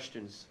other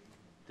questions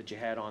that you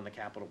had on the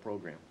capital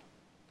program.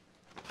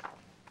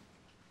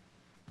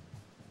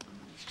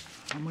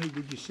 How many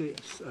did you say,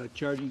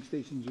 charging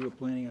stations you were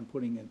planning on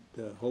putting at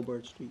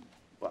Hobart Street?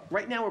 Well,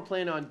 right now, we're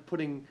planning on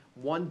putting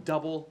one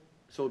double,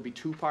 so it'd be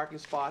 2 parking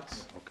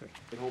spots Okay,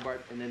 in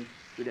Hobart, and then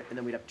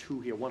we'd have 2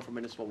 here, one for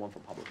municipal, one for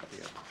public up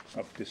here.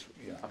 up this,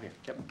 yeah. Up here,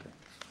 yep.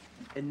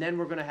 And then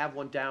we're gonna have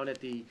one down at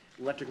the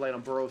electric light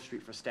on Borough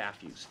Street for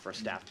staff use, for a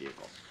staff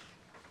vehicle.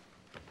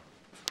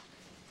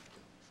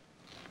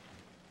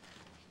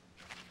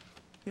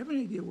 You have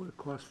any idea what it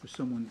costs for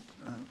someone,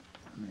 I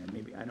mean,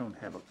 maybe, I don't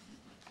have a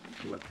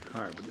electric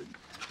car, but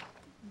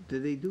do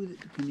they do,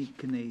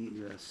 can they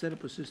set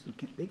up a system,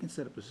 they can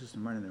set up a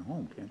system right in their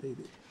home, can't they?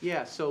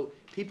 Yeah, so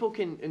people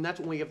can, and that's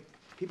when we have,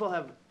 people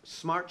have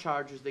smart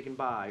chargers they can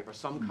buy, or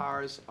some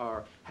cars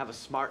have a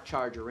smart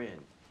charger in.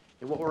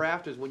 And what we're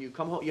after is when you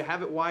come home, you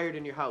have it wired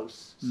in your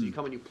house, so you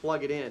come and you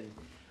plug it in.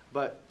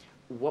 But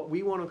what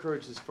we want to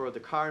encourage is for the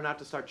car not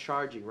to start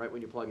charging right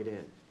when you plug it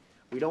in.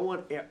 We don't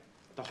want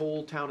the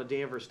whole town of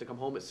Danvers to come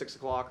home at 6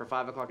 o'clock or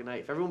 5 o'clock at night.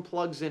 If everyone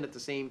plugs in at the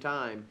same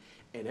time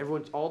and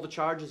all the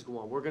charges go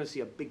on, we're going to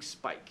see a big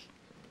spike.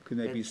 Can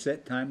they be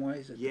set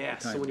time-wise? Yeah,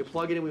 so when you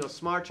plug it in, we want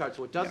smart charge,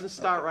 so it doesn't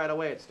start right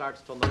away, it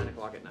starts till 9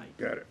 o'clock at night.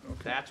 Got it,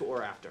 okay. That's what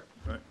we're after.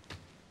 Right.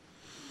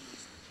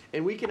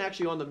 And we can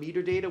actually, on the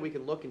meter data, we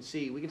can look and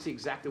see, we can see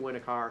exactly when a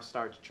car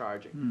starts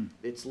charging.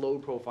 Its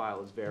load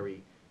profile is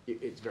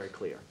it's very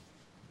clear.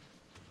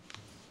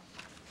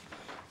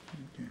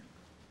 Okay.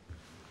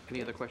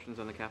 Any other questions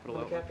on the capital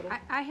outlay?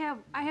 I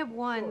have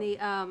one,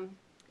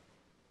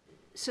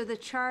 so the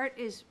chart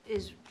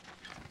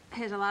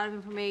has a lot of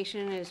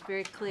information, is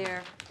very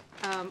clear,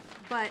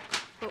 but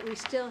we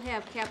still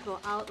have capital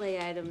outlay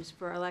items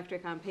for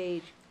electric on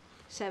page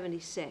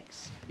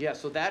 76. Yeah,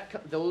 so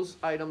those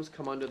items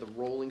come under the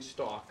rolling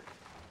stock.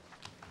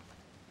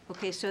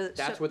 Okay, so.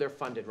 That's where they're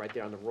funded, right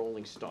there on the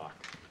rolling stock.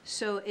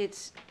 So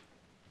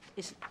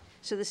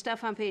so the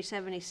stuff on page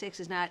 76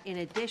 is not in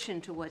addition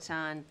to what's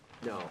on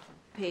No.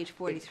 page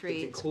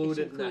 43? It's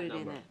included in that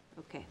number.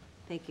 Okay,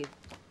 thank you.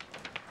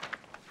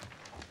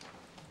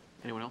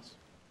 Anyone else?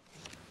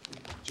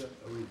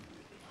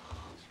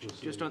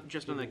 Just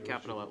on the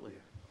capital outlay.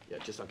 Yeah,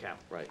 just on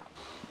cap, right.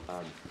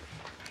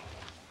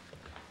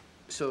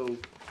 So,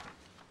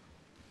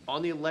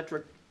 on the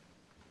electric,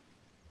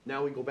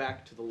 now we go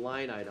back to the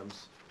line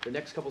items. The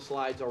next couple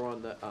slides are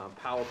on the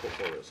power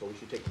portfolio, so we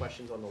should take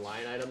questions on the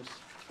line items,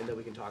 and then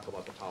we can talk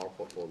about the power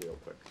portfolio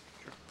quick.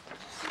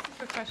 Just a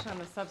quick question on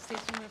the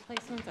substation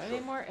replacements. Are they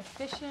more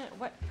efficient?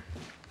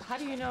 How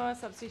do you know a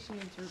substation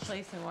needs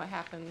replaced and what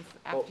happens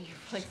after you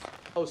replace it?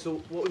 Oh, so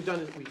what we've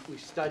done is we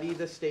study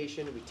the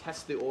station, we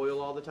test the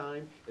oil all the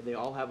time, and they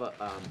all have a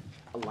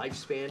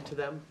lifespan to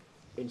them.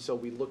 And so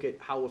we look at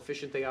how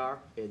efficient they are,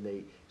 and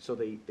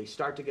they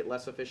start to get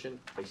less efficient.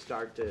 There's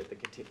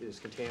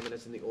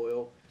contaminants in the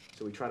oil,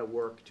 so we try to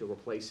work to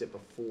replace it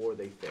before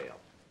they fail.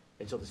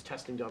 And so there's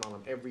testing done on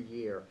them every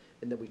year,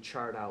 and then we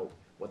chart out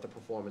what the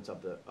performance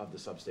of the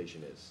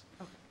substation is.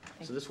 Okay.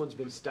 So this one's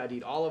been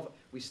studied,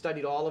 we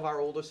studied all of our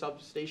older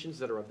substations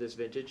that are of this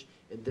vintage,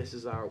 and this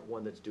is our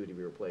one that's due to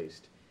be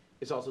replaced.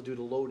 It's also due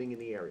to loading in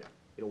the area.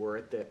 You know, we're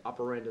at the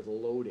upper end of the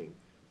loading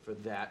for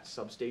that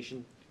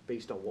substation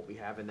based on what we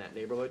have in that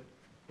neighborhood,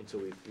 and so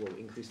we will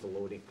increase the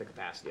loading, the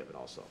capacity of it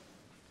also.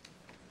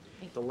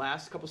 The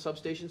last couple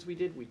substations we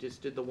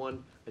just did the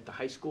one at the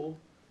high school,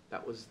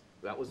 that was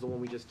the one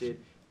we just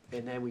did,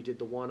 and then we did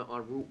the one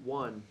on Route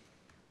 1,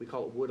 we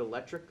call it Wood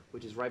Electric,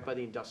 which is right by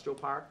the industrial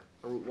park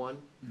on Route 1.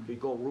 If you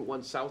go on Route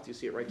 1 south, you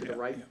see it right to the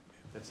right,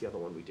 that's the other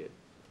one we did.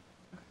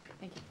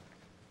 Thank you.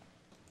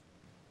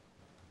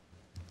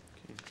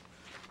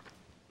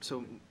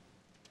 So,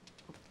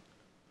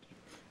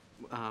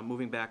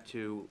 moving back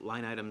to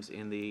line items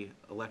in the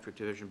electric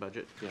division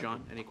budget.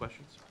 John, any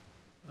questions?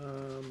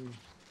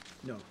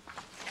 No.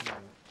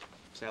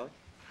 Sally?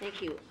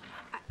 Thank you.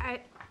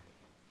 I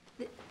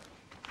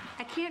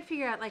can't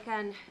figure out, like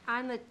on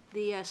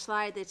the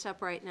slide that's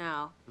up right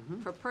now,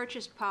 for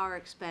purchase power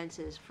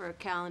expenses for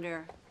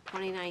calendar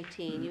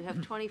 2019, you have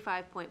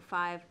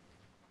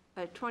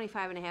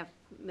 25.5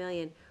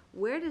 million.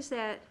 Where does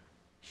that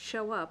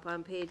show up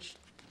on page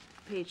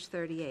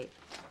 38?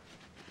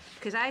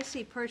 Because I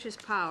see purchase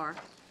power,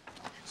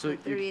 So,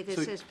 38, it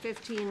says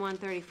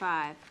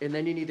 15,135. and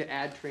then you need to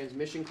add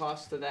transmission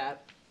costs to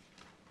that,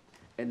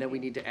 and then we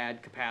need to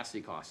add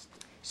capacity costs,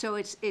 So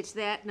it's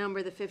that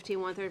number, the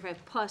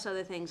 15,135, plus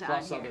other things on here?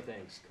 plus other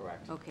things,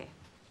 correct. Okay.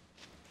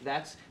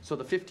 So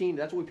the 15,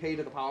 that's what we pay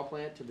to the power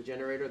plant, to the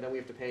generator, then we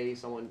have to pay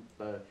someone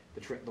the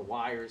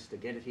wires to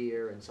get it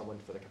here, and someone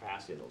for the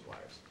capacity of those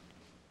wires.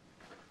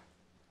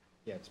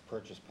 Yeah, it's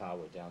purchase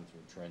power down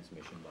through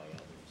transmission by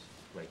others,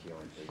 right here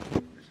on page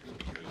 8.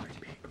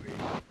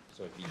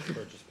 So it'd be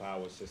purchase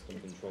power,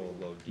 system control,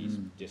 load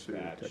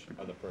dispatch,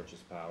 other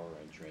purchase power,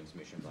 and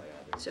transmission by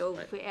others. So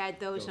if we add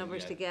those So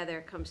numbers yeah. together,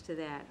 it comes to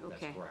that,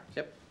 okay. That's correct.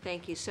 Yep.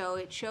 Thank you. So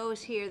it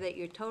shows here that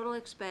your total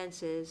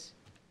expenses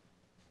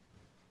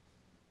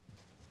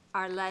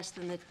are less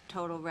than the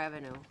total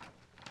revenue,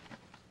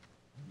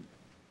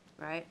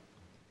 right?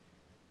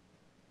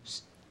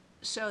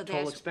 So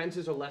Total that's,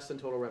 expenses are less than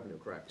total revenue,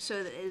 correct?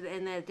 so,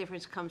 and the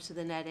difference comes to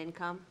the net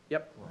income?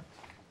 Yep.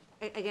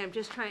 Again, I'm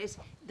just trying,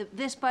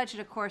 this budget,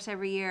 of course,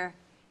 every year,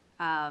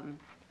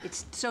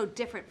 it's so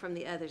different from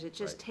the others. It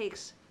just Right.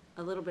 takes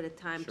a little bit of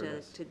time Sure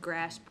does. to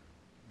grasp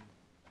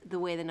the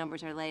way the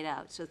numbers are laid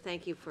out. So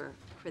thank you for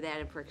that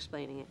and for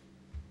explaining it.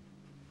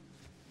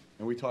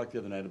 And we talked the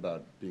other night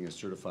about being a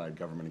certified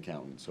government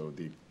accountant. So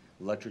the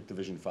electric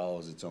division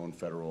follows its own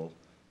federal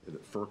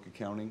FERC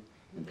accounting,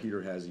 and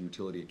Peter has a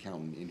utility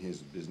accountant in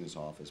his business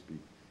office.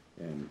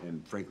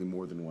 And frankly,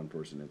 more than one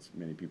person. It's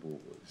many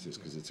people, it's just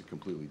because it's a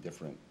completely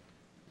different.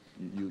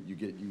 You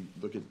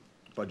look at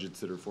budgets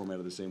that are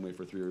formatted the same way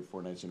for 3 or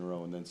 4 nights in a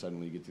row, and then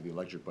suddenly you get to the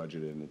electric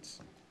budget, and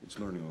it's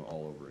learning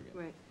all over again.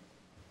 Right.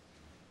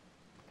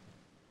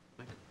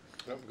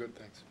 Oh, good,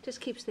 thanks.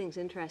 Just keeps things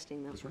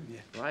interesting, though. That's right.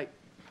 Right.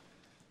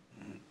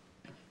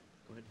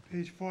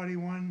 Page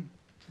 41,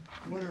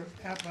 what are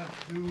APA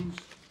dues?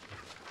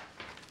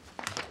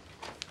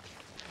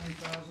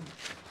 20,000,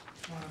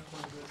 gone up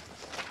quite a bit.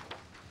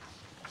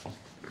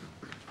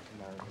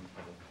 American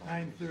Public Power.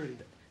 930.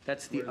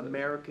 That's the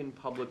American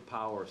Public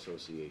Power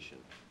Association.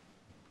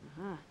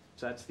 Uh-huh.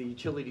 So that's the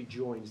utility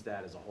joins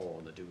that as a whole,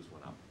 and the dues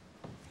went up.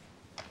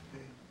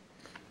 Okay.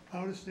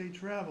 Out-of-state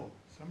travel,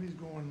 somebody's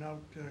going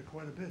out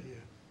quite a bit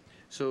here.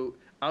 So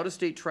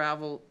out-of-state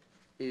travel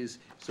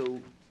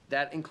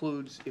that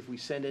includes if we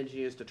send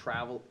engineers to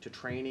travel, to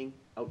training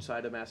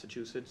outside of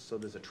Massachusetts, so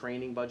there's a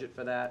training budget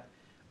for that.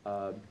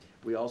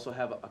 We also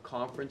have a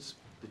conference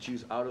that's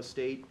used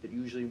out-of-state that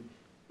usually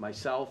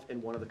myself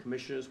and one of the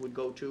commissioners would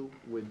go to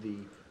with the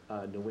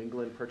New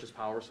England Purchase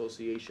Power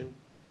Association,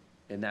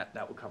 and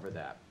that would cover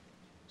that.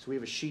 So we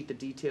have a sheet that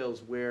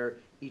details where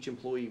each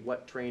employee,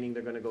 what training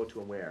they're gonna go to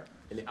and where.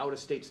 And the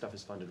out-of-state stuff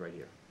is funded right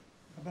here.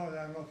 How about,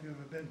 I don't know if you've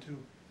ever been to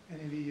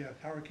any of the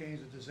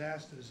hurricanes or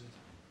disasters,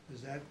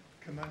 does that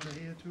come under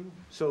here too?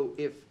 So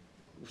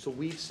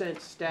we've sent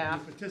Do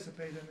staff. you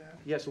participate in that?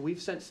 Yeah, so we've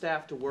sent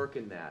staff to work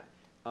in that.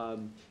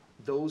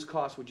 Those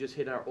costs would just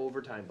hit our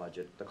overtime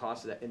budget, the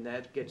cost of that, and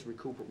that gets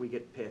recouped, we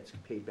get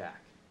paid back.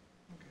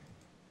 Okay.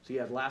 So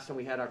yeah, last time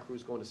we had our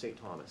crews going to St.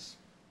 Thomas.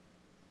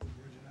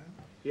 Virgin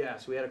Islands? Yeah,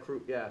 so we had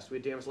we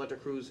had Danvers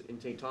Electric crews in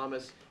St.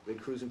 Thomas, we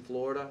had crews in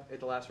Florida at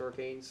the last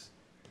hurricanes.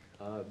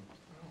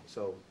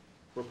 So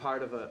we're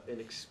part of an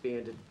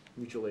expanded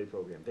mutual aid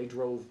program. They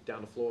drove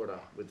down to Florida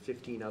with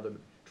 15 other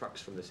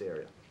trucks from this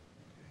area.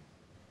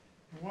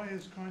 And why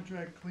has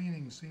contract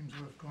cleaning seems to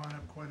have gone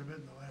up quite a bit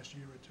in the last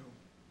year or two?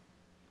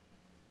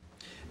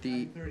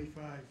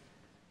 935,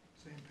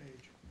 same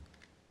page.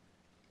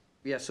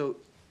 Yeah, so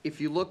if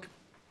you look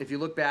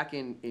back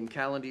in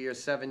calendar year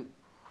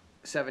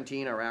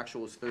 17, our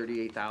actual was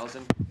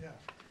 38,000. Yeah.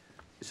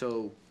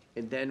 So,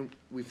 and then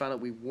we found out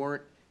we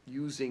weren't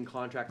using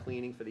contract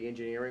cleaning for the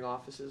engineering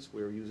offices.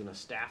 We were using a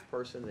staff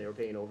person, they were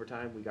paying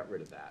overtime, we got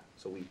rid of that.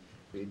 So we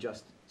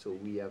adjusted, so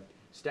we have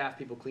staff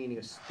people cleaning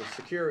the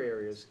secure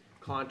areas,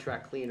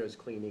 contract cleaners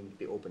cleaning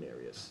the open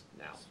areas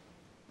now.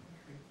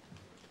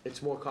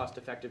 It's more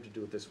cost-effective to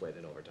do it this way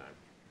than overtime.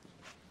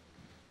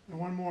 And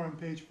one more on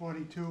page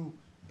 42,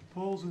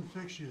 poles and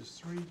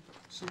fixtures,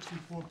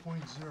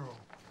 364.0.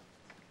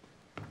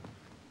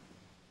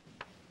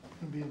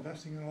 Gonna be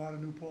investing in a lot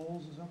of new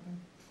poles or something?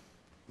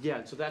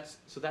 Yeah, so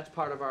that's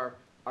part of our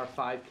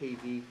 5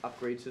 kV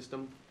upgrade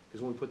system,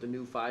 because when we put the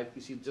new 5,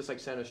 you see, just like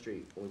Center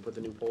Street, when we put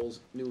the new poles,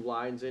 new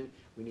lines in,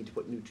 we need to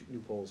put new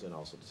poles in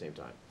also at the same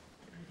time.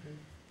 Okay,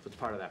 So it's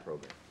part of that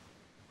program.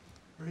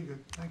 very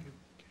good, thank you.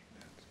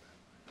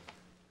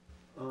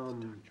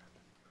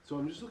 So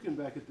I'm just looking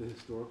back at the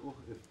historical,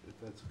 if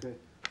that's okay.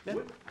 Yeah.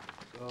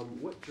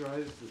 What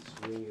drives the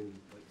swing in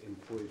like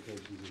employee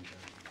pensions and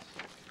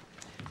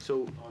benefits?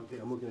 So,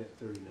 I'm looking at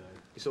 39.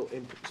 so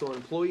in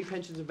employee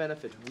pensions and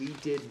benefits, we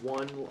did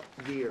one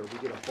year, we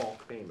did a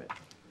bulk payment.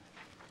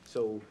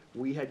 So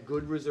we had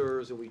good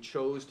reserves and we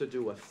chose to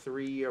do a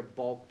 3-year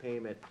bulk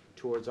payment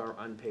towards our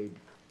unpaid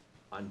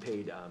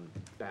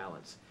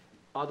balance.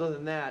 Other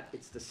than that,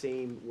 it's the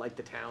same, like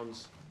the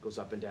towns, goes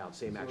up and down,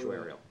 same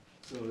actuarial.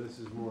 So this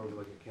is more of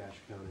like a cash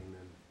accounting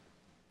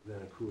than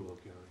accrual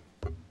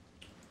accounting.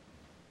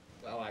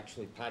 Well,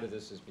 actually, part of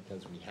this is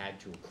because we had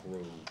to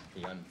accrue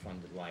the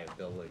unfunded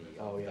liability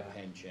Oh, of yeah. the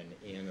pension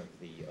and of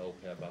the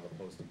OPEB, other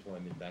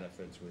post-employment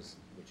benefits,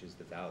 which is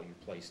the value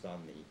placed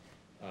on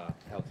the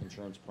health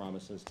insurance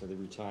promises to the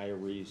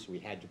retirees. We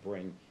had to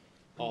bring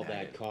all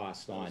that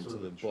cost onto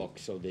the book,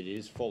 so that it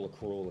is full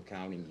accrual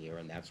accounting here,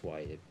 and that's why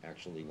it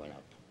actually went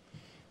up.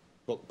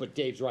 But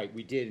Dave's right,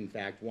 we did in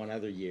fact one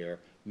other year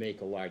make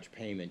a large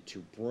payment to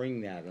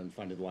bring that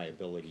unfunded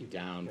liability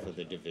down for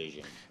the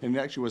division. And it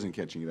actually wasn't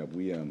catching it up.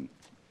 We,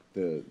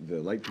 the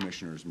light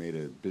commissioners made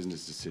a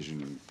business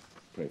decision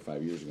probably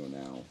 5 years ago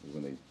now,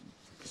 when they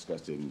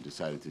discussed it and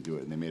decided to do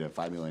it. And they made a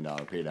 $5 million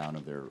pay down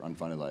of their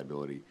unfunded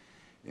liability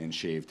and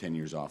shaved 10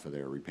 years off of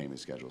their repayment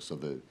schedule. So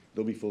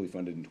they'll be fully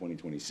funded in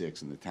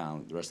 2026, and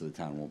the rest of the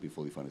town won't be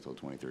fully funded until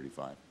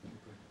 2035.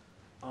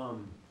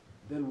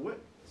 Then what,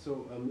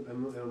 so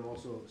I'm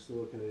also still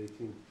looking at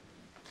 18.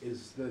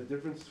 Is the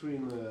difference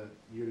between the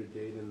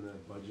year-to-date and the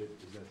budget,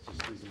 is that just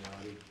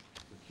seasonality?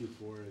 The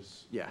Q4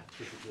 is Yeah.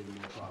 typically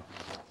more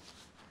profitable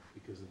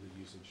because of the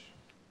usage?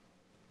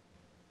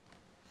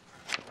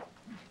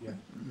 Yeah.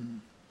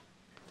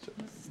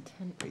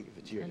 If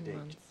it's year to date,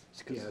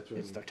 it's 'cause Yeah, that's what I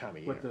it's mean. the time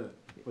of year.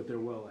 But they're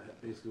well ahead,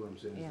 basically what I'm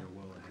saying is Yeah.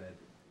 they're well ahead.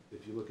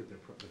 If you look at the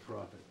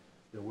profit,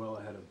 they're well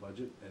ahead of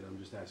budget, and I'm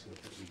just asking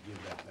if we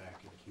give that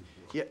back in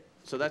Q4. Yeah,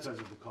 so that's,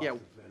 Because of the cost yeah,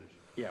 of energy.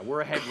 yeah,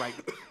 we're ahead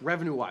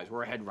revenue-wise,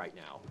 we're ahead right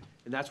now.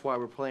 And that's why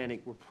we're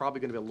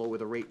probably gonna lower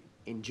the rate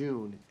in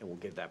June, and we'll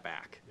get that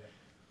back. Yeah.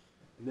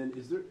 And then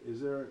is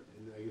there,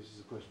 and I guess this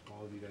is a question for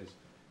all of you guys,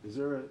 is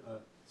there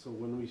so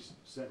when we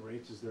set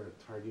rates, is there a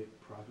target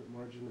profit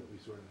margin that we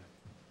sort of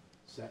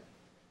set?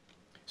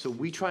 So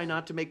we try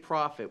not to make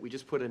profit, we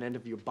just put an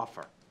end-of-year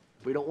buffer.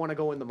 We don't wanna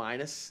go in the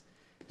minus,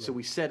 so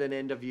we set an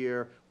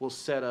end-of-year, we'll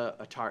set a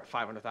target,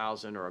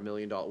 500,000 or $1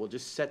 million. We'll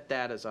just set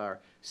that as our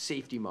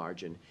safety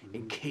margin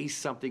in case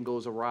something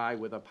goes awry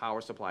with a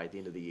power supply at the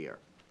end of the year.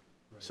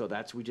 So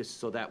that's,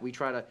 so that we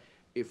try to,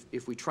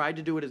 if we tried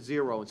to do it at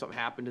 0 and something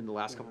happened in the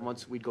last couple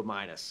months, we'd go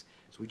minus.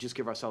 So we just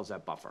give ourselves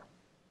that buffer.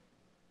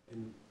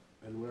 And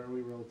where are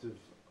we relative,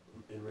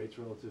 in rates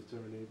relative to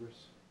our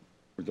neighbors?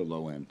 We're at the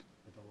low end.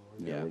 At the lower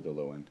end? Yeah, we're at the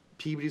low end.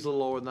 Peabody's a little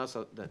lower than us,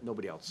 than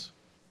nobody else.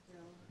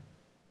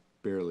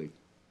 Barely.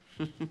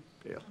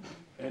 Yeah.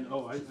 And,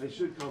 I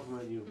should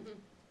compliment you,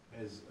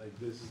 as, like,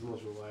 this is the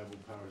most reliable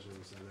power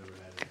service I've ever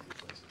had at the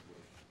place I've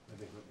worked. I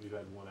think we've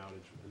had one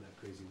outage in that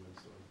crazy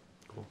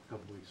windstorm a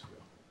couple weeks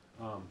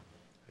ago.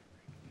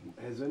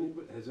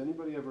 Has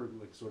anybody ever,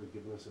 like, sort of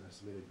given us an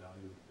estimated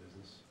value of the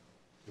business,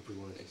 if we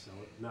wanted to sell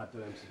it? Not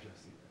that I'm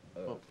suggesting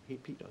that. Well,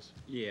 Pete does.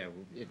 Yeah,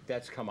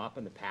 that's come up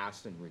in the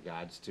past in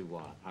regards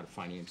to how to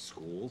finance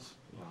schools,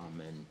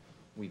 and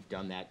we've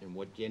done that, and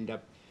what you end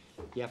up,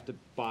 you have to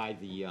buy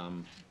the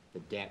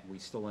debt, we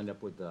still end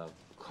up with the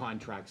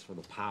contracts for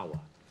the power,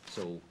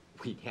 so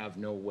we'd have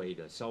no way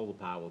to sell the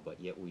power, but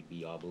yet we'd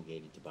be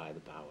obligated to buy the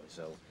power,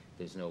 so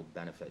there's no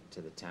benefit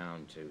to the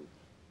town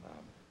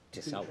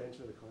to sell Can you it.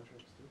 transfer the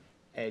contracts too?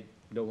 And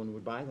no one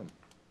would buy them,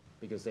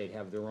 because they'd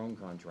have their own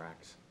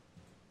contracts.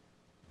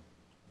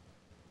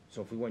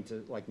 So if we went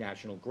to like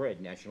National Grid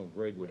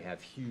would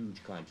have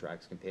huge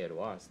contracts compared to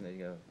us, and they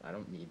go, I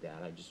don't need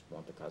that, I just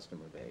want the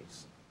customer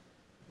base.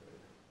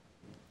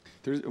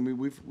 There's, I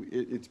mean,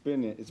 it's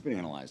been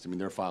analyzed. I mean,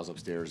 there are files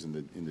upstairs in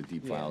the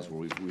deep files Yeah.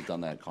 where we've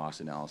done that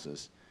cost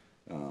analysis.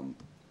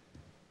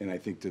 And I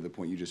think to the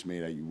point you just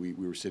made, we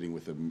were sitting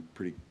with a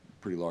pretty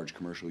large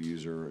commercial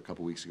user a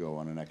couple weeks ago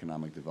on an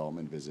economic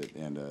development visit,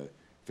 and a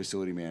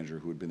facility manager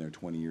who had been there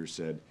 20 years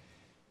said,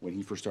 when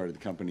he first started the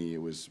company,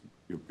 it was,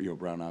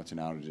 brownouts and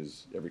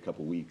outages every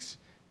couple weeks,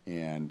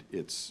 and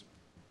it's,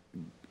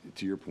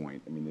 to your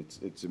point, I mean,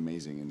 it's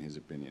amazing in his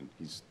opinion.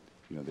 He's,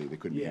 they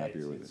couldn't be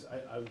happier with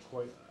it. I'm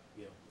quite,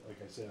 like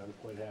I said, I'm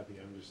quite happy.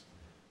 I'm just,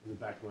 in the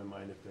back of my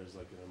mind, if there's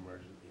like an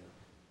emergent,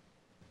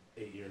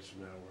 8 years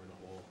from now, we're in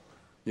a hole.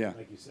 Yeah.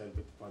 Like you said,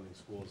 with funding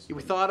schools. Yeah,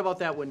 we thought about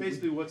that when.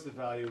 Basically, what's the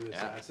value of this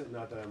Yeah. asset?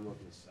 Not that I'm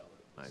looking to sell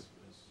it. Right.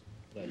 It's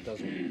It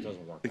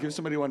doesn't work. Like if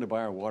somebody wanted to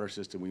buy our water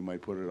system, we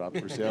might put it up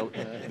for sale.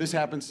 This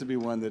happens to be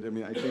one that, I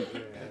mean, I think,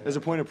 as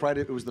a point of pride,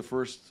 it was the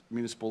first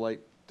municipal light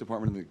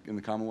department in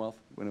the Commonwealth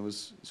when it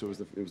was, so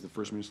it was the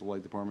first municipal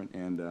light department,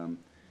 and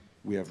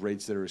we have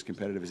rates that are as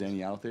competitive as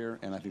any out there,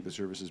 and I think the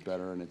service is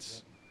better, and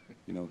it's,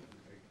 you know,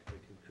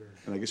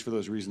 and I guess for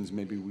those reasons,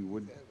 maybe we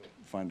would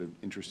find an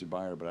interested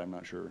buyer, but I'm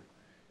not sure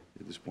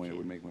at this point it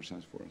would make much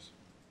sense for us.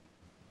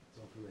 That's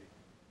all for me.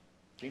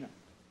 Gina?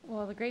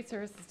 Well, the great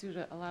service is due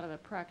to a lot of the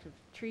proactive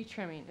tree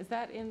trimming. Is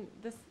that in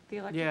this, the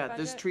electric Yeah,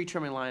 budget? this tree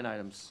trimming line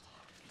items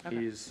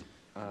Okay. is,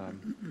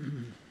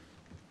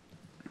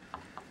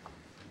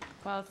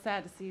 Well, it's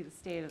sad to see the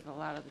state of a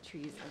lot of the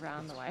trees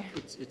around the way.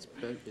 It's a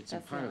That's the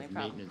part only of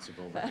problem. maintenance of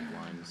overhead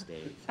lines,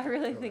 Dave. I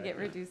really think it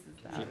reduces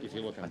that. If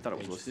you look on I thought it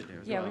was page listed there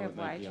as Yeah, well, we have it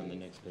might be wide on the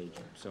trees. next page,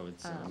 so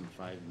it's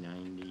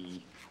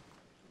 590,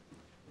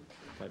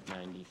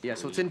 593. yeah,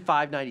 so it's in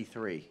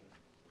 593.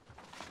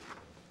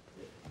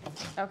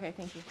 Okay,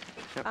 thank you.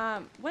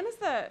 Yep. When is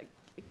the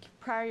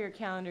prior year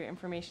calendar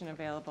information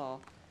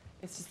available?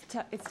 It's just,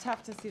 it's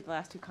tough to see the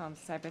last two columns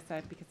side by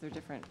side because they're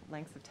different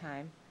lengths of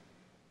time.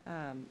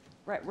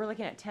 Right, we're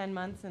looking at 10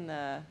 months in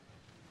the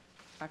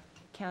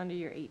calendar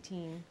year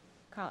 18.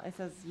 It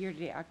says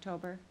year-to-date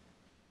October.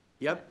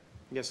 Yep,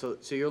 yeah, so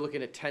you're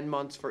looking at 10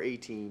 months for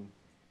 18,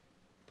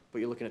 but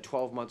you're looking at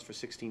 12 months for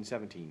 16,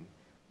 17.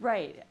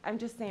 Right, I'm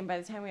just saying, by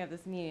the time we have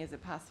this meeting, is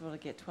it possible to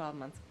get 12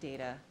 months of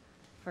data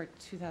for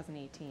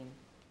 2018?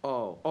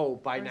 Oh,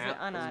 by Or is now? it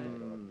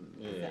unaudited?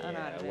 Is it Yeah,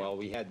 unaudited? well,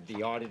 we had,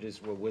 the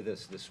auditors were with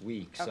us this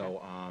week, so,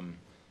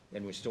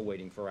 and we're still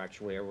waiting for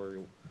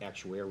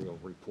actuarial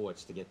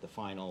reports to get the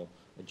final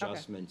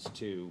adjustments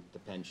to the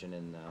pension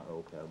and the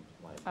OPEB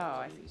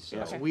liabilities. see.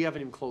 Yeah, so we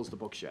haven't even closed the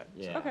books yet.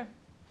 Yeah. Okay,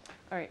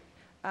 all right.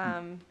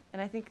 And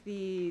I think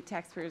the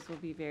taxpayers will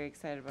be very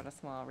excited about a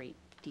small rate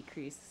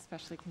decrease,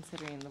 especially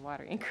considering the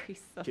water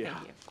increase, so thank Yeah.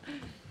 you.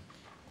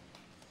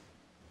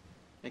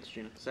 Thanks,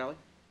 Gina. Sally?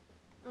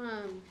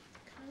 Kind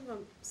of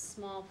a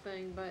small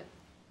thing, but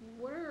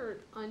what are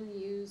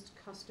unused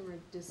customer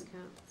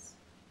discounts?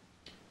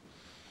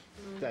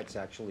 That's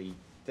actually,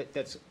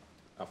 that's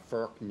a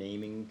FERC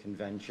naming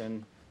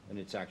convention, and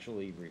it's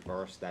actually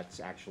reversed. That's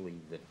actually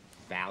the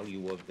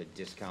value of the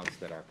discounts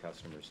that our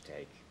customers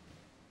take.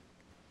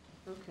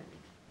 Okay.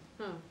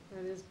 Oh,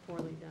 that is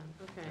poorly done,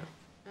 okay.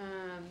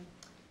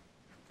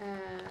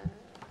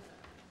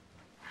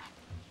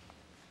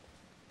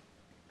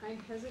 I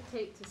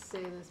hesitate to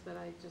say this, but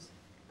I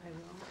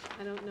will.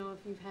 I don't know if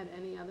you've had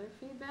any other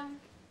feedback.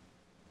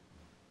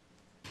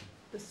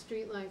 The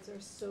streetlights are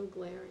so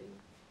glaring.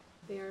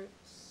 They are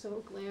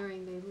so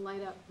glaring, they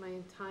light up my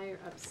entire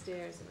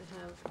upstairs, and I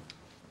have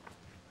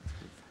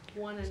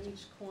one on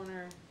each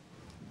corner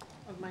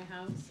of my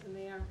house, and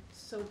they are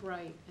so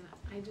bright, and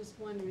I just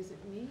wonder, is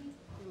it me?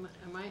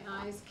 Are my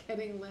eyes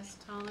getting less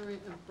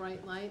tolerant of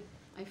bright light?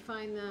 I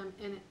find them,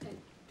 and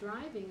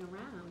driving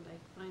around,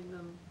 I find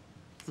them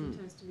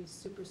sometimes to be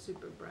super,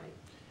 super bright.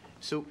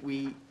 So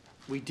we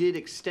did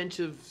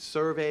extensive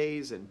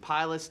surveys and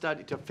pilot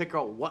study to figure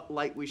out what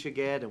light we should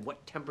get and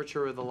what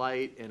temperature of the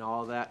light and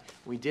all that.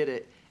 We did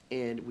it,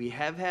 and we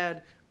have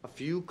had a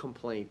few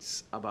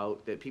complaints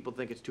about that people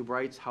think it's too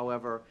bright.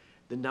 However,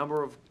 the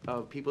number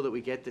of people that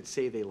we get that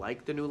say they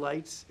like the new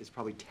lights is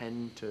probably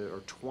 10 to,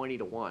 or 20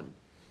 to 1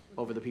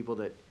 over the people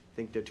that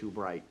think they're too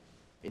bright.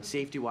 And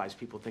safety-wise,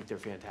 people think they're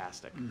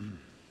fantastic.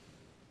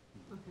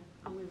 Okay,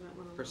 I'll leave that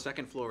one alone. Her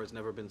second floor has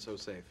never been so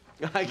safe.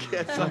 I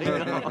guess, I know.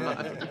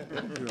 I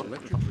don't know.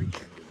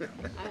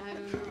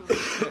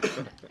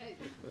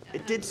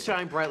 It did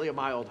shine brightly at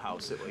my old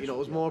house. It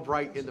was more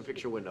bright in the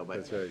picture window, but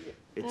That's right.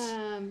 it's,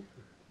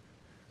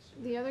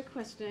 The other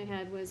question I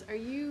had was, are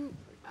you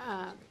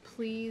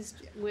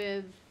pleased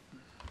with,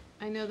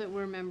 I know that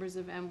we're members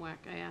of MWEC,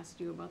 I asked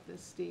you about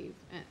this, Steve,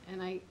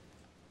 and I,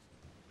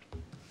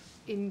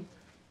 in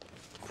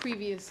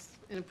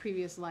a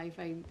previous life,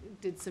 I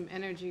did some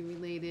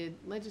energy-related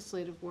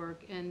legislative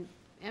work, and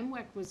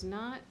MWEC was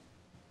not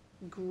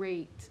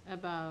great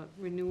about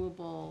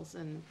renewables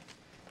and,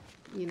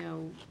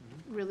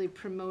 really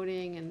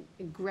promoting and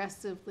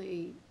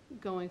aggressively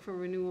going for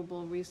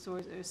renewable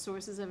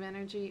sources of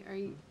energy.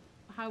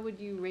 How would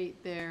you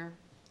rate their?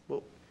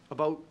 well,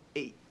 about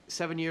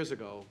 7 years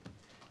ago,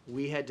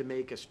 we had to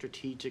make a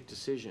strategic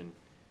decision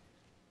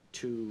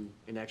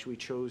and actually we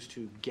chose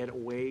to get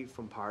away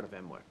from part of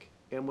MWEC.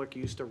 MWEC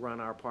used to run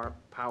our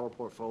power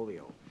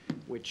portfolio,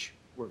 which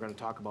we're gonna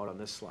talk about on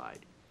this slide.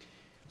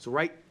 So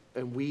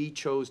and we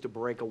chose to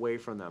break away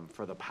from them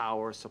for the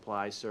power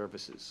supply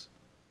services.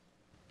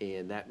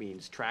 And that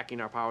means tracking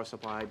our power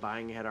supply,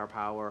 buying ahead our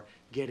power,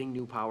 getting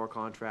new power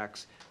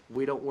contracts.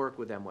 We don't work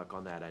with MWEC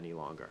on that any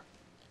longer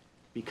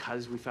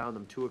because we found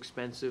them too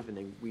expensive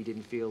and we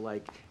didn't feel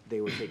like they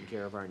were taking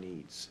care of our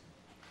needs.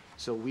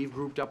 So we've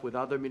grouped up with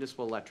other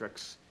municipal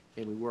electrics,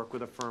 and we work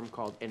with a firm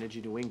called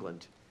Energy New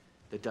England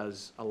that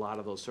does a lot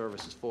of those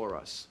services for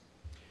us.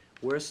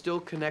 We're still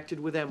connected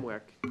with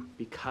MWEC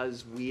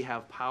because we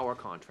have power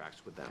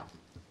contracts with them.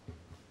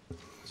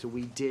 So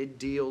we did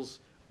deals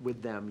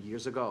with them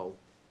years ago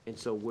And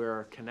so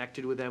we're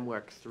connected with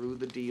MWEC through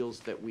the deals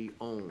that we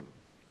own.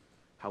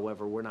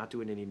 However, we're not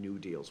doing any new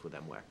deals with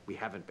MWEC. We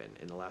haven't been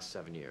in the last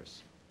 7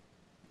 years.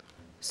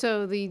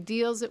 So the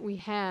deals that we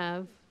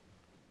have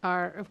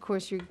are, of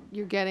course,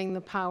 you're getting the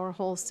power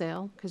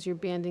wholesale, because you're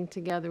banding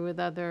together with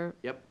other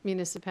Yep.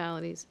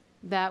 municipalities.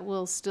 That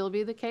will still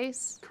be the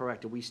case?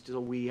 Correct, and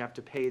we have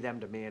to pay them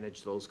to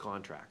manage those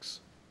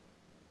contracts.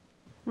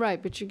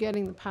 Right, but you're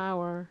getting the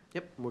power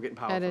Yep, and we're getting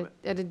power at from a, it.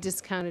 at a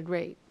discounted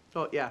rate.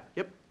 Oh, yeah,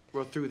 yep,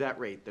 we're through that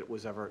rate that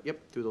was ever, yep,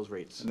 through those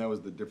rates. And that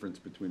was the difference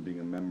between being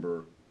a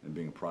member and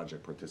being a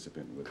project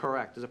participant with.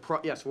 Correct,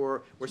 yes, we're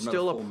So we're not a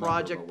still a full member,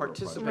 project but we're a project.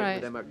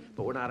 participant with MWEC,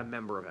 but we're not a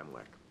member of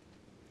MWEC.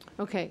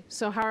 Okay,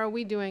 so how are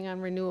we doing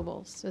on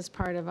renewables as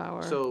part of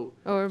our, So.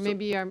 or so-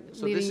 maybe I'm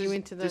so leading this you is-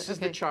 into the, This is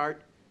the okay.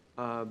 chart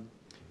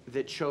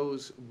that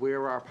shows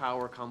where our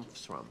power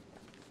comes from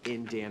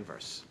in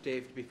Danvers.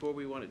 Dave, before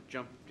we want to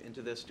jump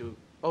into this,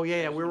 Oh,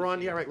 yeah, we're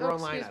on, yeah, right, we're Oh,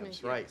 on line excuse me,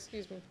 items, yeah, right.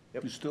 Excuse me.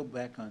 You're still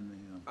back on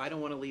the, I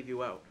don't want to leave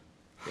you out.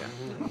 Yeah.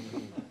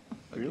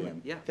 really?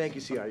 Yeah. Thank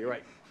you, CR, you're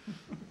right.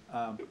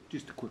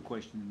 Just a quick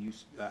question.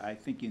 I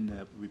think in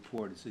the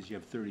report, it says you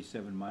have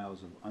 37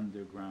 miles of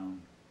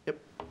underground. Yep.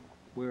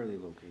 Where are they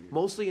located?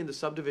 Mostly in the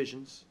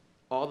subdivisions,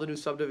 all the new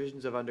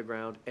subdivisions have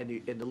underground, and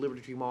the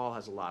Liberty Tree Mall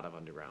has a lot of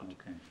underground.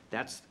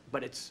 Okay.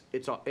 But it's,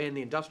 in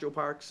the industrial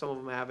parks, some of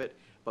them have it,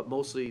 but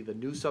mostly the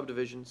new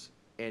subdivisions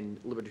and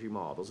Liberty Tree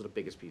Mall, those are the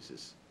biggest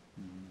pieces.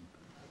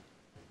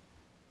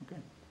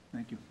 Okay,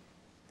 thank you.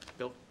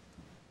 Bill?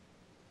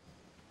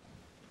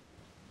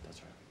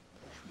 That's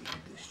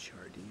right. This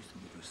chart, they used to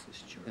give us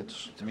this chart.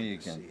 It's me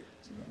again.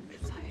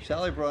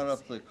 Sally brought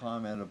up the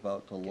comment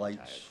about the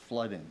lights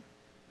flooding.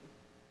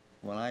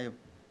 When I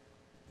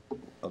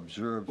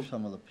observed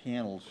some of the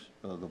panels,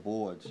 the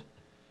boards,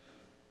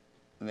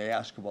 and they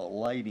ask about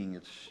lighting,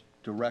 it's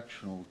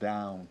directional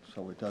down,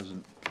 so it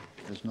doesn't,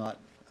 it's not,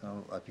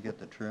 I forget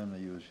the term they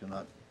use, you're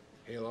not,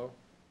 Halo?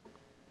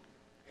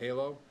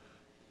 Halo?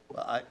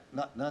 well,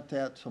 not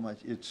that so much,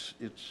 it's,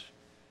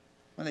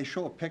 when they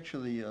show a picture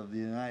of the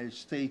United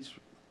States,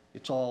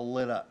 it's all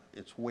lit up,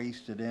 it's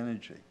wasted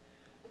energy.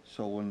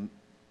 So when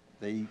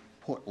they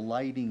put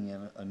lighting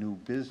in a new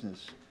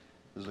business,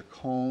 there's a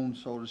cone,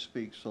 so to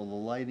speak, so the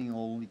lighting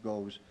only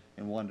goes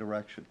in one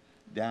direction,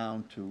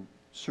 down to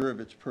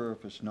serve its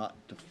purpose, not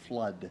to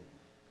flood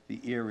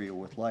the area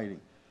with lighting.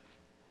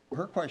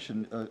 Her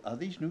question, are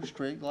these new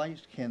straight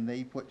lights, can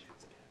they put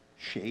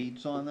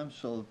shades on them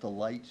so that the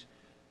lights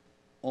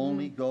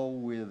only go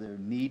where they're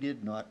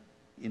needed, not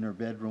in her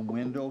bedroom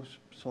windows,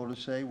 so to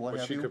say, what Well,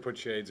 have she you? could put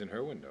shades in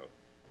her window.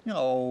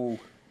 No,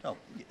 no.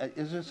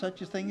 Is there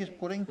such a thing as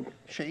putting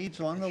shades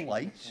on the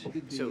lights?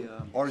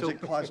 Or is it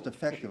cost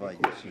effective, I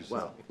guess, is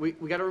Well, we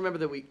gotta remember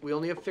that we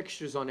only have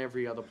fixtures on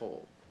every other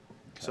pole.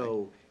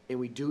 So, and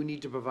we do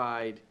need to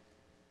provide,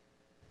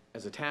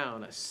 as a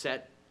town, a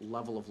set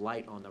level of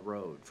light on the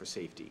road for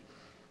safety.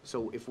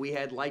 So if we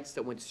had lights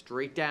that went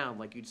straight down,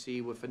 like you'd see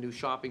if a new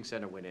shopping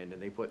center went in, and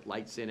they put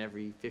lights in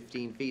every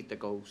 15 feet that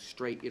go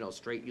straight,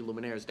 straight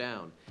luminaires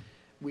down,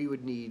 we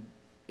would need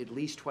at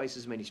least twice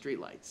as many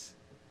streetlights.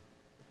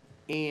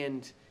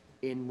 And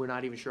we're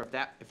not even sure if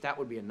that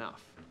would be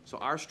enough. So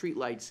our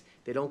streetlights,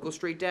 they don't go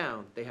straight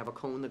down, they have a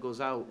cone that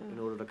goes out in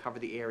order to cover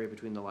the area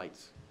between the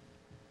lights.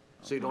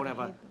 So you don't have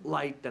a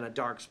light, then a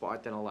dark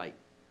spot, then a light.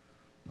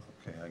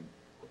 Okay, I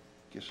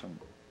guess I'm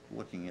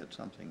looking at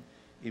something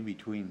in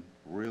between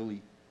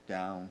really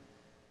down,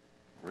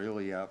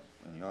 really up,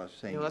 and you're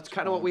saying. That's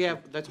kind of what we have,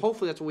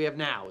 hopefully that's what we have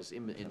now, is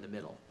in the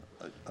middle.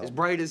 As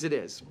bright as it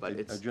is, but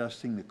it's,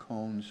 Adjusting the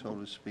cone, so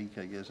to speak,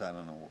 I guess, I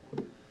don't know.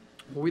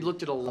 well, we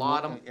looked at a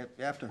lot of,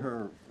 After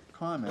her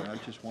comment, I was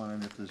just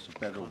wondering if there's a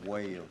better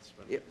way of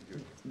Yep.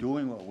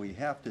 doing what we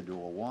have to do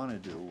or want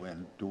to do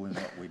and doing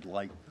what we'd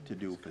like to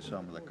do for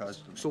some of the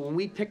customers. so when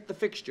we picked the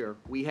fixture,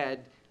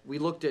 we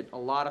looked at a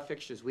lot of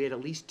fixtures. We had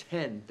at least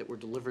 10 that were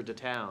delivered to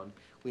town.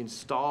 We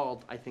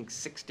installed, I think,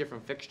 6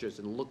 different fixtures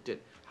and looked at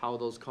how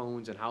those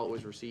cones and how it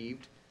was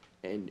received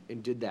and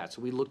did that.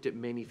 So we looked at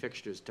many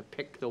fixtures to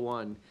pick the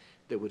one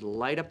that would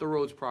light up the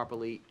roads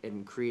properly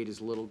and create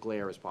as little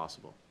glare as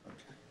possible.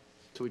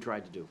 So we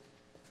tried to do.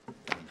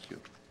 Thank you.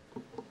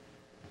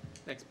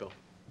 Thanks, Bill.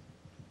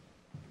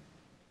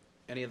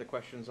 Any other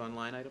questions on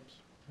line items?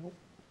 Nope.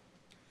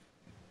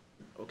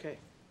 Okay.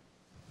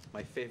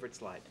 My favorite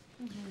slide.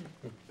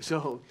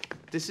 So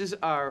this is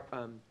our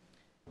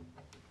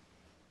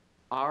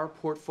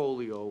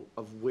portfolio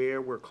of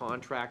where we're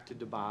contracted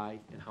to buy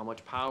and how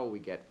much power we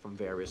get from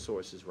various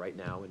sources right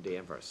now in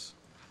Danvers.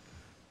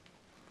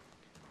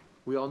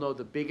 We all know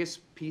the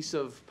biggest piece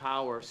of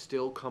power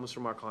still comes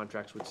from our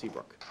contracts with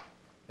Seabrook,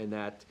 and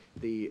that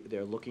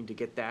they're looking to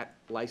get that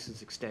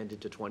license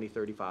extended to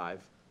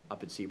 2035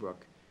 up at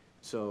Seabrook.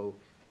 So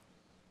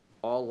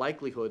all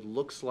likelihood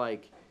looks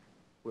like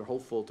we're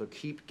hopeful to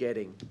keep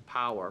getting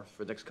power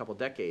for the next couple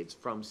decades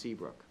from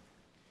Seabrook.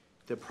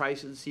 The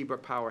price of the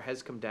Seabrook power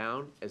has come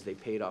down as they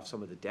paid off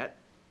some of the debt.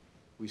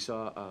 We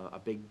saw a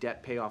big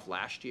debt payoff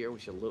last year. We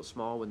see a little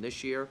small one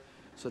this year.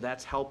 So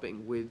that's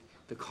helping with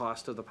the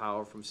cost of the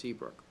power from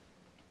Seabrook.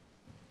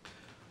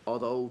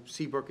 although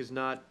Seabrook is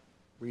not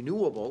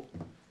renewable,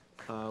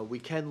 we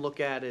can look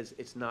at as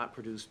it's not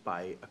produced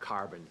by a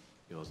carbon,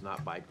 it's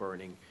not by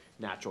burning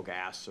natural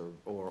gas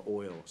or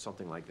oil, or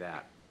something like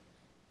that.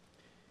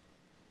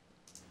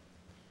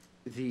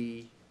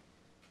 The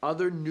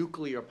other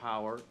nuclear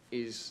power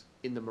is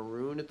in the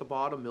maroon at the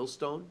bottom,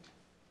 Millstone.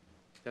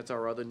 That's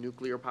our other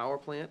nuclear power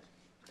plant.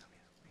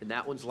 And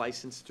that one's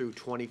licensed through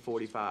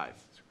 2045.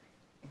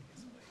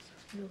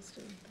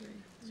 Millstone 3.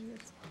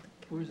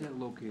 Where's that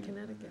located?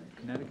 Connecticut.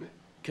 Connecticut?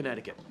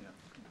 Connecticut.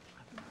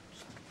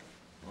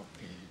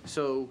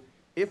 So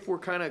if we're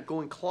kind of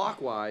going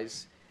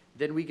clockwise,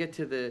 then we get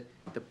to the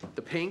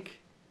pink,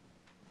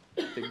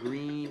 the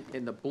green,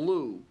 and the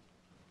blue.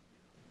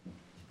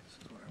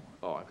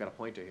 Oh, I've got a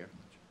pointer here.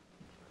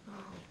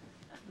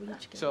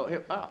 So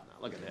here,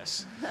 look at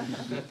this.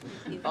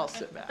 I'll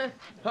sit back.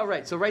 All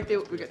right, so right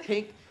there we got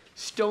pink,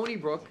 Stony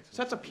Brook.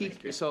 So that's a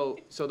peak. So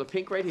the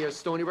pink right here is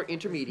Stony Brook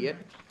Intermediate.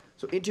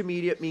 So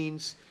intermediate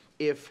means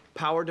if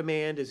power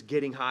demand is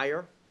getting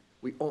higher,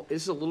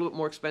 this is a little bit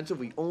more expensive.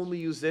 We only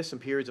use this in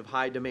periods of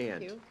high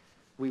demand.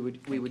 We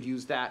would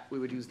use that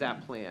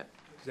plant.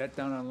 Is that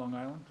down on Long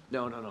Island?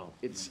 No.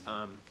 It's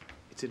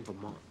in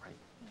Vermont, right?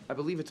 I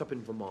believe it's up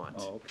in Vermont.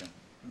 Oh, okay.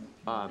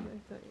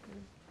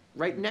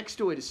 Right next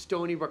to it is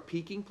Stony Brook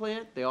Peaking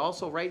Plant. They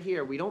also, right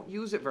here, we don't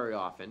use it very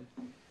often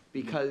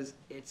because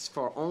it's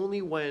for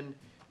only when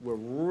we're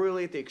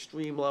really at the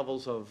extreme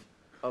levels of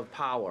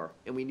power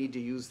and we need to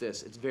use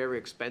this. It's very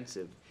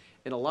expensive.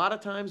 And a lot of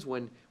times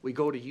when we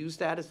go to use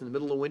that, it's in the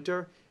middle of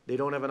winter, they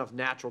don't have enough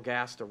natural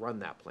gas to run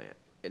that plant.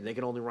 And they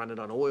can only run it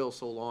on oil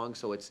so long,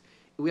 so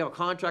we have a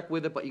contract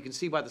with it, but you can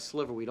see by the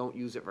sliver, we don't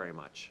use it very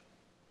much.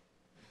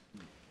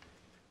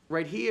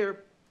 Right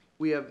here,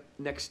 we have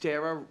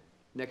Nextera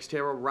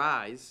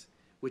Rise,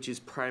 which is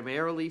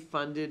primarily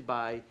funded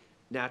by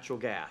natural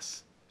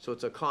gas. So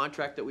it's a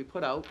contract that we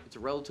put out. It's a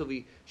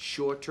relatively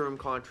short-term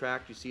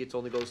contract. You see it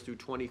only goes through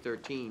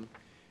 2013,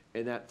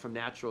 and that from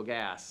natural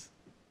gas.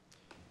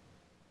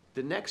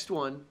 The next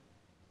one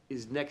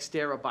is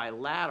Nextera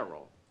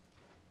Bilateral.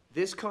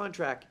 This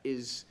contract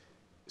is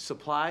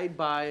supplied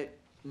by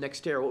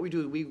Nextera. What we do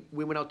is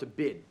we went out to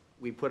bid.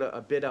 We put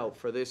a bid out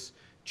for this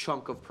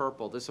chunk of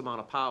purple, this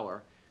amount of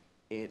power.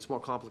 And it's more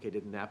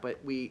complicated than that, but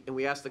we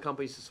asked the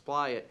companies to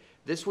supply it.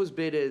 This was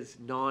bid as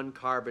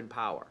non-carbon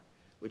power,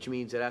 which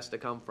means it has to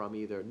come from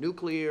either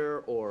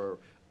nuclear or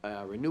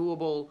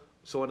renewable,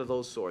 so one of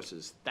those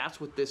sources.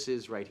 That's what this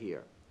is right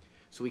here.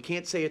 So we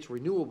can't say it's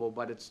renewable,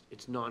 but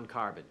it's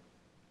non-carbon.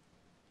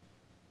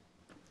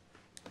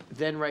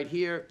 Then right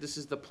here, this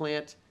is the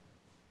plant,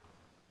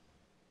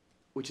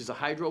 which is a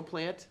hydro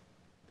plant,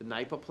 the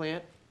NIPA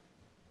plant.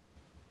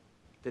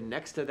 Then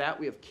next to that,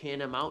 we have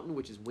Cannon Mountain,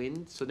 which is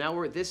wind. So now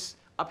we're this,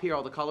 up here,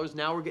 all the colors,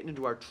 now we're getting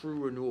into our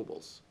true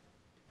renewables.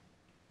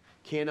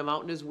 Cannon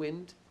Mountain is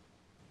wind.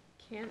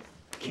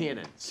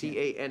 Cannon,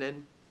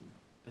 C-A-N-N.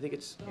 I think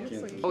it's,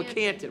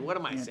 Canton, what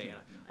am I saying?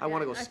 I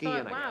want to go skiing,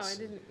 I guess.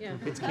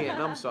 It's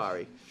Canton, I'm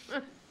sorry.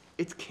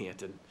 It's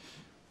Canton.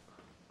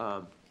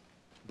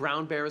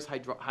 Brown Bear is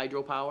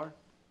hydropower.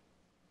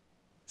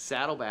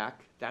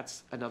 Saddleback,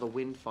 that's another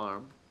wind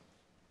farm.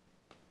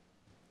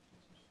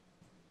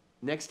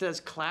 Next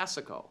is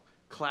Classico.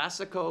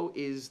 Classico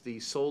is the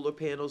solar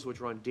panels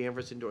which run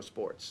Danvers Indoor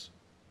Sports,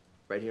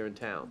 right here in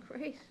town.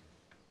 Great.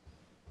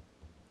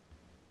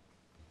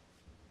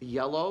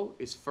 Yellow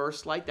is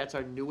First Light. That's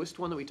our newest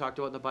one that we talked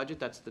about in the budget.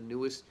 That's the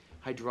newest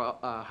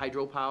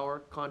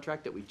hydropower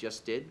contract that we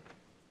just did.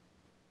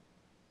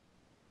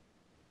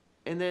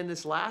 And then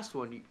this last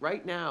one,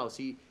 right now,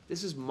 see,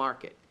 this is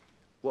market.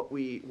 What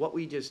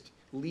we just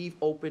leave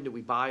open that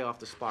we buy off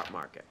the spot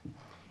market.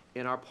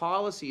 And our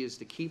policy is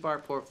to keep our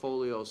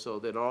portfolio so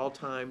that at all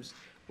times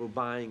we're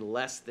buying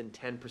less than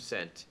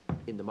 10%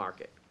 in the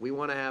market. We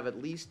want to have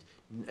at least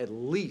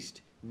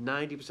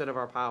 90% of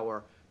our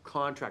power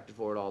contracted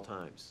for at all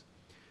times.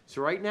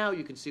 So right now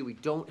you can see we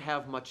don't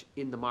have much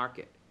in the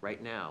market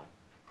right now.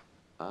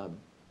 And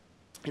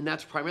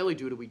that's primarily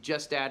due to we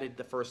just added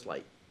the First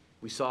Light.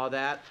 We saw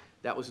that.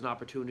 That was an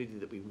opportunity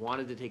that we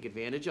wanted to take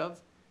advantage of.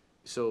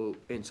 So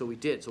we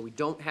did. So we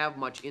don't have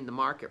much in the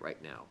market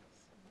right now.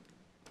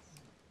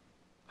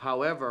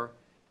 However,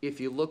 if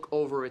you look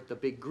over at the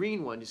big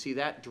green one, you see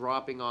that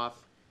dropping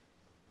off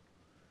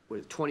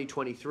with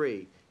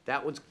 2023.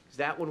 That one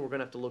we're going to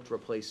have to look to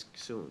replace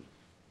soon.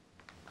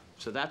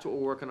 So that's what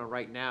we're working on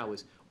right now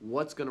is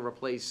what's going to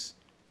replace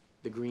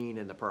the green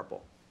and the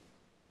purple.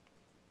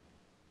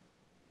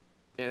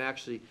 And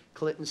actually,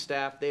 Clinton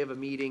staff, they have a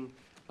meeting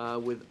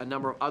with a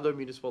number of other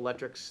municipal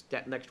electrics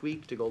next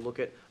week to go look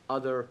at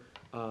other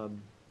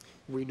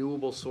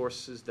renewable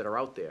sources that are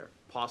out there,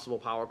 possible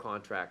power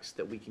contracts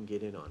that we can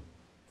get in on.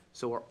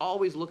 So we're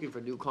always looking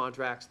for new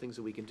contracts, things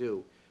that we can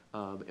do,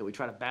 and we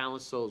try to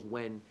balance those.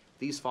 When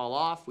these fall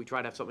off, we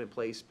try to have something in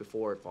place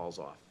before it falls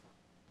off.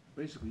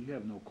 Basically, you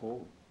have no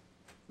coal.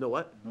 No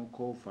what? No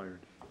coal fired.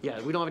 Yeah,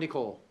 we don't have any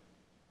coal.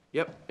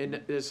 Yep,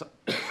 and there's,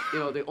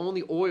 the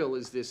only oil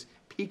is this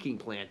peaking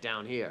plant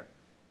down here,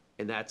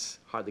 and that's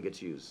hardly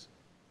gets used.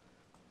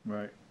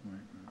 Right.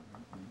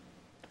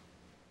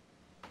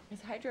 Is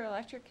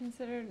hydroelectric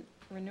considered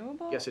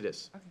renewable? Yes, it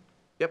is. Okay.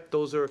 Yep,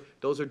 those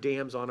are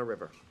dams on a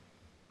river.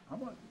 How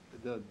about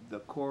the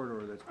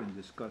corridor that's been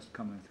discussed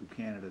coming through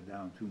Canada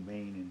down through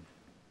Maine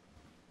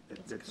and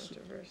that's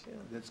Controversial.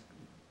 that's,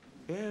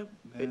 Yeah,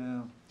 you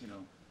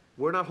know.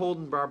 we're not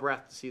holding our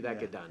breath to see that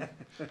get done.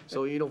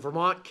 So,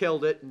 Vermont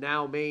killed it,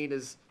 now Maine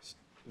is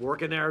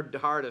working their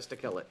hardest to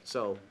kill it.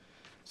 So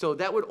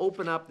that would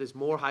open up, there's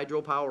more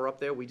hydropower up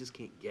there, we just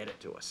can't get it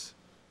to us.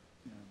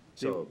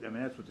 So, I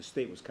mean, that's what the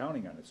state was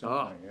counting on at some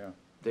Oh. point, yeah.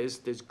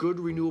 there's good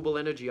renewable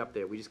energy up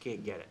there, we just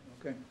can't get it.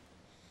 Okay.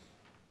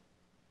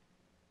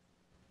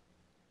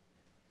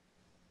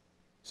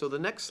 So the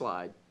next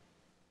slide,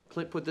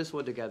 Clint put this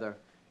one together,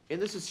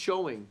 and this is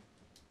showing,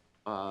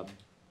 on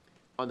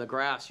the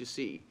graphs you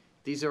see,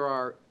 these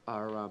are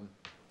our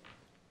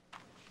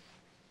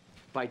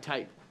by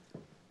type.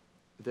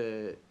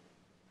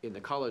 In the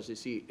colors you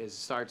see, it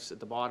starts at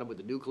the bottom with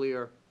the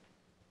nuclear,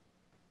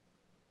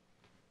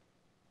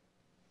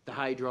 the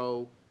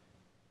hydro,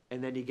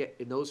 and then you get,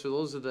 and those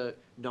are the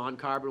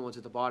non-carbon ones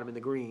at the bottom in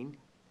the green.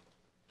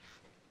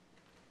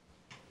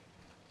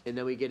 And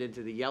then we get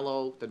into the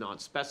yellow, the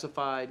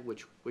non-specified,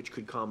 which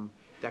could come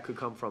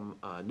from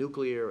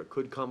nuclear, it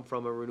could come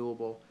from a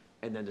renewable,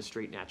 and then the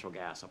straight natural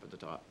gas up at the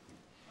top.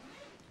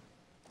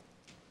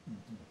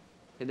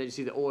 And then you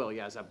see the oil,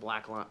 yeah, it's that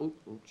black line. Ooh,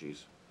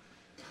 jeez.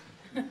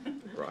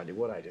 Rodney,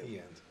 what'd I do? The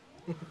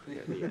end.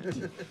 Yeah, the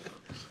end.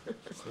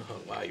 Oh,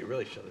 wow, you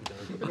really shut it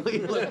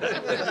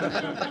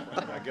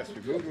down. I guess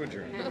we moved to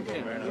adjourn.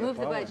 Move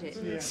the budget.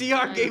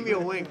 CR gave me a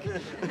wink.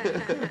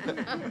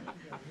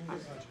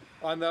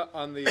 On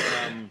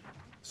the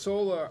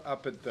solar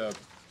up at the,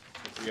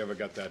 if we ever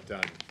got that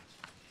done,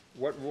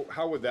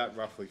 how would that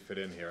roughly fit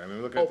in here? I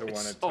mean, look at the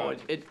one at top.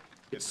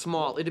 It's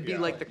small, it'd be Yeah,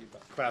 like the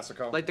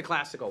Classical?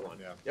 classical one.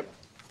 Yeah. Yep.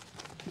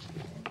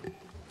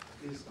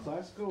 Is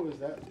Classico, is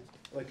that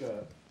like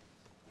a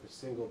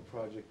single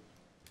project?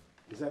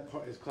 Is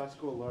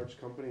Classico a large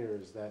company, or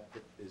is that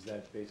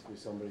basically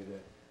somebody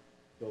that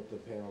built the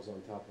panels on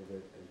top of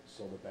it and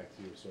sold it back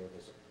to you as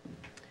service?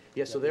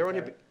 Yeah, so they're on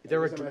your, I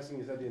they're guess I'm asking,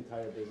 is that the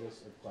entire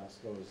business of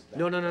Classico? Is that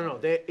no.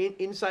 They're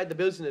inside the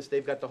business,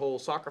 they've got the whole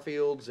soccer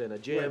fields and a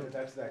Right, gym.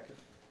 but it's that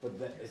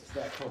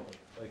company.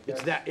 Like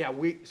It's that's- that, yeah,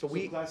 So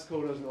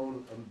Classico doesn't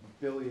own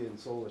a billion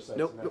solar sites,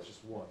 Nope, and nope. that's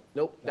just one?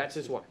 Nope, that's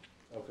just one.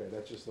 Okay,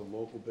 that's just a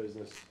local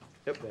business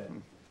Yep. that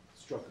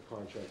struck a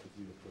contract with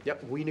you to put.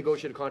 Yep, we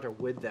negotiate a contract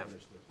with them.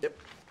 Understood. Yep.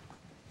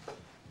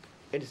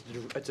 And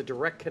it's a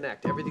direct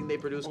connect, everything they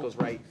produce goes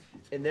right,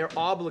 and they're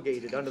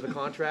obligated under the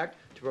contract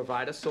to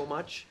provide us so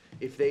much.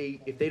 If they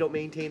don't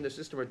maintain the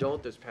system or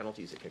don't, there's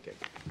penalties that kick in.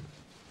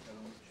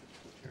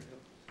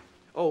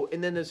 Oh,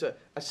 and then there's a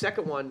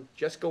second one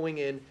just going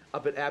in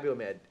up at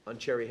Abumed on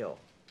Cherry Hill.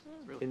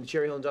 In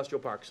Cherry Hill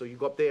Industrial Park, so you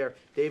go up there,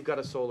 they've got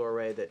a solar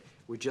array that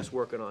we're just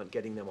working on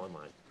getting them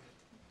online.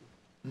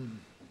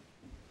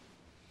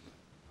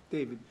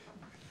 David,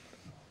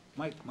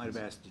 Mike might have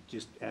asked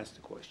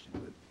the question,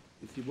 but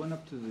if you went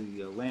up to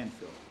the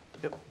landfill.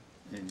 Yep.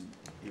 And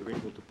you're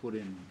able to put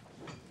in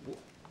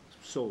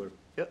solar.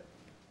 Yep.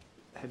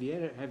 Have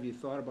you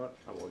thought about,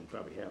 well, you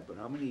probably have, but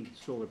how many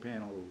solar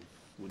panels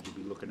would you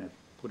be looking at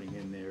putting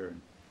in there?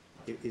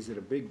 And is it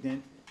a big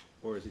dent,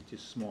 or is it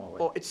just small?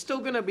 Oh, it's still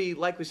gonna be,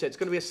 like we said, it's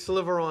gonna be a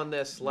sliver on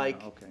this,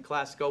 like okay.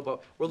 Classico,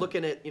 but we're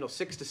looking at,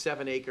 6 to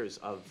 7 acres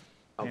of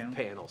Panel?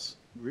 panels.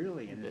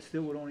 Really? And it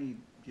still would only?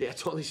 Yeah,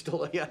 it's only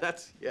still, yeah,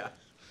 that's, yeah,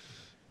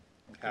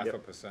 Half Yep. a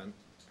percent,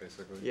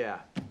 basically. yeah.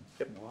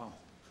 Yep. Wow.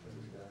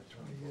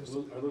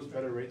 Are those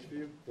better rates for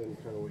you than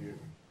kind of what you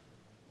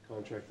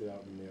contracted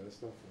out and the other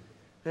stuff?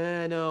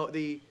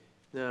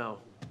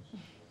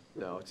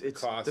 No, it's,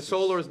 Cost the is-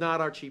 solar is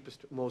not our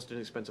cheapest, most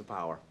inexpensive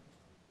power.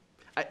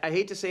 I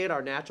hate to say it,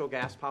 our natural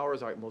gas power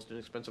is our most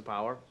inexpensive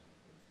power.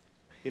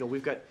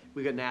 We've got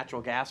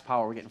natural gas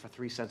power we're getting for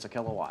 3 cents a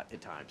kilowatt at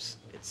times.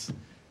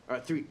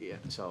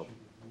 So.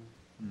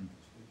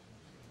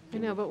 I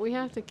know, but we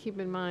have to keep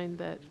in mind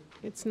that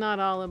it's not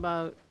all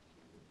about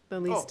the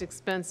least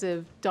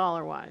expensive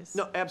dollar-wise.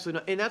 No, absolutely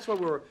not, and that's why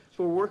we're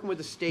working with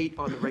the state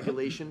on the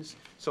regulations.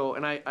 So,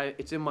 and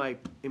it's in my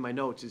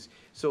notes,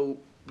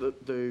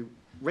 the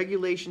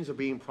regulations are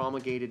being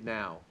promulgated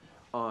now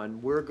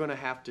on, we're gonna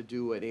have to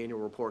do an annual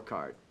report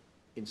card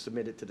and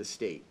submit it to the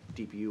state,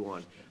 DPU,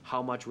 on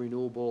how much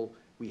renewable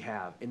we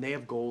have, and they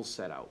have goals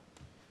set out.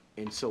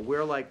 And so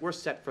we're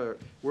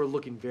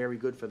looking very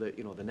good for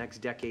the next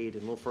decade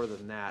and a little further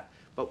than that.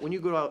 But when you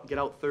get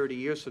out 30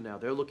 years from now,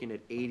 they're looking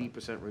at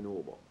 80%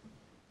 renewable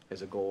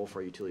as a goal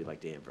for a utility like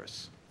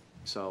Danvers.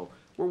 So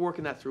we're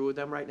working that through with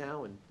them right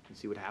now and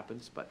see what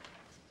happens, but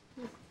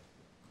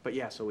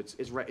yeah, so it's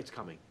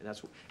coming,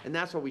 and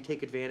that's why we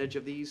take advantage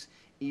of these,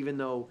 even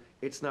though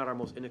it's not our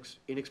most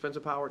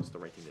inexpensive power, it's the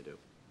right thing to do.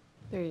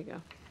 There you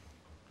go.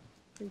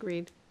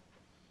 Agreed.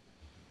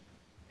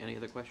 Any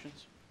other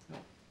questions?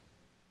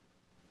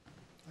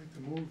 I'd like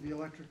to move the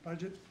electric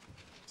budget.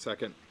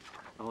 Second.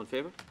 All in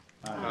favor?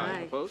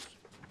 Aye. Opposed?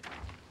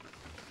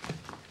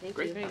 Thank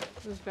Great. you. Great,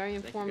 it was very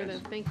Thank you, guys.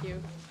 informative, thank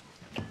you.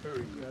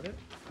 Got it?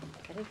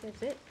 I think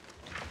that's it.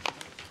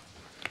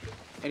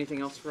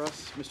 Anything else for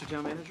us, Mr.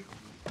 Town Manager?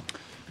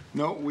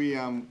 No,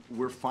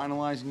 we're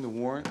finalizing the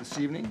warrant this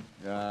evening.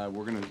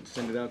 We're gonna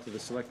send it out to the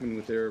selectmen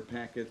with their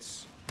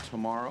packets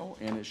tomorrow,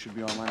 and it should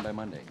be online by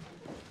Monday.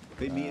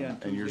 They meet on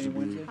and yours Tuesday and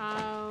will be- Wednesday?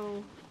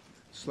 How,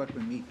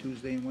 Selectmen meet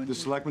Tuesday and Wednesday? The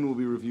selectmen will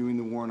be reviewing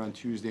the warrant on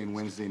Tuesday and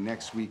Wednesday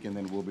next week, and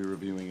then we'll be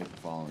reviewing it the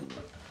following week.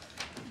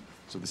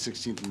 So the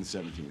 16th and the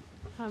 17th.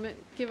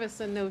 give us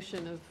a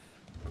notion of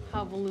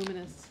how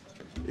voluminous.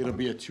 It'll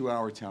be a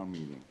 2-hour town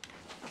meeting,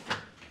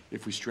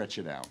 if we stretch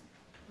it out.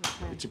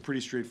 Okay. It's a pretty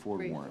straightforward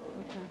Great, warrant.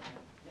 okay.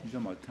 You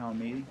talking about town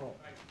meeting?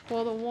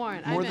 Well, the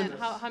warrant, I More meant than-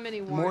 how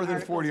many warrant More than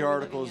articles 40 are we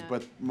looking articles, at?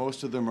 but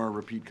most of them are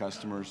repeat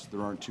customers.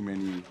 There aren't too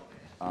many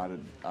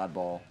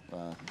oddball.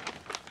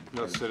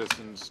 No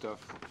citizen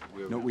stuff?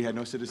 No, we had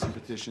no citizen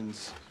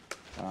petitions.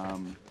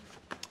 And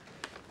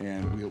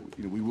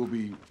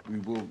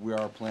we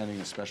are planning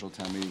a special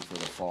town meeting for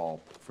the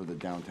fall for the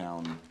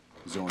downtown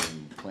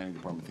zoning. Planning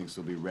department thinks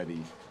they'll be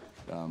ready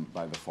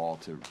by the fall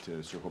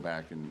to circle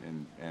back and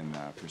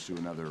pursue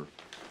another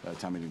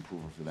town meeting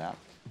approval for that.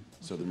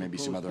 So there may be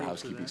some Proposed other date for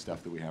housekeeping that?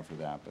 stuff that we have for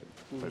that, What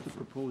but was the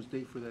proposed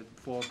date for that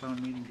fall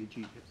town meeting? Did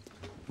you,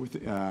 we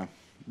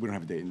don't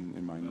have a date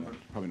in mind yet.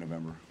 Probably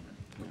November.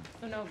 Yeah.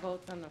 So no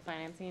votes on the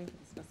financing for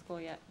this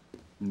fiscal yet?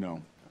 No.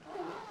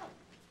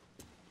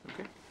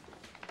 Okay.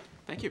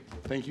 Thank you.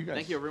 Thank you, guys.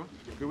 Thank you, everyone.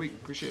 Good week.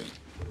 Appreciate it.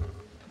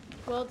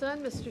 Well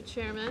done, Mr.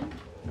 Chairman.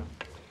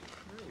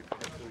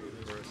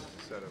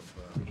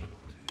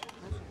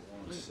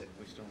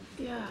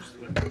 Yeah,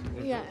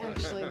 yeah,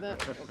 actually, the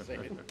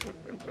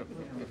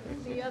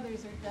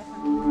others are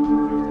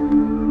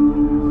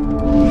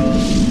definitely.